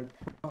get like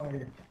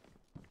 5.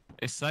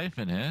 It's safe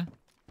in here.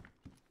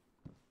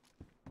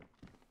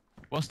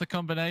 What's the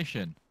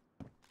combination?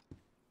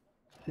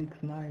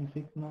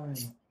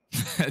 6969.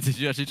 Did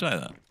you actually try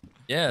that?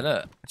 Yeah,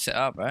 look, set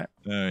up, right?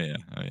 Oh yeah.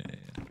 Okay,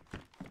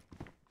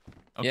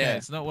 Yeah.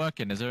 it's not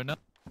working. Is there another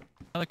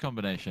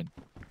combination?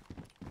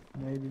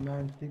 Maybe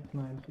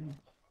 9696.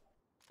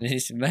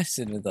 He's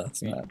messing with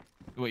us, man.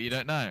 What, you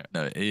don't know?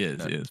 No, he is,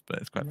 but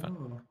it's quite fun.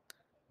 No.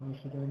 How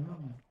should I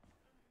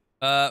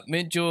know? Me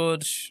and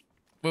George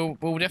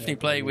We'll definitely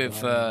play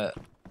with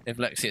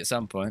Lexi at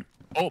some point.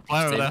 Oh,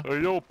 player over there.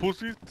 Hey, yo,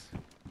 pussies.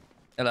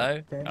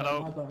 Hello.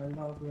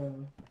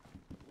 Hello.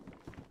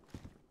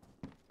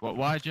 What?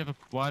 Why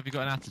have you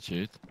got an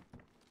attitude?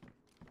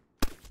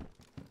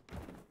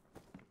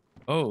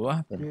 Oh, what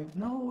happened?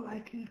 No, I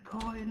killed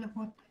Kyle.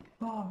 What the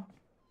fuck?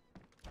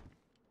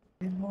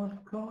 It was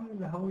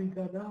Kyle. How he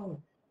got out?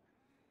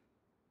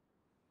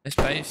 This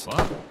base.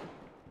 What?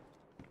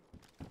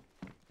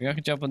 I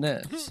can jump on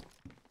this.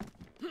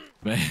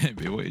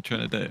 Maybe. What are you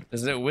trying to do?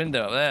 There's a little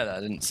window up there that I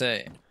didn't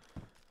see.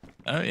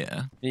 Oh yeah.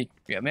 Can you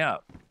get me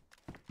up?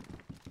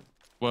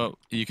 Well,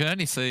 you can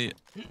only see.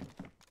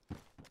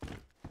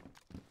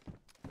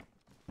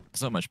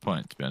 There's not much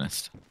point, to be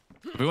honest.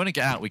 If we want to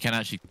get out, we can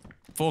actually.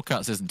 4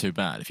 cuts isn't too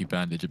bad if you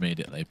bandage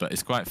immediately, but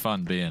it's quite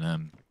fun being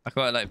I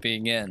quite like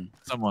being in.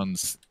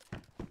 someone's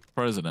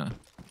prisoner.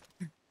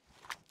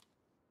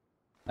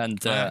 And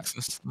Can I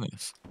access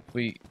this?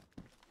 we.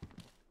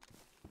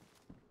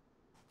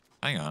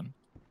 Hang on.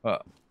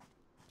 What?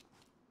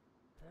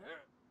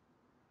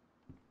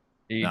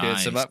 Are you doing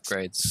some Nice.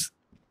 upgrades?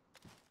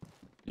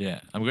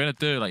 Yeah, I'm gonna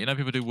do like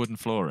people do wooden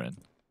flooring.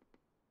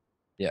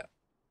 Yeah.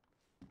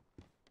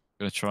 I'm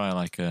gonna try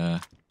like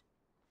a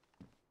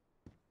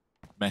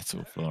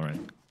metal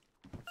flooring.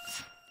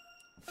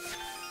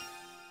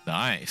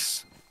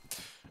 Nice.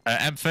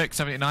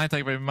 Mfix79, thank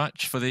you very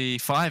much for the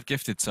 5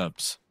 gifted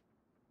subs.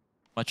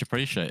 Much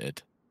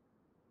appreciated.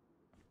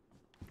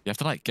 You have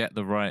to like get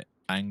the right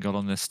angle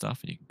on this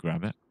stuff and you can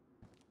grab it.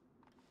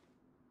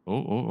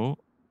 Oh.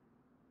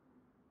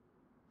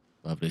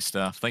 Lovely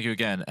stuff. Thank you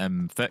again,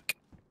 Mfic.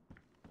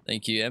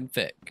 Thank you,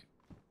 Mfic.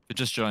 You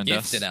just joined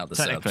Gifted us. out the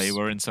Technically, subs.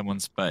 we're in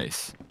someone's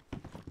space.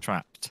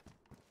 Trapped.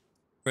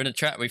 We're in a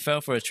trap. We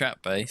fell for a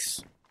trap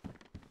base.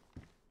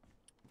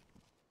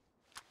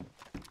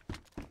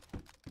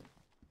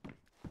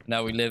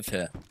 Now we live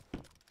here.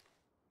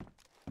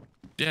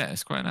 Yeah,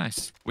 it's quite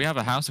nice. We have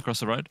a house across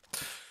the road.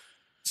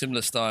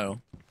 Similar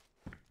style.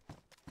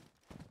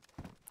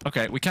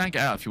 Okay, we can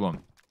get out if you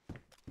want.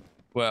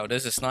 Well,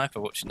 there's a sniper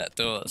watching that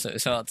door, so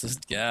it's hard to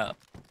get out.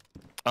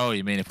 Oh,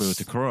 you mean if we were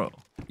to crawl?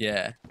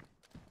 Yeah.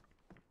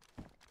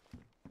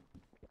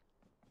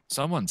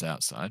 Someone's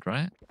outside,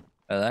 right?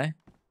 Are they?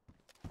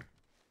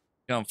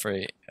 Gone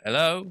free.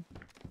 Hello?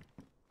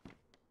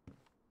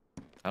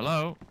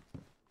 Hello?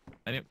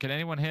 Can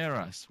anyone hear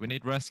us? We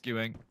need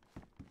rescuing.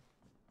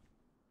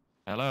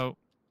 Hello?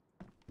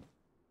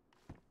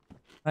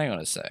 Hang on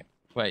a sec.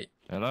 Wait.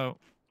 Hello?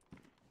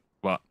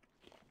 What?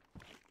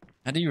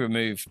 How do you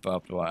remove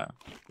barbed wire?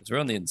 Because we're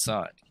on the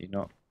inside. Can you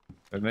not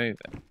remove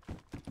it?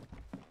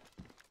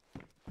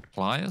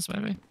 Pliers,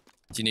 maybe?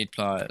 Do you need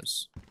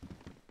pliers?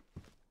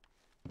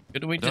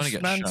 Couldn't we Don't wanna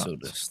get dismantle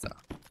shot. this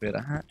stuff? We had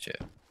a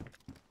hatchet.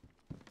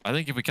 I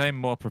think if we came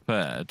more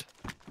prepared...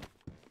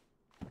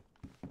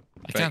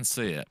 I Wait. can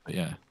see it, but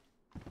yeah.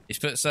 He's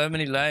put so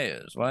many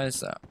layers. Why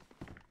is that?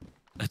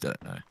 I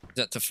don't know. Is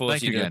that to force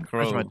Thank you you to again.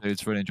 crawl? My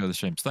dudes really enjoy the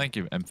streams. Thank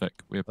you, Mfic.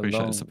 We appreciate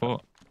long- the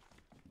support.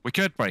 We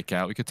could break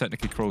out. We could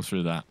technically crawl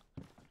through that.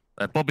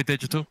 Bobby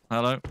Digital,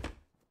 hello.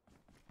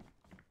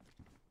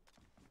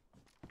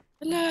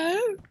 Hello?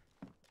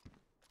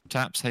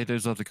 Taps, hey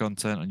dudes, love the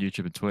content on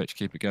YouTube and Twitch.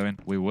 Keep it going.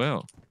 We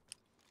will.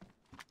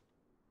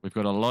 We've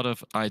got a lot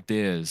of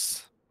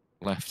ideas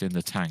left in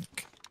the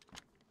tank.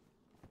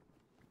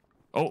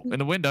 Oh, in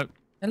the window.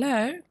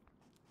 Hello?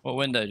 What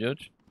window,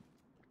 George?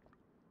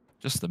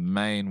 Just the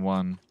main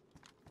one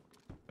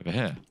over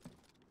here.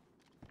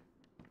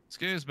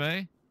 Excuse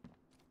me.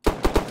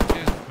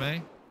 Excuse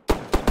me.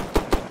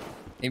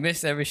 He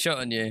missed every shot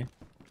on you.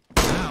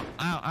 Ow,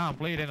 ow, ow, I'm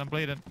bleeding, I'm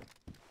bleeding.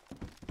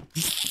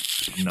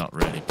 I'm not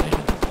really bleeding.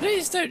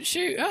 Please don't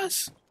shoot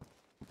us.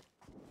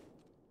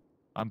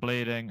 I'm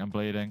bleeding, I'm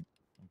bleeding.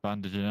 I'm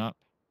bandaging up.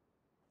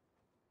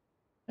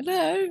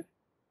 Hello?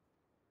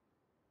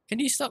 Can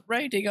you stop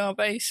raiding our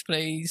base,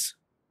 please?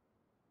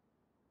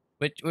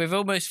 We've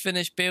almost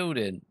finished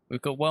building.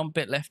 We've got one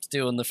bit left to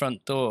do on the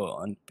front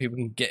door, and people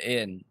can get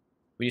in.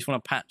 We just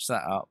want to patch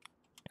that up.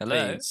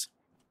 Hello? Please.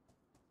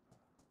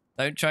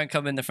 Don't try and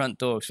come in the front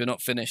door because we're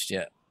not finished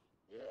yet.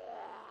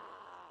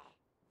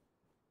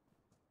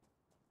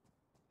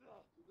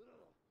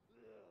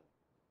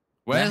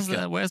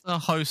 Where's our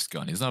host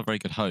gone? He's not a very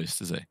good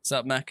host, is he? What's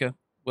up, Macca?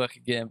 Work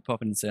again.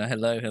 Pop in and say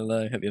hello,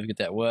 hello. Hope you have a good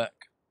day at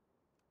work.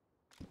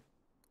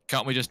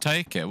 Can't we just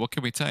take it? What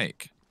can we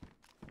take?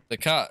 The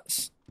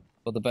cuts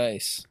or the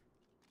base.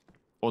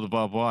 Or the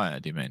barbed wire,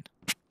 do you mean?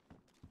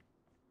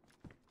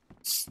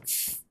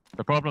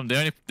 The problem,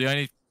 the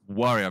only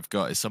worry I've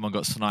got is someone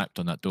got sniped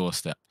on that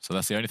doorstep. So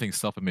that's the only thing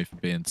stopping me from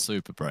being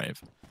super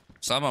brave.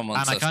 Someone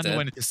wants And I us kind of dead.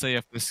 wanted to see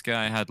if this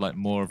guy had like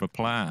more of a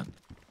plan.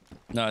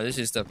 No, this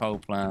is the whole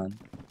plan.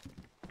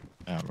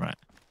 Oh, right.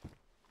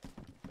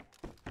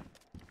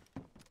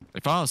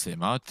 If I was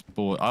him, I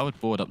would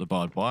board up the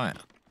barbed wire.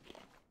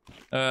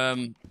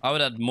 I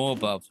would add more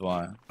barbed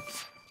wire.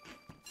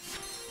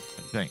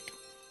 I think.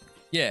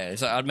 Yeah,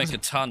 it's like I'd make a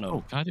tunnel.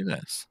 Oh, can I do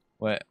this?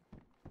 Where?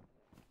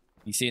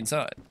 You see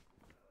inside? I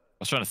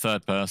was trying to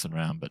third person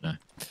round, but no.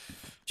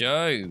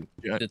 Joe,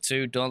 Yeah. the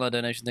 $2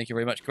 donation. Thank you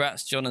very much.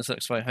 Congrats, John and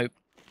Sucks. I hope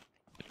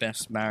the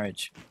best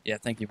marriage. Yeah,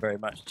 thank you very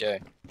much, Joe.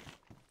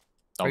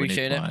 Oh, we need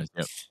Appreciate it. pliers,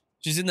 yep.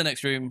 She's in the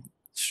next room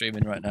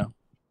streaming right now.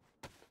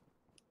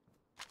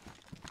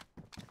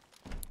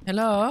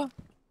 Hello?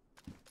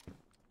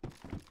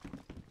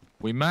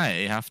 We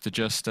may have to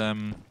just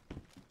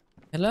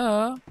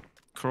Hello?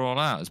 crawl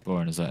out, as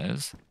boring as that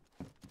is.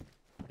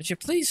 Would you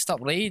please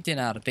stop raiding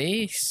our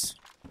base?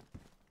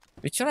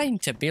 We're trying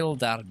to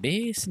build our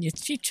base and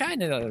you're trying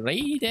to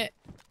raid it.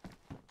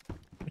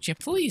 Would you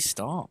please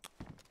stop?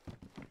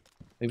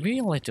 We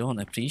really don't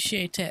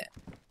appreciate it.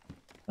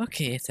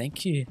 Okay,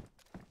 thank you.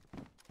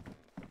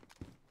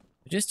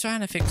 We're just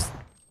trying to fix...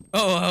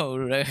 Oh,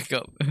 that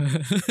got,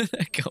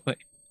 that got me.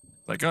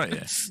 That got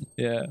you?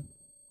 Yeah.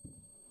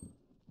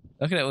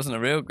 Luckily that wasn't a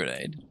real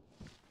grenade.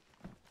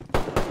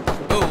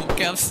 Oh,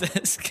 get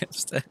upstairs, get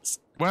upstairs.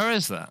 Where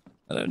is that?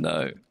 I don't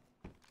know.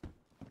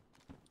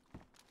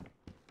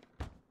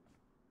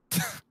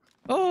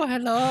 Oh,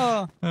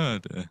 hello. Oh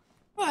dear.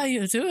 What are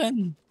you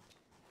doing?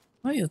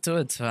 What are you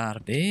doing to our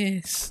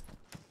base?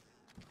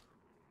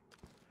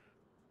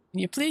 Can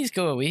you please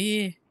go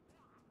away?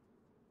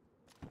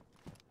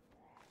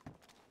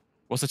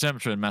 What's the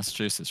temperature in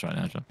Massachusetts right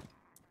now, John?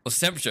 What's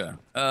the temperature?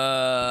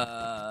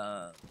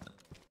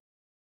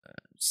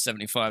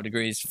 75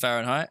 degrees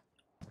Fahrenheit.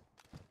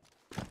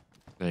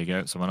 There you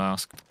go. Someone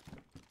asked.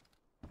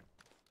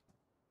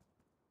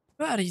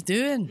 What are you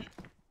doing?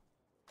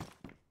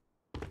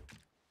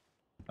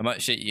 I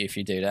might shoot you if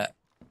you do that.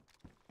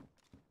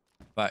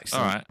 By All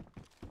accident. right.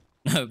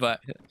 No,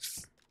 but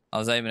I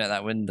was aiming at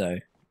that window.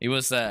 He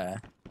was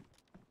there.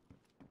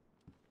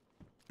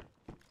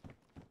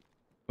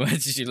 Where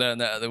did you learn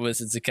that at the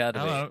Wizards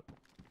Academy? Hello.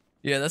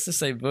 Yeah, that's the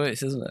same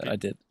voice, isn't it? I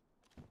did.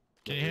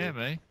 Can you hear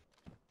me?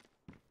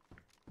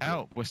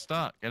 Help! We're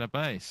stuck in a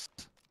base.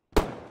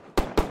 Are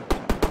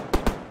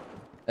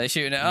they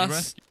shooting at Can you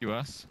us? rescue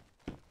us?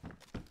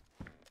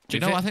 Do you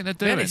know what I think they're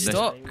doing? Very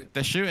stuck.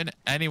 They're shooting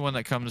anyone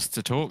that comes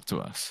to talk to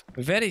us.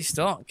 We're very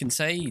stuck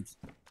inside.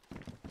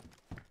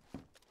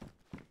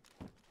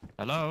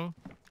 Hello?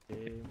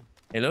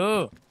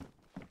 Hello?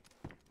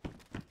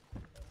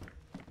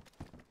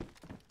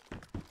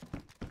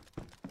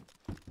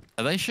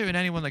 Are they shooting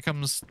anyone that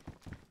comes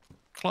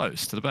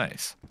close to the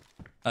base?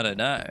 I don't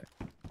know.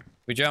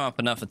 We drum up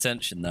enough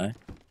attention, though.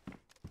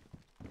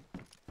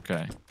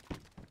 Okay.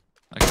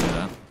 I can do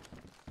that.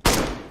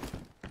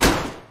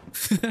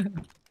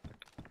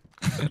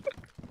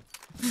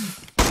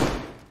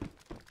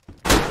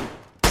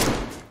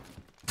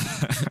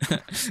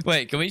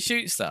 Wait, can we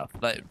shoot stuff?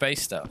 Like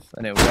base stuff?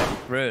 And it'll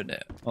ruin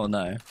it? Or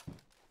no?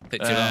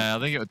 Take too long. I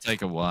think it would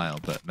take a while,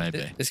 but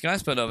maybe. This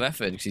guy's put a lot of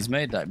effort because he's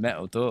made like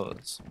metal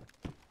doors.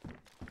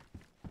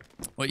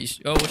 What you?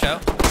 Oh, watch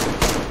out!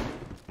 Oh,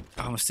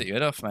 I'm gonna stick your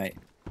head off, mate.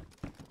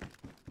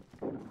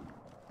 Would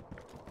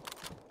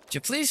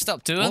you please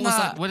stop doing What was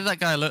that? What did that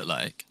guy look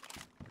like?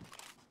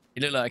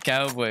 He looked like a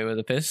cowboy with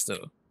a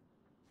pistol.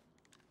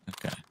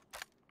 Okay.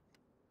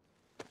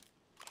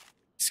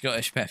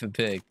 Scottish Pepper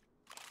Pig.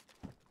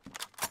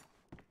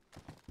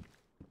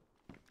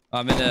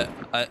 I'm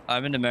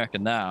in America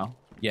now.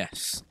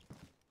 Yes.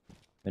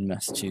 In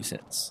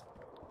Massachusetts.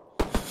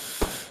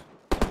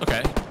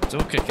 Okay. It's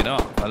all kicking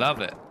off. I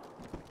love it.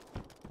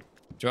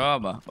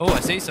 Drama. Oh, I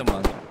see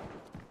someone.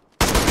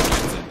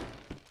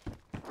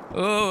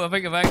 Oh, I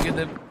think I've angered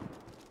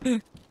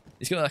him.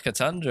 He's got like a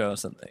Tundra or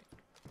something.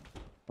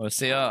 Or a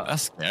CR.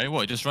 That's scary.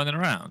 What, just running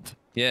around?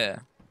 Yeah.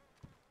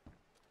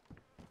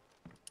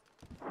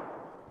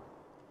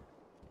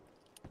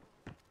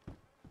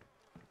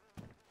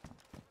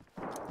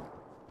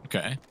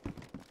 Okay.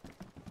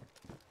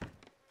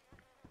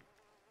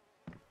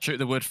 Shoot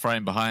the wood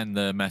frame behind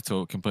the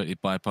metal completely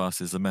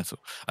bypasses the metal.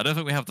 I don't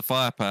think we have the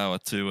firepower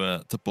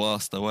to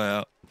blast our way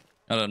out.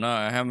 I don't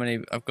know how many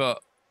I've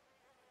got.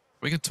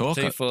 We can talk.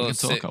 Two, four, we can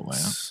talk six. our way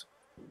out.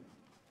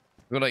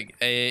 We've got like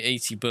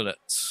 80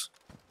 bullets.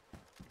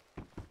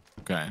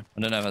 Okay. I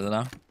don't know if that's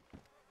enough.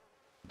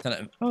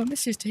 Oh,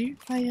 Mrs.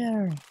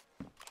 Doubtfire.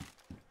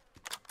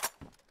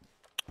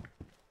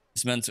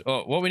 It's meant to.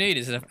 Oh, what we need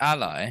is an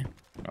ally.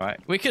 Right,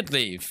 we could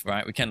leave.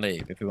 Right, we can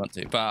leave if we want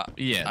to. But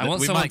Yeah, I want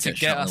we someone might to get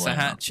get shot on us the a way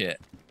out.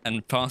 hatchet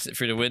and pass it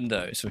through the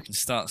window so we can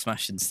start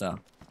smashing stuff.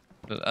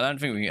 But I don't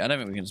think we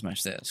can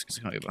smash this because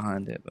I can't get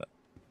behind it. But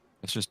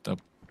It's just a.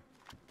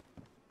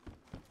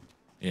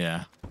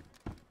 Yeah.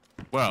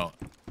 Well,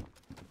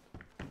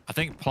 I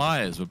think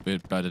pliers would be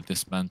better to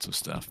dismantle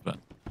stuff, but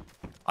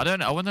I don't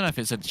know. I wonder if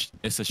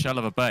it's a shell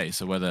of a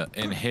base or whether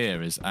in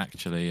here is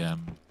actually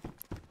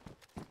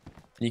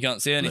you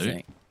can't see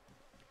anything.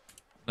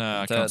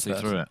 No, I Third can't see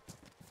person. through it.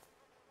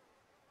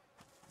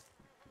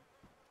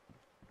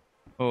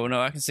 Oh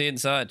no, I can see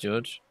inside,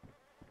 George.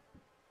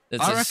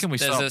 There's I reckon we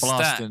there's start a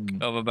stack blasting.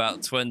 of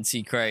about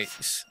 20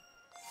 crates.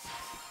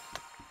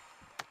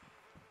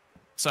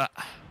 So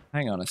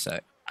Hang on a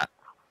sec.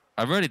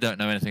 I really don't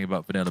know anything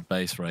about vanilla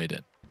base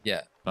raiding,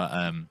 Yeah. but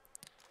are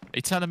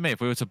you telling me if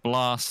we were to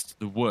blast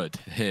the wood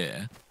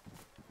here,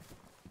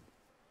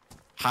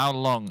 How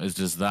long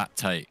does that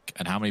take?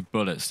 And how many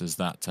bullets does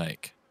that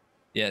take?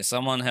 Yeah,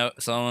 someone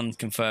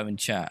confirm in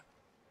chat.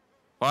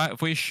 Right,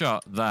 if we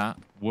shot that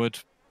wood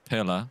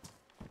pillar,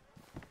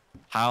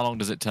 how long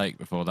does it take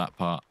before that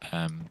part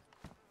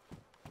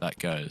that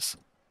goes?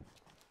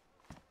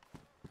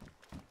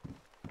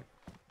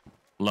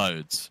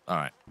 Loads. All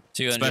right.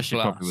 200 Especially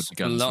plus. probably with the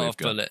guns a lot we've of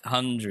got. bullet.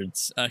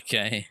 Hundreds.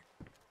 Okay.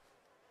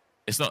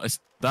 It's not.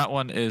 That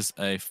one is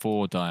a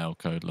 4-dial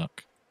code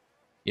lock.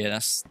 Yeah,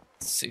 that's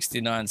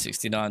 69.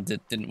 69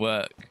 didn't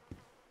work.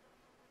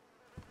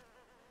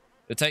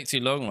 It'd take too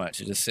long,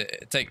 actually.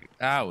 It'd take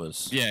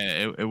hours.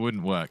 Yeah, it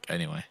wouldn't work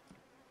anyway.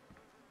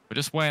 We're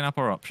just weighing up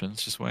our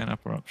options.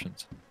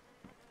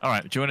 All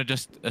right. Do you want to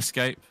just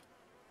escape?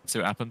 See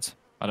what happens.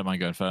 I don't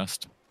mind going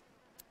first.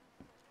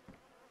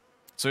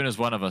 As soon as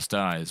one of us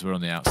dies, we're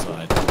on the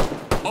outside.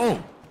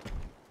 Oh!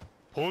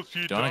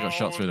 Pussy John, I got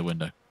shot down. through the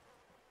window.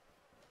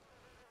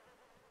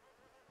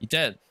 You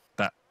dead?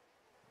 That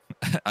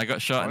I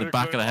got shot in the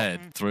back of the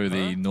head through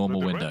the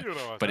normal window.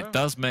 But it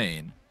does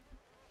mean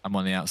I'm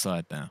on the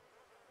outside now.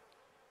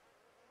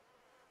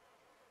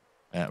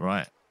 Yeah,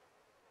 right.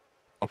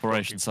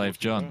 Operation Save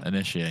John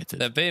initiated.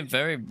 They're being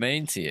very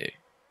mean to you.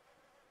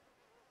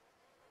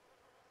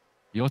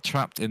 You're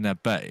trapped in their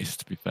base,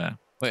 to be fair.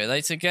 Wait, are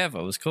they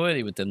together? Was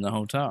Coily with them the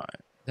whole time?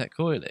 Is that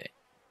Coily?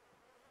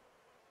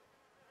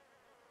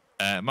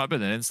 It might have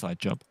been an inside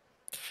job.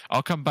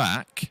 I'll come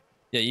back.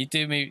 Yeah, you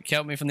do me.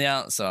 Help me from the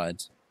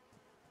outside.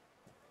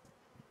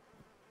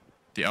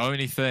 The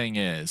only thing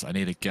is, I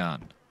need a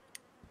gun.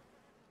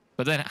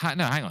 But then,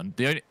 no, hang on.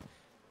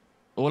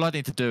 All I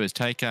need to do is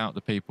take out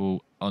the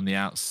people on the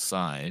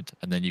outside,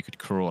 and then you could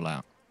crawl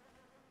out.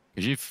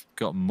 Because you've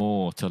got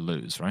more to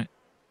lose, right?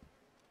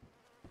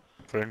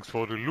 Thanks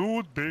for the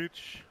loot,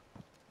 bitch.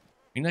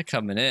 I think they're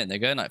coming in. They're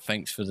going like,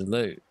 thanks for the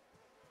loot.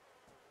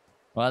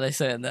 Why are they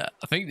saying that?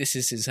 I think this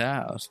is his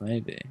house,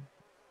 maybe.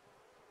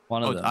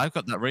 One of them. I've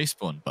got that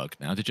respawn bug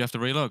now. Did you have to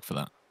relog for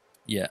that?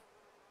 Yeah.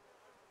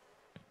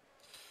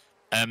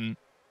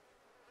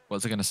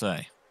 What's I going to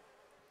say?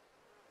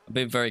 I've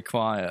been very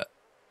quiet.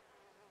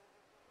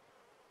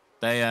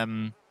 They,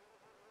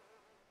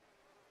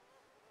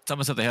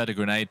 someone said they heard a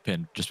grenade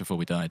pin just before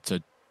we died. So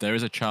there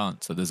is a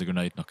chance that there's a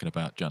grenade knocking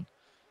about, John.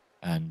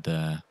 And,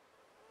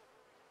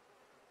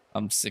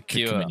 I'm could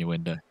secure. come in your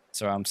window.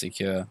 So I'm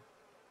secure.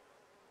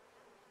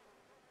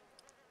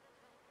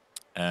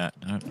 No,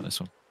 not this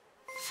one.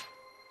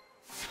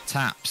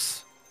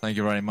 Taps. Thank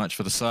you very much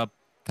for the sub.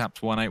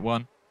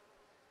 Taps181.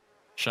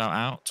 Shout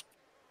out.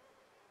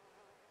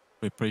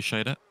 We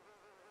appreciate it.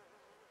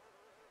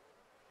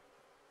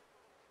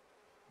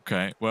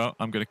 Okay, well,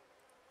 I'm going to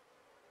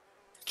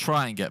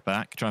try and get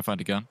back. Try and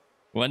find a gun.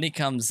 When he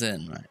comes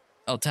in, right?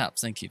 Oh,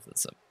 Taps, thank you for the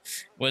sub.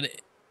 When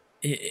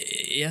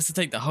he has to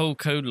take the whole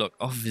code lock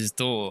off of his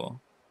door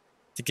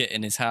to get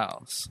in his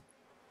house.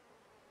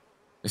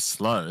 It's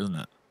slow, isn't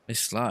it? It's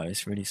slow.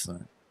 It's really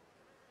slow.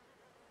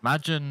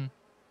 Imagine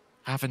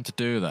having to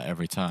do that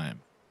every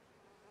time.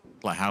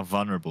 Like how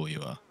vulnerable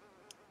you are.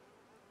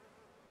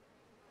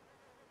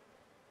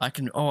 I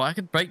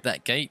could break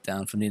that gate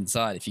down from the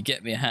inside. If you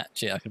get me a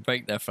hatchet, I can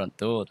break their front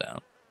door down.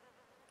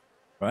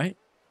 Right?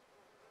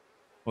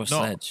 Or a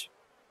sledge.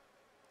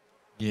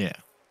 Yeah.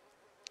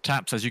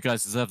 Tap says, you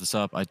guys deserve the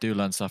sub. I do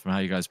learn stuff from how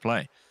you guys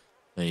play.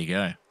 There you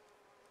go.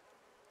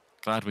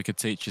 Glad we could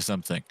teach you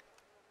something.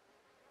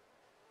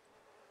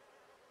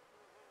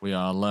 We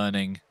are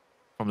learning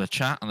from the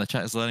chat, and the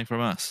chat is learning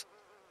from us.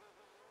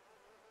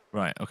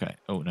 Right, okay.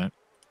 Oh, no.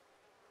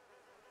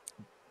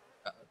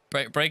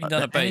 Breaking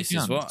down a base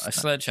is guns? what? A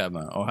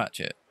sledgehammer or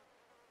hatchet?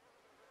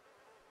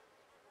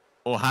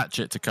 Or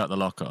hatchet to cut the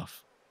lock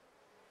off.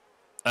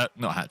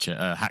 Not hatchet,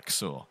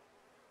 hacksaw.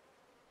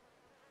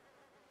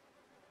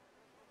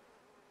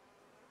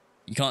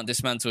 You can't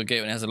dismantle a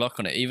gate when it has a lock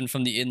on it, even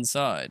from the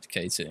inside,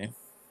 K2.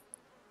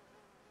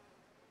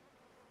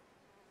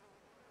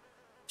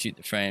 Shoot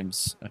the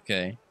frames.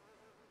 Okay.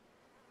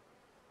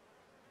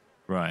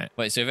 Right.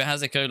 Wait, so if it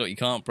has a code lock, you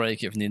can't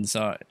break it from the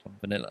inside on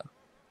vanilla.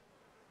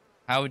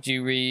 How would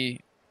you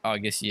Oh, I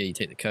guess, yeah, you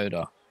take the code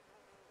off.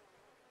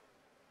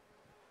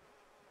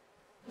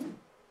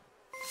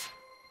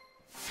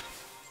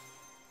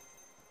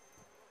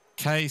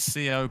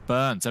 KCO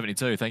Burn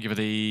 72. Thank you for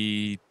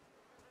the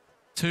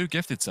 2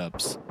 gifted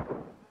subs.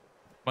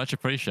 Much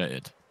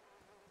appreciated.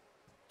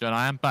 John,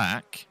 I am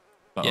back,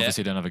 but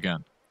obviously don't have a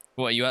gun.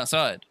 What, are you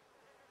outside?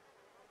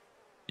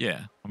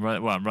 Yeah, I'm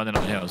running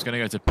up the hill. I was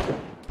going to go to...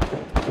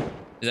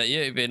 Is that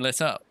you being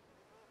lit up?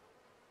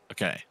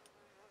 Okay.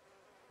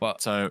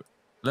 What? So, a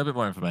little bit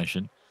more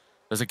information.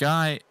 There's a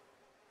guy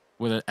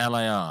with an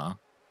LAR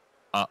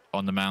up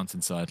on the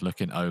mountainside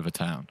looking over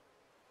town.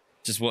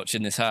 Just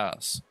watching this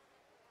house?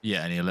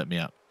 Yeah, and he lit me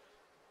up.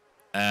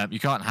 You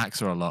can't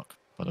hacksaw a lock,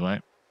 by the way.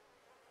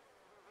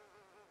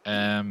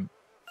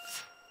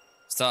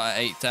 Start at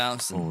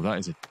 8,000. Oh, that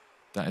is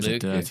a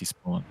dirty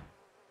spawn.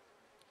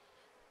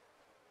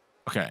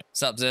 Okay.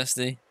 What's up,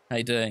 Zesty? How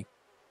you doing?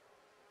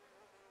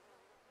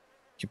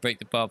 You break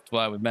the barbed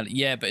wire with melee.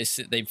 Yeah, but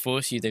they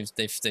force you. They've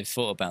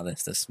thought about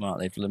this. They're smart.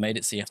 They've made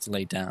it so you have to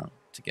lay down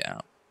to get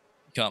out.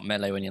 You can't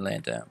melee when you're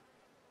laying down.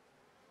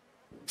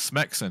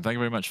 Smexon, thank you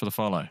very much for the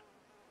follow.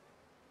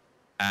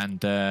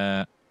 And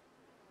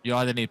you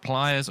either need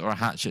pliers or a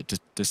hatchet to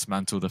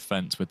dismantle the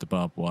fence with the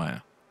barbed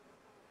wire.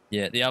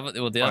 Yeah. The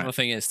other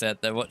thing is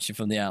that they're watching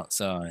from the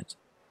outside.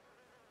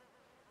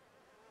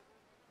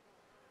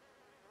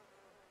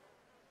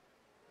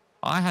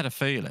 I had a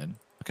feeling.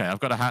 Okay,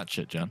 I've got a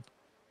hatchet, John.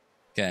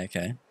 Okay.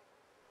 Okay.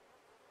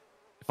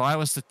 If I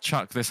was to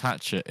chuck this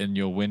hatchet in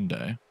your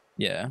window,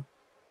 Yeah.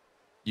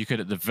 you could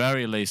at the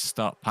very least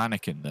start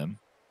panicking them.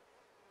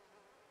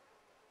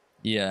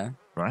 Yeah.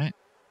 Right?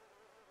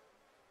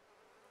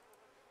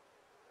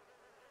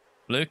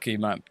 Lukey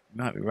might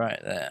be right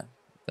there.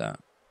 That.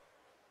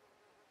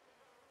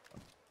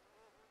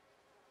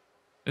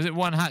 Is it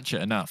one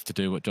hatchet enough to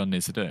do what John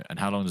needs to do? And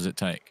how long does it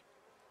take?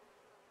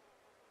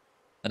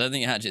 I don't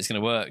think a hatchet's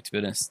going to work, to be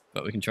honest,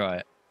 but we can try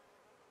it.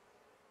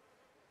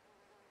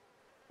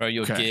 Throw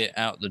your gear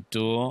out the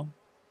door.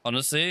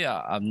 Honestly,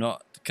 I'm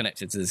not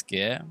connected to this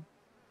gear.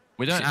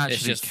 We don't actually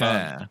it's just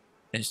care. Fun.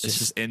 It's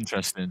just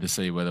interesting to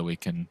see whether we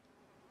can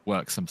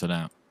work something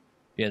out.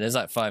 Yeah, there's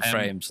like 5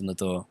 frames on the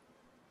door.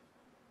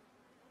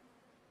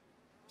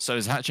 So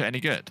is hatchet any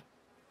good?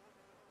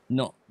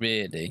 Not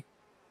really.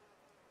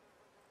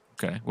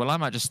 Okay. Well, I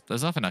might just...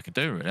 There's nothing I can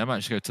do, really. I might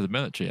just go to the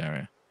military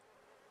area.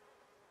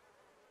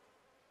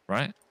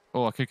 Right?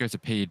 Or I could go to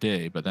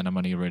PD, but then I'm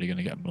only really going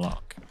to get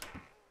block.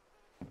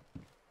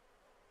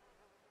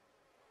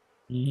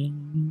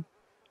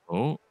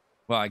 Oh.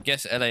 Well, I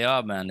guess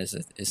LAR, man, is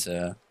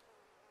a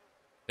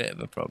bit of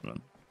a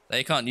problem.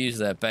 They can't use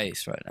their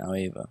base right now,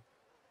 either.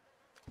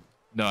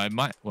 No, I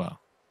might... Well...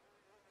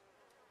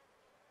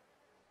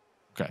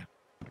 Okay.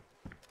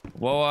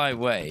 While I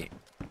wait...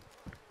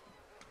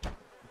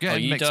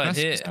 You died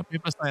here. Now.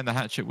 People are saying the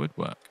hatchet would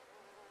work.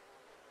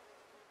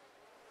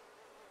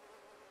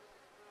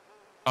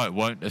 Oh, it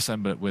won't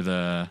assemble it with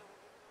a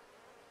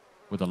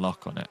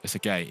lock on it. It's a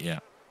gate, yeah.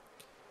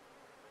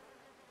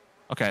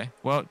 Okay.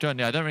 Well, John,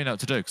 yeah, I don't really know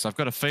what to do because I've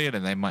got a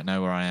feeling they might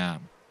know where I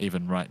am,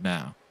 even right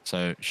now.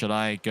 So, should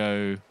I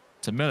go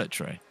to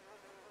military?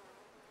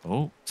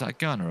 Oh, is that a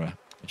gun or a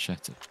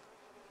machete?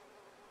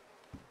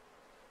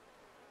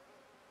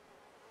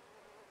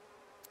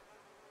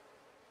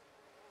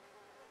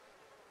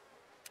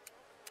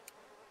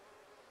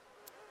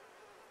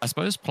 I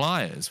suppose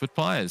pliers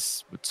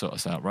would sort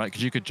us out, right?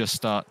 Because you could just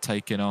start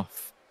taking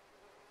off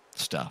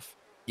stuff.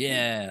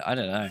 Yeah, I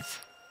don't know.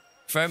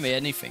 Throw me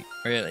anything,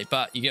 really.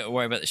 But you got to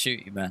worry about the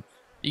shooting, man.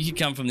 You could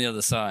come from the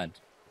other side.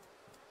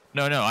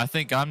 No, I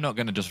think I'm not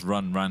going to just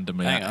run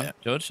randomly Hang at on, it.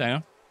 George, hang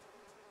on.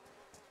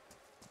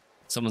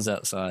 Someone's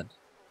outside.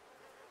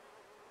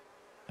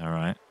 All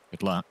right.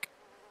 Good luck.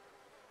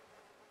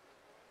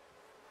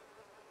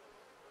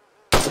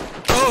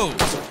 Oh!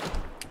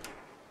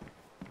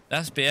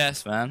 That's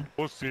BS, man.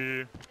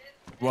 Pussy.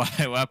 Why?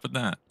 What happened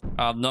there?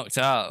 I'm knocked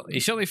out. He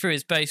shot me through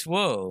his base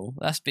wall.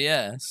 That's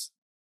BS.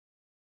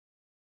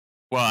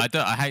 Well,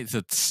 I hate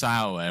to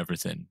sour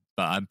everything,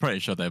 but I'm pretty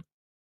sure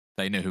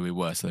they knew who we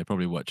were, so they're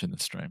probably watching the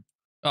stream.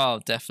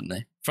 Oh,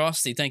 definitely.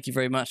 Frosty, thank you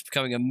very much for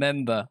becoming a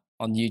member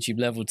on YouTube.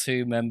 Level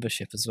 2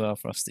 membership as well,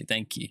 Frosty.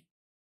 Thank you.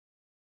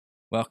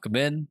 Welcome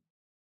in.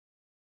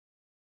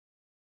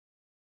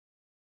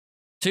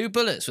 2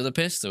 bullets with a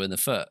pistol in the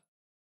foot.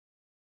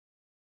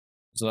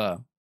 As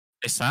well.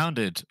 It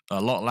sounded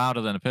a lot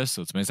louder than a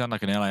pistol to me. It sounded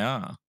like an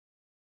LAR.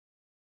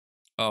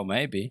 Oh,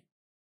 maybe.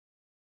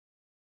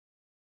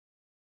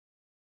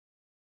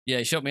 Yeah,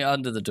 he shot me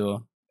under the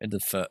door in the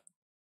foot.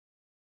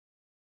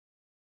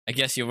 I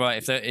guess you're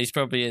right. If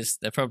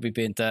they're probably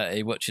being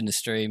dirty watching the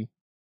stream.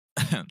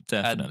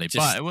 Definitely,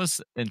 but it was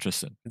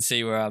interesting. And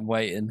see where I'm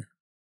waiting.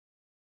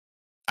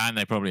 And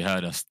they probably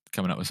heard us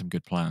coming up with some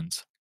good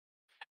plans.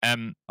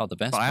 The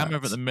best. But I am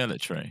over at the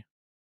military.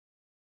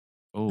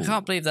 Ooh, I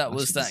can't believe that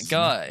was that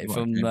guy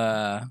from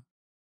the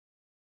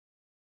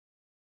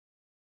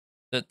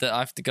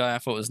guy I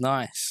thought was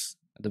nice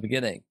at the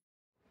beginning.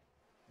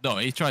 No,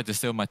 he tried to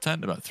steal my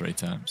tent about 3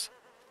 times.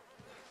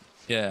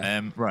 Yeah.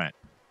 Right.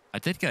 I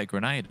did get a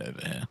grenade over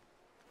here.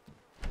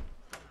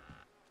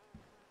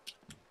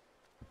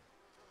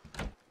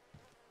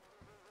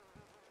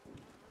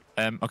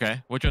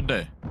 Okay. What do you want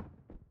to do?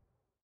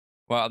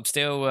 Well, I'm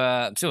still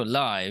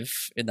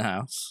alive in the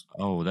house.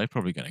 Oh, they're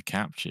probably going to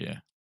capture you.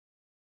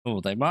 Oh,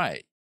 they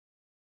might.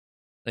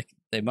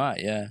 They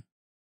might, yeah.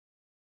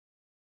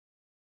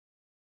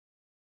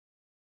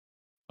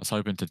 I was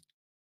hoping to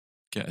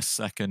get a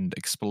second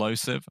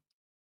explosive.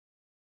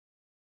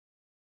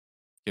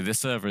 Yeah, this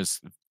server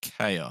is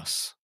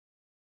chaos,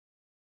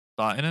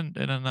 but in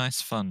a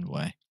nice, fun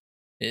way.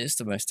 It is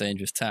the most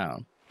dangerous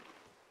town.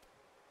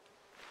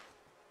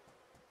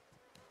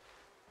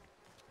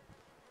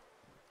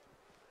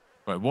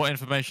 Right, what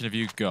information have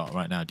you got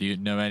right now? Do you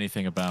know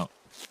anything about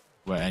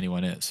where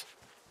anyone is?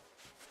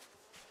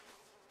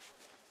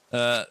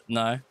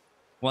 No.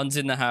 One's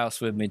in the house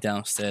with me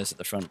downstairs at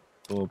the front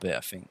door bit, I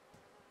think.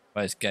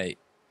 By his gate.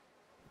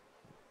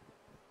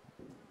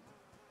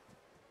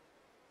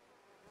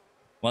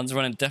 One's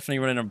definitely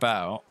running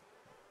about.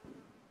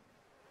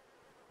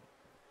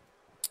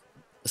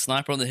 The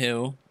sniper on the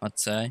hill, I'd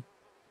say.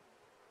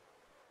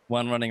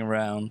 One running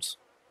around.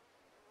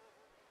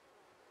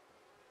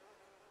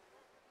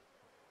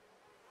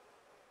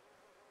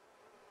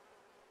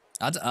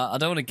 I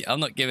don't want to. I'm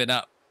not giving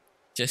up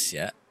just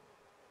yet.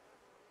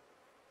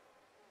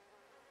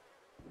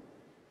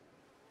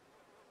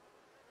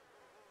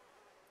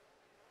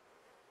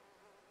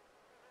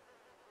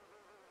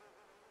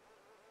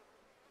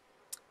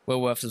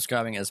 Well worth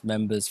subscribing as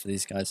members for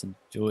these guys.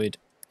 Enjoyed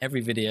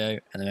every video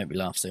and they make me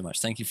laugh so much.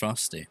 Thank you,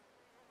 Frosty.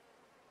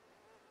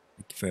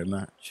 Thank you very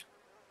much.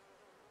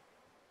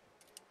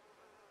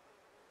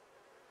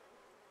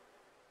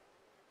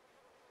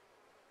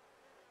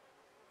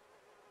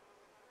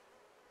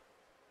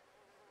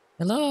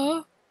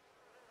 Hello?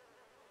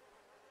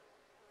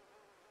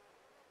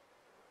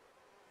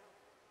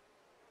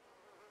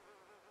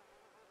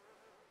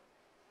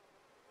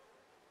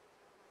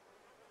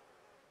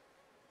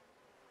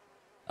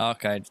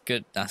 Okay,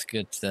 good. That's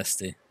good,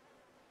 Dusty.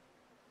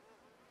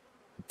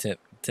 Tip.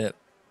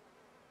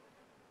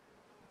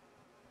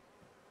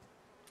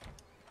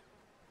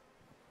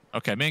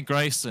 Okay, me and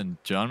Grayson.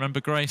 John,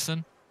 remember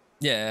Grayson?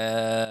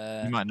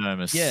 Yeah. You might know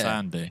him as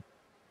Sandy.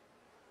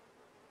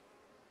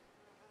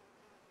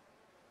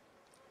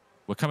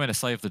 We're coming to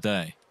save the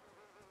day.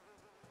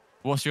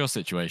 What's your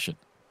situation?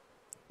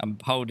 I'm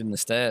holding the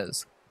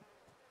stairs.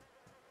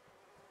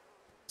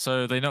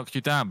 So they knocked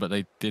you down, but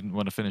they didn't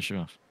want to finish you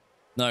off?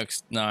 No,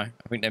 I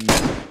think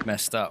they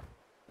messed up.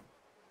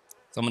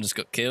 Someone just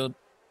got killed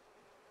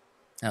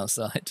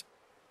outside.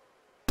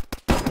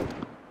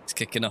 It's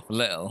kicking off a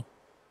little.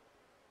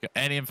 Got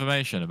any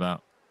information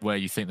about where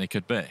you think they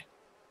could be?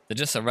 They're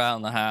just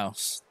around the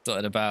house,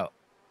 dotted about.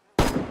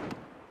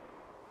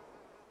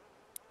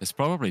 There's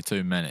probably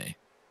too many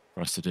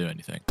for us to do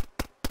anything.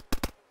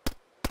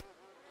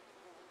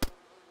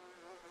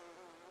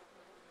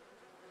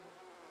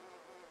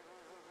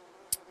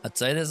 I'd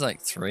say there's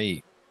like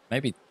 3.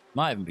 Maybe,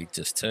 might even be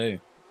just 2.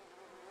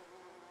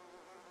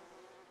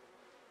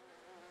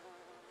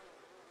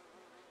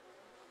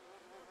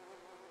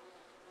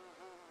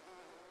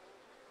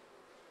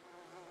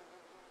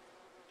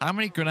 How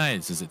many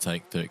grenades does it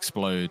take to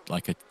explode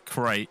like a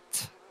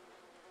crate?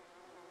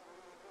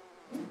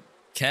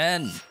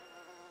 Ken,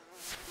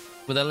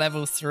 with a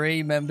level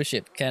 3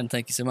 membership. Ken,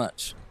 thank you so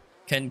much.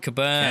 Ken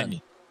Caburn.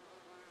 Ken,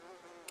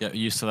 get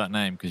used to that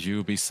name because you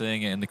will be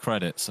seeing it in the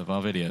credits of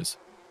our videos.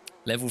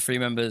 Level 3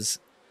 members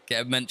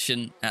get a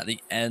mention at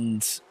the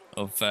end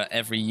of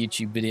every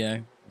YouTube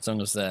video, as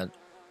long as their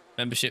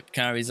membership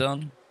carries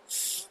on.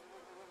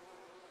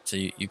 So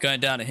you're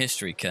going down in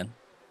history, Ken,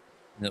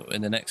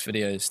 in the next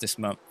videos this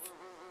month.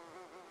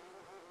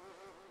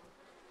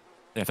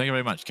 Yeah, thank you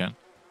very much, Ken.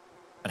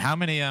 And how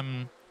many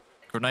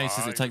grenades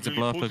does it take to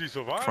blow up a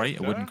crate,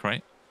 a wooden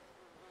crate?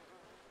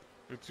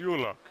 It's your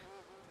luck.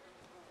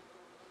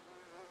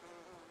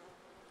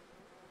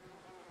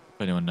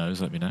 If anyone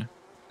knows, let me know.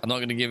 I'm not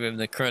going to give him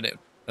the credit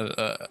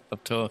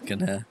of talking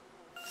here.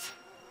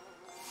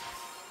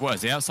 What,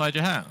 is he outside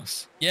your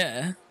house?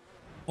 Yeah,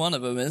 one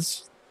of them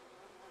is.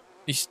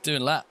 He's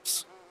doing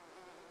laps.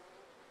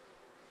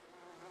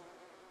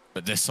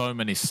 But there's so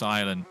many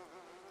silent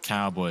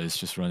cowboys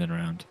just running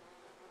around.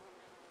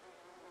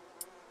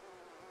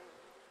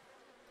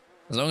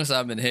 As long as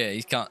I'm in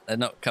here, they're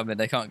not coming.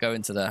 They can't go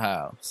into their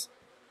house.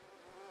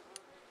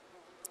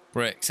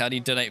 Bricks, how do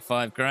you donate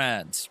 5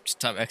 grand? Just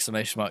type !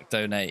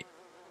 donate.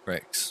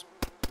 Bricks.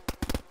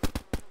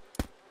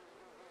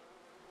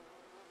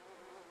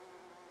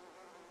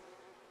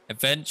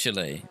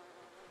 Eventually,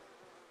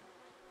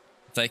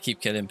 if they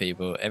keep killing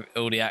people,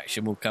 all the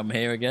action will come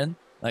here again,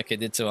 like it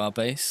did to our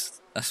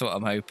base. That's what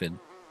I'm hoping.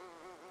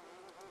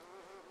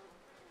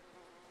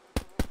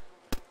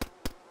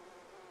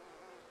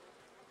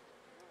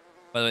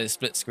 By the way, the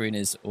split screen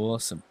is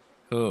awesome.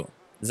 Cool.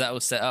 Is that all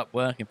set up,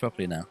 working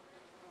properly now?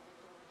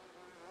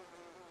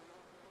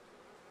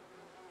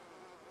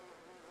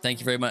 Thank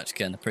you very much,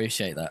 Ken.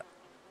 Appreciate that.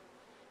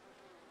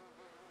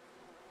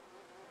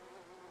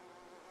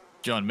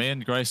 John, me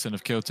and Grayson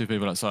have killed 2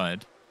 people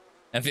outside.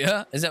 Have you?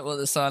 Is that what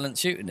the silent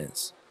shooting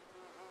is?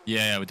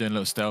 Yeah, we're doing a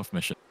little stealth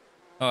mission.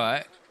 All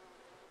right.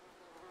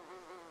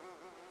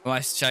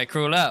 Should I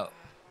crawl out?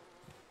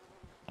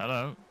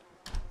 Hello.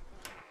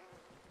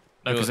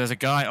 No, because there's a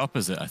guy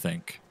opposite, I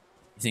think.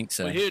 You think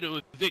so? We're here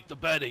to evict the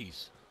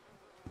baddies.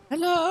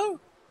 Hello?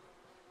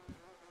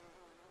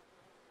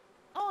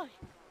 Oi.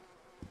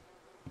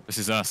 This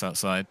is us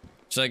outside.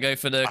 Should I go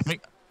for the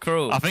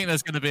crawl? I think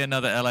there's going to be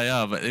another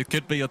LAR, but it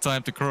could be your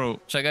time to crawl.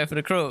 Should I go for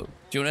the crawl? Do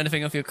you want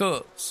anything off your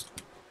corpse?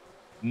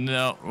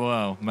 No,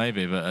 well,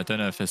 maybe, but I don't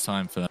know if there's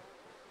time for that.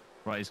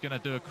 Right, he's going to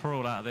do a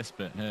crawl out of this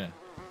bit here.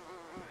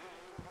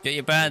 Get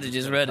your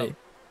bandages ready.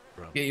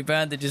 Get your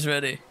bandages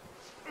ready.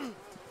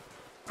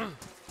 Alright,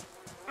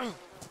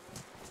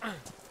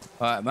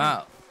 I'm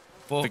out.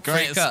 The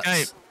great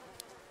escape.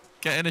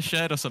 Get in a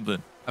shed or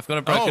something. I've got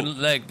a broken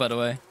leg, by the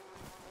way.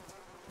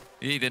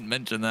 He didn't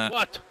mention that.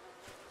 What?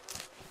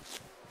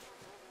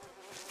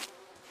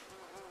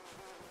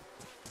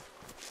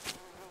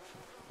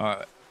 All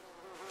right.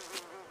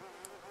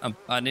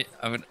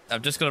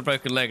 I've just got a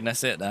broken leg and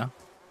that's it now.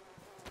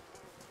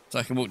 So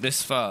I can walk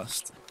this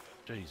fast.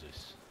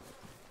 Jesus.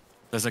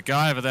 There's a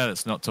guy over there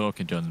that's not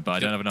talking, John, but I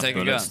don't have enough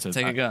bullets to...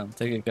 Take a gun.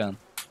 Take a gun.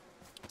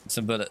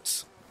 Some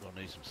bullets. We'll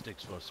need some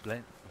sticks for a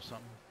splint or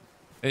something.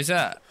 Who's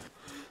that?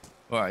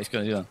 Alright, he's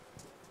gone.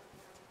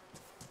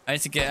 I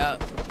need to get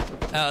out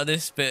of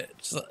this bit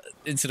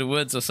into the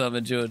woods or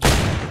something, George.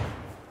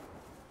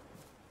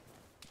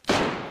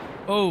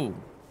 Oh,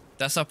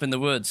 that's up in the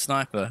woods,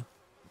 sniper.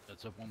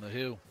 That's up on the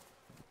hill.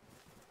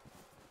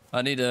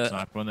 I need a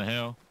Sniper on the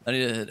hill. I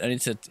need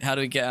to. How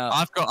do we get out?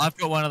 I've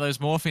got one of those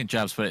morphine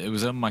jabs, but it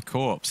was on my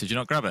corpse. Did you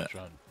not grab it?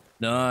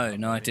 No,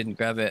 I didn't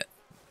grab it.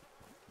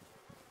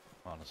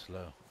 On a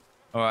slow.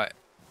 All right.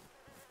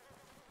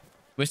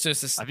 Which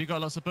is Have you got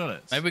lots of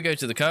bullets? Maybe we go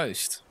to the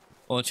coast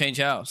or change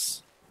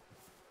house.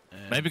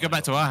 Maybe go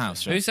back to our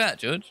house. John. Who's that,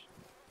 George?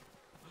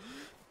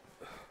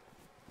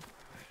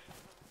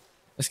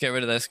 Let's get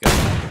rid of this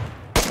guy.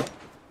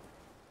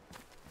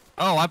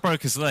 Oh, I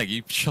broke his leg.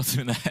 You shot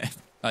him in the head.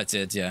 I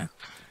did, yeah.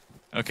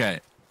 Okay.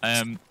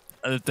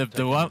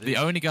 The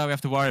only guy we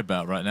have to worry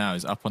about right now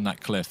is up on that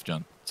cliff,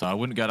 John. So I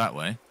wouldn't go that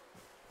way.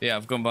 Yeah,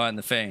 I've gone behind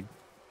the thing.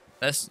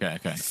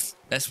 Okay.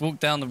 Let's walk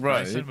down the road.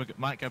 Right, so we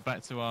might go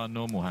back to our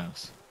normal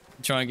house.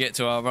 Try and get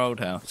to our old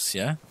house,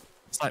 yeah?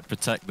 It's like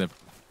protect the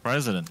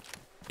president.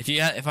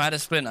 If I had a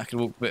splint, I could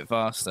walk a bit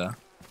faster.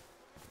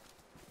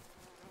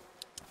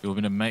 You're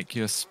going to make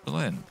you a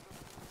splint.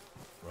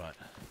 Right.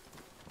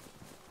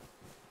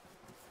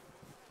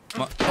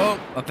 Oh,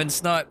 I've been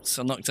sniped.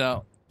 I'm knocked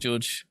out,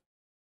 George.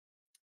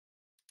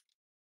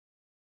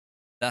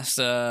 That's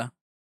the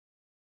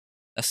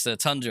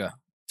tundra.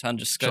 Scope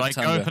Should I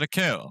tundra. go for the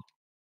kill?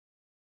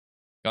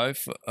 Go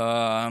for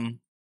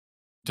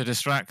To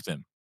distract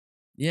him.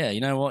 Yeah,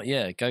 you know what?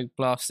 Yeah, go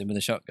blast him with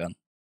a shotgun.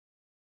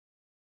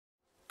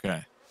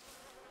 Okay.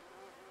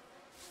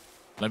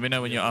 Let me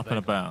know when you're up and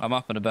about. I'm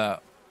up and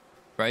about.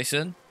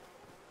 Grayson,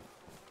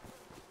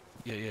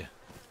 Yeah.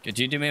 could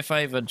you do me a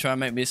favour and try and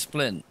make me a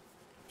splint?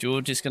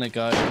 George is gonna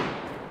go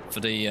for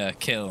the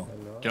kill.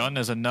 John,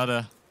 there's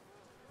another.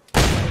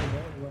 What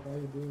are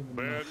you doing?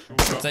 Bad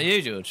Is that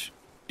you, George?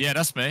 Yeah,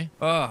 that's me.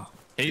 Oh,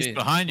 He's geez.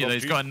 behind you. Though.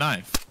 He's got a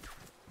knife.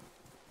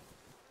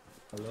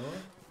 Hello?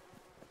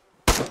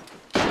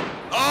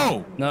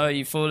 Oh! No,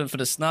 you've fallen for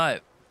the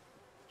snipe.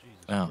 Jesus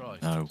Oh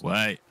Christ. no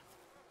way!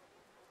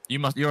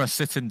 You're a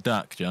sitting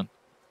duck, John.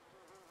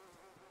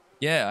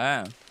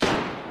 Yeah, I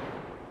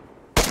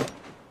am.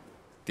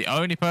 The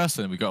only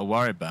person we got to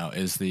worry about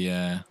is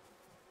the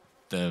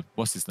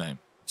what's his name?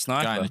 Guy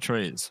in Sniper. the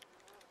trees.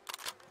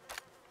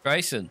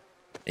 Grayson,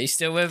 he's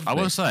still with I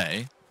me. will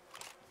say,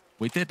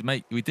 you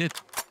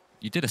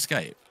did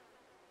escape.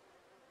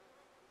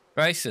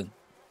 Grayson,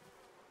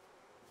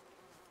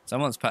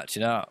 someone's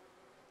patching out.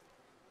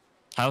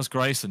 How's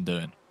Grayson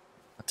doing?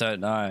 I don't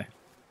know.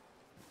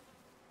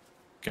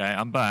 Okay,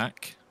 I'm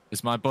back.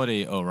 Is my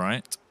body all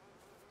right?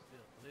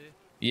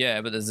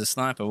 Yeah, but there's a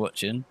sniper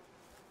watching.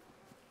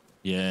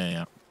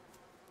 Yeah.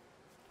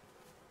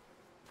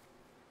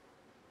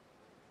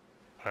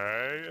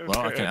 Hey, Well,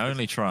 I can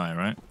only try,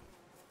 right?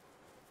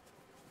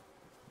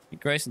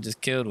 Grayson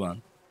just killed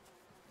one.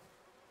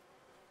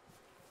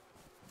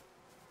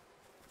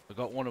 I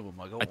got one of them.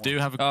 I do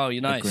have Oh, you're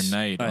a nice.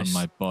 grenade Nice. on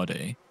my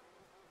body.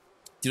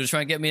 Do you want to try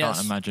and get me Can't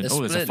that? imagine. Oh,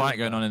 there's a fight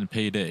going on in the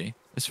PD.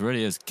 This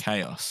really is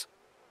chaos.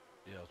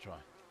 Yeah, I'll try.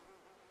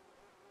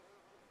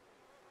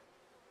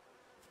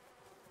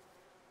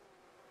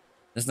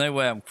 There's no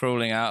way I'm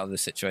crawling out of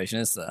this situation,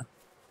 is there?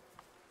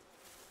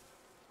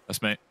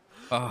 That's me.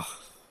 Oh.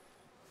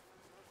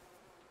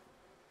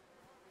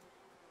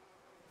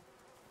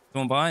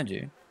 Someone behind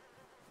you?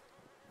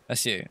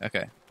 That's you.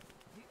 Okay.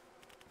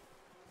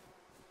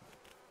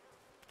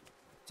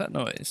 What's that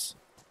noise?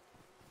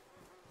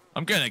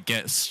 I'm gonna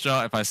get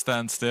shot if I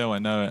stand still. I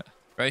know it.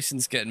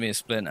 Grayson's getting me a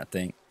splint, I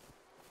think.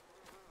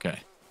 Okay.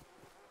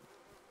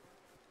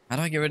 How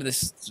do I get rid of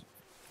this?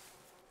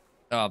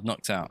 Oh, I'm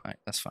knocked out. Right,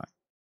 that's fine.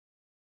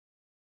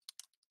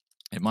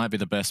 It might be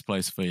the best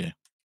place for you.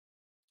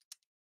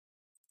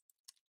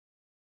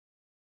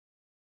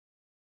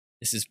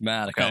 This is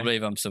mad. I Okay. can't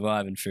believe I'm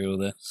surviving through all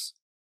this.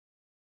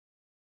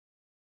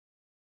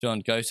 John,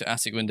 go to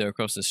attic window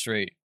across the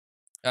street.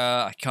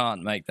 I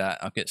can't make that.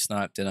 I'll get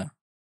sniped, dinner.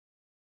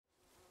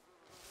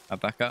 I'll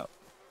back up.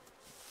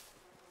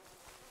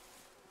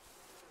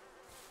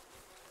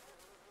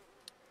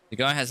 The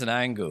guy has an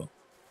angle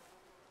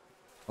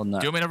on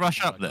that. Do you want me to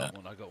rush up I there?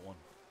 got one.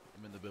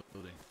 I'm in the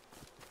building.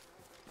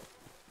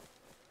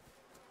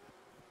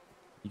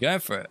 You going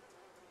for it?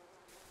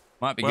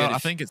 Might be Well, good. I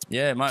if- think it's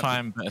yeah, it might.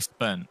 time better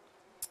spent.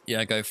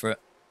 Yeah, go for it.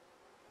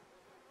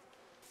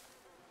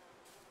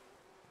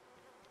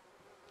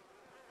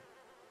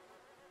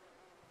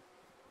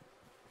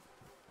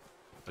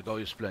 I got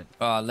your splint.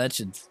 Oh,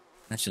 legend.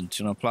 Legend.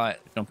 Do you want to apply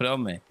it? Do you want to put it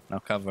on me? And I'll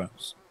cover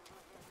us.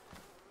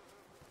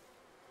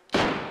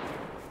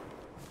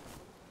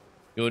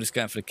 You're just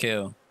going for the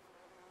kill.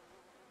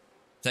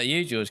 Is that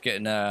you, George,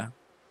 getting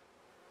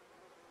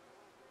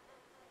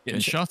Getting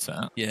shot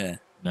at? Yeah.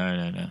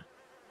 No.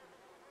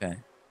 Okay.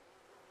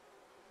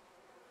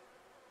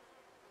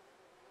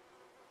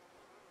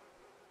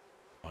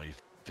 Oh, you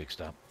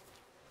fixed up.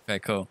 Okay,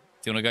 cool.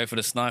 Do you want to go for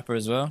the sniper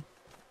as well?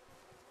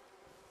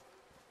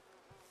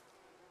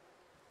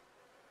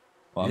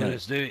 Well, Yeah,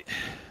 let's do it.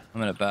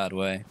 I'm in a bad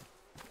way.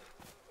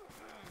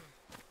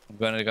 I'm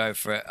going to go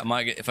for it. I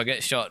might get, if I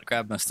get shot,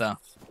 grab my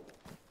stuff.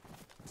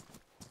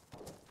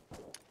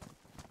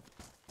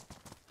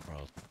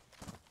 Right.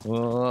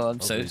 Oh, I'm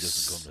Hopefully it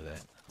doesn't come to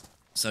that.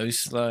 so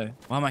slow.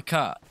 Why am I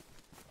cut?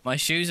 My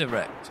shoes are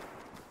wrecked.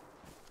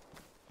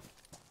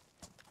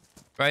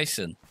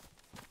 Grayson,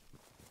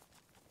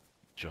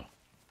 Sure.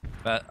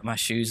 but my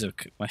shoes are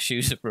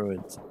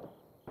ruined.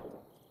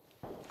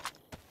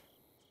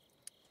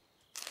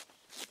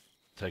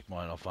 Take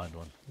mine, I'll find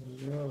one.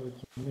 Yo,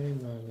 it's me,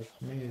 man.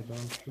 It's me.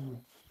 Don't shoot.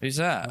 Who's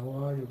that?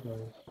 How are you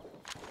guys?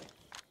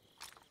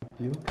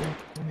 You can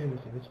hear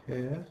with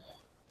HKS?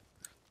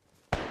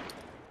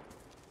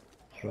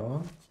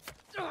 John?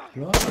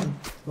 John!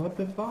 What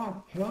the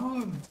fuck?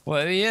 John!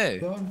 What are you?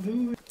 Don't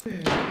do it!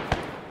 It's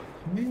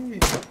me!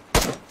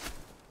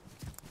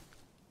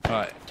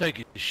 Alright. Take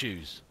your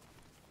shoes.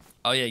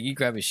 Oh yeah, you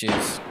grab his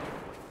shoes.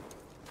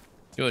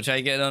 George, how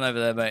you getting on over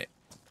there, mate?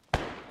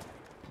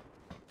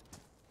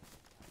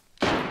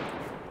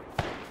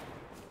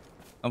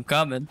 I'm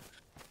coming.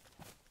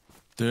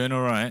 Doing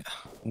all right.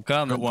 I'm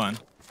coming. Got one.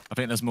 I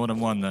think there's more than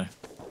one though.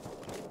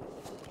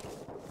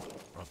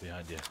 Right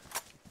behind you.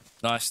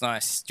 Nice,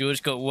 nice.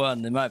 George got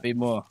one. There might be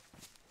more.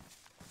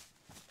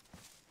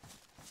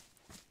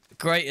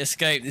 Great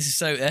escape. This is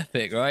so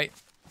epic, right?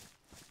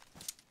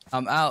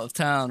 I'm out of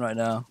town right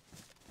now.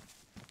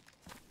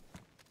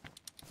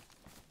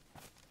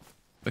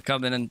 We're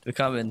coming and we're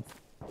coming.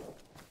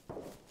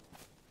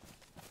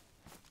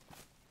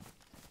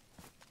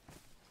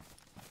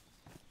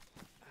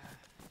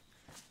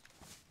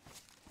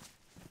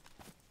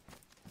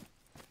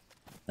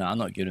 No, I'm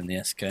not giving him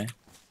the SK. Do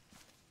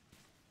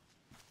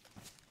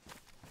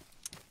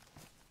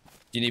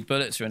you need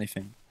bullets or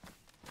anything?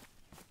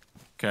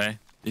 Okay.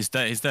 He's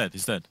dead. He's dead.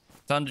 He's dead.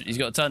 Tundra. He's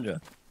got a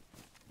Tundra.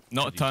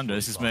 Not a Tundra.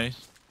 This is me.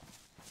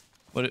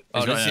 What? He's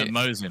Oh, got this a is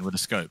Mosin with a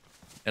scope.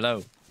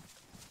 Hello.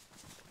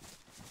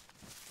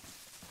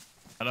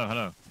 Hello,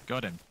 hello.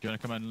 Got him. Do you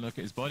want to come and look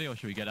at his body, or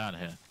should we get out of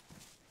here?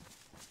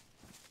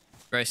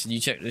 Grayson, you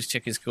let's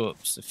check his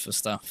corpse for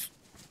stuff.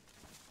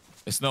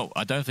 It's not.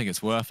 I don't think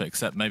it's worth it,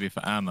 except maybe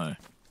for ammo.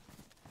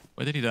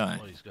 Where did he die?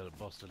 Oh, he's got a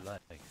busted leg.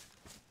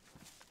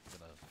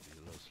 Gonna be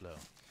a little slow.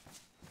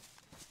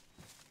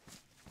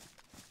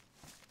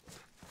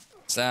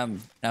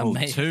 Sam, now Oh,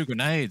 mate. 2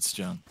 grenades,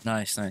 John.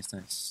 Nice, nice,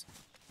 nice.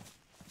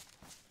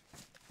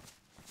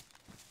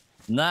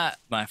 And that,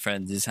 my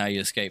friends, is how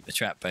you escape the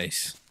trap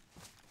base.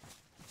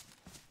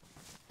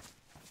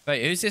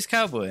 Wait, who's this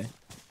cowboy?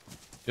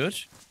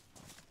 George?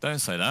 Don't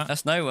say that.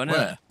 That's no one,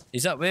 isn't Where? it?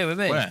 He's up here with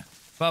me. Where?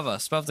 Above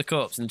us, above the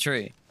corpse in the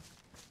tree.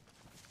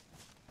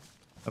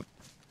 Oh.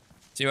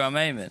 See where I'm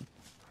aiming?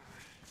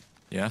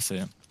 Yeah, I see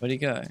him. Where'd he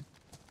go?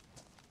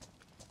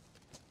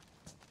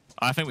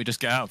 I think we just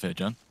get out of here,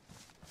 John.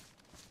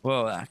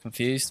 Whoa, that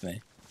confused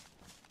me.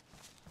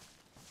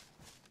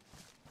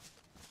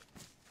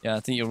 Yeah, I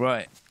think you're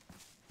right.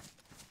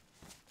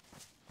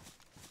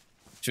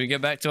 Should we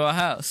get back to our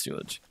house,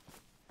 George?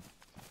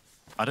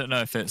 I don't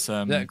know if it's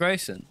Is that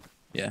Grayson?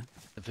 Yeah.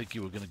 I think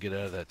you were going to get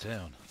out of that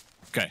town.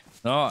 Okay.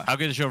 No, How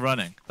good is your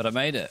running? but I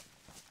made it.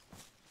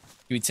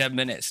 Give me 10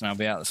 minutes and I'll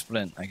be out the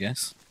splint, I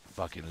guess.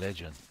 Fucking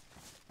legend.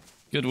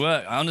 Good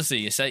work. Honestly,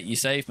 you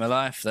saved my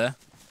life there.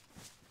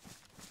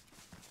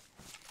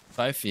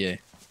 Both of you.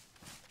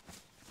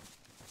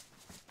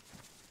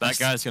 That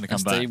guy's going to come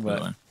that's back, by the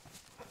teamwork. way.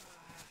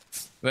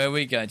 Where are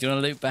we going? Do you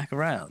want to loop back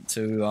around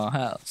to our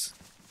house?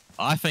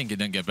 I think it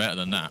didn't get better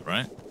than that,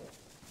 right?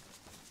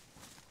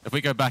 If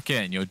we go back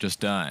in, you'll just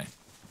die.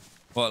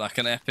 What, like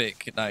an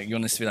epic, like you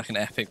want this to be like an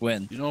epic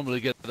win? You normally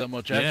get that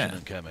much action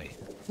in Kemi.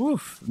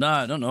 Woof.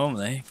 No, not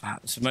normally.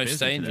 It's the most busy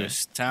today.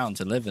 dangerous town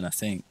to live in, I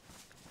think.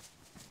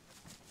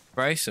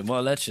 Grayson, what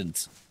a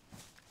legend.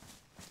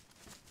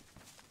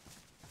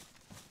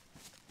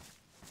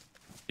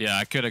 Yeah,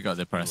 I could have got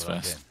the press Do what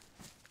I vest.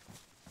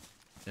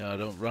 can. Yeah, I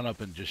don't run up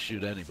and just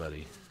shoot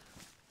anybody.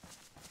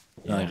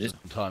 No, Yeah, just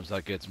sometimes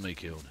that gets me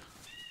killed.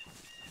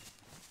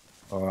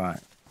 alright.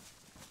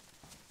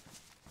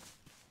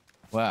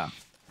 Wow.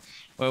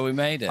 Well, we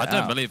made it. I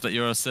don't out. believe that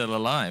you're still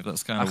alive.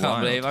 That's kind I of can't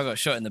wild. believe I got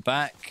shot in the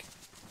back.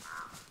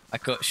 I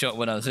got shot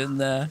when I was in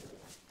there.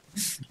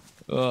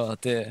 Oh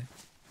dear.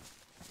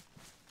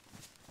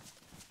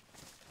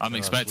 I'm Oh,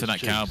 expecting that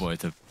what's cheeks? cowboy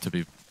to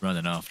be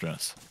running after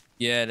us.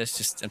 Yeah,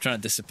 I'm trying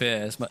to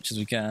disappear as much as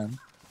we can.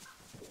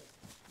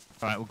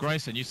 All right. Well,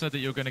 Grayson, you said that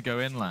you're going to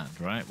go inland,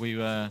 right?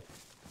 We'll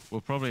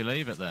probably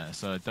leave it there.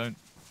 So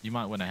you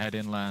might want to head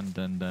inland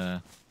and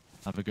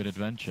have a good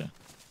adventure.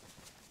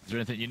 Is there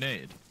anything you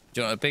need? Do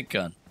you want a big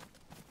gun?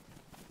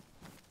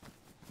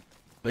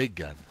 Big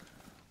gun.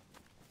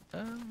 Do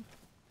you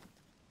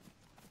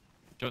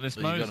want this So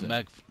you got a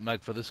Mosin?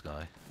 mag for this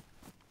guy.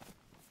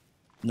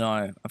 No,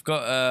 I've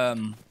got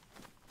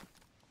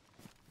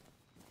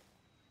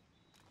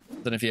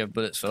Don't know if you have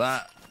bullets for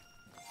that.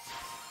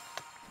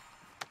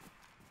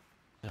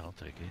 Yeah, I'll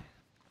take it.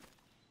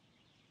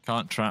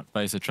 Can't trap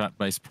base or trap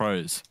base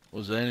pros.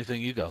 Was there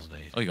anything you guys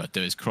need? All you got to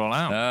do is crawl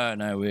out.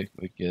 No, we're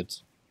good.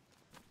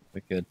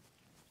 We're good.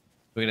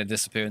 We're gonna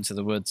disappear into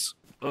the woods.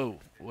 Oh,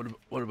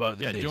 what about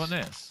this? Yeah, do you want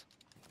this?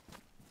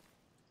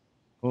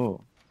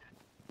 Oh,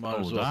 Might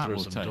as Oh, well that throw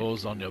will some take.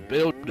 doors on your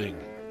building.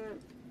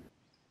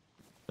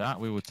 That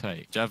we will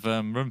take. Do you have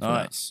room for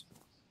nice.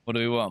 What do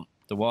we want?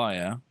 The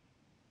wire.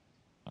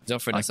 He's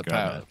offering I us a can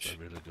grab it. pouch.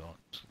 I really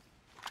don't. that?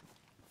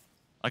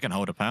 I can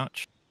hold a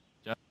pouch.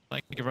 Jeff,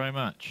 thank you very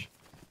much.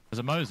 There's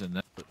a Mo's in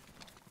there.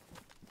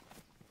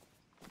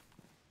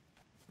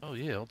 Oh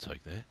yeah, I'll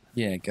take that.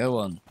 Yeah, go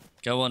on.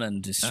 Go on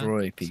and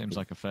destroy people Seems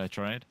like a fair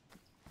trade.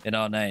 in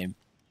our name.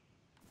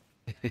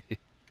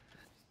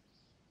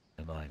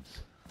 And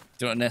lines.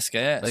 Do you want an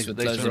SKS Thanks- with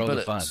thanks loads for of all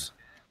the bullets? fun.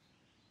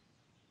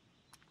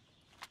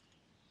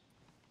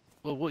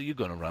 Well, what are you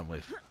gonna run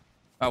with?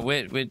 Oh,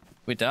 we're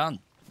done.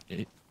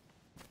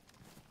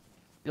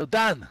 You're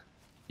done.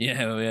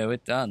 Yeah, we're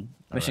done.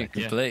 All Mission right.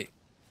 Yeah. complete.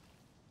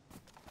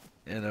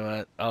 You know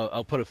what?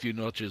 I'll put a few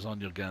notches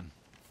on your gun.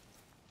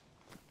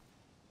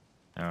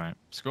 All right.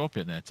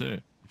 Scorpion there too,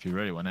 if you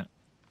really want it.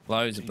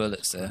 Loads of Jesus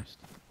bullets there. Christ.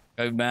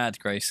 Go mad,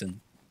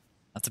 Grayson.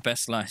 That's the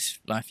best life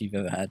you've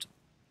ever had.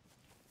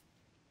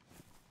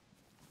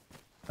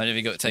 I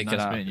never got taken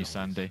nice out. meeting you,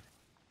 Sandy.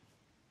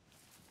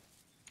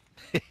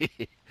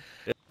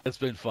 It's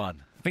been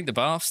fun. I think the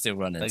bath's still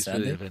running, Thanks for the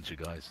Sandy. adventure,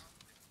 guys.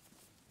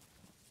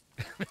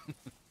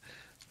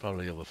 It's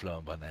probably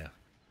overflowing by now.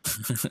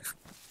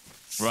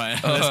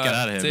 Right, All let's get right,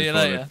 out of here see you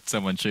before later.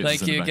 Someone shoots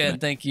Thank us in you the back again. of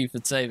it. Thank you for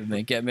saving me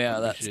and getting me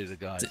out of Appreciate that it,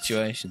 guys.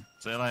 situation.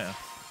 See you later.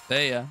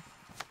 There ya.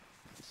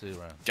 See you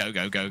around. Go,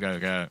 go, go, go,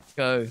 go.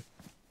 Go.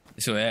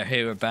 So I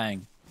hear a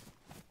bang.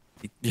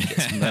 He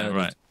gets Yeah, murdered.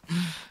 right.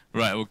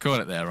 Right, we'll call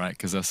it there, right?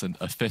 Because that's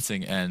a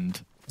fitting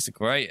end. It's a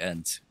great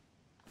end.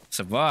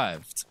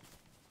 Survived.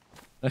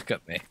 Look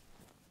at me.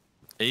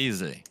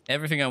 Easy.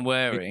 Everything I'm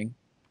wearing.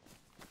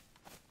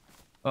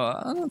 Oh,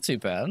 I'm not too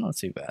bad. I'm not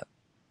too bad.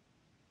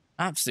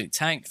 Absolute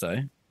tank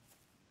though.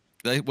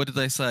 What did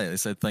they say? They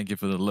said thank you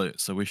for the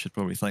loot, so we should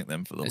probably thank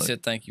them for the They loot.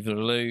 said thank you for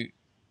the loot.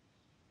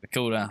 They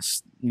called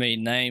us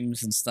mean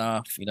names and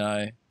stuff, you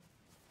know.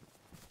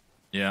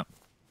 Yeah.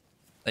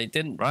 They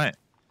didn't. Right.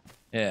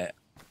 Yeah.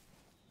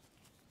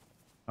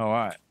 All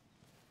right.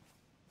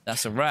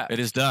 That's a wrap. It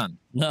is done.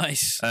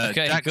 Nice.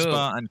 Okay, Jack cool.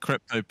 Spar and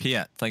Crypto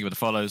Piet, thank you for the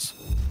follows.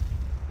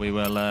 We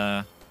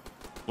will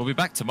we'll be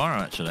back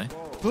tomorrow actually.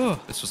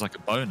 This was like a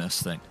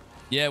bonus thing.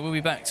 Yeah, we'll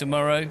be back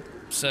tomorrow.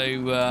 So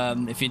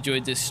if you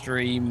enjoyed this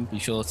stream, be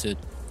sure to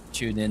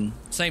tune in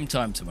same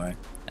time tomorrow,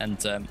 and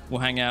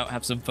we'll hang out,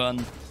 have some fun.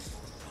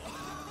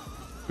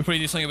 We'll probably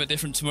do something a bit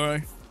different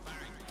tomorrow.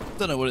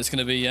 Don't know what it's going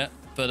to be yet,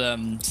 but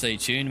stay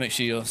tuned. Make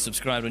sure you're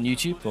subscribed on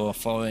YouTube or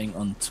following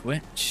on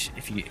Twitch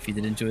if you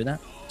did enjoy that.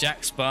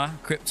 Jack Spar,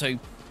 Crypto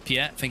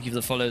Piet, thank you for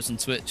the follows on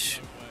Twitch.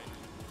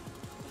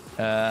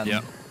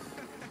 Yeah.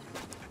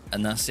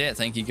 And that's it.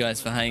 Thank you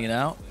guys for hanging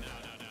out.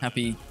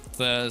 Happy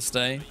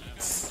Thursday.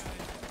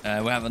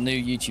 We'll have a new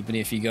YouTube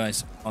video for you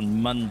guys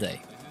on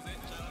Monday.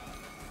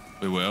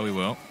 We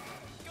will.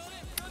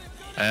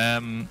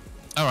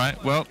 All right,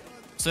 well,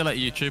 see you later,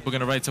 YouTube. We're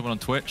going to raid someone on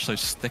Twitch, so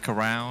stick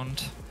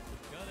around.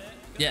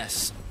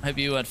 Yes, hope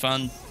you had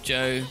fun.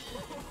 Joe,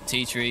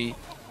 T-Tree,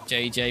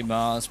 JJ,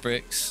 Mars,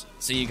 Bricks.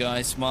 See you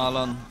guys.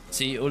 Marlon.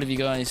 See all of you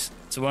guys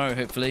tomorrow,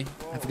 hopefully.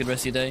 Have a good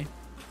rest of your day.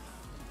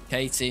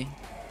 Katie.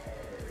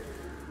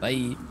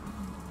 Bye.